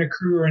 2 on the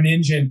crew or an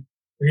engine,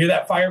 or you're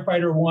that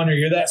firefighter 1, or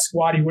you're that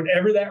squatty,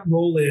 whatever that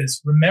role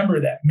is,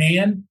 remember that,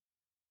 man,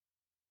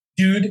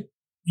 dude,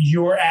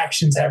 your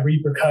actions have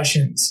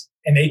repercussions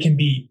and they can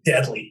be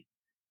deadly.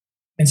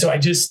 And so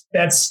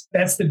that's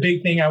the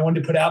big thing I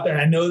wanted to put out there.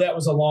 And I know that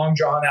was a long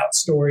drawn out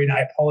story and I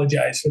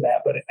apologize for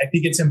that, but I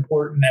think it's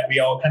important that we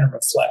all kind of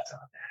reflect on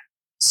that.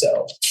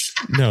 So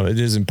no, it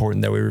is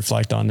important that we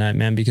reflect on that,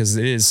 man, because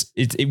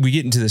we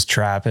get into this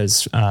trap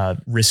as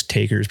risk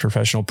takers,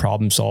 professional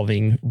problem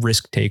solving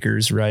risk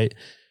takers, right?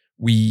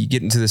 We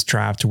get into this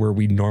trap to where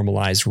we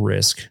normalize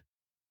risk.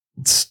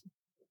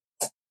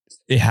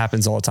 It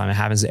happens all the time. It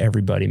happens to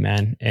everybody,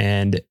 man.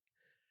 And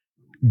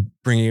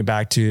bringing it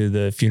back to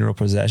the funeral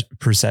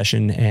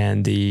procession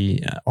and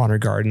the honor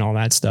guard and all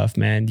that stuff,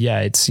 man.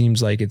 Yeah, it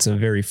seems like it's a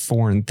very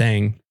foreign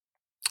thing,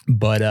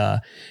 but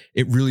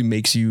it really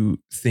makes you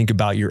think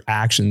about your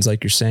actions,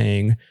 like you're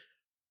saying,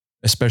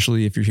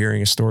 especially if you're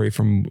hearing a story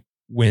from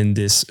when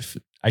this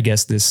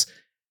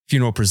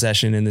funeral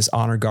procession and this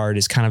honor guard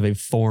is kind of a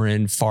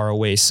foreign, far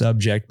away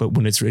subject, but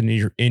when it's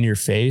in your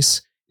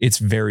face, it's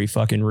very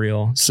fucking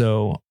real.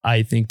 So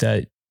I think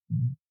that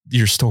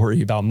your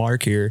story about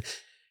Mark here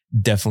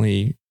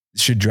definitely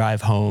should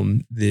drive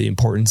home the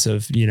importance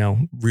of, you know,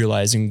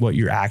 realizing what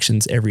your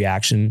actions, every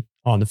action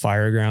on the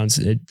fire grounds,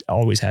 it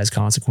always has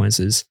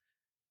consequences.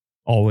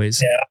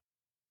 Always. Yeah.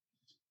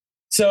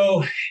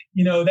 So,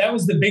 you know, that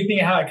was the big thing,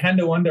 how I kind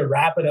of wanted to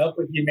wrap it up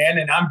with you, man.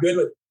 And I'm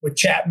good with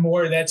chatting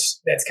more.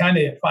 That's kind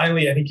of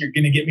finally, I think you're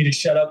going to get me to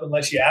shut up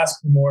unless you ask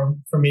for more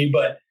from me.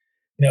 But,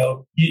 you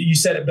know, you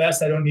said it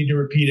best. I don't need to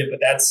repeat it, but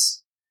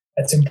that's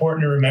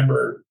important to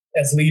remember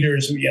as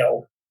leaders. You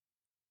know,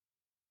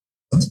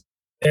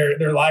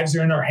 their lives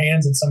are in our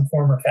hands in some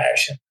form or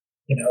fashion,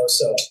 you know,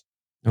 so.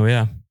 Oh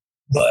yeah.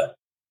 But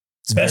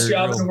it's best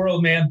job real in the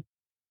world, man.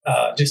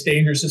 Just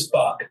dangerous as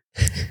fuck.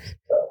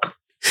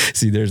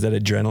 See, there's that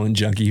adrenaline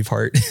junkie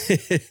part.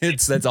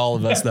 That's all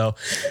of us though.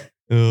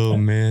 Oh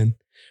man.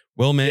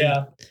 Well, man.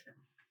 Yeah.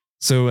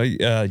 So,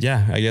 I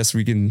guess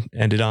we can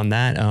end it on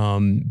that.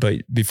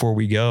 But before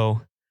we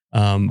go,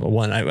 I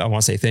want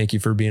to say thank you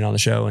for being on the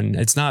show. And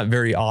it's not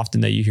very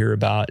often that you hear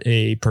about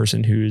a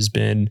person who's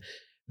been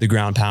the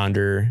ground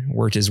pounder,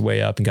 worked his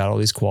way up and got all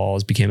these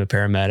quals, became a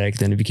paramedic,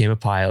 then he became a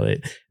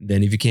pilot,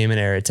 then he became an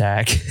air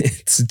attack.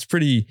 It's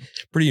pretty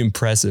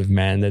impressive,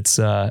 man. That's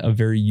a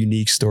very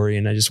unique story.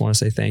 And I just want to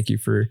say thank you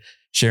for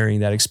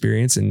sharing that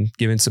experience and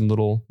giving some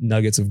little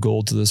nuggets of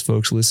gold to those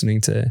folks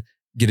listening to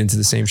get into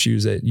the same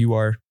shoes that you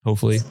are,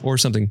 hopefully, or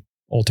something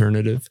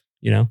alternative,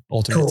 you know,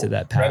 alternate to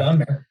that path. Right on,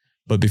 man.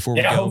 But before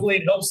we go, hopefully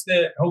it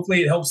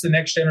helps the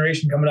next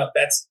generation coming up.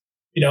 That's,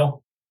 you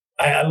know,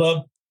 I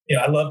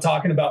love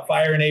talking about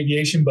fire and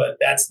aviation, but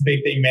that's the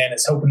big thing, man,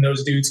 is hoping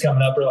those dudes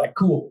coming up are like,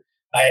 cool.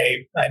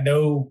 I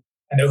know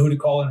who to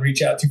call and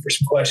reach out to for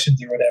some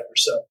questions or whatever.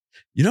 So,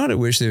 you know what I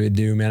wish they would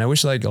do, man? I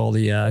wish like all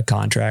the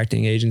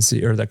contracting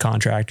agency or the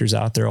contractors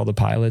out there, all the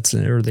pilots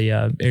or the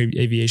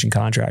aviation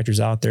contractors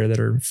out there that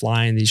are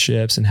flying these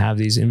ships and have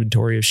these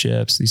inventory of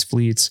ships, these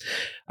fleets.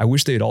 I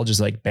wish they'd all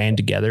just like band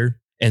together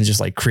and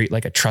just like create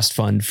like a trust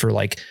fund for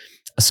like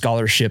a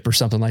scholarship or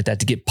something like that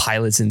to get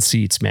pilots in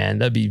seats, man.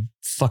 That'd be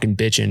fucking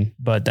bitching,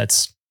 but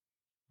that's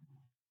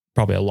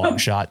probably a long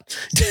shot.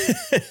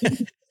 That's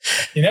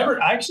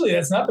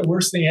not the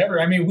worst thing ever.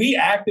 I mean, we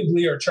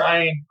actively are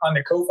trying on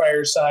the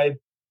co-fire side,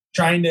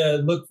 trying to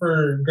look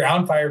for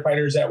ground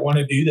firefighters that want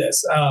to do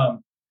this.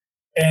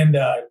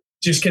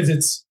 Just because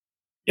it's,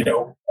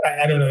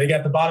 I don't know, they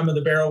got the bottom of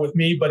the barrel with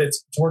me, but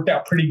it's worked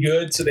out pretty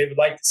good. So they would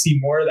like to see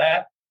more of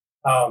that.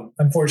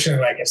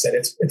 Unfortunately, like I said,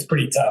 it's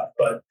pretty tough,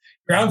 but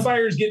ground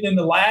fires getting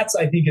into lats,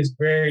 I think is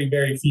very,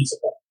 very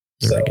feasible.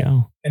 There we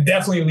go. And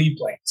definitely lead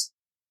planes.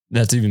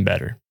 That's even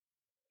better.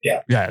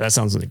 Yeah. Yeah. That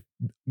sounds like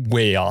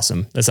way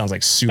awesome. That sounds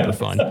like super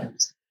fun.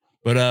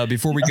 But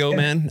before we go,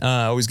 man,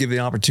 I always give the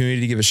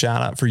opportunity to give a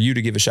shout out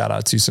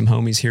to some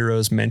homies,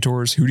 heroes,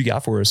 mentors. Who do you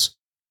got for us?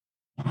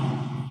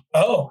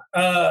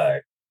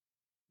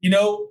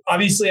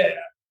 Obviously,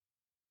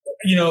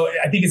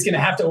 I think it's going to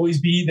have to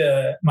always be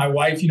my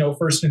wife,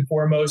 first and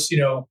foremost.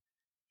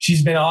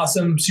 She's been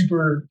awesome,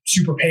 super,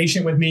 super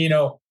patient with me.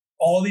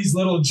 All these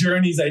little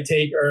journeys I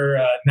take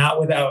are not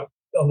without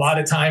a lot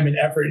of time and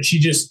effort. And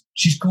she's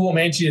cool,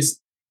 man. She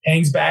just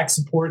hangs back,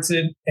 supports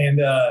it.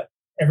 And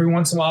every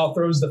once in a while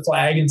throws the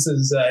flag and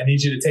says, I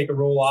need you to take a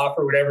roll off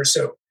or whatever.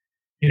 So,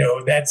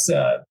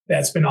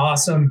 that's been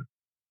awesome.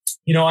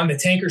 On the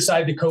tanker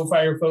side, the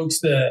co-fire folks,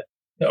 the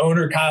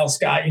owner, Kyle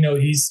Scott,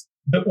 he's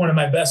one of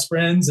my best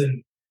friends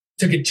and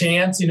took a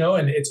chance,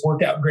 and it's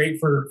worked out great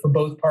for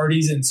both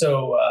parties. And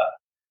so,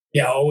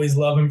 I always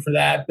love him for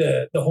that.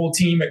 The whole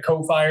team at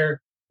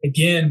Co-Fire,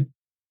 again,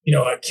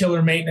 a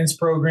killer maintenance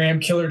program,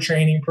 killer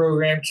training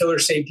program, killer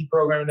safety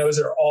program. Those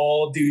are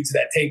all dudes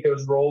that take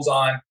those roles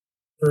on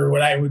for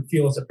what I would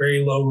feel is a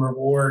very low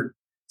reward.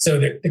 So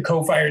the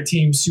Co-Fire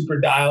team's super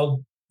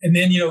dialed. And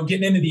then,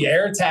 getting into the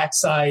air attack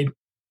side,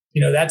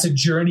 that's a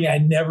journey I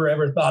never,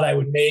 ever thought I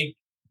would make.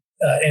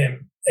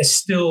 And I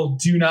still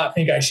do not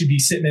think I should be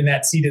sitting in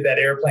that seat of that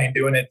airplane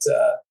doing it.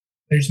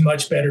 There's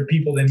much better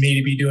people than me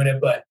to be doing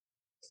it. But,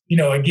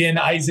 again,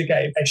 Isaac,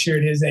 I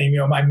shared his name,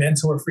 my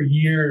mentor for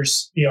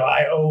years.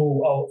 I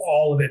owe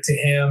all of it to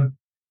him.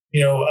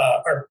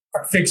 Our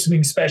fixed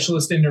wing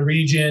specialist in the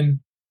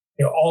region,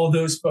 all of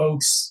those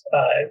folks,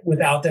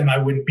 without them, I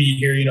wouldn't be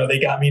here. They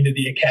got me into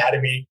the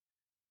academy.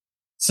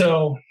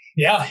 So,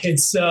 yeah,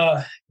 it's,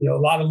 a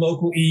lot of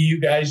local EU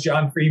guys.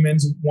 John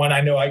Freeman's one.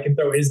 I know I can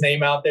throw his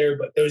name out there,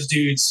 but those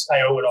dudes,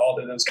 I owe it all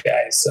to those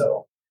guys.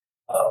 So,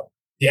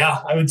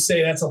 I would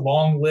say that's a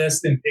long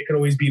list and it could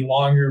always be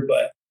longer,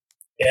 but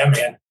yeah,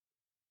 man.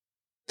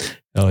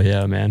 Oh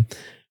yeah, man.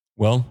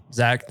 Well,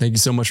 Zach, thank you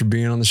so much for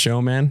being on the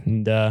show, man.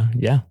 And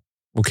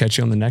we'll catch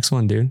you on the next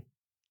one, dude.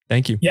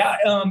 Thank you. Yeah.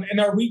 And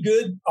are we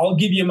good? I'll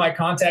give you my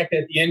contact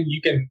at the end.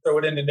 You can throw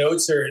it in the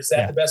notes, or is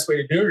that the best way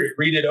to do it?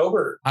 Read it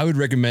over. I would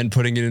recommend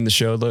putting it in the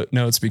show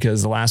notes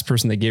because the last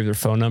person that gave their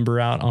phone number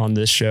out on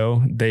this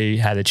show, they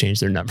had to change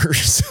their number.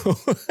 So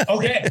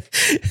okay.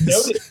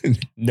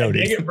 Noted.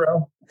 Dig it,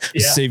 bro.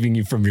 Yeah. Saving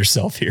you from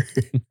yourself here.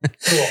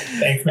 Cool.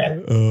 Thanks,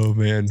 man. Oh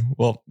man.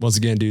 Well, once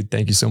again, dude,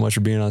 thank you so much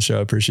for being on the show.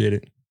 I appreciate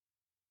it.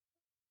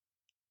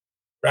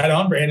 Right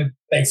on, Brandon.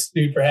 Thanks,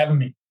 dude, for having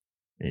me.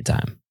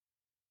 Anytime.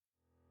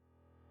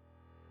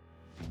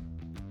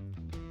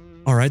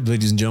 All right,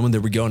 ladies and gentlemen,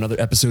 there we go. Another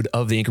episode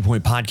of the Anchor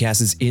Point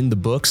Podcast is in the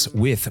books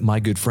with my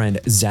good friend,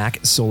 Zach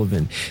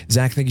Sullivan.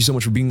 Zach, thank you so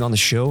much for being on the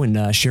show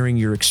and sharing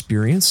your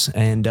experience.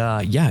 And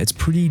it's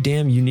pretty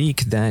damn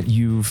unique that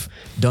you've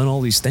done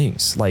all these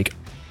things, like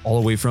all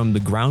the way from the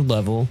ground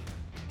level,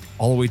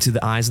 all the way to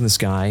the eyes in the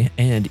sky.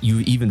 And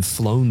you've even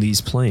flown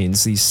these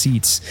planes, these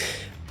seats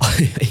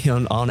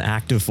on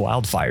active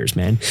wildfires,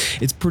 man.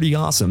 It's pretty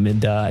awesome.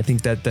 And I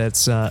think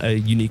that's a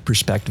unique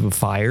perspective of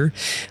fire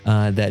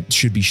that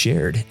should be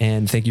shared.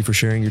 And thank you for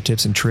sharing your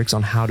tips and tricks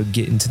on how to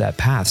get into that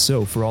path.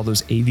 So for all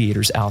those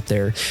aviators out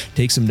there,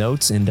 take some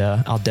notes, and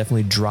I'll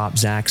definitely drop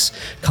Zach's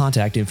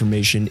contact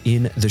information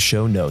in the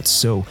show notes.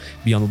 So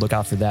be on the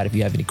lookout for that if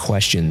you have any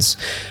questions.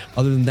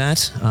 Other than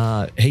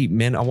that, hey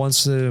man,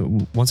 once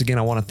again,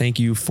 I want to thank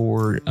you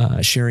for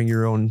sharing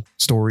your own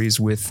stories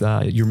with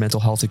your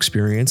mental health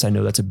experience. I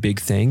know that's a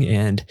big thing,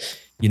 and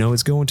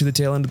it's going to the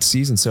tail end of the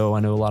season. So I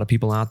know a lot of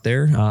people out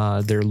there,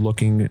 they're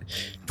looking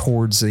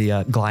towards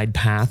the glide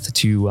path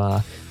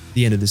to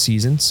the end of the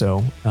season.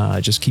 So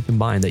just keep in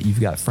mind that you've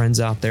got friends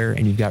out there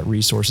and you've got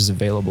resources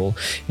available.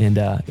 And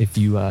if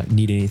you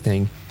need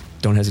anything,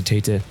 don't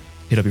hesitate to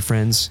hit up your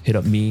friends, hit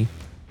up me,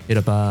 hit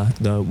up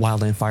the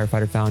Wildland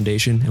Firefighter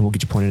Foundation, and we'll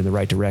get you pointed in the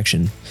right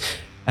direction.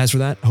 As for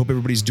that, I hope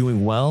everybody's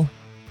doing well.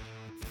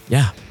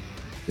 Yeah,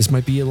 this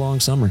might be a long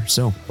summer,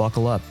 so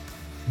buckle up.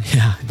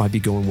 Yeah, it might be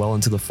going well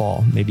into the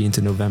fall, maybe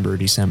into November or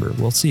December.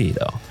 We'll see,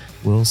 though.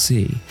 We'll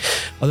see.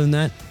 Other than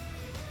that,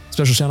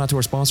 special shout out to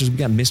our sponsors. We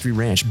got Mystery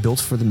Ranch, built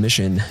for the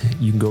mission.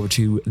 You can go over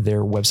to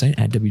their website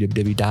at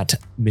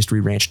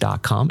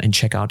www.mysteryranch.com and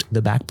check out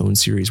the Backbone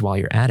series while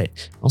you're at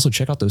it. Also,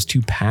 check out those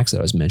 2 packs that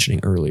I was mentioning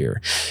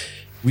earlier.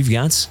 We've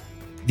got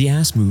the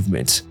Ass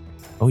Movement.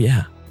 Oh,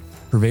 yeah.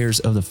 Purveyors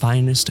of the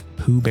finest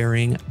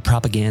poo-bearing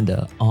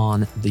propaganda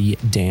on the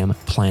damn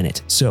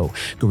planet. So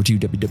go over to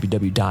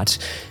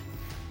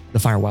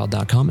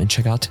thefirewild.com and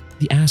check out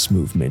the Ass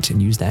Movement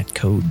and use that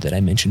code that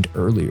I mentioned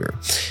earlier.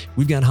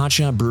 We've got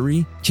Hotshot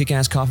Brewery,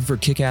 kick-ass coffee for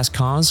kick-ass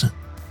cause.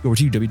 Go over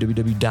to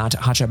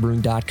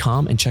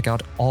www.hotshotbrewing.com and check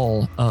out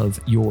all of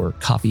your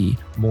coffee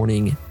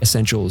morning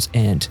essentials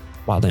and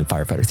Wildland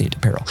Firefighter themed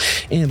apparel.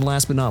 And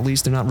last but not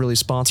least, they're not really a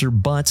sponsor,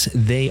 but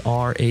they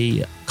are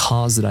a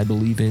cause that I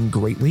believe in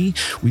greatly.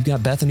 We've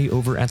got Bethany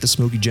over at the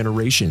Smoky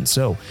Generation.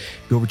 So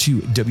go over to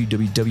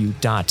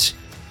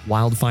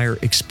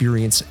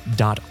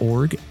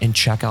www.wildfireexperience.org and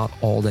check out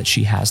all that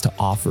she has to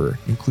offer,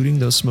 including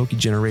those Smoky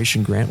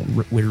Generation grant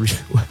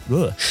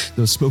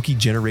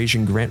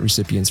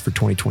recipients for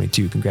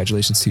 2022.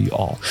 Congratulations to you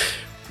all.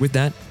 With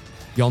that,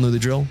 y'all know the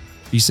drill.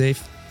 Be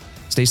safe,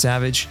 stay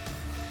savage.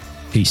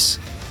 Peace.